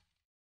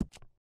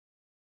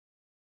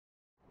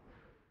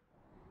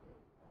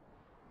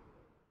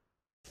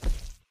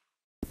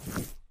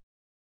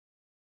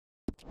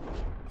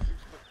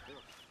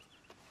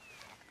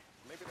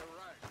 Maybe they're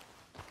right.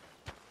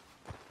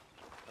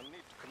 I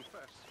need to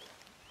confess.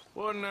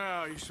 What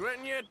now? You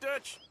sweating yet,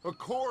 Dutch? Of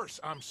course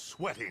I'm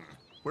sweating.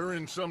 We're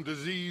in some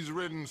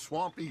disease-ridden,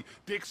 swampy,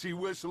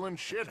 Dixie-whistling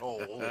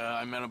shithole.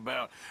 I meant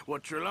about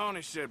what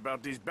Trelawney said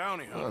about these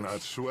bounty hunters. Well,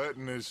 not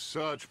sweating as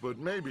such, but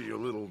maybe a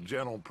little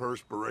gentle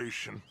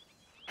perspiration.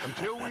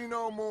 Until we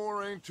know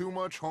more, ain't too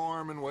much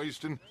harm in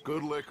wasting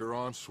good liquor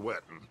on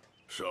sweating.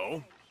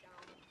 So?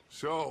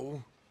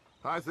 So,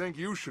 I think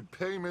you should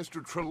pay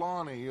Mr.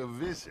 Trelawney a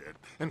visit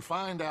and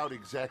find out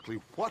exactly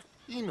what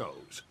he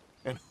knows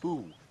and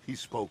who he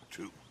spoke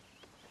to.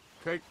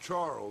 Take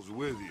Charles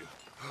with you.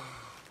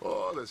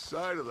 Oh, the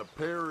sight of the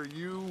pair of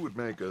you would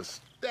make a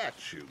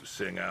statue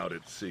sing out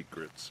its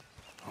secrets.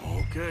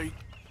 Okay.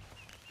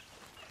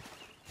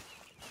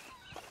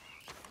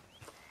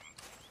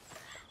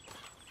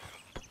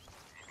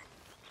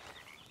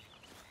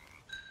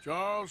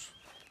 Charles,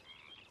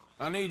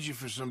 I need you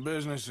for some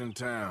business in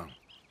town.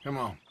 Come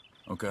on.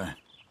 Okay.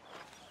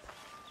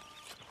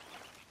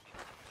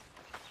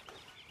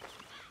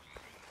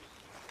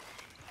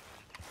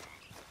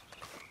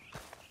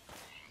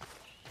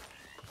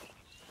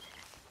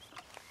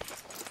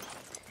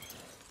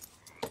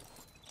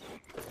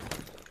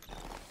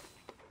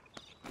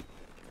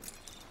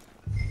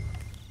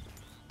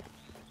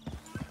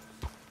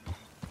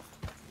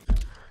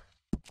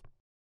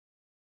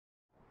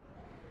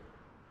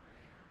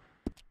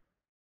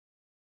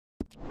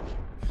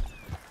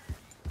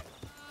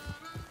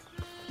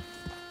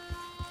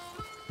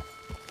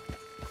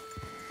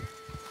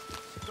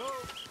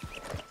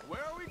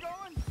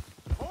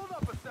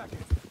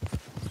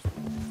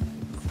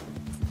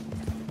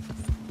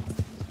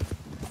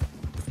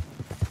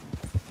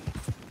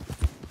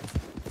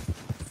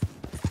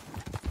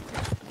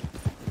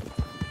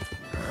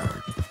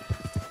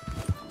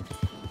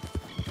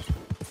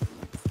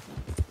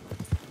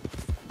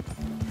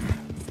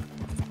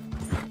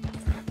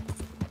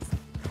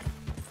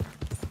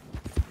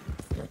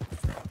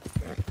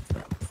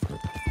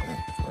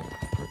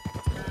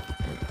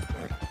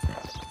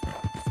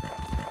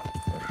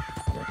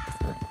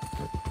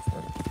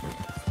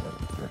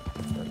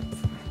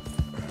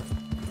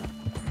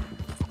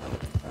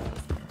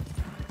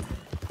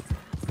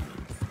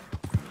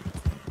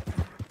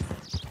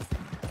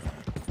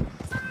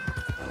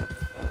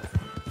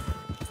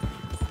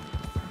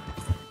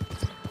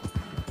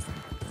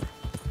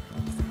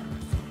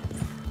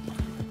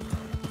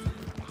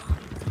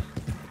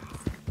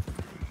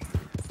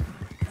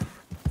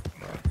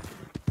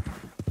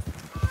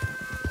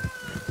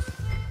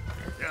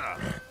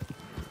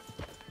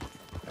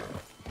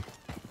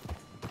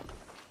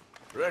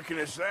 reckon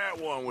it's that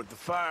one with the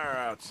fire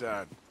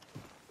outside.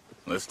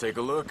 Let's take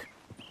a look.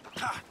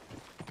 Ha!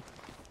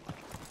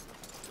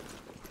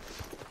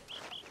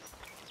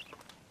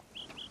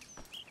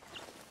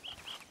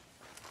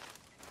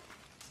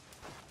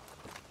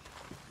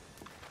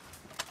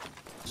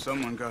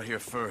 Someone got here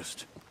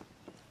first.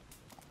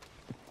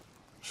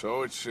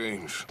 So it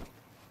seems.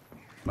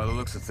 By the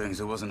looks of things,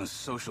 it wasn't a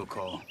social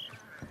call.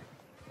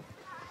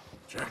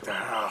 Check the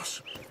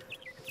house.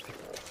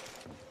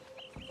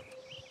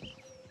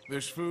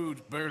 This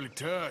food's barely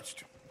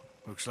touched.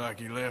 Looks like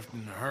he left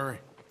in a hurry.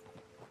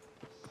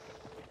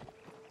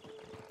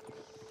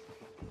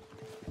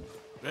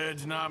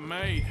 Bed's not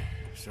made,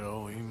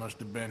 so he must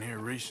have been here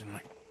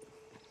recently.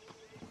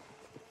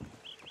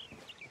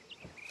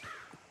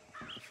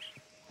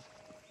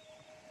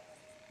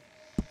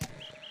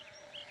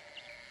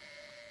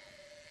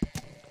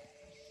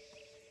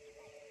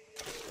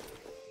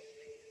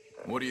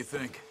 What do you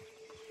think?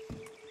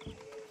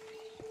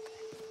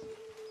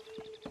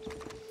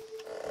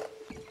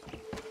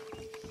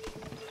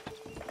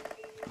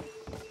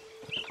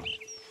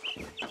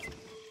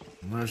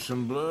 There's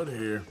some blood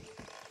here.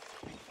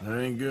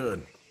 That ain't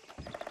good.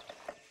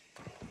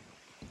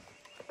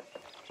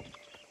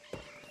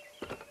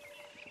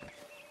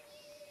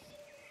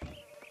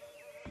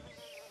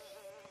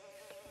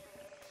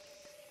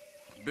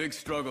 Big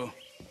struggle.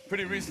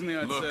 Pretty recently,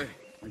 I'd say.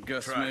 I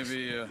guess tracks.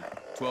 maybe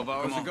 12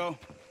 hours ago.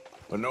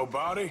 But no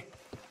body?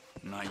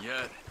 Not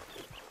yet.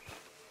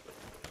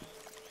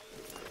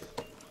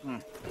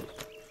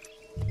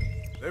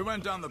 They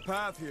went down the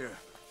path here.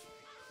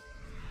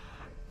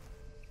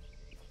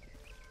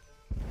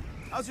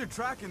 How's your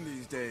tracking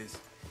these days?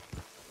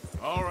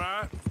 All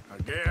right, I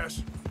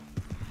guess.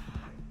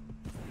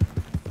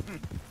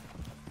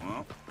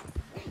 Well,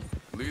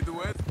 lead the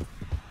way.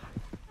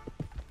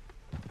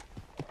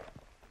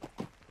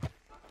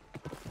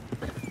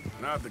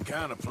 Not the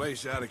kind of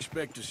place I'd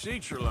expect to see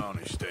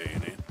Trelawney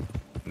staying in.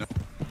 No.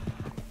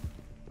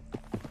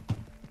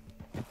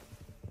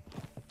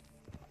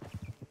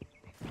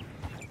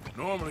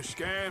 Normally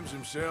scams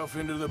himself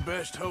into the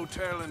best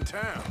hotel in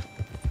town.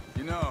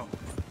 You know,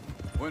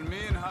 when me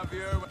and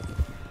Javier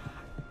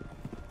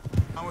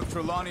went with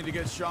Trelawney to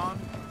get Sean,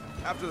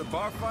 after the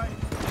bar fight...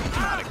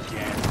 Not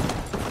again!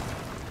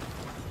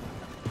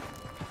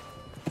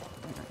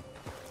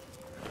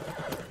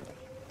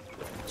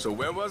 So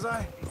where was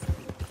I?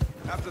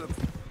 After the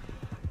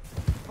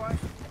fight?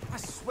 I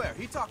swear,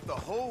 he talked the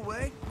whole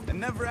way and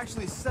never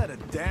actually said a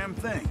damn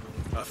thing.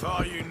 I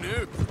thought you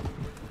knew.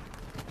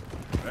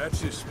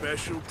 That's his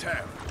special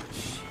talent.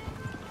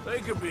 They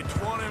could be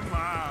 20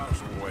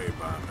 miles away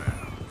by now.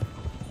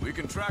 We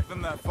can track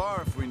them that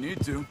far if we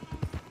need to.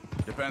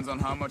 Depends on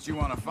how much you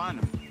want to find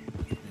them.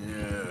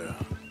 Yeah.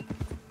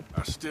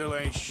 I still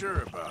ain't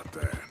sure about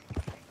that.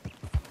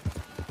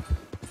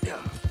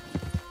 Yeah.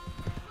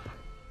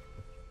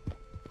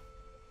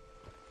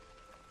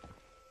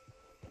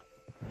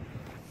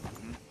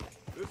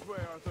 This way,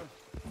 Arthur.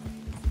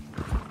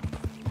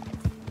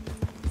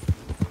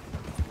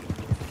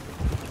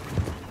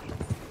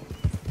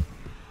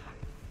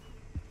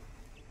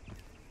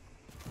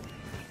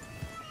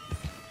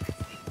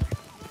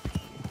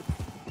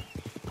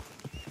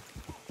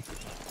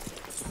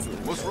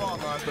 What's wrong,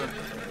 Arthur?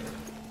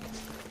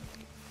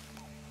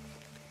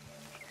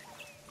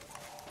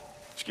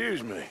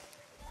 Excuse me.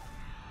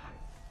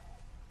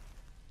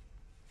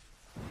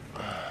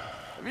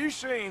 Have you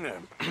seen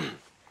him?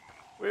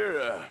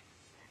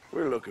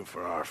 We're looking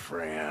for our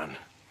friend.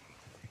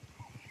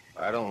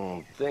 I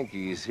don't think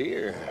he's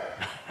here.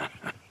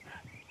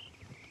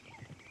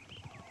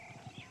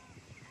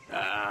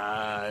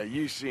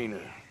 You seen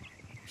a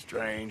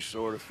strange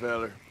sort of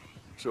feller?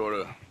 Sort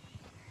of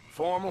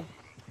formal?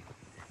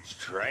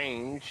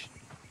 Strange?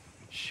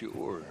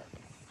 Sure.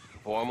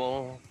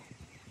 Formal?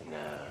 Nah.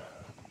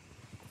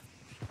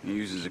 He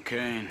uses a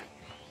cane.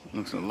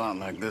 Looks a lot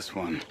like this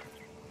one.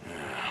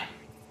 Yeah.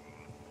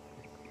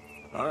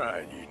 All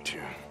right, you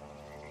two.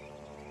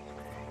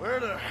 Where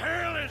the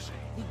hell is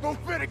he? You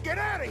both better get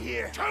out of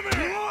here! Come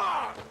here!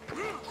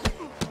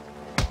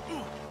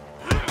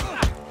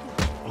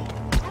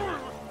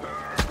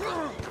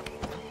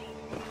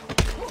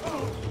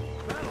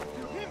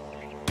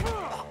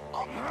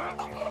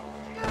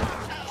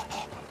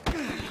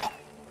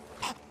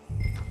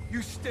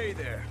 You stay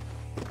there.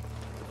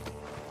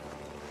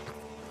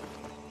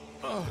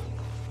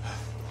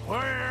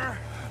 Where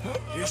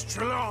is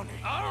Trelawney?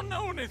 I don't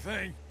know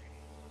anything.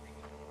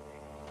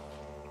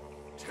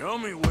 Tell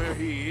me where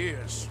he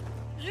is.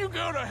 You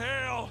go to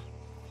hell.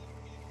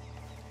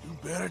 You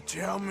better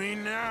tell me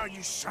now,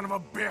 you son of a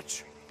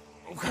bitch.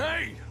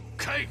 Okay,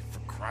 for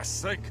Christ's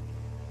sake.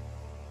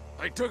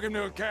 They took him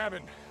to a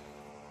cabin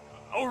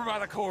over by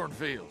the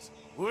cornfields.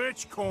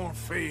 Which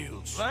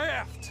cornfields?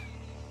 Left.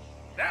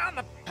 Down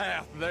the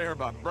path there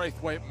by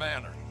Braithwaite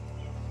Manor.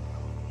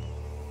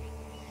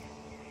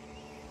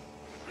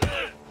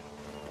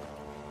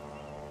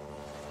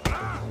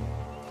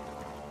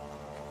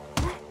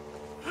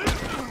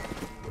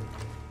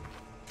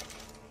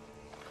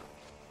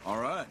 All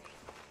right.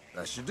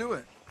 That should do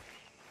it.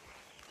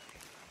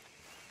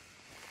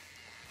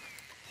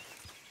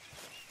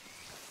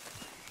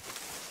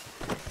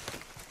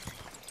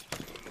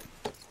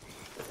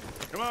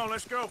 Come on,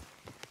 let's go.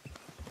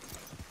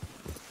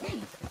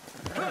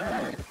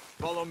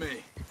 Follow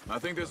me. I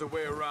think there's a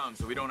way around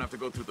so we don't have to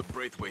go through the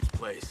Braithwaite's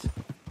place.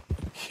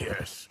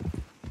 Yes.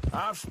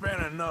 I've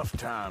spent enough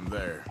time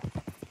there.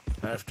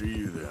 After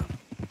you, then.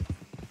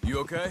 You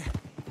okay?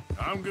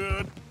 I'm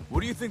good.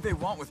 What do you think they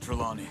want with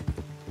Trelawney?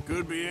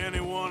 Could be any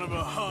one of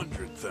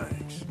 100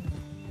 things.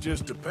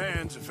 Just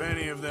depends if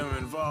any of them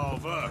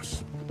involve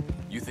us.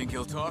 You think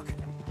he'll talk?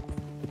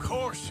 Of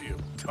course he'll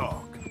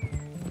talk.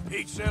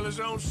 He'd sell his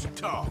own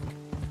stock.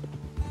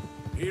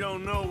 He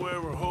don't know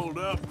where we're holed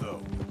up, though.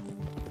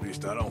 At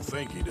least I don't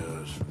think he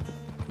does.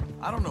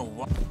 I don't know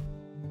what...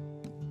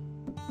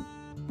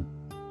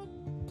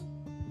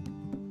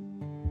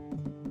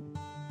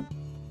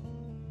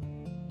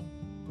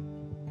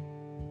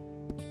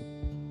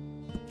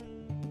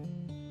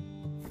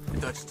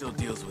 Dutch still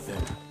deals with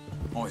him.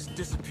 Always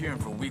disappearing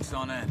for weeks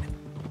on end.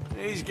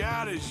 He's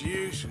got his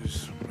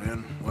uses,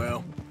 and,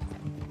 well,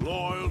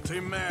 loyalty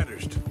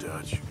matters to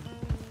Dutch.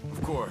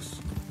 Of course.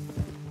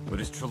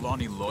 But is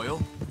Trelawney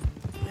loyal?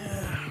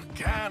 Yeah,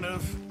 kind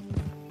of.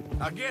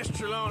 I guess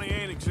Trelawney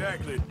ain't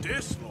exactly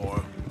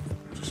disloyal.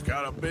 Just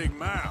got a big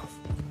mouth.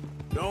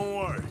 Don't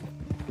worry.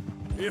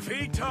 If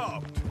he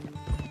talked,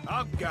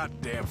 I'll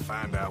goddamn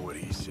find out what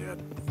he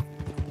said.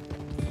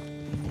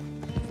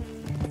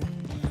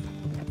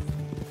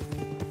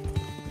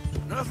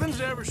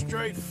 Nothing's ever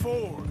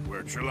straightforward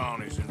where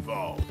Trelawney's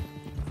involved.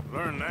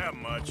 Learned that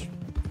much.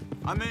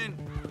 I mean,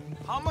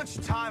 how much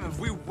time have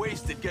we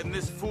wasted getting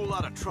this fool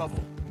out of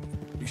trouble?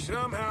 He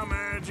somehow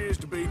manages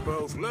to be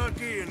both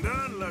lucky and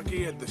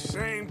unlucky at the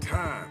same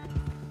time.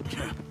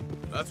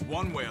 That's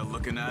one way of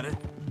looking at it.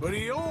 But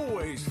he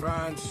always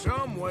finds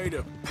some way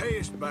to pay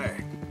us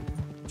back.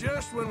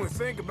 Just when we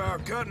think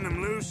about cutting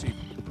him loose, he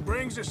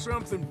brings us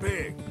something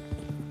big.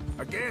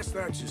 I guess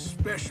that's his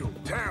special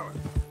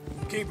talent.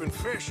 Keeping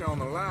fish on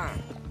the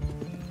line.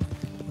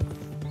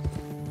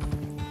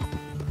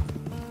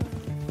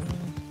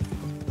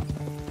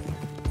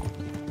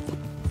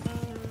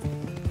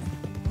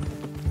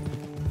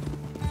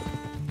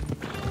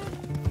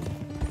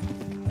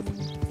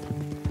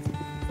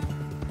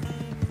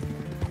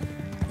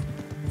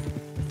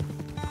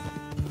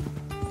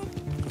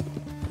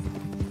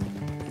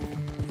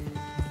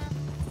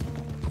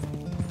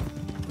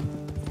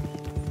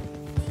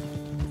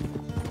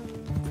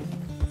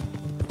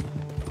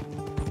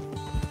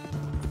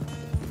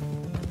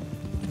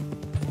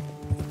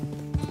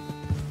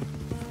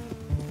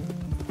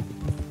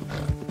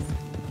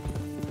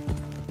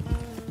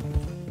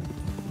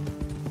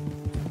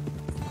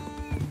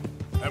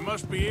 That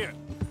must be it.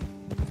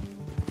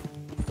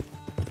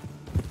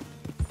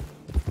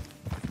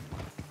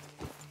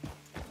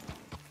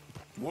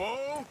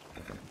 Whoa!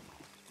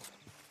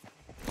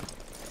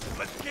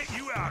 Let's get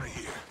you out of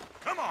here.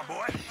 Come on,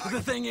 boy.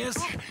 The thing is,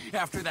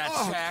 after that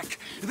shack,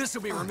 this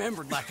will be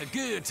remembered like a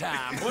good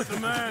time. Put the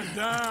man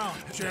down,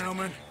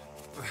 gentlemen.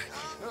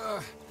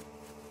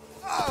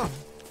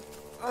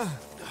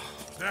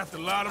 Is that the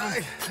lot of them?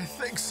 I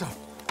think so.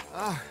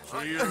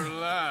 So you're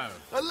alive?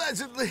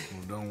 Allegedly.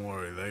 Well, don't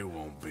worry, they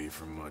won't be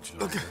for much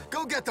longer. Okay,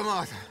 go get them,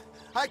 Arthur.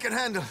 I can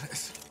handle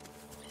this.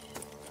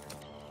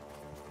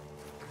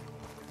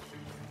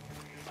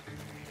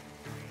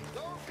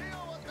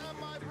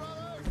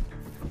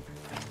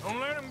 Don't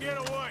let him get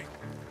away.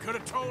 Could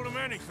have told him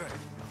anything.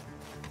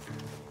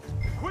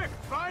 Quick,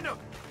 find them!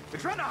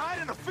 They're trying to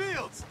hide in the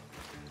fields!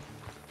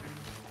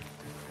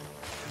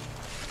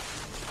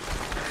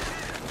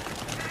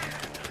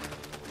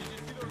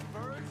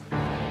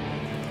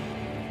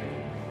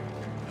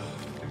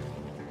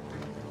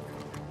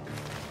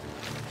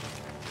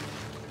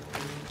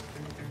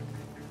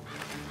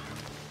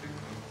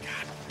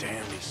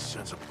 Damn these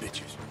sons of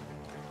bitches.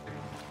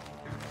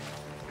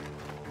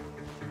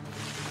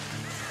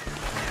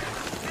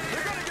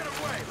 They're gonna get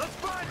away! Let's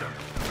find them!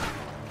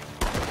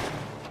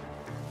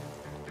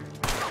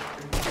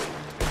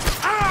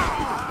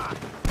 Ah!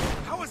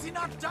 How was he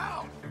knocked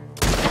down?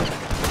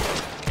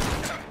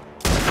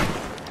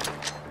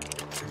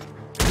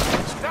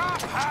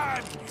 Stop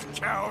hiding, you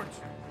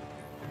cowards!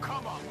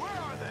 Come on, where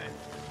are they?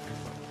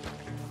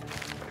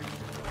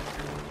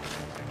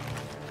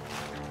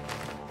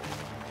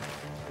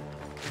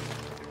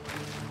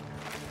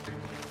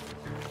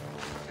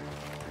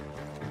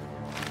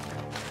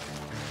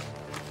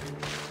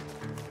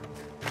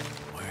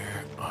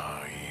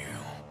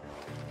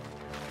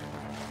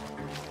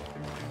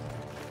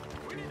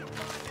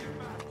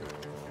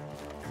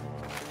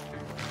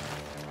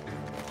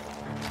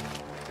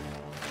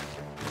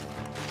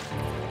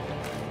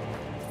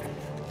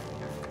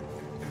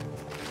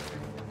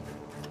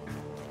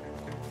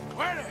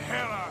 Where the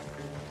hell are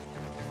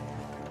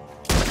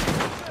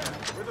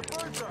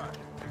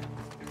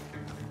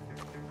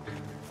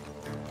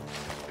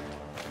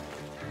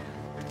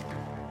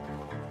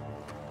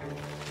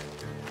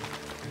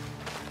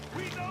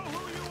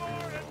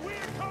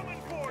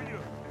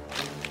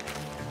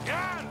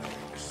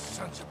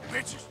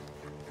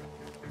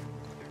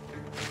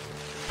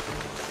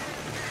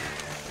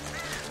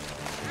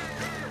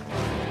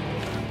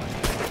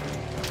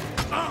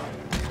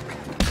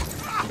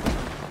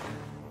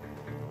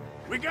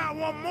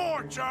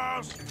more,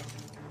 Charles!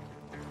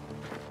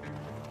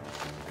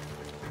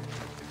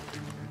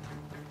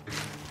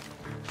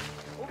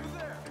 Over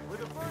there, where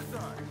the birds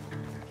are.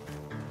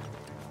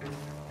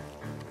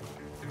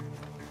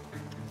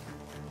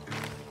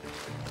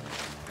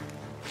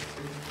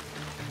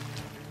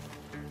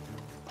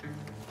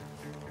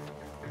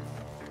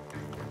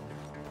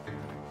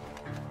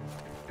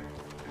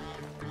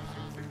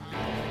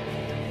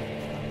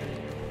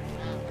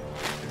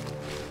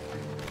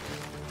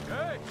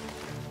 Hey!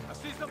 I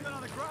see something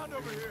on the ground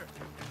over here.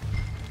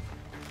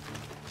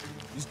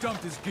 He's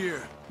dumped his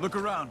gear. Look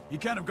around. He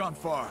can't have gone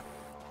far.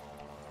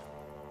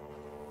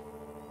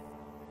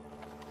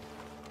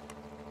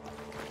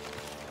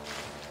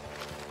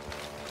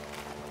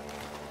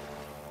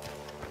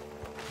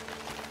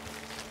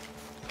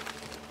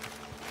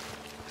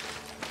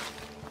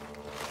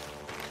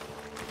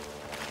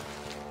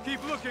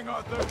 Keep looking,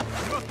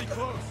 Arthur. You must be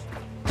close.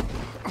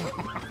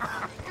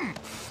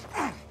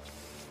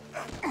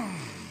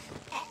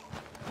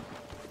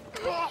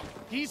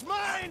 He's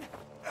mine!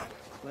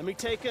 Let me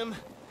take him.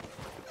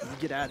 You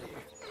get out of here.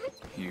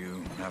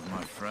 You have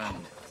my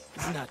friend.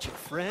 He's not your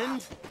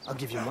friend. I'll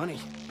give you money.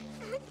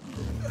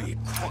 Be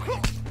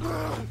quiet.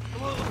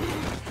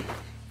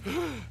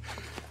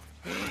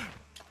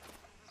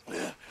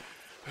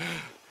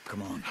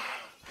 Come on.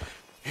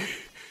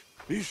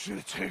 You should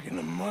have taken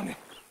the money.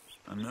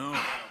 I know.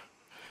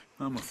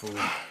 I'm a fool.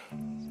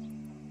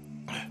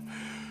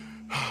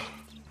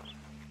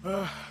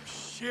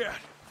 Shit.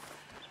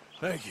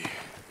 Thank you.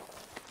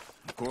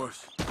 Of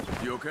course.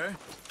 You okay?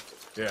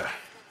 Yeah,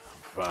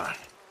 I'm fine.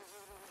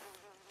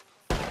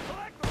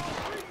 Collect all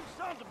three, you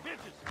sons of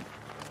bitches!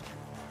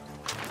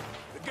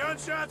 The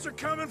gunshots are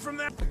coming from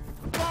that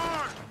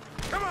barn!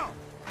 Come on!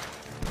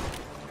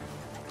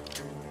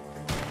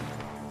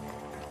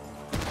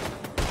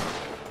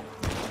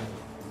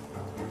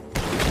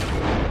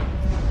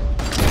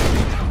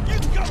 You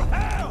go to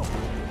hell!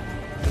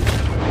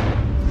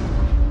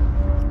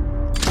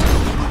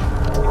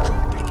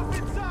 Get up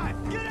inside!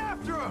 Get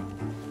after him!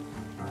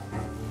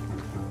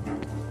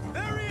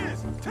 There he is!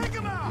 Take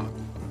him out!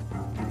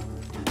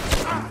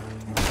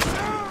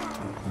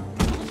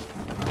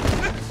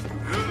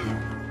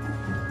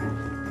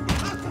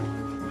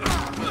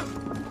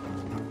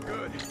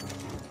 Good.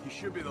 He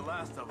should be the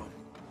last of them.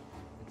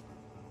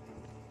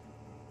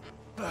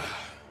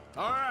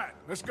 All right,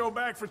 let's go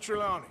back for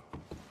Trelawney.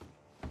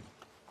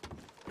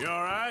 You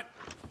all right?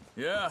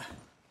 Yeah.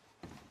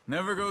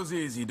 Never goes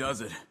easy,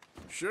 does it?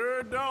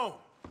 Sure don't.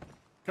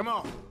 Come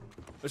on.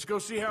 Let's go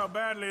see how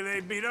badly they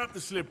beat up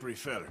the slippery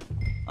feller.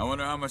 I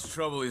wonder how much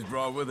trouble he's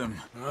brought with him.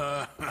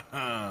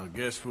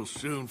 Guess we'll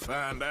soon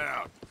find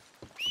out.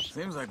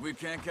 Seems like we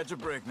can't catch a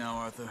break now,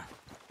 Arthur.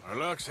 Our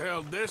luck's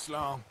held this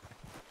long.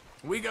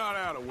 We got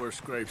out of worse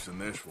scrapes than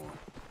this one.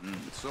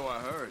 So I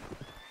heard.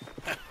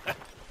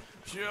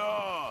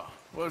 Sure.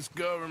 What's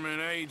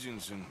government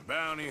agents and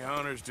bounty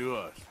hunters to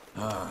us?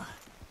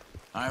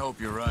 I hope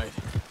you're right.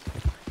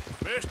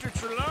 Mr.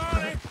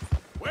 Trelawney,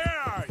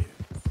 where are you?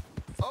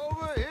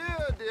 Over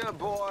here, dear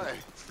boy.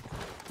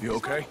 You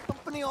okay?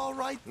 Company all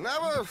right?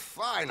 Never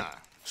finer.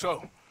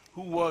 So,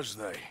 who was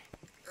they?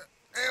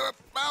 They were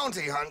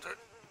bounty hunter.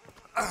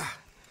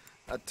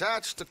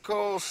 Attached to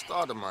Cole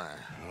Stoudemire.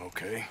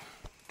 Okay.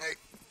 They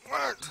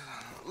weren't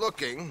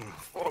looking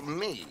for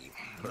me,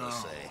 per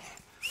se.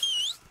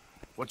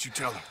 What you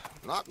tell them?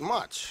 Not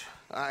much.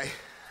 I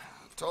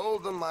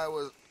told them I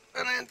was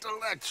an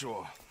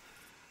intellectual.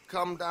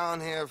 Come down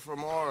here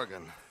from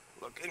Oregon,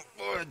 looking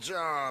for a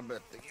job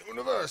at the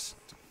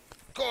university.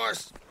 Of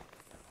course,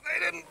 they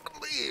didn't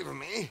believe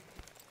me.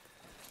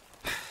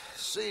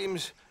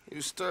 Seems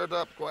you stirred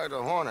up quite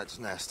a hornet's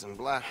nest in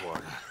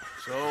Blackwater.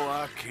 So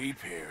I keep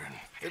hearing.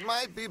 It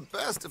might be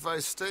best if I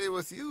stay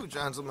with you,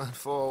 gentlemen,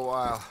 for a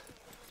while.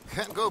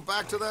 Can't go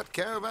back to that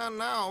caravan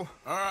now.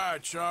 All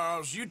right,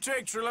 Charles. You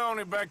take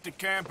Trelawney back to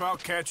camp. I'll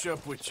catch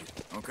up with you.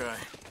 Okay.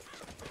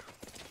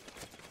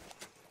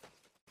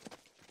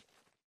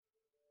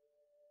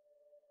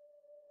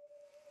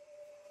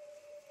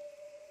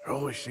 There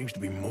always seems to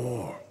be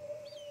more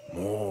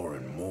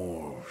and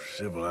more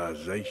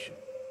civilization.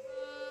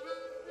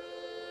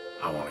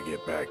 I want to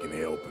get back in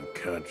the open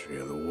country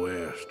of the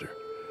West, or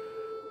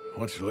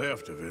what's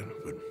left of it,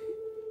 but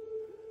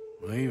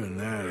well, even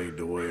that ain't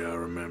the way I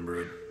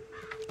remember it.